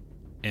happen.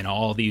 And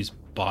all these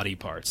body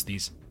parts,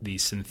 these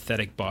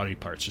synthetic body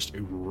parts just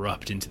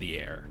erupt into the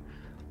air.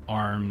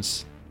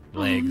 Arms,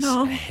 legs,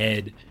 no. a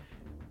head.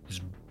 This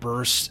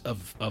burst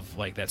of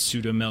like that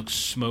pseudo-milk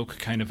smoke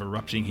kind of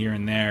erupting here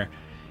and there.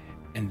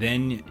 And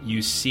then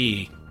you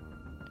see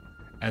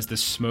as the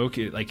smoke,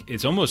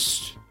 it's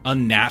almost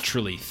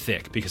unnaturally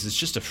thick because it's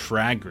just a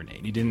frag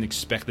grenade. You didn't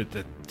expect it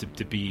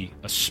to be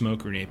a smoke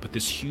grenade, but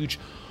this huge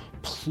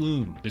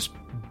plume, this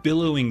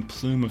billowing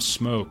plume of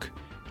smoke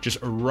just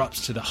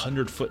erupts to the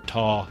 100-foot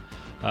tall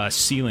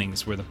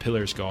ceilings where the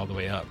pillars go all the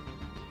way up.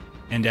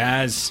 And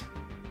as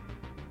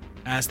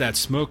that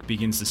smoke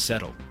begins to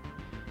settle,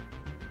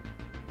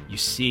 you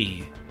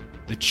see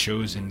the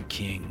chosen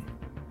king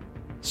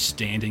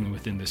standing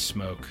within the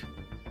smoke,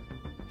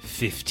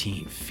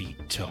 15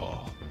 feet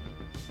tall.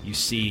 You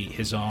see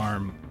his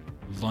arm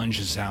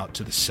lunges out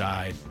to the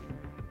side.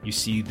 You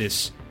see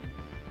the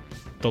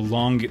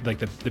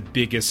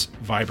biggest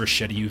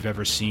vibrochetti you've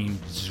ever seen.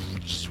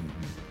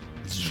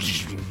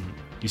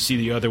 You see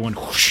the other one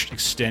whoosh,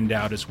 extend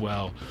out as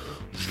well.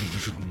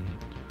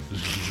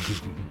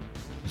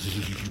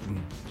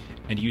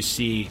 And you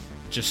see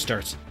just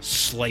starts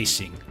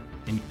slicing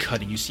and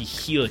cutting. You see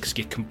Helix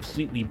get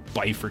completely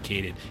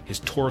bifurcated. His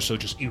torso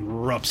just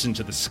erupts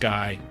into the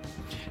sky.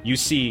 You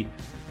see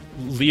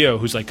Leo,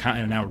 who's like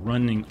kind of now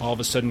running, all of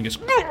a sudden gets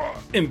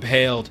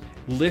impaled,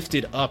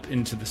 lifted up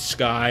into the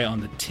sky on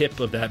the tip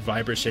of that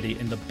vibrochetti,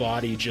 and the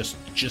body just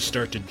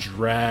start to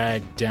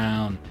drag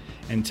down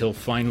until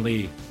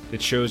finally the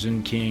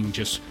chosen king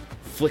just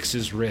flicks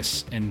his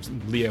wrists and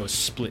Leo is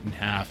split in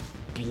half,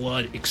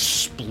 blood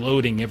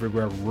exploding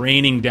everywhere,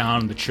 raining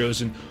down on the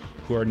chosen,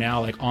 who are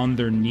now like on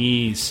their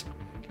knees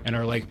and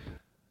are like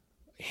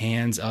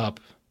hands up,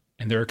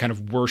 and they're kind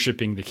of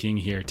worshiping the king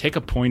here. Take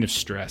a point of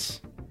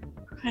stress.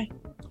 Okay.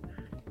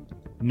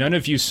 None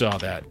of you saw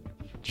that,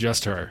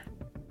 just her.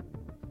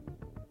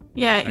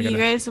 Yeah, you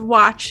guys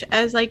watch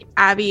as like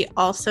Abby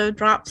also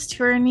drops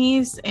to her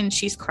knees and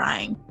she's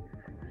crying.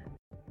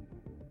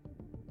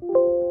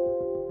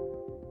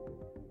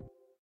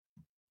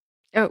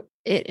 Oh,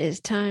 it is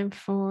time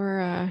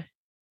for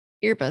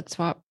earbud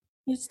swap.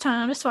 It's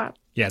time to swap.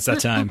 Yeah, it's that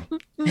time.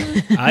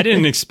 I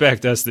didn't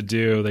expect us to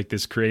do like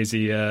this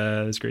crazy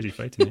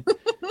fight tonight.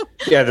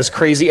 Yeah, this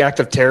crazy act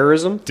of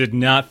terrorism. Did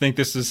not think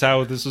this is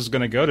how this was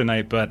going to go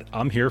tonight, but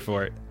I'm here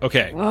for it.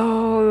 Okay.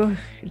 Oh,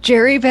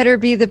 Jerry better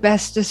be the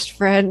bestest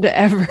friend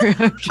ever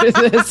after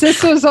this.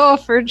 This was all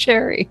for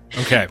Jerry.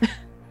 Okay.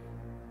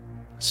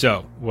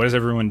 So, what is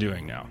everyone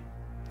doing now?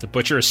 The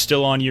butcher is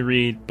still on you,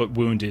 Reed, but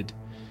wounded.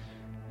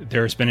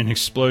 There's been an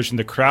explosion.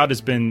 The crowd has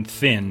been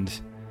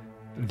thinned.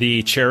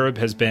 The cherubim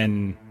has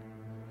been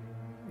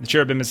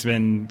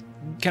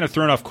kind of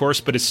thrown off course,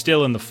 but is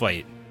still in the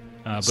fight.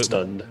 But,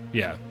 stunned.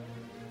 Yeah.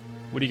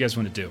 What do you guys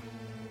want to do?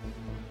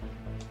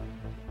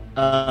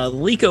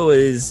 Liko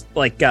is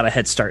like got a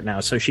head start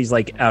now, so she's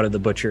like out of the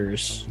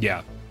butcher's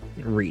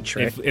reach,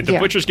 right? If the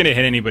butcher's going to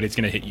hit anybody, it's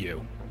going to hit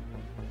you.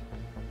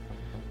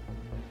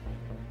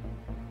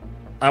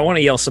 I want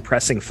to yell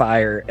suppressing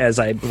fire as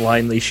I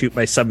blindly shoot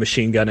my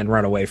submachine gun and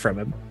run away from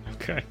him.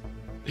 Okay.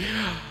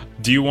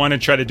 Do you want to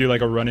try to do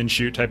like a run and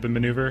shoot type of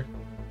maneuver?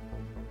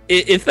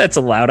 If that's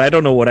allowed, I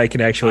don't know what I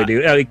can actually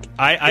do.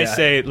 I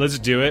say let's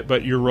do it,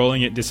 but you're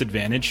rolling at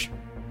disadvantage.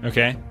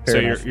 Okay, Fair so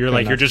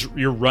enough.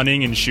 you're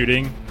running and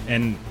shooting,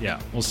 and yeah,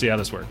 we'll see how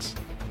this works.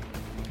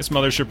 This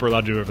Mothership, we're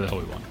allowed to do whatever the hell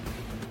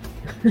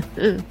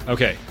we want.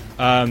 Okay,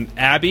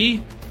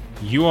 Abby,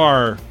 you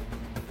are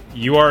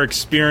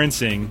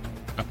experiencing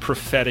a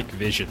prophetic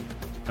vision.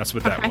 That's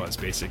what that was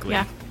basically.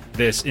 Yeah.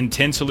 This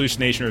intense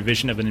hallucination or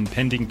vision of an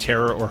impending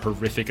terror or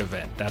horrific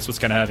event. That's what's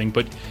kind of having,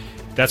 but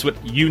that's what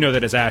you know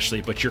that as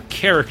Ashley, but your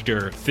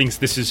character thinks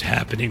this is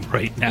happening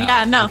right now.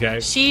 Yeah, no. Okay?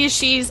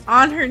 She's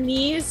on her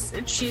knees.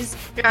 She's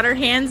got her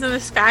hands in the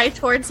sky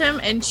towards him,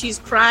 and she's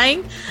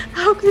crying.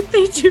 How could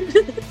they do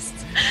this?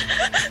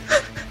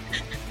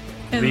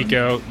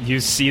 Liko, you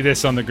see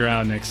this on the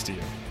ground next to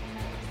you.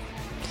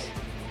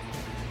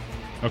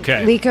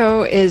 Okay.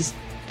 Liko is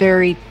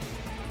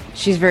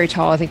she's very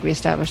tall. I think we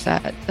established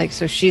that. Like,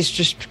 so she's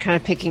just kind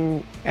of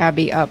picking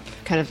Abby up,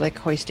 kind of like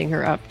hoisting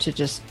her up to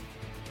just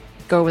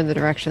go in the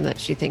direction that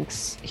she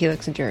thinks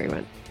Helix and Jerry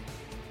went.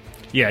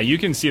 Yeah, you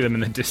can see them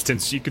in the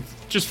distance. You could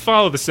just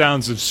follow the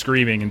sounds of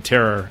screaming and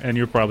terror, and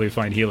you'll probably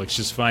find Helix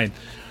just fine.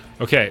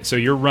 Okay, so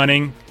you're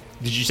running.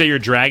 Did you say you're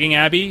dragging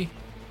Abby?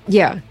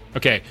 Yeah.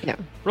 Okay. Yeah.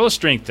 Roll a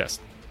strength test.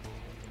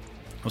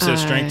 We'll say a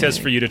strength test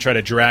for you to try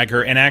to drag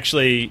her and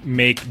actually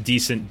make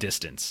decent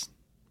distance.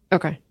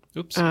 Okay.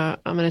 Oops. I'm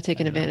going to take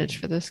an advantage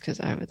for this because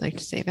I would like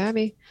to save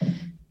Abby.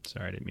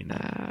 Sorry, I didn't mean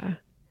that.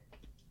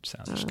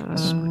 Sounds just kind of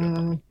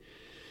screwed up.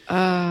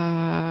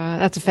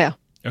 That's a fail.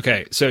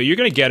 Okay, so you're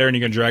going to get her and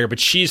you're going to drag her, but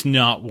she's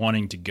not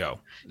wanting to go.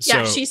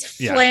 Yeah, she's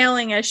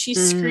flailing as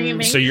she's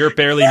screaming. So you're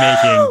barely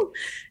No!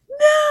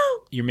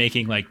 You're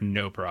making like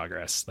no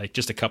progress, like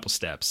just a couple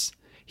steps.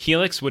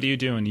 Helix, what are you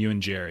doing, you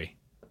and Jerry?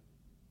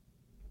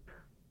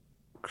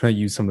 Can I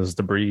use some of this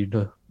debris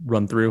to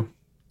run through?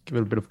 Give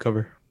it a bit of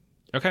cover.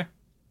 Okay.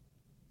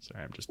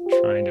 Sorry, I'm just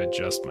trying to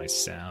adjust my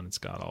sound. It's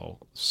got all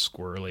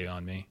squirrely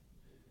on me.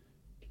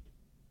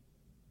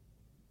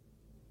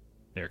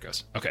 There it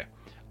goes. Okay.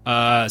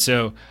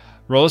 So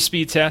roll a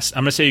speed test.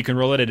 I'm going to say you can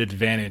roll it at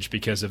advantage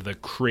because of the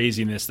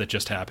craziness that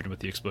just happened with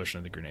the explosion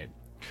of the grenade.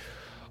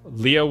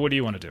 Leo, what do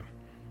you want to do?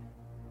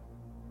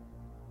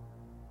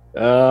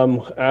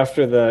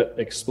 After that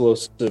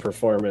explosive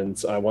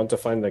performance, I want to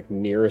find the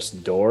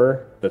nearest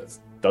door that's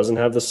doesn't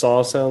have the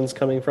saw sounds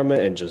coming from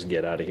it and just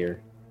get out of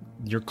here.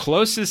 You're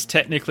closest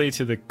technically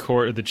to the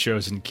court of the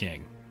Chosen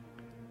King.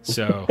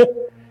 So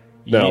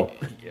No.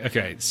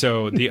 Okay,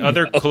 so the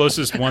other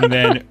closest one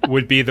then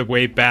would be the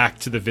way back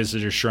to the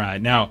visitor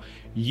shrine. Now,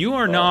 you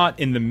are not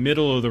in the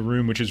middle of the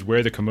room, which is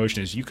where the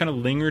commotion is. You kind of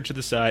lingered to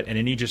the side, and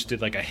then you just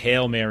did like a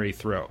Hail Mary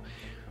throw.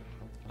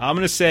 I'm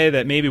going to say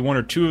that maybe one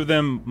or two of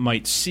them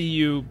might see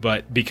you,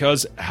 but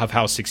because of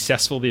how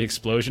successful the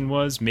explosion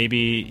was, maybe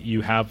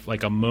you have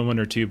like a moment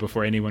or two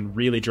before anyone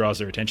really draws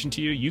their attention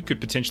to you. You could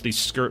potentially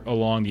skirt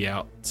along the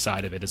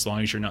outside of it as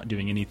long as you're not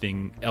doing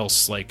anything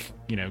else like,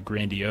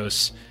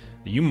 grandiose.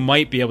 You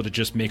might be able to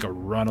just make a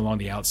run along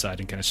the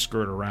outside and kind of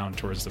skirt around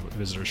towards the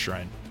visitor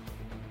shrine.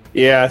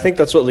 Yeah, I think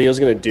that's what Leo's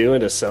going to do,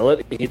 and to sell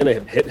it, he's going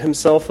to hit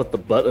himself with the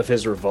butt of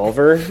his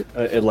revolver,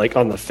 like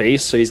on the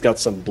face, so he's got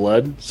some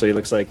blood, so he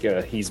looks like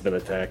he's been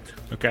attacked.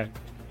 Okay.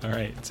 All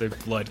right. So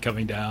blood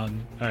coming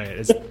down. All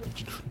right.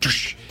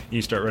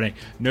 You start running.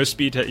 No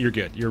speed. You're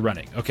good. You're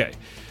running. Okay.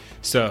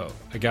 So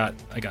I got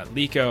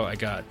Liko. I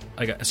got.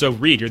 So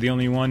Reed, you're the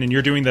only one, and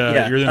you're doing the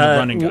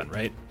running gun,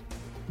 right?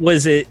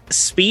 Was it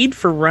speed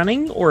for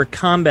running or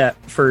combat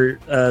for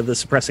the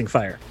suppressing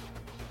fire?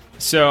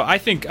 So I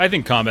think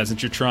combat,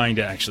 since you're trying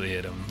to actually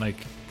hit him,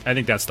 I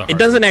think that's the hard. It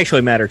doesn't actually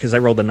matter because I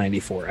rolled a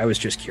 94. I was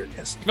just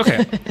curious.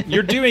 Okay,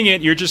 you're doing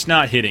it. You're just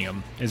not hitting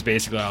him. Is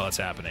basically all that's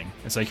happening.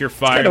 It's like you're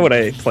firing. Kind of what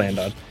I planned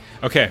on.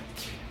 Okay,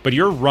 but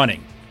you're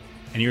running,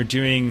 and you're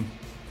doing,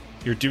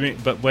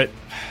 but what?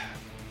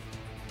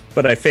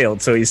 But I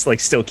failed, so he's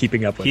like still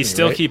keeping up with me. He's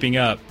still right? keeping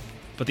up.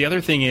 But the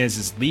other thing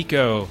is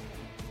Liko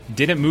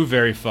didn't move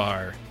very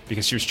far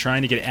because she was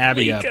trying to get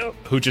Abby up,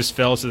 who just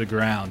fell to the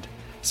ground.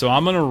 So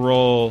I'm going to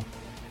roll...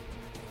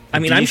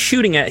 I'm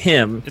shooting at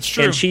him, it's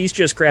true. And she's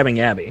just grabbing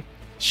Abby.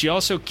 She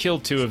also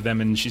killed two of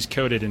them, and she's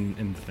coated in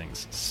the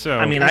things. So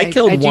I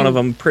killed one of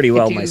them pretty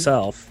well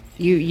myself.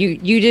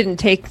 You didn't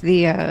take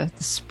the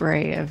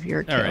spray of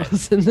your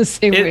kills in the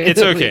same way. It's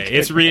okay.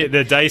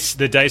 It's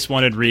the dice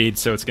wanted Reed,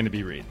 so it's going to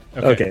be Reed.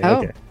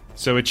 Okay.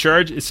 So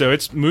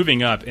it's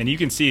moving up, and you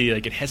can see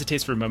it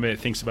hesitates for a moment. It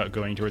thinks about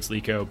going towards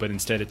Liko, but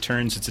instead it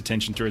turns its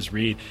attention towards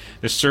Reed.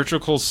 The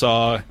surgical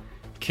saw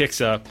kicks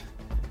up.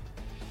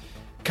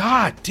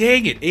 God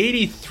dang it,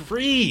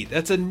 83.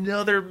 That's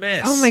another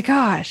miss. Oh my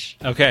gosh.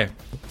 Okay.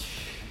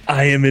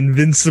 I am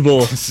invincible.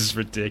 This is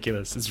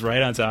ridiculous. It's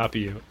right on top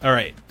of you. All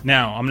right.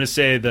 Now, I'm going to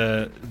say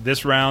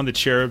this round, the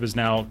cherub has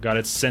now got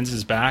its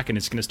senses back, and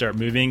it's going to start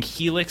moving.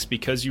 Helix,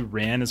 because you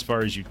ran as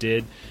far as you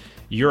did,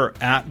 you're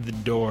at the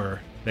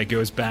door that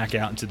goes back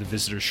out into the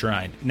visitor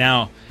shrine.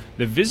 Now,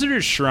 the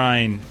visitor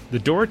shrine, the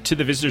door to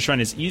the visitor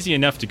shrine is easy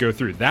enough to go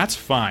through. That's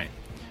fine.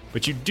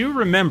 But you do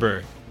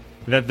remember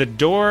that the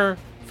door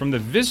from the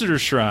visitor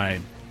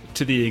shrine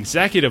to the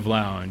executive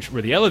lounge,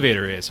 where the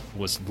elevator is,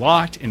 was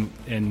locked,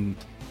 and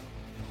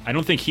I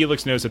don't think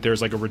Helix knows that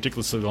there's a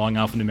ridiculously long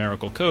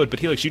alphanumerical code, but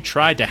Helix, you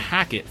tried to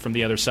hack it from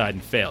the other side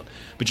and failed.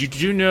 But you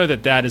do know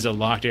that is a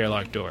locked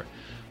airlock door.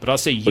 But I'll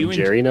say you and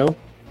Jerry know?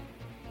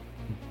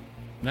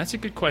 That's a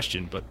good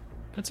question, Let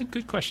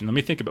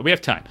me think about it. We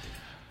have time.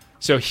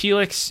 So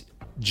Helix,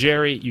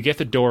 Jerry, you get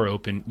the door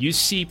open. You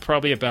see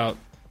probably about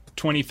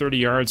 20, 30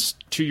 yards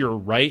to your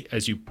right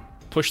as you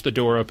push the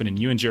door open, and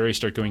you and Jerry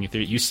start going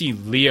through it. You see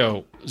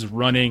Leo is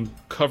running,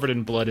 covered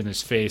in blood in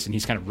his face, and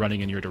he's kind of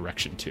running in your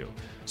direction too.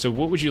 So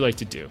what would you like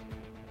to do?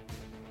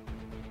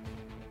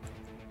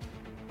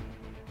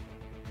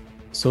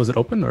 So is it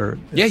open or?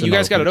 Yeah, you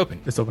guys got it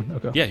open. It's open.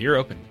 Okay. Yeah, you're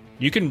open.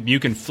 You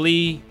can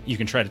flee. You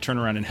can try to turn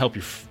around and help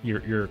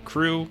your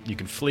crew. You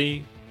can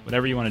flee.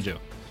 Whatever you want to do.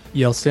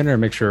 Yeah, I'll stand there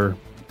and make sure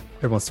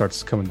everyone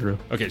starts coming through.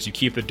 Okay, so you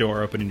keep the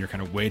door open and you're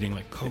kind of waiting,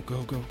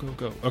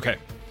 go. Okay.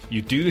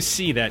 You do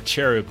see that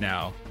cherub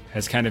now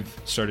has kind of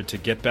started to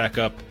get back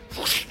up,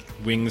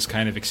 wings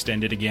kind of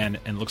extended again,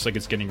 and looks like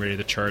it's getting ready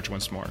to charge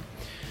once more.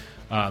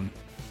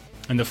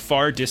 In the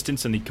far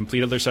distance, on the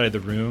complete other side of the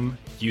room,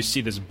 you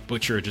see this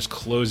butcher just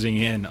closing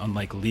in on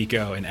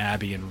Liko and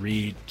Abby and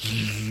Reed.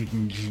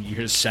 You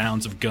hear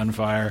sounds of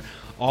gunfire,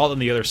 all on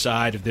the other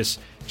side of this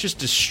just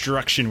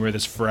destruction where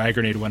this frag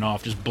grenade went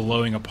off, just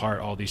blowing apart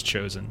all these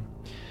Chosen.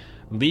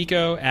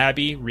 Liko,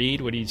 Abby,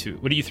 Reed, what do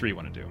you three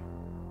want to do?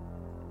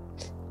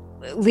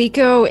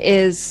 Liko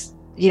is,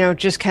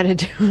 just kind of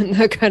doing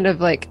the kind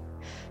of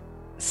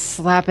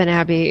slapping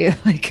Abby,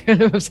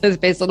 kind of upset his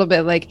face a little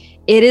bit,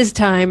 it is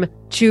time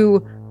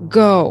to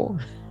go.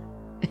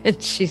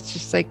 And she's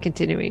just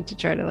continuing to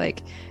try to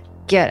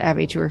get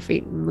Abby to her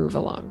feet and move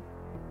along.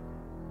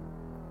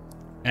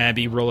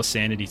 Abby, roll a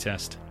sanity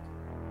test.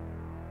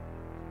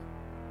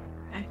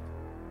 Okay.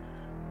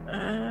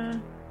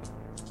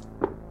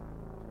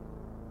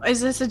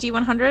 Is this a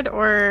D100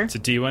 or? It's a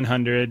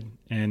D100,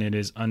 and it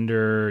is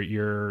under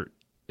your.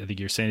 I think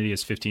your sanity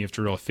is 15. You have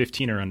to roll a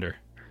 15 or under.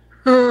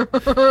 I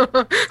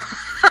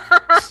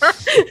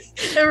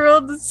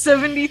rolled a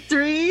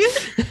 73.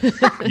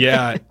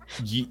 Yeah,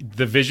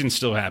 the vision's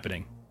still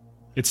happening.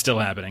 It's still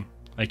happening.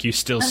 Like you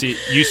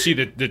see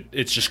that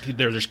it's just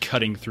they're just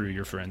cutting through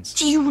your friends.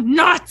 Do you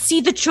not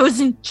see the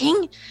Chosen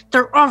King?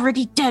 They're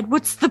already dead.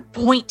 What's the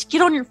point?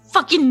 Get on your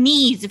fucking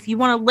knees if you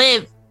want to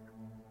live.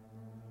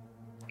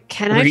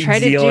 Can I try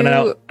to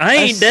do? I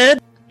ain't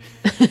dead.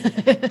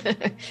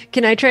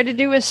 Can I try to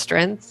do a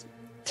strength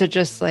to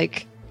just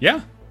like?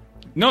 Yeah.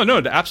 No,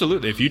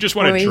 absolutely. If you just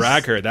want to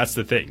drag her, that's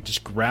the thing.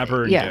 Just grab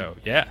her and go.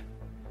 Yeah.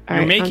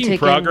 You're making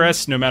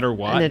progress no matter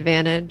what. An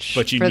advantage,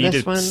 but you need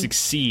to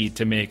succeed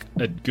to make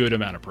a good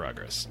amount of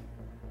progress.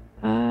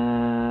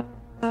 Glad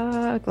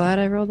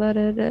I rolled that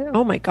in.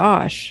 Oh my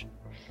gosh.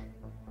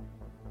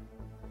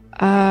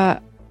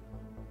 I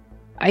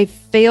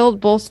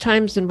failed both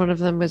times, and one of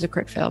them was a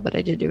crit fail, but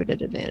I did do it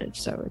at advantage,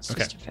 so it's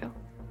just a fail.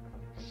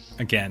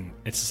 Again,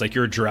 it's just like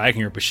you're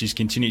dragging her, but she's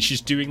continuing. She's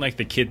doing like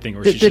the kid thing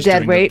where she's just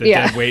doing weight, the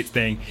dead weight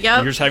thing. Yep.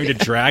 You're just having to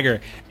drag her,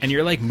 and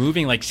you're like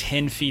moving like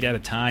 10 feet at a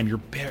time.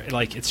 You're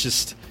like it's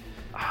just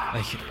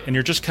like, and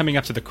you're just coming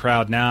up to the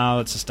crowd now.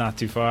 It's just not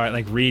too far.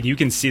 Like Reed, you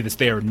can see this.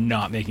 They are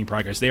not making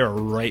progress. They are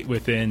right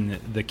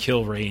within the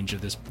kill range of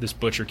this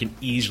butcher. Can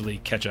easily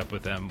catch up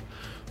with them.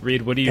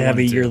 Reed, what do you?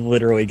 Abby, you're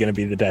literally going to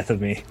be the death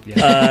of me.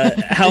 Yeah.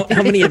 How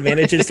many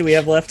advantages do we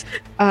have left?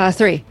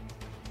 3.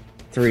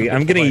 3.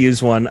 I'm going to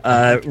use one.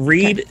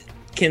 Reed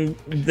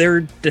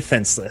they're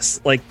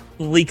defenseless. Like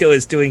Liko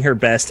is doing her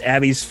best.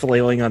 Abby's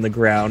flailing on the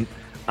ground.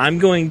 I'm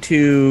going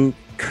to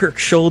Kirk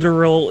shoulder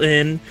roll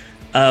in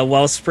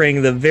while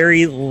spraying the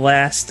very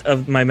last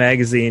of my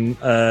magazine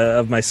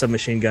of my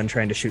submachine gun,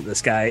 trying to shoot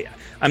this guy.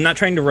 I'm not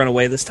trying to run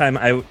away this time.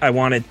 I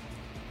want to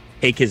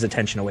take his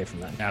attention away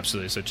from that.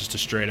 Absolutely. So just a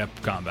straight up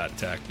combat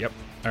attack. Yep.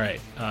 All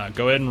right.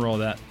 Go ahead and roll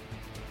that.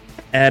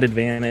 Add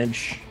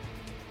advantage.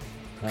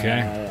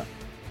 Okay.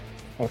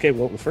 Okay,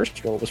 well, the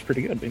first roll was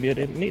pretty good. Maybe I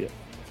didn't need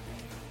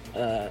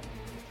it.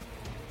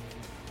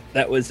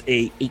 That was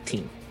a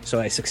 18, so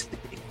I succeeded.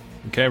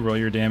 Okay, roll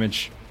your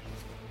damage.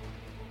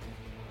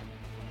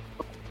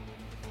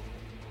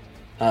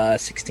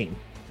 16.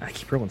 I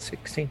keep rolling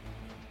 16.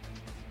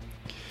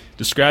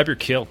 Describe your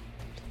kill.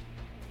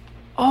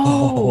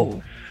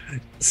 Oh.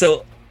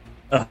 So,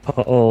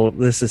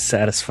 this is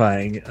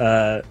satisfying.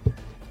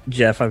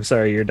 Jeff, I'm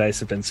sorry your dice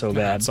have been so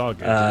bad. It's all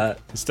good.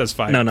 This does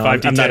 5. No,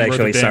 5d10 I'm not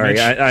actually sorry.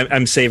 damage.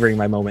 I'm savoring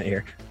my moment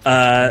here.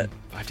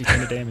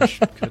 5d10 of damage.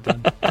 Could have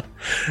done.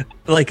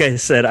 Like I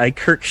said, I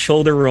Kirk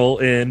shoulder roll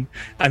in.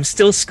 I'm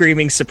still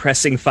screaming,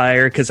 suppressing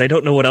fire because I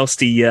don't know what else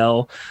to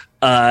yell.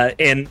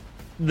 And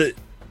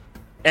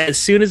as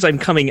soon as I'm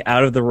coming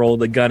out of the roll,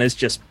 the gun is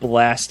just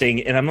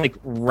blasting, and I'm like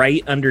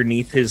right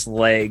underneath his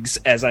legs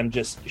as I'm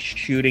just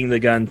shooting the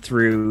gun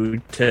through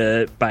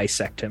to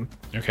bisect him.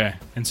 Okay,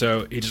 and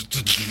so he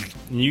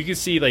just, you can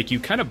see like you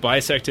kind of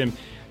bisect him.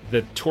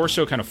 The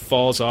torso kind of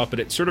falls off, but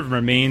it sort of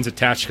remains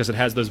attached because it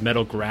has those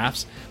metal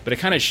grafts. But it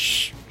kind of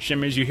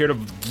shimmers. You hear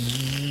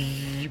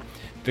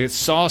the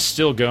saw's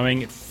still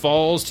going. It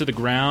falls to the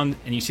ground,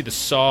 and you see the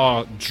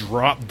saw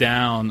drop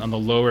down on the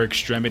lower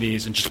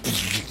extremities and just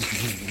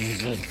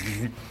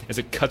as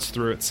it cuts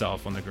through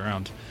itself on the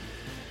ground.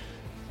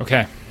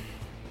 Okay.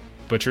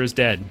 Butcher is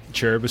dead.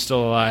 Cherub is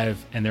still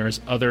alive, and there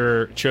is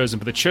other Chosen,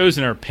 but the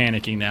Chosen are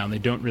panicking now, and they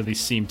don't really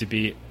seem to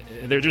be...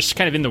 They're just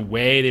kind of in the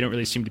way. They don't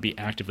really seem to be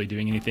actively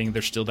doing anything.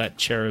 There's still that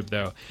Cherub,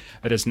 though,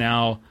 that is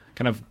now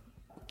kind of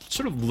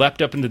sort of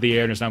leapt up into the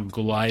air and is now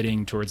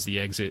gliding towards the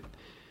exit.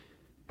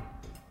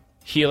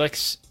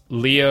 Helix,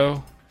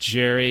 Leo,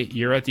 Jerry,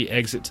 you're at the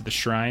exit to the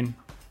shrine.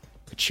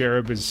 The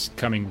Cherub is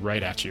coming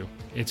right at you.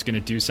 It's going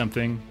to do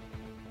something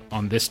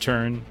on this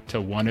turn to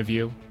one of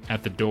you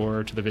at the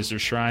door to the visitor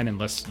shrine,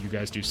 unless you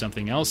guys do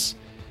something else.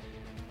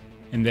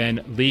 And then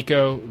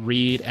Liko,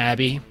 Reed,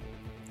 Abby.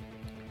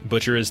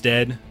 Butcher is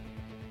dead.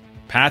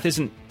 Path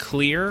isn't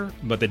clear,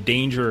 but the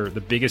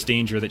biggest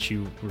danger that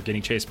you were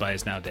getting chased by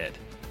is now dead.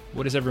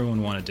 What does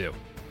everyone want to do?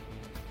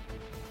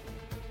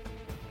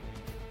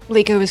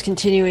 Liko is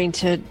continuing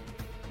to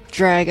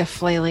drag a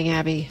flailing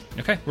Abby.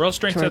 Okay, roll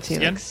strength towards test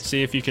again. Helix.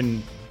 See if you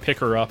can pick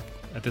her up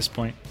at this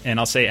point. And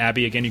I'll say,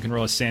 Abby, again, you can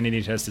roll a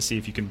sanity test to see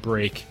if you can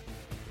break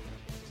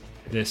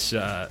this,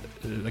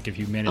 like if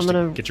you manage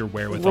to get your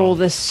wherewithal. Roll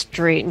this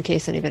straight in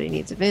case anybody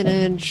needs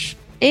advantage.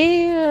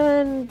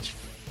 And...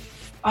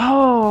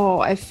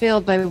 I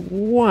failed by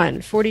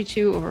 1.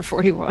 42 over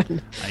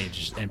 41. I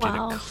just emptied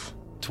 12.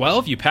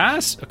 12? You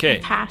pass? Okay.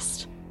 I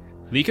passed.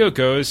 Liko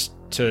goes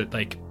to,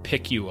 like,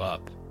 pick you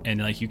up,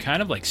 and, like, you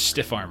kind of, like,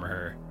 stiff armor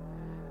her.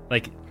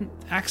 Like,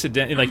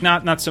 accidentally, like,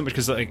 not so much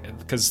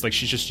because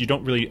she's just, you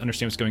don't really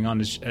understand what's going on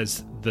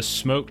as the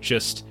smoke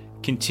just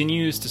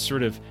continues to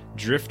sort of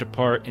drift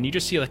apart, and you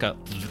just see, like a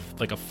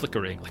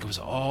flickering. Like, it was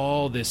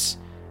all this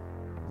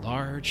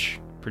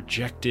large,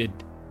 projected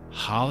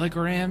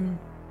hologram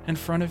in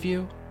front of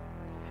you,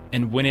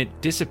 and when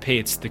it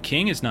dissipates, the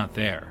king is not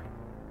there.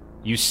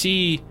 You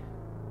see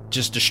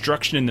just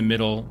destruction in the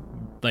middle,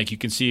 like you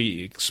can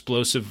see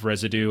explosive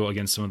residue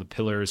against some of the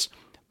pillars,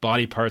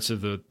 body parts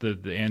of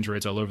the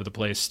androids all over the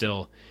place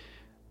still.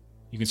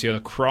 You can see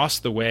across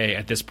the way,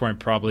 at this point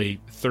probably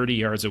 30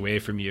 yards away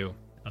from you,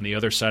 on the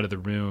other side of the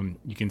room,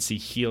 you can see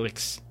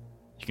Helix.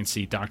 You can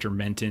see Dr.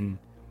 Menton.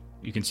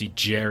 You can see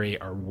Jerry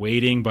are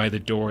waiting by the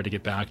door to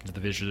get back into the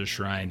Visitor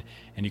Shrine,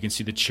 and you can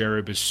see the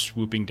cherub is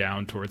swooping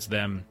down towards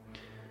them.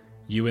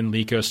 You and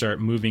Liko start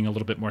moving a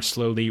little bit more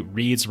slowly.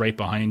 Reed's right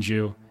behind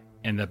you,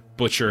 and the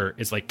butcher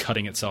is like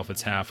cutting itself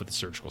its half with a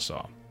surgical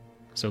saw.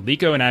 So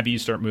Liko and Abby, you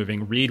start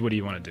moving. Reed, what do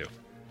you want to do?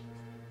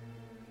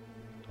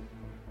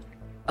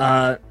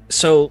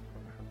 So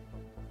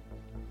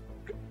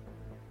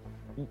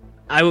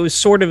I was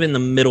sort of in the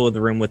middle of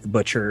the room with the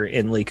butcher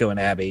and Liko and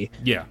Abby.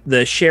 Yeah,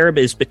 The cherub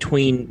is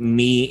between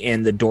me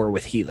and the door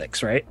with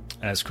Helix, right?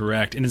 that's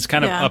correct. And it's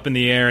kind of Yeah. up in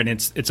the air, and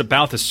it's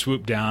about to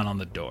swoop down on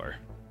the door.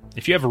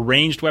 If you have a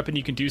ranged weapon,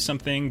 you can do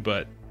something,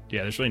 but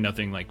yeah, there's really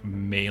nothing like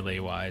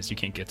melee-wise. You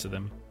can't get to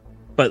them.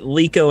 But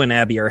Liko and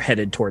Abby are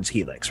headed towards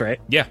Helix, right?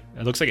 Yeah,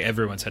 it looks like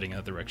everyone's heading in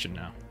that direction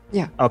now.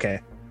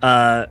 Okay.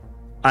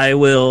 I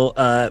will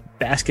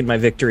bask in my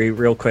victory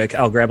real quick.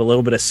 I'll grab a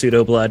little bit of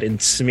pseudo blood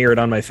and smear it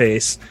on my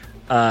face.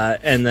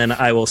 And then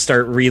I will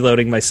start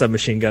reloading my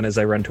submachine gun as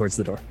I run towards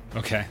the door.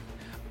 Okay.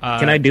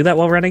 Can I do that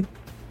while running?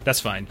 That's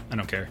fine. I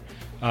don't care.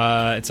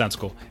 It sounds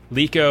cool.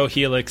 Liko,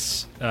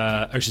 Helix,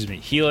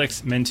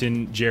 Helix,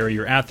 Menton, Jerry,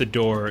 you're at the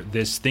door.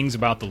 There's things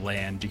about the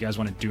land. Do you guys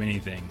want to do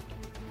anything?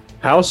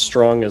 How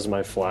strong is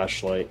my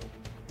flashlight?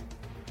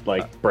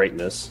 Like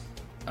brightness?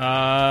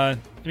 I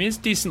mean, it's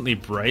decently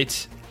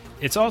bright.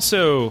 It's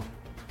also, I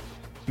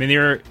mean,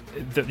 there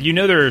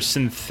are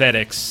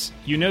synthetics.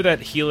 You know that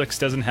Helix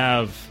doesn't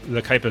have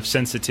the type of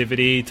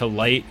sensitivity to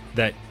light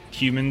that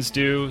humans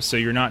do, so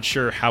you're not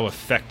sure how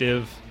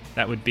effective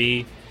that would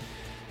be.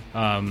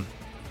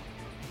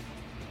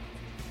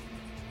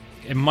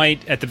 It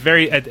might,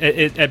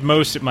 at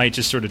most, it might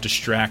just sort of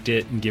distract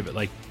it and give it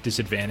like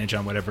disadvantage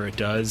on whatever it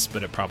does,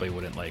 but it probably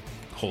wouldn't like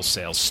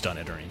wholesale stun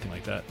it or anything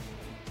like that.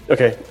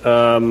 Okay.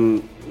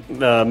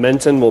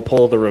 Menton will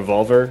pull the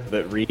revolver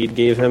that Reed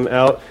gave him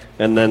out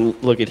and then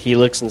look at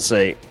Helix and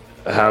say,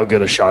 "How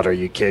good a shot are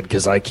you, kid?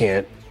 Because I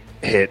can't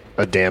hit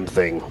a damn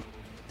thing."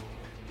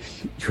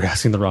 You're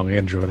asking the wrong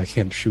android. I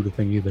can't shoot a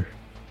thing either.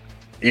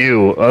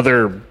 You,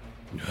 other,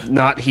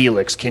 not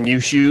Helix, can you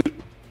shoot?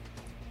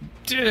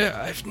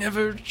 I've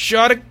never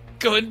shot a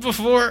gun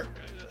before.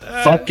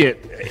 Fuck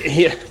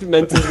it.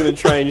 Menton's going to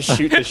try and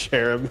shoot the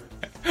cherub.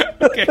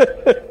 Okay.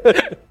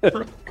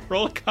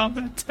 Roll a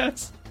combat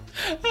test.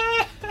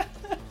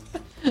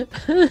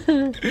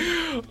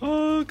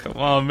 Oh, come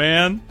on,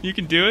 man. You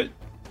can do it.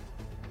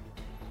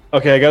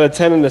 Okay, I got a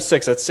 10 and a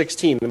 6. That's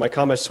 16. And my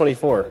combat's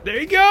 24. There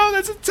you go.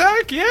 That's an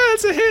attack. Yeah,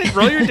 that's a hit.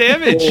 Roll your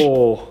damage.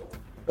 Oh,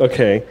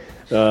 okay.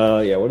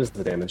 Yeah, what is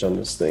the damage on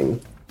this thing?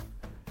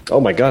 Oh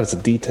my god, it's a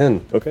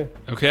D10. Okay.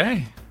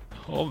 Okay.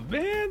 Oh,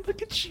 man.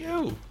 Look at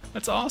you.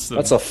 That's awesome.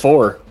 That's a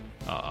 4.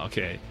 Oh,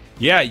 okay.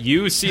 Yeah,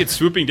 you see it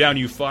swooping down.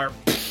 You fire.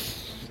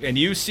 And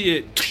you see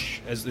it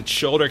as its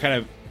shoulder kind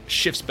of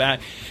shifts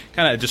back,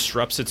 kind of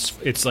disrupts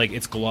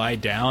its glide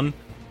down.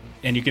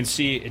 And you can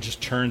see it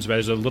just turns back.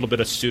 There's a little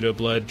bit of pseudo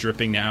blood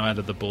dripping now out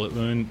of the bullet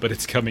wound, but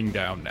it's coming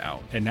down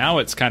now. And now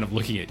it's kind of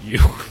looking at you.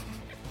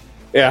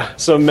 Yeah,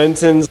 so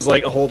Menton's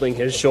like holding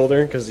his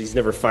shoulder because he's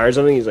never fired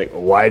something. He's like,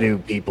 why do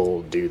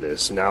people do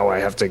this? Now I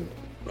have to.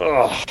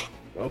 Oh,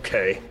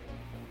 okay.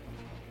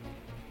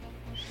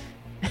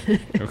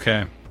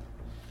 Okay.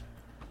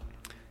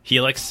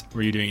 Helix,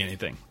 were you doing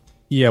anything?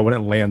 Yeah, when it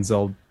lands,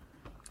 I'll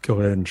go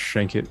ahead and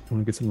shank it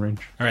when it gets in range.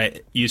 All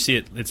right, you see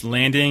it. It's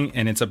landing,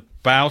 and it's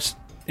about,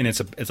 and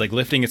it's like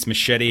lifting its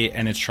machete,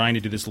 and it's trying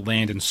to do this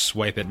land and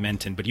swipe at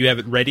Menton. But you have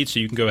it ready, so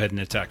you can go ahead and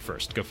attack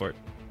first. Go for it.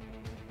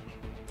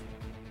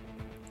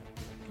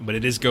 But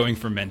it is going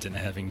for Menton,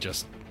 having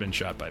just been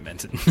shot by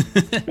Menton.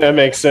 That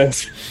makes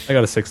sense. I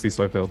got a 60,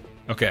 so I failed.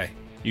 Okay.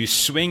 You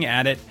swing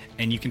at it,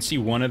 and you can see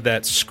one of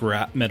that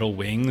scrap metal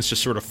wings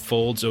just sort of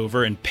folds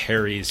over and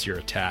parries your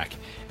attack.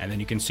 And then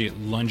you can see it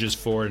lunges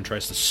forward and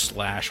tries to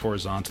slash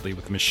horizontally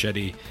with the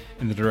machete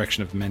in the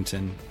direction of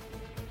Menton.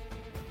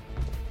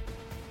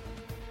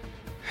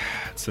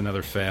 It's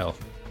another fail.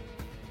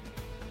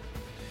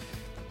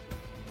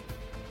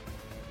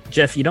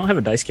 Jeff, you don't have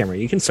a dice camera.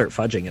 You can start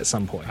fudging at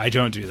some point. I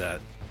don't do that.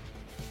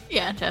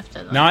 Yeah, Jeff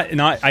doesn't.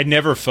 I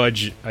never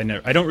fudge. I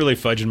don't really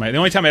fudge in my. The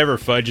only time I ever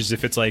fudge is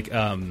if it's like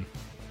an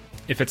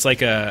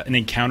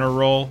encounter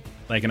roll,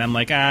 like, and I'm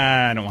like,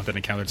 I don't want that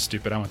encounter. It's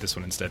stupid. I want this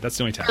one instead. That's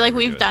the only time. Like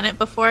we've done it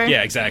before.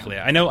 Yeah, exactly.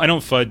 I know. I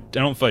don't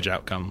fudge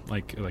outcome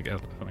like something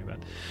like that.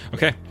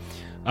 Okay.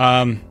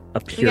 A You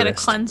gotta purist.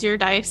 cleanse your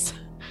dice.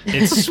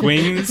 It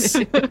swings.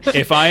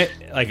 If I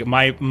like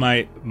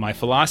my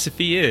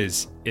philosophy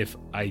is if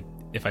I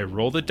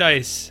roll the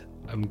dice,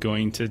 I'm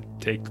going to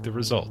take the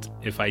result.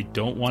 If I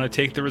don't want to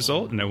take the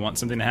result and I want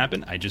something to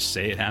happen, I just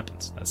say it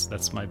happens.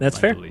 That's my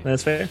fair. belief.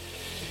 That's fair.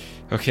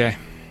 Okay.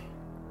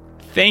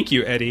 Thank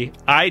you, Eddie.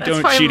 I That's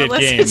don't why cheat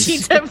Melissa at games.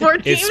 cheats at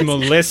board games. It's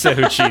Melissa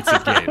who cheats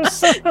at games.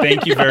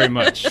 Thank you very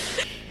much.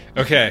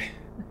 Okay.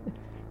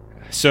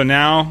 So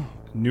now,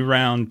 new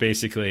round,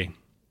 basically.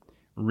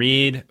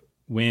 Reed,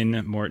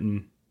 Win,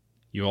 Morton,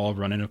 you all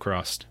running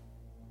across.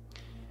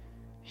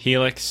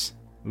 Helix,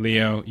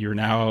 Leo, you're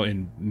now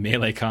in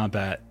melee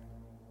combat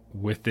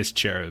with this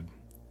cherub.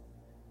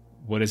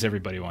 what does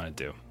everybody want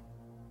to do?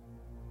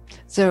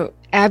 So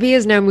Abby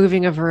is now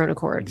moving of her own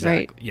accord,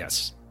 right?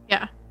 Yes.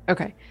 Yeah.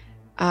 Okay.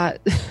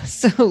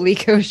 So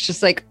Liko is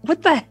just like,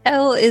 what the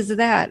hell is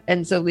that?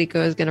 And so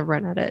Liko is going to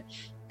run at it.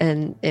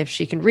 And if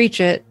she can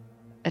reach it,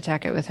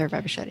 attack it with her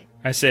machete.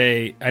 I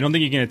say, I don't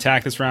think you can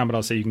attack this round, but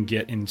I'll say you can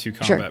get into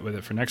combat with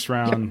it for next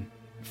round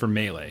for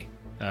melee.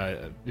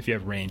 If you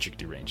have range, you can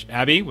do range.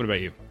 Abby, what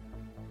about you?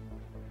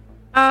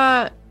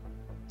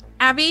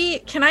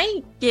 Abby, can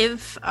I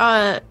give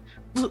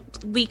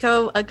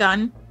Liko a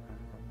gun?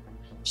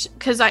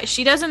 Because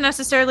she doesn't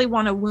necessarily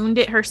want to wound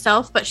it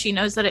herself, but she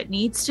knows that it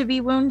needs to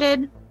be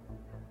wounded.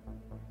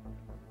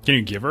 Can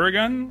you give her a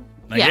gun?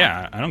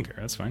 Yeah, I don't care.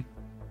 That's fine.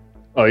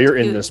 Oh, you're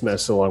in this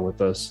mess along with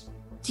us.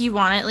 Do you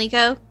want it,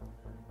 Liko?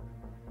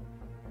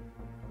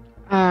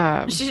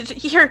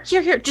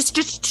 Here.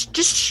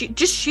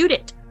 Just shoot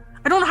it.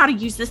 I don't know how to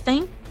use this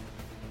thing.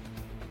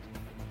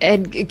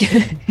 And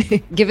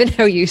given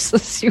how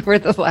useless you were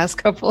the last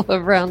couple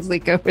of rounds,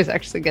 Liko was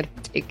actually going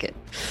to take it.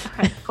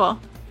 Okay, cool.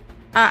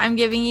 I'm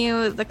giving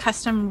you the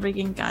custom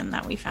rigging gun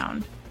that we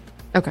found.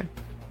 Okay.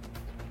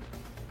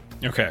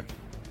 Okay.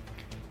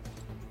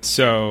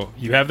 So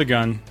you have the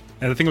gun,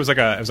 and I think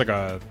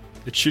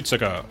it shoots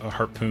like a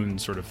harpoon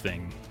sort of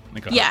thing.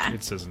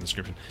 It says in the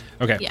description.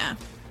 Okay. Yeah.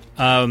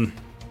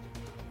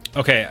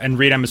 Okay, and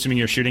Reed, I'm assuming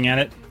you're shooting at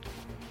it.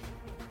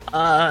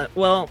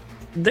 Well,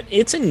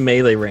 it's in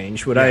melee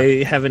range. Would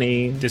I have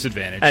any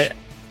disadvantage?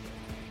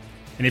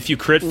 And if you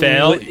crit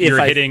fail,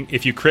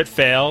 If you crit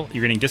fail,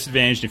 you're getting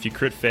disadvantaged. If you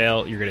crit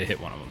fail, you're going to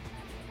hit one of them.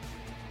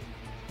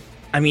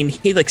 I mean,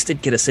 Helix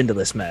did get us into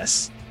this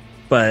mess,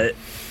 but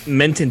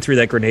Menton threw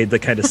that grenade that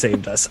kind of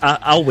saved us.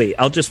 I'll wait.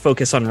 I'll just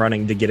focus on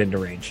running to get into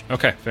range.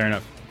 Okay, fair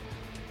enough.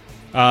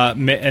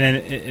 And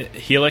then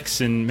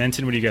Helix and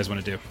Menton, what do you guys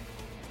want to do?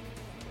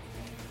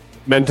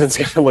 Menton's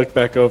going to look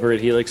back over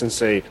at Helix and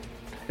say,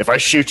 if I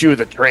shoot you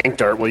with a trank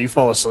dart, will you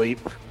fall asleep?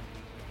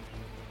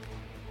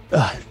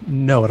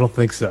 No, I don't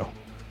think so.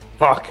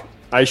 Fuck.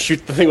 I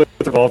shoot the thing with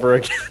the revolver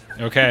again.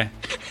 Okay.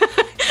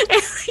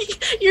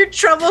 You're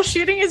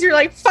troubleshooting as you're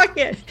like, fuck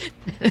it.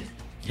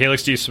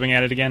 Helix, do you swing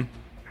at it again?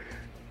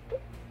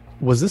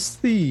 Was this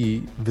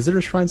the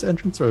Visitor Shrine's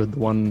entrance or the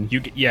one?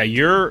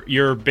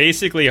 You're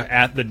basically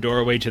at the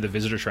doorway to the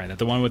Visitor Shrine,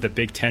 the one with the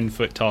big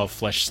 10-foot tall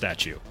flesh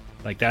statue.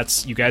 Like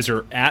you guys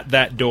are at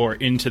that door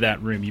into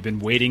that room. You've been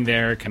waiting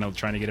there, kind of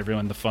trying to get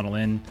everyone to funnel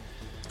in.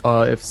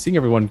 If seeing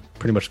everyone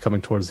pretty much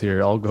coming towards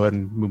here, I'll go ahead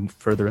and move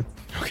further in.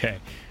 Okay,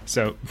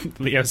 so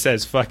Leo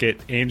says, fuck it,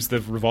 aims the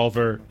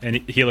revolver, and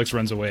Helix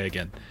runs away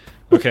again.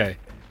 Okay.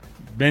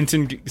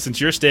 Menton,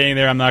 since you're staying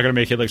there, I'm not going to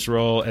make Helix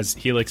roll as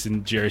Helix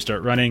and Jerry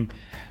start running.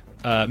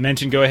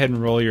 Menton, go ahead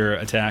and roll your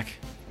attack.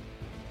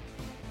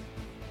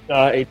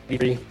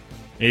 83.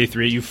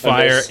 83, you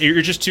fire.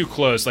 You're just too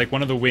close. Like,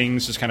 one of the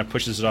wings just kind of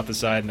pushes it off the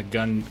side, and the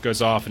gun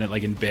goes off, and it,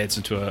 like, embeds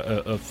into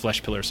a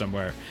flesh pillar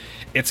somewhere.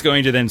 It's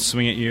going to then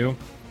swing at you.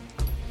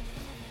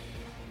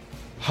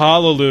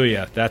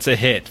 Hallelujah. That's a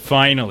hit.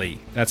 Finally.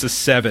 That's a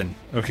 7.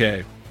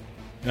 Okay.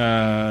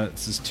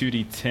 This is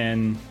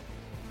 2d10.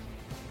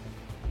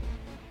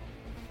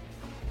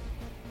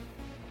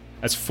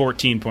 That's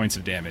 14 points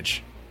of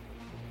damage.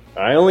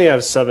 I only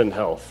have 7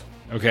 health.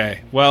 Okay.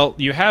 Well,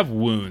 you have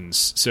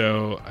wounds,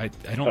 so I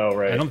don't. Oh,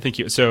 right. I don't think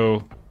you.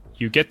 So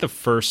you get the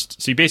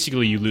first. So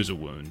you lose a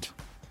wound.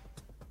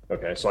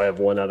 Okay, so I have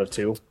 1 out of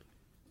 2.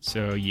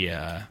 So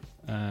yeah,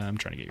 I'm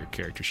trying to get your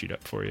character sheet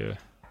up for you.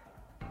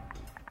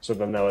 So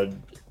then that would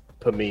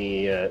put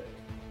me at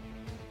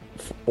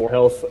 4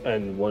 health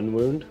and 1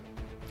 wound.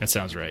 That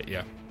sounds right.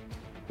 Yeah.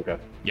 Okay.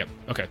 Yep.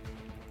 Okay.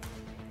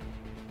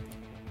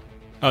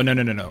 Oh no!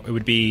 It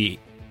would be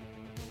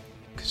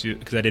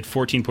because I did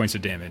 14 points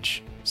of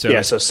damage. So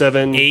yeah, so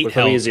 7, 8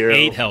 health, 0.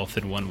 8 health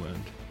and 1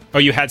 wound. Oh,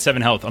 you had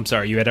 7 health. I'm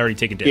sorry, you had already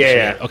taken damage.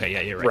 Yeah. Okay,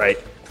 yeah, you're right.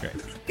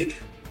 Right.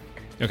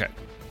 Okay.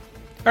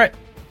 All right.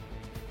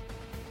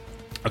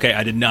 Okay,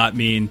 I did not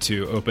mean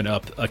to open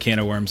up a can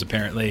of worms,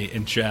 apparently,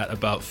 in chat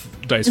about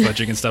dice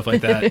fudging and stuff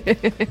like that.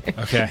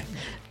 Okay.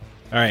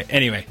 All right,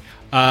 anyway.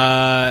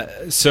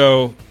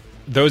 So,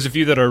 those of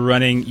you that are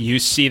running, you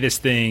see this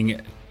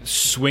thing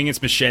swing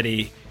its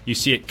machete. You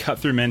see it cut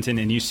through Menton,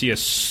 and you see a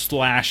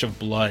slash of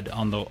blood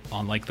on the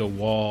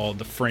wall,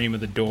 the frame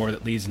of the door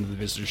that leads into the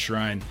Visitor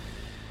Shrine.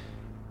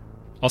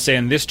 I'll say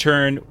on this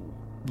turn,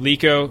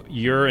 Liko,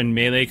 you're in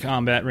melee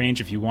combat range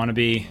if you want to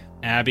be.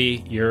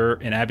 Abby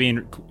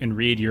and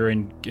Reed, you're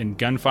in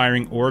gun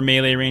firing or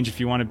melee range if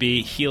you want to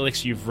be.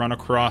 Helix, you've run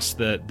across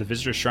the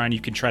Visitor Shrine.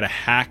 You can try to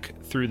hack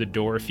through the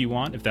door if you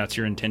want, if that's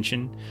your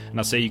intention. And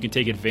I'll say you can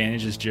take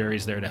advantage as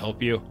Jerry's there to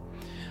help you.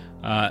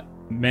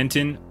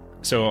 Menton,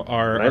 so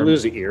Can I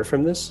lose an ear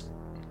from this?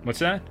 What's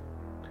that?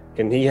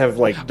 Can he have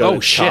like oh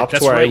shit?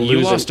 That's where right. I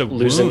You lost a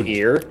lose wound. an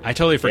ear? I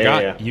totally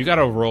forgot. Yeah. You got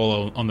to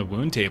roll on the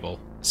wound table.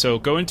 So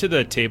go into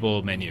the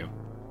table menu.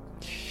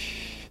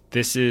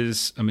 This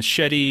is a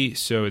machete,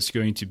 so it's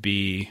going to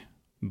be.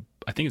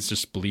 I think it's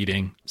just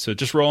bleeding. So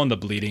just roll on the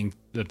bleeding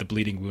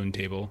wound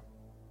table.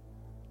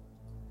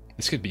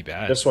 This could be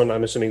bad. This one,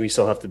 I'm assuming we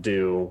still have to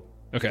do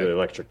Okay. the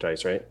electric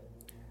dice, right?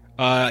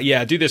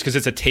 Yeah, do this because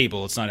it's a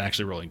table. It's not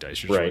actually rolling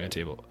dice. You're just rolling a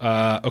table.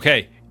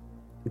 Okay.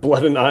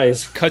 Blood and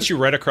eyes. Cuts you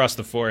right across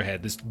the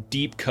forehead. This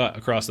deep cut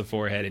across the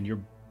forehead, and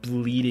you're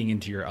bleeding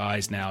into your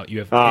eyes now.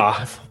 You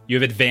have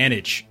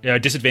disadvantage,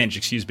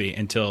 excuse me,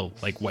 until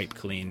like wipe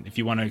clean. If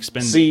you want to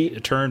expend a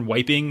turn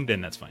wiping,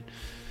 then that's fine.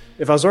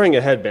 If I was wearing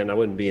a headband, I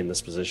wouldn't be in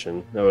this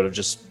position. I would have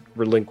just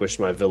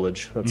relinquished my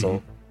village. That's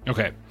all.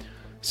 Okay.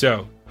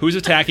 So, who's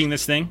attacking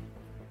this thing?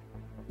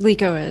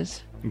 Liko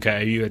is.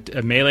 Okay. Are you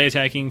a melee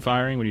attacking,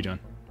 firing? What are you doing?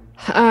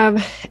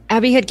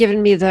 Abby had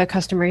given me the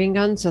custom rain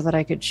gun so that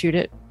I could shoot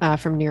it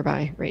from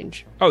nearby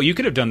range. Oh, you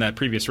could have done that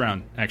previous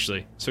round,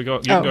 actually. So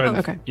go ahead.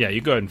 Okay. Yeah, you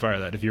go ahead and fire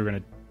that if you were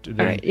going to.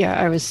 All right. Yeah,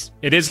 I was.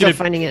 It is still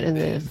finding it in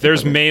the.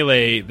 There's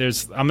melee.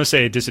 I'm gonna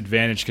say a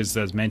disadvantage because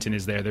as Menton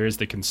is there. There is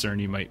the concern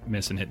you might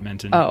miss and hit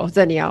Menton. Oh,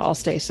 then yeah, I'll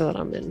stay so that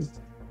I'm in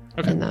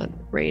that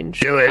range.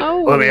 Do it.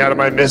 Oh. Let me out of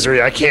my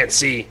misery. I can't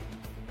see.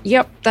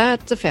 Yep,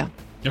 that's a fail.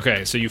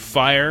 Okay, so you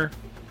fire,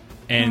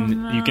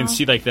 and you can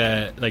see like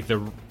the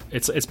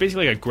it's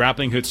basically like a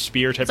grappling hook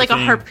spear type. It's like of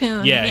thing. a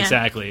harpoon. Yeah,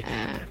 exactly.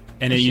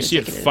 And then you see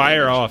it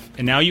fire off,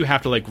 and now you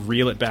have to like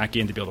reel it back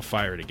in to be able to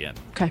fire it again.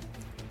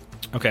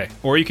 Okay.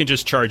 Or you can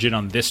just charge it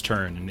on this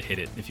turn and hit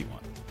it if you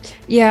want.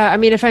 Yeah, I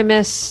mean, if I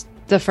miss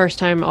the first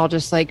time, I'll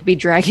just like be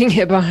dragging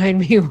it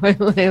behind me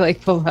while I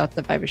like pull out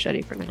the 5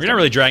 machete for next You're not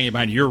really dragging it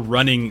behind you. You're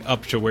running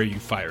up to where you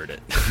fired it.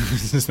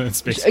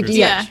 That's basically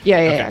yeah,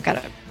 got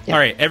it. Yeah. All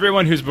right,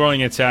 everyone who's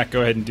rolling an attack,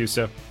 go ahead and do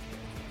so.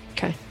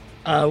 Okay.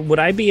 Would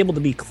I be able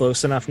to be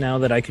close enough now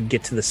that I could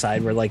get to the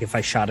side where, like, if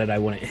I shot it, I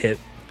wouldn't hit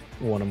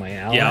one of my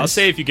allies? Yeah, I'll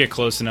say if you get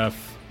close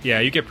enough. Yeah,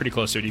 you get pretty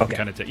close to it. You can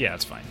kind of yeah,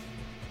 it's fine.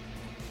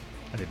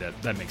 I think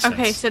that makes sense.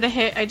 Okay, so to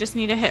hit, I just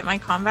need to hit my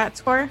combat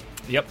score.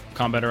 Yep,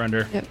 combat or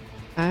under. Yep,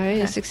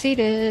 I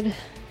succeeded.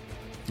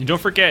 And don't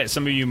forget,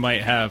 some of you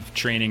might have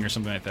training or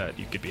something like that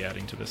you could be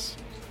adding to this.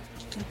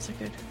 That's a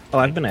good. Oh,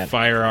 I've been at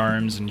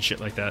firearms and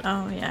shit like that.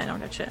 Oh yeah, I don't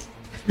got shit.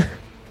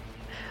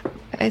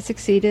 I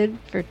succeeded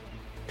for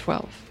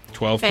 12.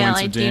 12 Fail,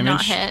 points I of do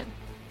not damage. hit.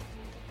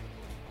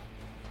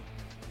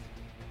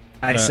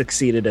 I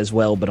succeeded as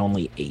well, but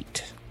only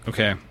 8.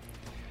 Okay,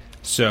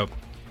 so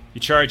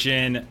you charge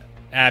in.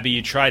 Abby,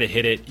 you try to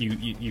hit it.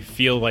 You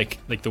feel like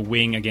the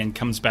wing again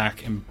comes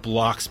back and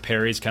blocks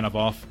parries kind of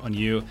off on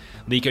you.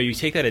 Liko, you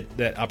take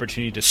that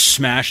opportunity to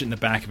smash it in the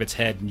back of its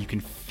head, and you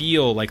can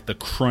feel like the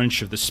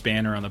crunch of the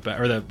spanner on the back,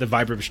 or the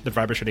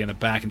vibration on the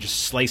back, and just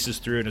slices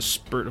through, and a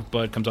spurt of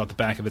blood comes out the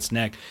back of its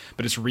neck.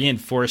 But it's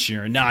reinforced.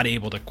 You're not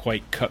able to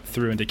quite cut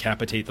through and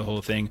decapitate the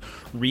whole thing.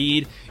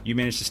 Reed, you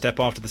manage to step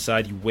off to the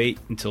side. You wait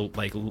until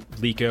like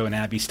Liko and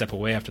Abby step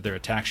away after their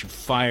attacks. You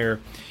fire.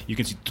 You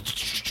can see.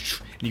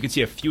 And you can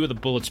see a few of the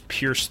bullets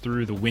pierce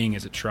through the wing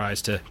as it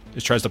tries to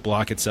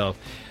block itself.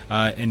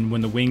 And when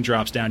the wing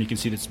drops down, you can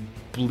see that it's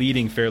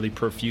bleeding fairly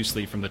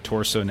profusely from the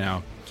torso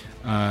now.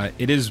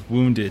 It is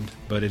wounded,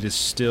 but it is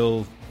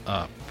still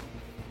up.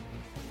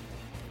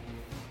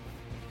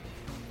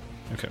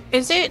 Okay.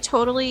 Is it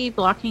totally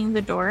blocking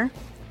the door?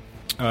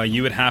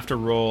 You would have to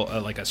roll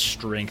like a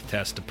strength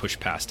test to push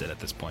past it at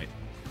this point.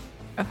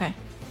 Okay.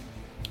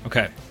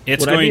 Okay.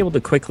 Would I be able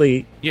to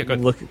quickly go ahead.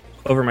 look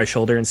over my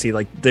shoulder and see,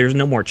 like, there's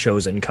no more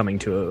chosen coming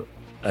to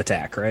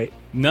attack, right?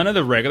 None of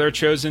the regular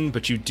chosen,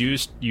 but you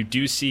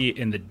do see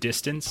in the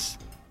distance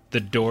the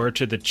door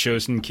to the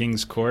chosen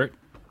king's court,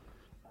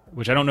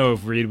 which I don't know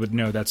if Reed would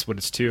know that's what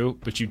it's to,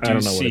 but you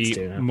do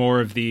see more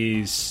of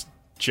these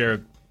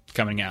cherubim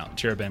coming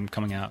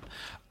out.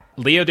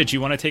 Leo, did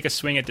you want to take a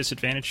swing at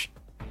disadvantage?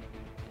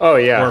 Oh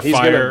yeah, or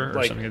fire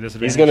or something at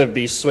disadvantage? He's gonna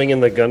be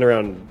swinging the gun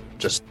around,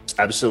 just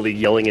absolutely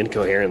yelling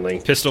incoherently,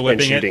 pistol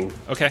whipping and shooting. it.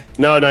 Okay.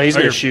 No, he's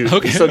gonna shoot.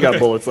 Okay. He's still got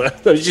bullets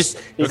left. He's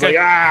like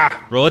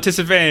Roll at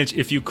disadvantage.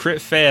 If you crit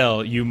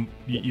fail,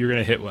 you're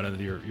gonna hit one of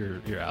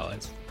your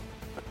allies.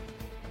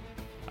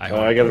 I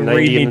got a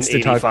 90 and an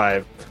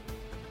 85.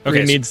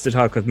 Okay, Reed needs to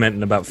talk with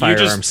Menton about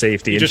firearm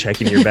safety and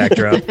checking your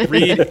backdrop.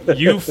 Reed,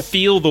 you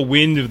feel the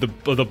wind of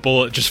the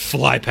bullet just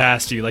fly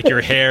past you, like your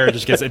hair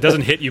just gets. It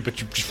doesn't hit you,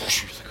 but you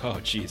like, oh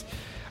jeez.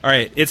 All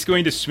right, it's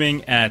going to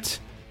swing at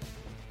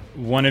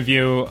one of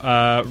you.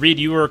 Reed,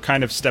 you were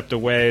kind of stepped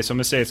away, so I'm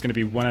gonna say it's going to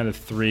be 1 out of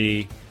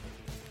 3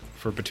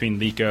 for between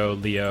Liko,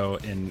 Leo,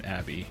 and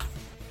Abby.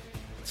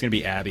 It's going to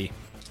be Abby.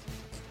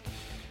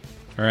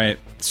 All right,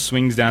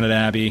 swings down at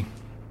Abby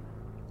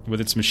with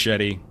its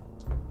machete.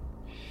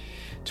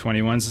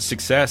 21's a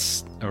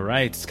success. All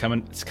right, it's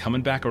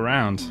coming back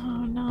around.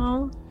 Oh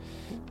no.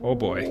 Oh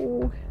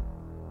boy.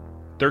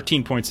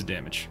 13 points of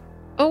damage.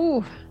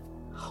 Oh.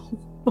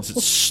 As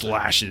it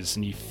slashes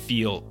and you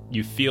feel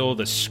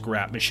the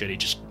scrap machete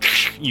just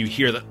you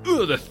hear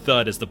the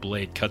thud as the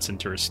blade cuts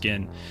into her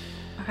skin.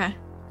 Okay.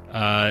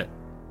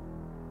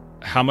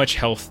 How much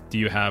health do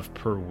you have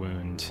per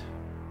wound?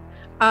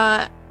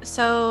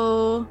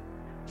 So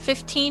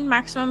 15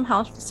 maximum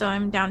health, so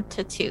I'm down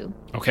to 2.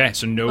 Okay,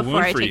 so no Before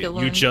wound I for take you. a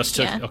wound, You just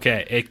took. yeah.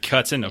 Okay, it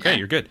cuts in. Okay, Yeah.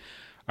 you're good.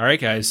 All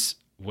right, guys,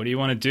 what do you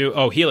want to do?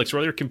 Oh, Helix,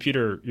 roll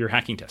your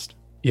hacking test.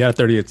 Yeah,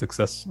 38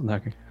 success on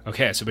hacking.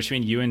 Okay, so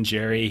between you and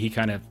Jerry, he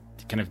kind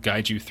of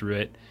guides you through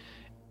it.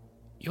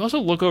 You also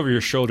look over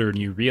your shoulder and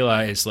you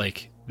realize,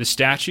 like, the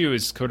statue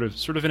is sort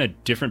of in a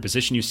different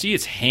position. You see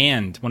its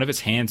hand, one of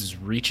its hands is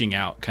reaching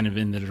out kind of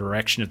in the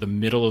direction of the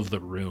middle of the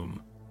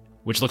room,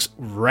 which looks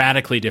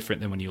radically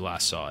different than when you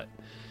last saw it.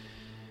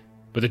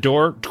 But the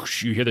door,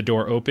 you hear the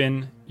door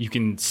open. You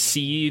can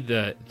see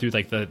through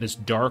this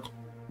dark,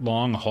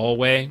 long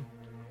hallway.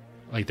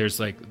 Like there's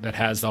like that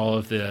has all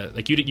of the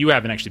like you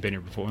haven't actually been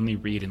here before. Only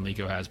Reed and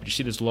Liko has. But you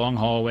see this long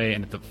hallway,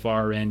 and at the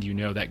far end,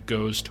 that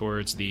goes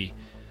towards the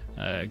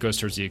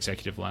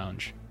executive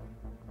lounge.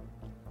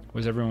 What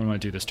does everyone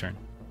want to do this turn?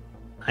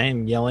 I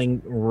am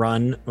yelling,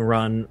 run,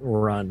 run,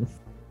 run.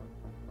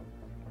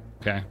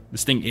 Okay,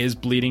 this thing is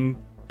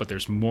bleeding, but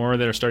there's more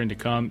that are starting to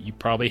come. You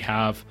probably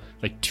have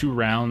like 2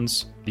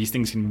 rounds. These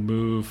things can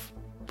move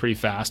pretty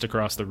fast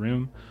across the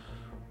room.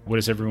 What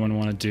does everyone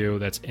want to do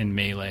that's in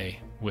melee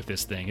with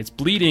this thing? It's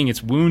bleeding,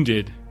 it's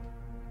wounded.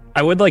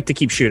 I would like to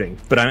keep shooting,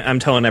 but I'm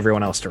telling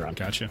everyone else to run.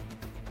 Gotcha.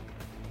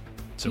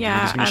 So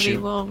yeah, Abby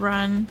will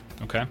run.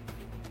 Okay.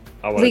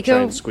 I want to try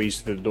and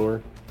squeeze through the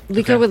door.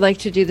 Liko would like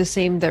to do the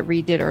same that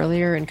Reed did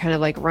earlier and kind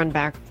of like run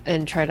back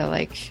and try to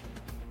like...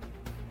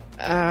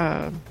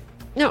 No,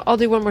 I'll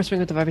do one more swing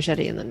with the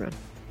machete and then run.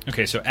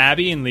 Okay, so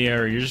Abby and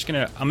Leo,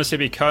 I'm gonna say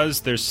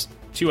because there's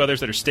 2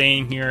 others that are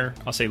staying here,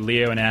 I'll say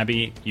Leo and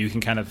Abby, you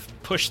can kind of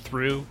push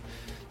through,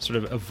 sort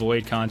of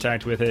avoid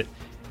contact with it,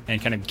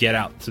 and kind of get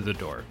out to the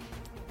door.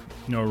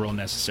 No roll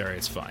necessary,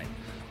 it's fine.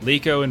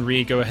 Liko and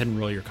Reed, go ahead and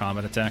roll your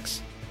combat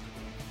attacks.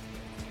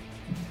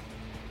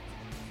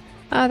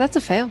 That's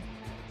a fail.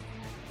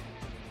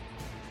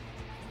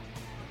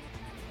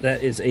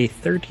 That is a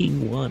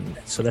 31,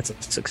 so that's a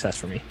success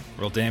for me.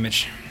 Roll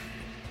damage.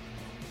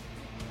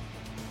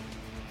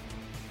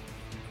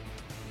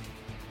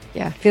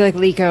 Yeah, I feel like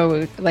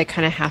Liko like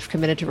kind of half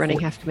committed to running,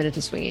 half committed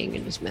to swinging,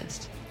 and just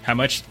missed. How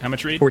much,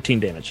 Reed? 14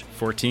 damage.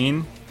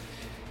 14?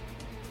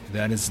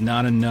 That is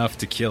not enough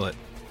to kill it.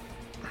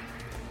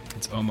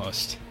 It's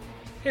almost.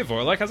 Hey,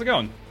 Vorlek, how's it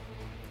going?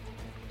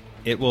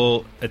 It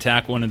will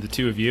attack one of the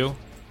 2 of you.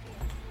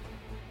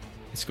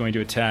 It's going to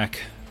attack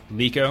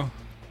Liko.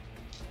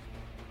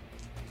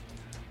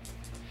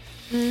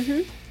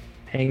 Mm-hmm.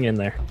 Hang in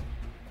there.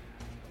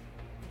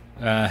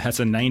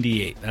 That's a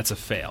 98. That's a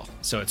fail.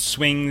 So it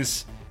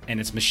swings, and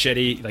its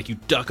machete, like you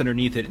duck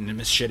underneath it, and the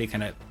machete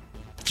kind of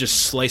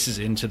just slices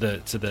into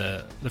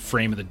the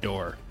frame of the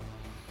door.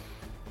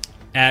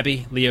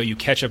 Abby, Leo, you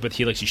catch up with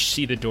Helix. You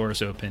see the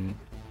doors open.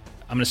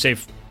 I'm going to say,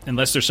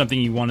 unless there's something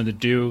you wanted to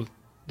do,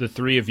 the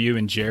 3 of you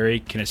and Jerry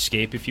can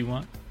escape if you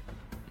want.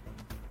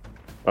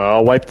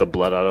 I'll wipe the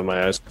blood out of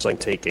my eyes so I can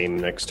take aim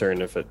next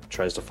turn if it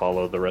tries to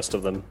follow the rest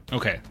of them.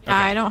 Okay.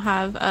 I don't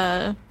have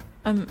a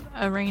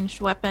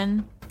ranged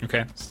weapon.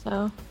 Okay.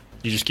 So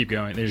you just keep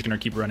going. They're just going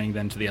to keep running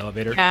then to the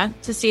elevator? Yeah,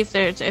 to see if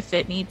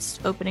it needs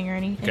opening or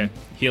anything. Okay.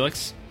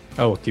 Helix?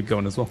 Oh, we'll keep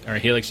going as well. All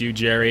right, Helix, you,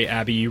 Jerry,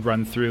 Abby, you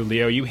run through.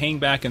 Leo, you hang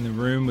back in the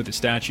room with the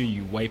statue.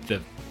 You wipe the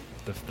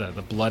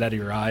blood out of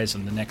your eyes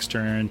on the next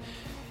turn.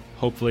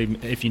 Hopefully,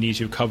 if you need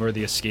to, cover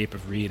the escape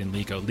of Reed and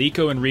Liko.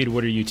 Liko and Reed,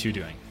 what are you 2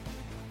 doing?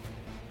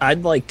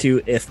 I'd like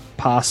to, if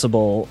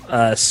possible,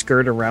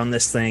 skirt around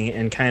this thing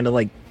and kind of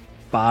like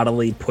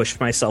bodily push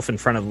myself in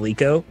front of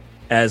Liko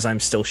as I'm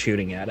still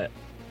shooting at it,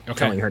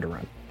 telling her to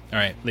run. All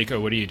right,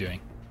 Liko, what are you doing?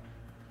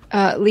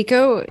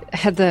 Liko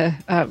had the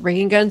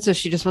ringing gun, so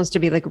she just wants to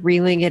be like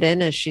reeling it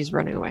in as she's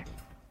running away.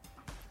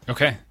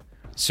 Okay,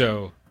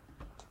 so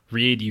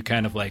Reed, you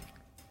kind of like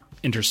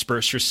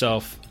intersperse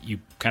yourself. You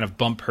kind of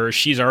bump her.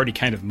 She's already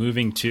kind of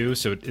moving too,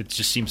 so it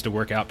just seems to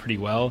work out pretty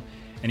well.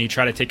 And you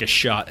try to take a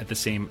shot at the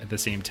same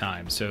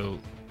time. So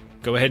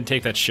go ahead and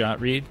take that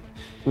shot, Reed.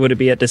 Would it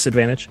be at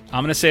disadvantage?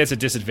 I'm going to say it's a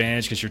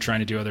disadvantage because you're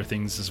trying to do other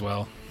things as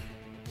well.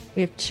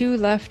 We have 2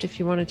 left if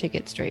you want to take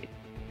it straight.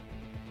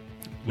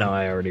 No,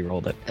 I already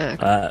rolled it.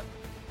 Okay.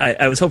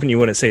 I was hoping you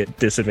wouldn't say it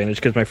disadvantage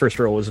because my first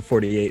roll was a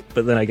 48,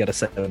 but then I got a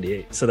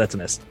 78, so that's a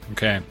miss.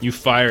 Okay, you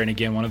fire, and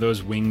again, one of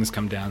those wings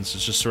come down, so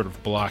just sort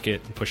of block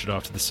it and push it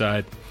off to the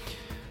side.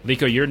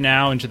 Liko, you're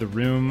now into the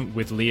room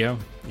with Leo.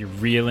 You're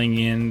reeling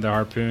in the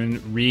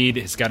harpoon. Reed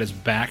has got his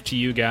back to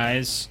you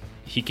guys.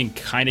 He can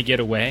kind of get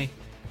away,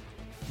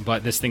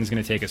 but this thing's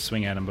going to take a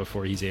swing at him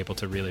before he's able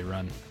to really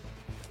run.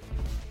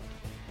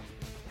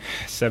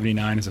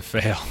 79 is a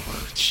fail.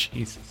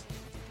 Jesus.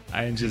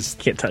 I just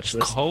can't touch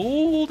this.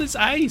 Cold as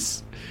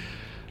ice.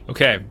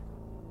 Okay.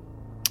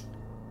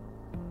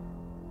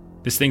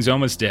 This thing's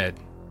almost dead.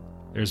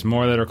 There's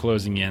more that are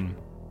closing in.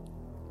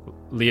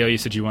 Leo, you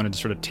said you wanted to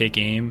sort of take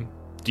aim.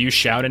 Do you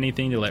shout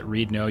anything to let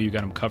Reed know you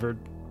got him covered?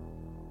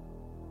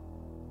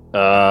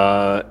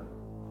 He'll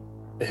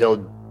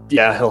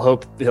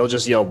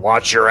just yell,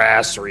 "Watch your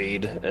ass,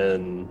 Reed,"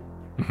 and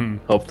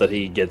hope that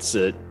he gets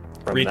it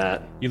from Reed,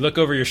 that. You look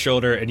over your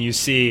shoulder and you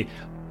see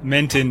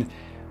Menton,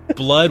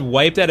 blood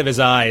wiped out of his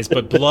eyes,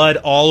 but blood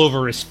all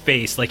over his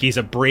face like he's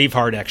a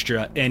Braveheart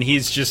extra, and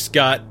he's just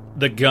got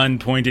the gun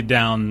pointed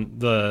down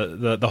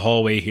the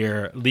hallway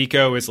here.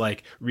 Liko is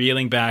like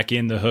reeling back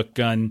in the hook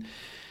gun.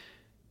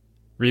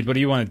 Reed, what do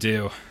you want to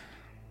do?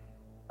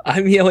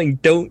 I'm yelling,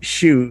 "Don't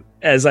shoot!"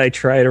 as I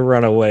try to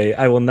run away.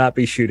 I will not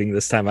be shooting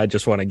this time. I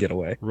just want to get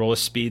away. Roll a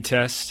speed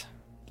test.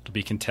 It'll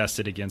be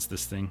contested against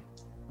this thing.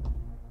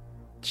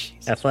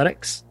 Jesus.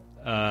 Athletics?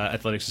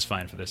 Athletics is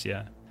fine for this,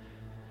 yeah.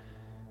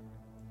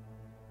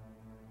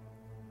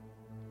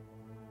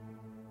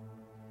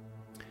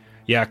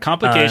 Yeah,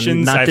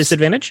 complications. Not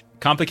disadvantage?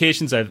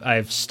 Complications,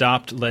 I've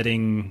stopped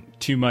letting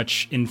too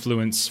much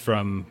influence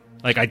from...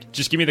 Like, I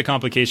just give me the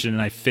complication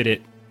and I fit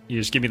it. You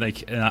just give me,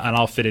 like... And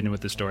I'll fit it in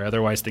with the story.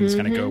 Otherwise, things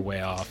kind of go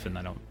way off and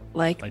I don't...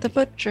 Like the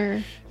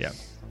butcher. Yeah.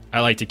 I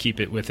like to keep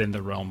it within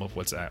the realm of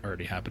what's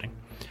already happening.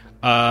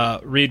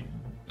 Read...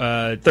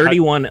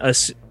 31,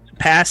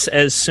 pass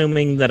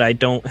assuming that I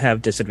don't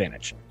have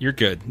disadvantage. You're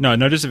good. No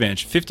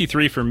disadvantage.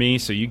 53 for me,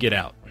 so you get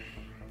out.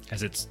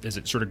 As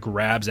it sort of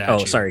grabs at you.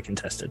 Oh, sorry,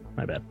 contested.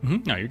 My bad.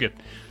 Mm-hmm. No, you're good.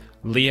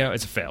 Leo,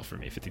 it's a fail for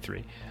me,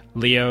 53.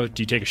 Leo,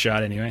 do you take a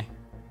shot anyway?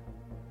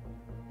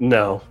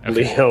 No, Okay.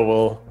 Leo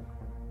will.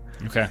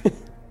 Okay.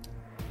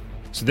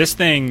 So this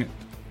thing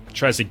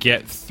tries to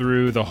get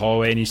through the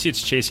hallway, and you see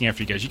it's chasing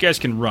after you guys. You guys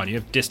can run. You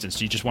have distance.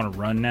 Do you just want to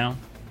run now?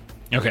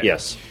 Okay.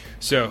 Yes.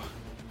 So,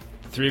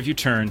 three of you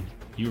turn.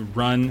 You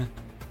run.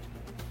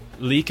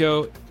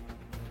 Liko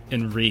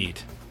and Reed,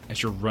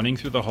 as you're running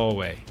through the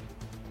hallway,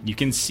 you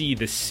can see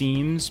the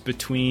seams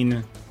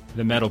between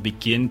the metal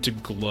begin to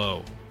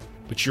glow.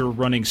 But you're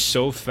running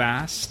so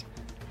fast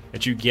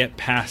that you get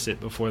past it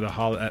before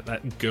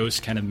that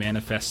ghost kind of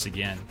manifests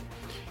again.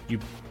 You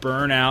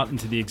burn out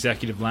into the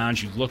executive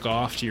lounge. You look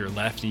off to your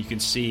left, and you can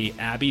see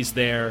Abby's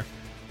there,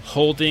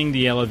 holding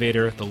the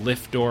elevator, the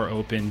lift door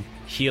open.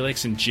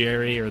 Helix and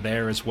Jerry are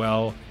there as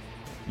well.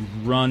 You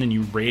run and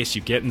you race.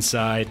 You get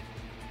inside.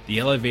 The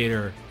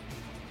elevator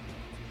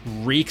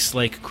reeks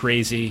like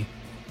crazy.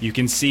 You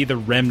can see the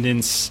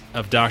remnants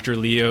of Dr.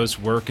 Leo's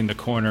work in the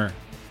corner,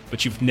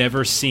 but you've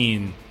never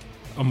seen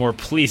a more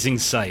pleasing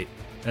sight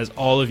as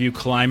all of you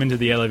climb into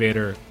the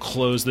elevator,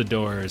 close the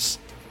doors,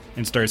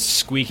 and start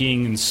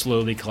squeaking and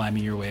slowly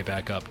climbing your way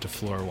back up to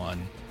floor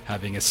 1,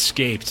 having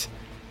escaped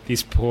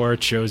these poor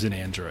chosen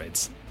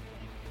androids.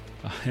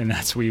 And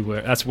that's where we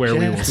will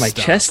My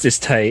stop. chest is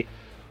tight.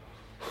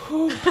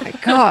 Oh my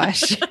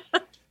gosh.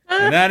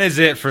 And that is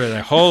it for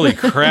the holy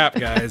crap,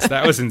 guys.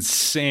 That was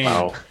insane.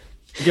 Wow.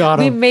 Got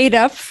We him. made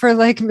up for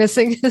like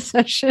missing a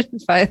session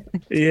by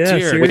Yeah,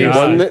 Dear We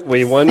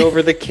seriously. won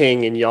over the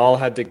king, and y'all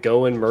had to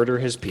go and murder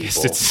his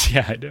people.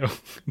 Yeah, I know.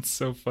 It's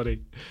so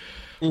funny.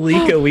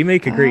 Liko, we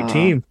make a great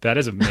team. That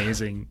is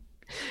amazing.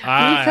 we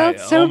felt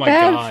so oh my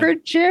bad God. for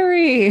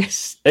Jerry.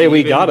 Hey,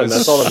 we Steven got him. was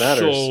That's all that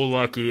matters. So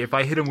lucky. If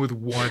I hit him with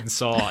one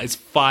saw, it's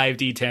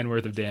 5d10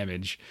 worth of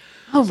damage.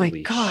 Oh my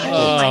Holy gosh.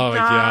 Oh my my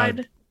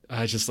God.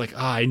 I just like,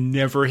 I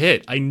never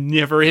hit. I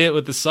never hit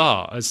with the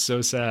saw. I was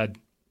so sad.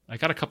 I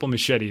got a couple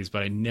machetes,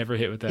 but I never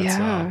hit with that Yeah.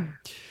 saw.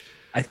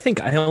 I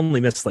think I only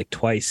missed like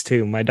twice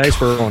too. My dice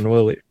were rolling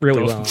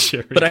really well,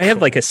 Jerry. but I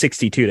have like a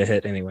 62 to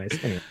hit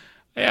anyways. Anyway.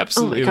 I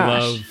absolutely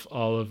gosh. love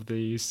all of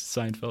these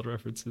Seinfeld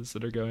references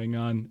that are going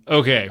on.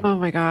 Okay, Oh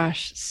my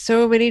gosh.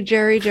 So many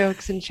Jerry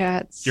jokes in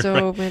chat. You're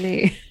So right.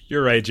 many.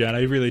 you're right, John.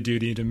 I really do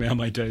need to mail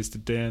my dice to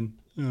Dan.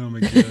 Oh my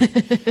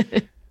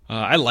God.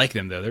 I like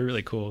them though. They're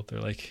really cool.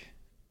 They're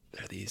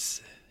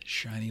these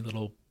shiny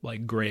little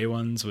like gray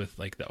ones with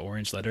like the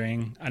orange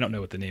lettering. I don't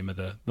know what the name of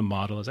the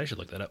model is. I should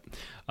look that up.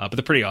 But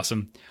they're pretty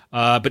awesome.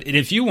 But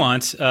if you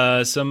want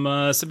some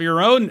of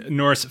your own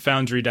Norse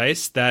Foundry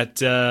dice,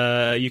 that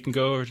you can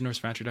go over to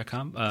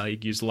NorseFoundry.com. You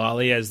can use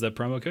Lolly as the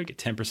promo code, get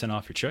 10%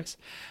 off your choice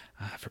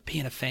for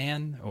being a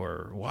fan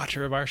or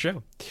watcher of our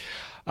show.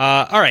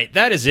 All right,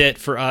 that is it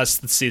for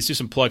us. Let's see. Let's do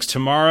some plugs.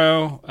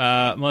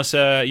 Tomorrow,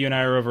 Melissa, you and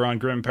I are over on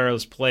Grim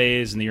Perilous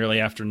Plays in the early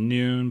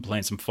afternoon,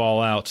 playing some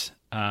Fallout.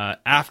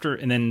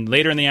 And then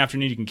later in the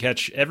afternoon, you can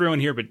catch everyone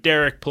here but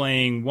Derek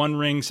playing One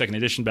Ring, 2nd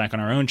edition, back on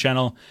our own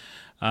channel.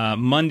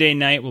 Monday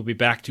night, we'll be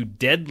back to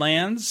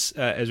Deadlands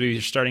as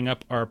we're starting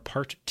up our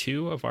part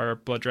 2 of our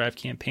Blood Drive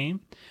campaign.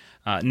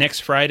 Next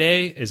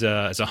Friday is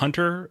a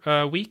Hunter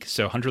week,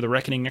 so Hunter the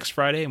Reckoning next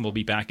Friday, and we'll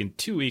be back in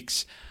 2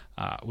 weeks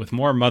with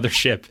more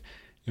Mothership,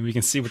 and we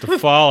can see what the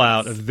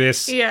fallout of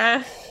this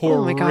Yeah.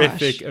 Oh my gosh.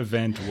 horrific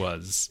event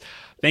was.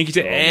 Thank you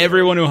to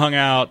everyone who hung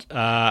out.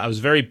 I was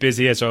very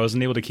busy, so I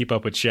wasn't able to keep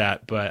up with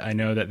chat, but I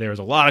know that there was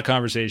a lot of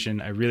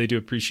conversation. I really do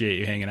appreciate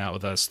you hanging out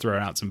with us,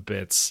 throwing out some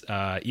bits,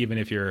 even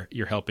if you're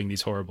helping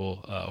these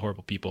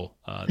horrible people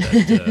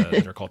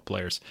that are called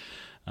players.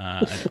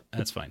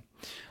 That's fine.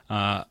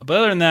 But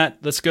other than that,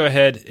 let's go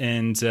ahead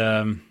and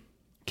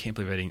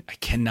I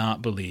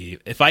cannot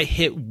believe if I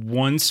hit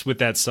once with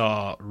that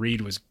saw,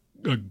 Reed was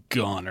a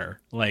goner.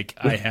 Like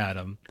I had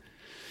him.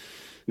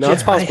 No,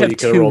 it's I possible have you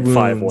could have 2 rolled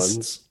 5 wounds.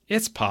 ones.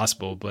 It's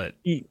possible, but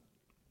You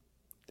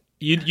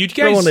you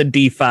roll guys on a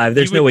D5.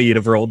 There's you no would- way you'd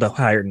have rolled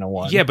higher than a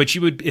 1. Yeah, but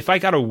you would if I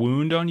got a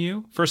wound on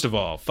you. First of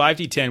all,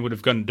 5d10 would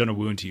have done a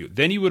wound to you.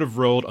 Then you would have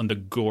rolled on the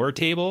gore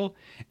table,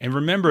 and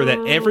remember that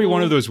every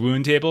one of those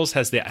wound tables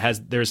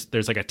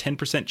there's like a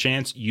 10%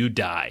 chance you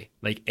die.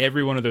 Like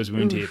every one of those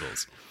wound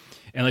tables,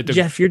 and like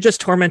Jeff, you're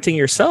just tormenting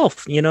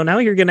yourself. You know, now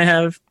you're going to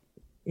have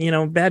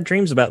bad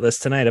dreams about this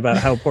tonight, about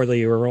how poorly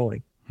you were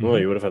rolling. Well,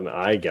 you would have had an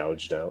eye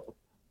gouged out.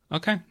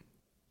 Okay.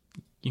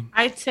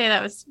 I'd say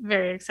that was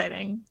very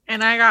exciting.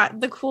 And I got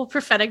the cool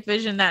prophetic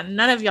vision that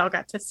none of y'all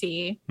got to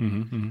see.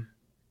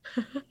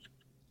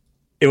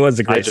 It was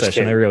a great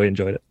session. I really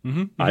enjoyed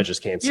it. I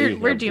just can't see.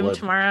 We're doomed blood.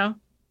 tomorrow.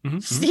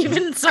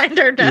 Steven signed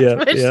our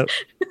death wish. Yep.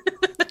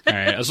 All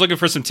right. I was looking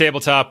for some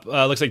tabletop.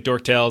 Looks like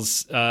Dork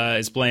Tales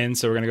is playing,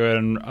 so we're going to go ahead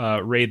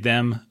and raid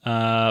them.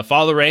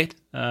 Follow the raid.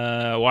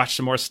 Watch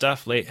some more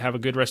stuff. Have a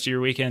good rest of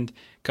your weekend.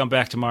 Come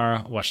back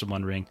tomorrow. Watch the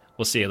One Ring.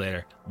 We'll see you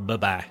later.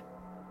 Bye-bye.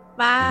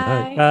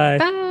 Bye. Bye.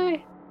 Bye.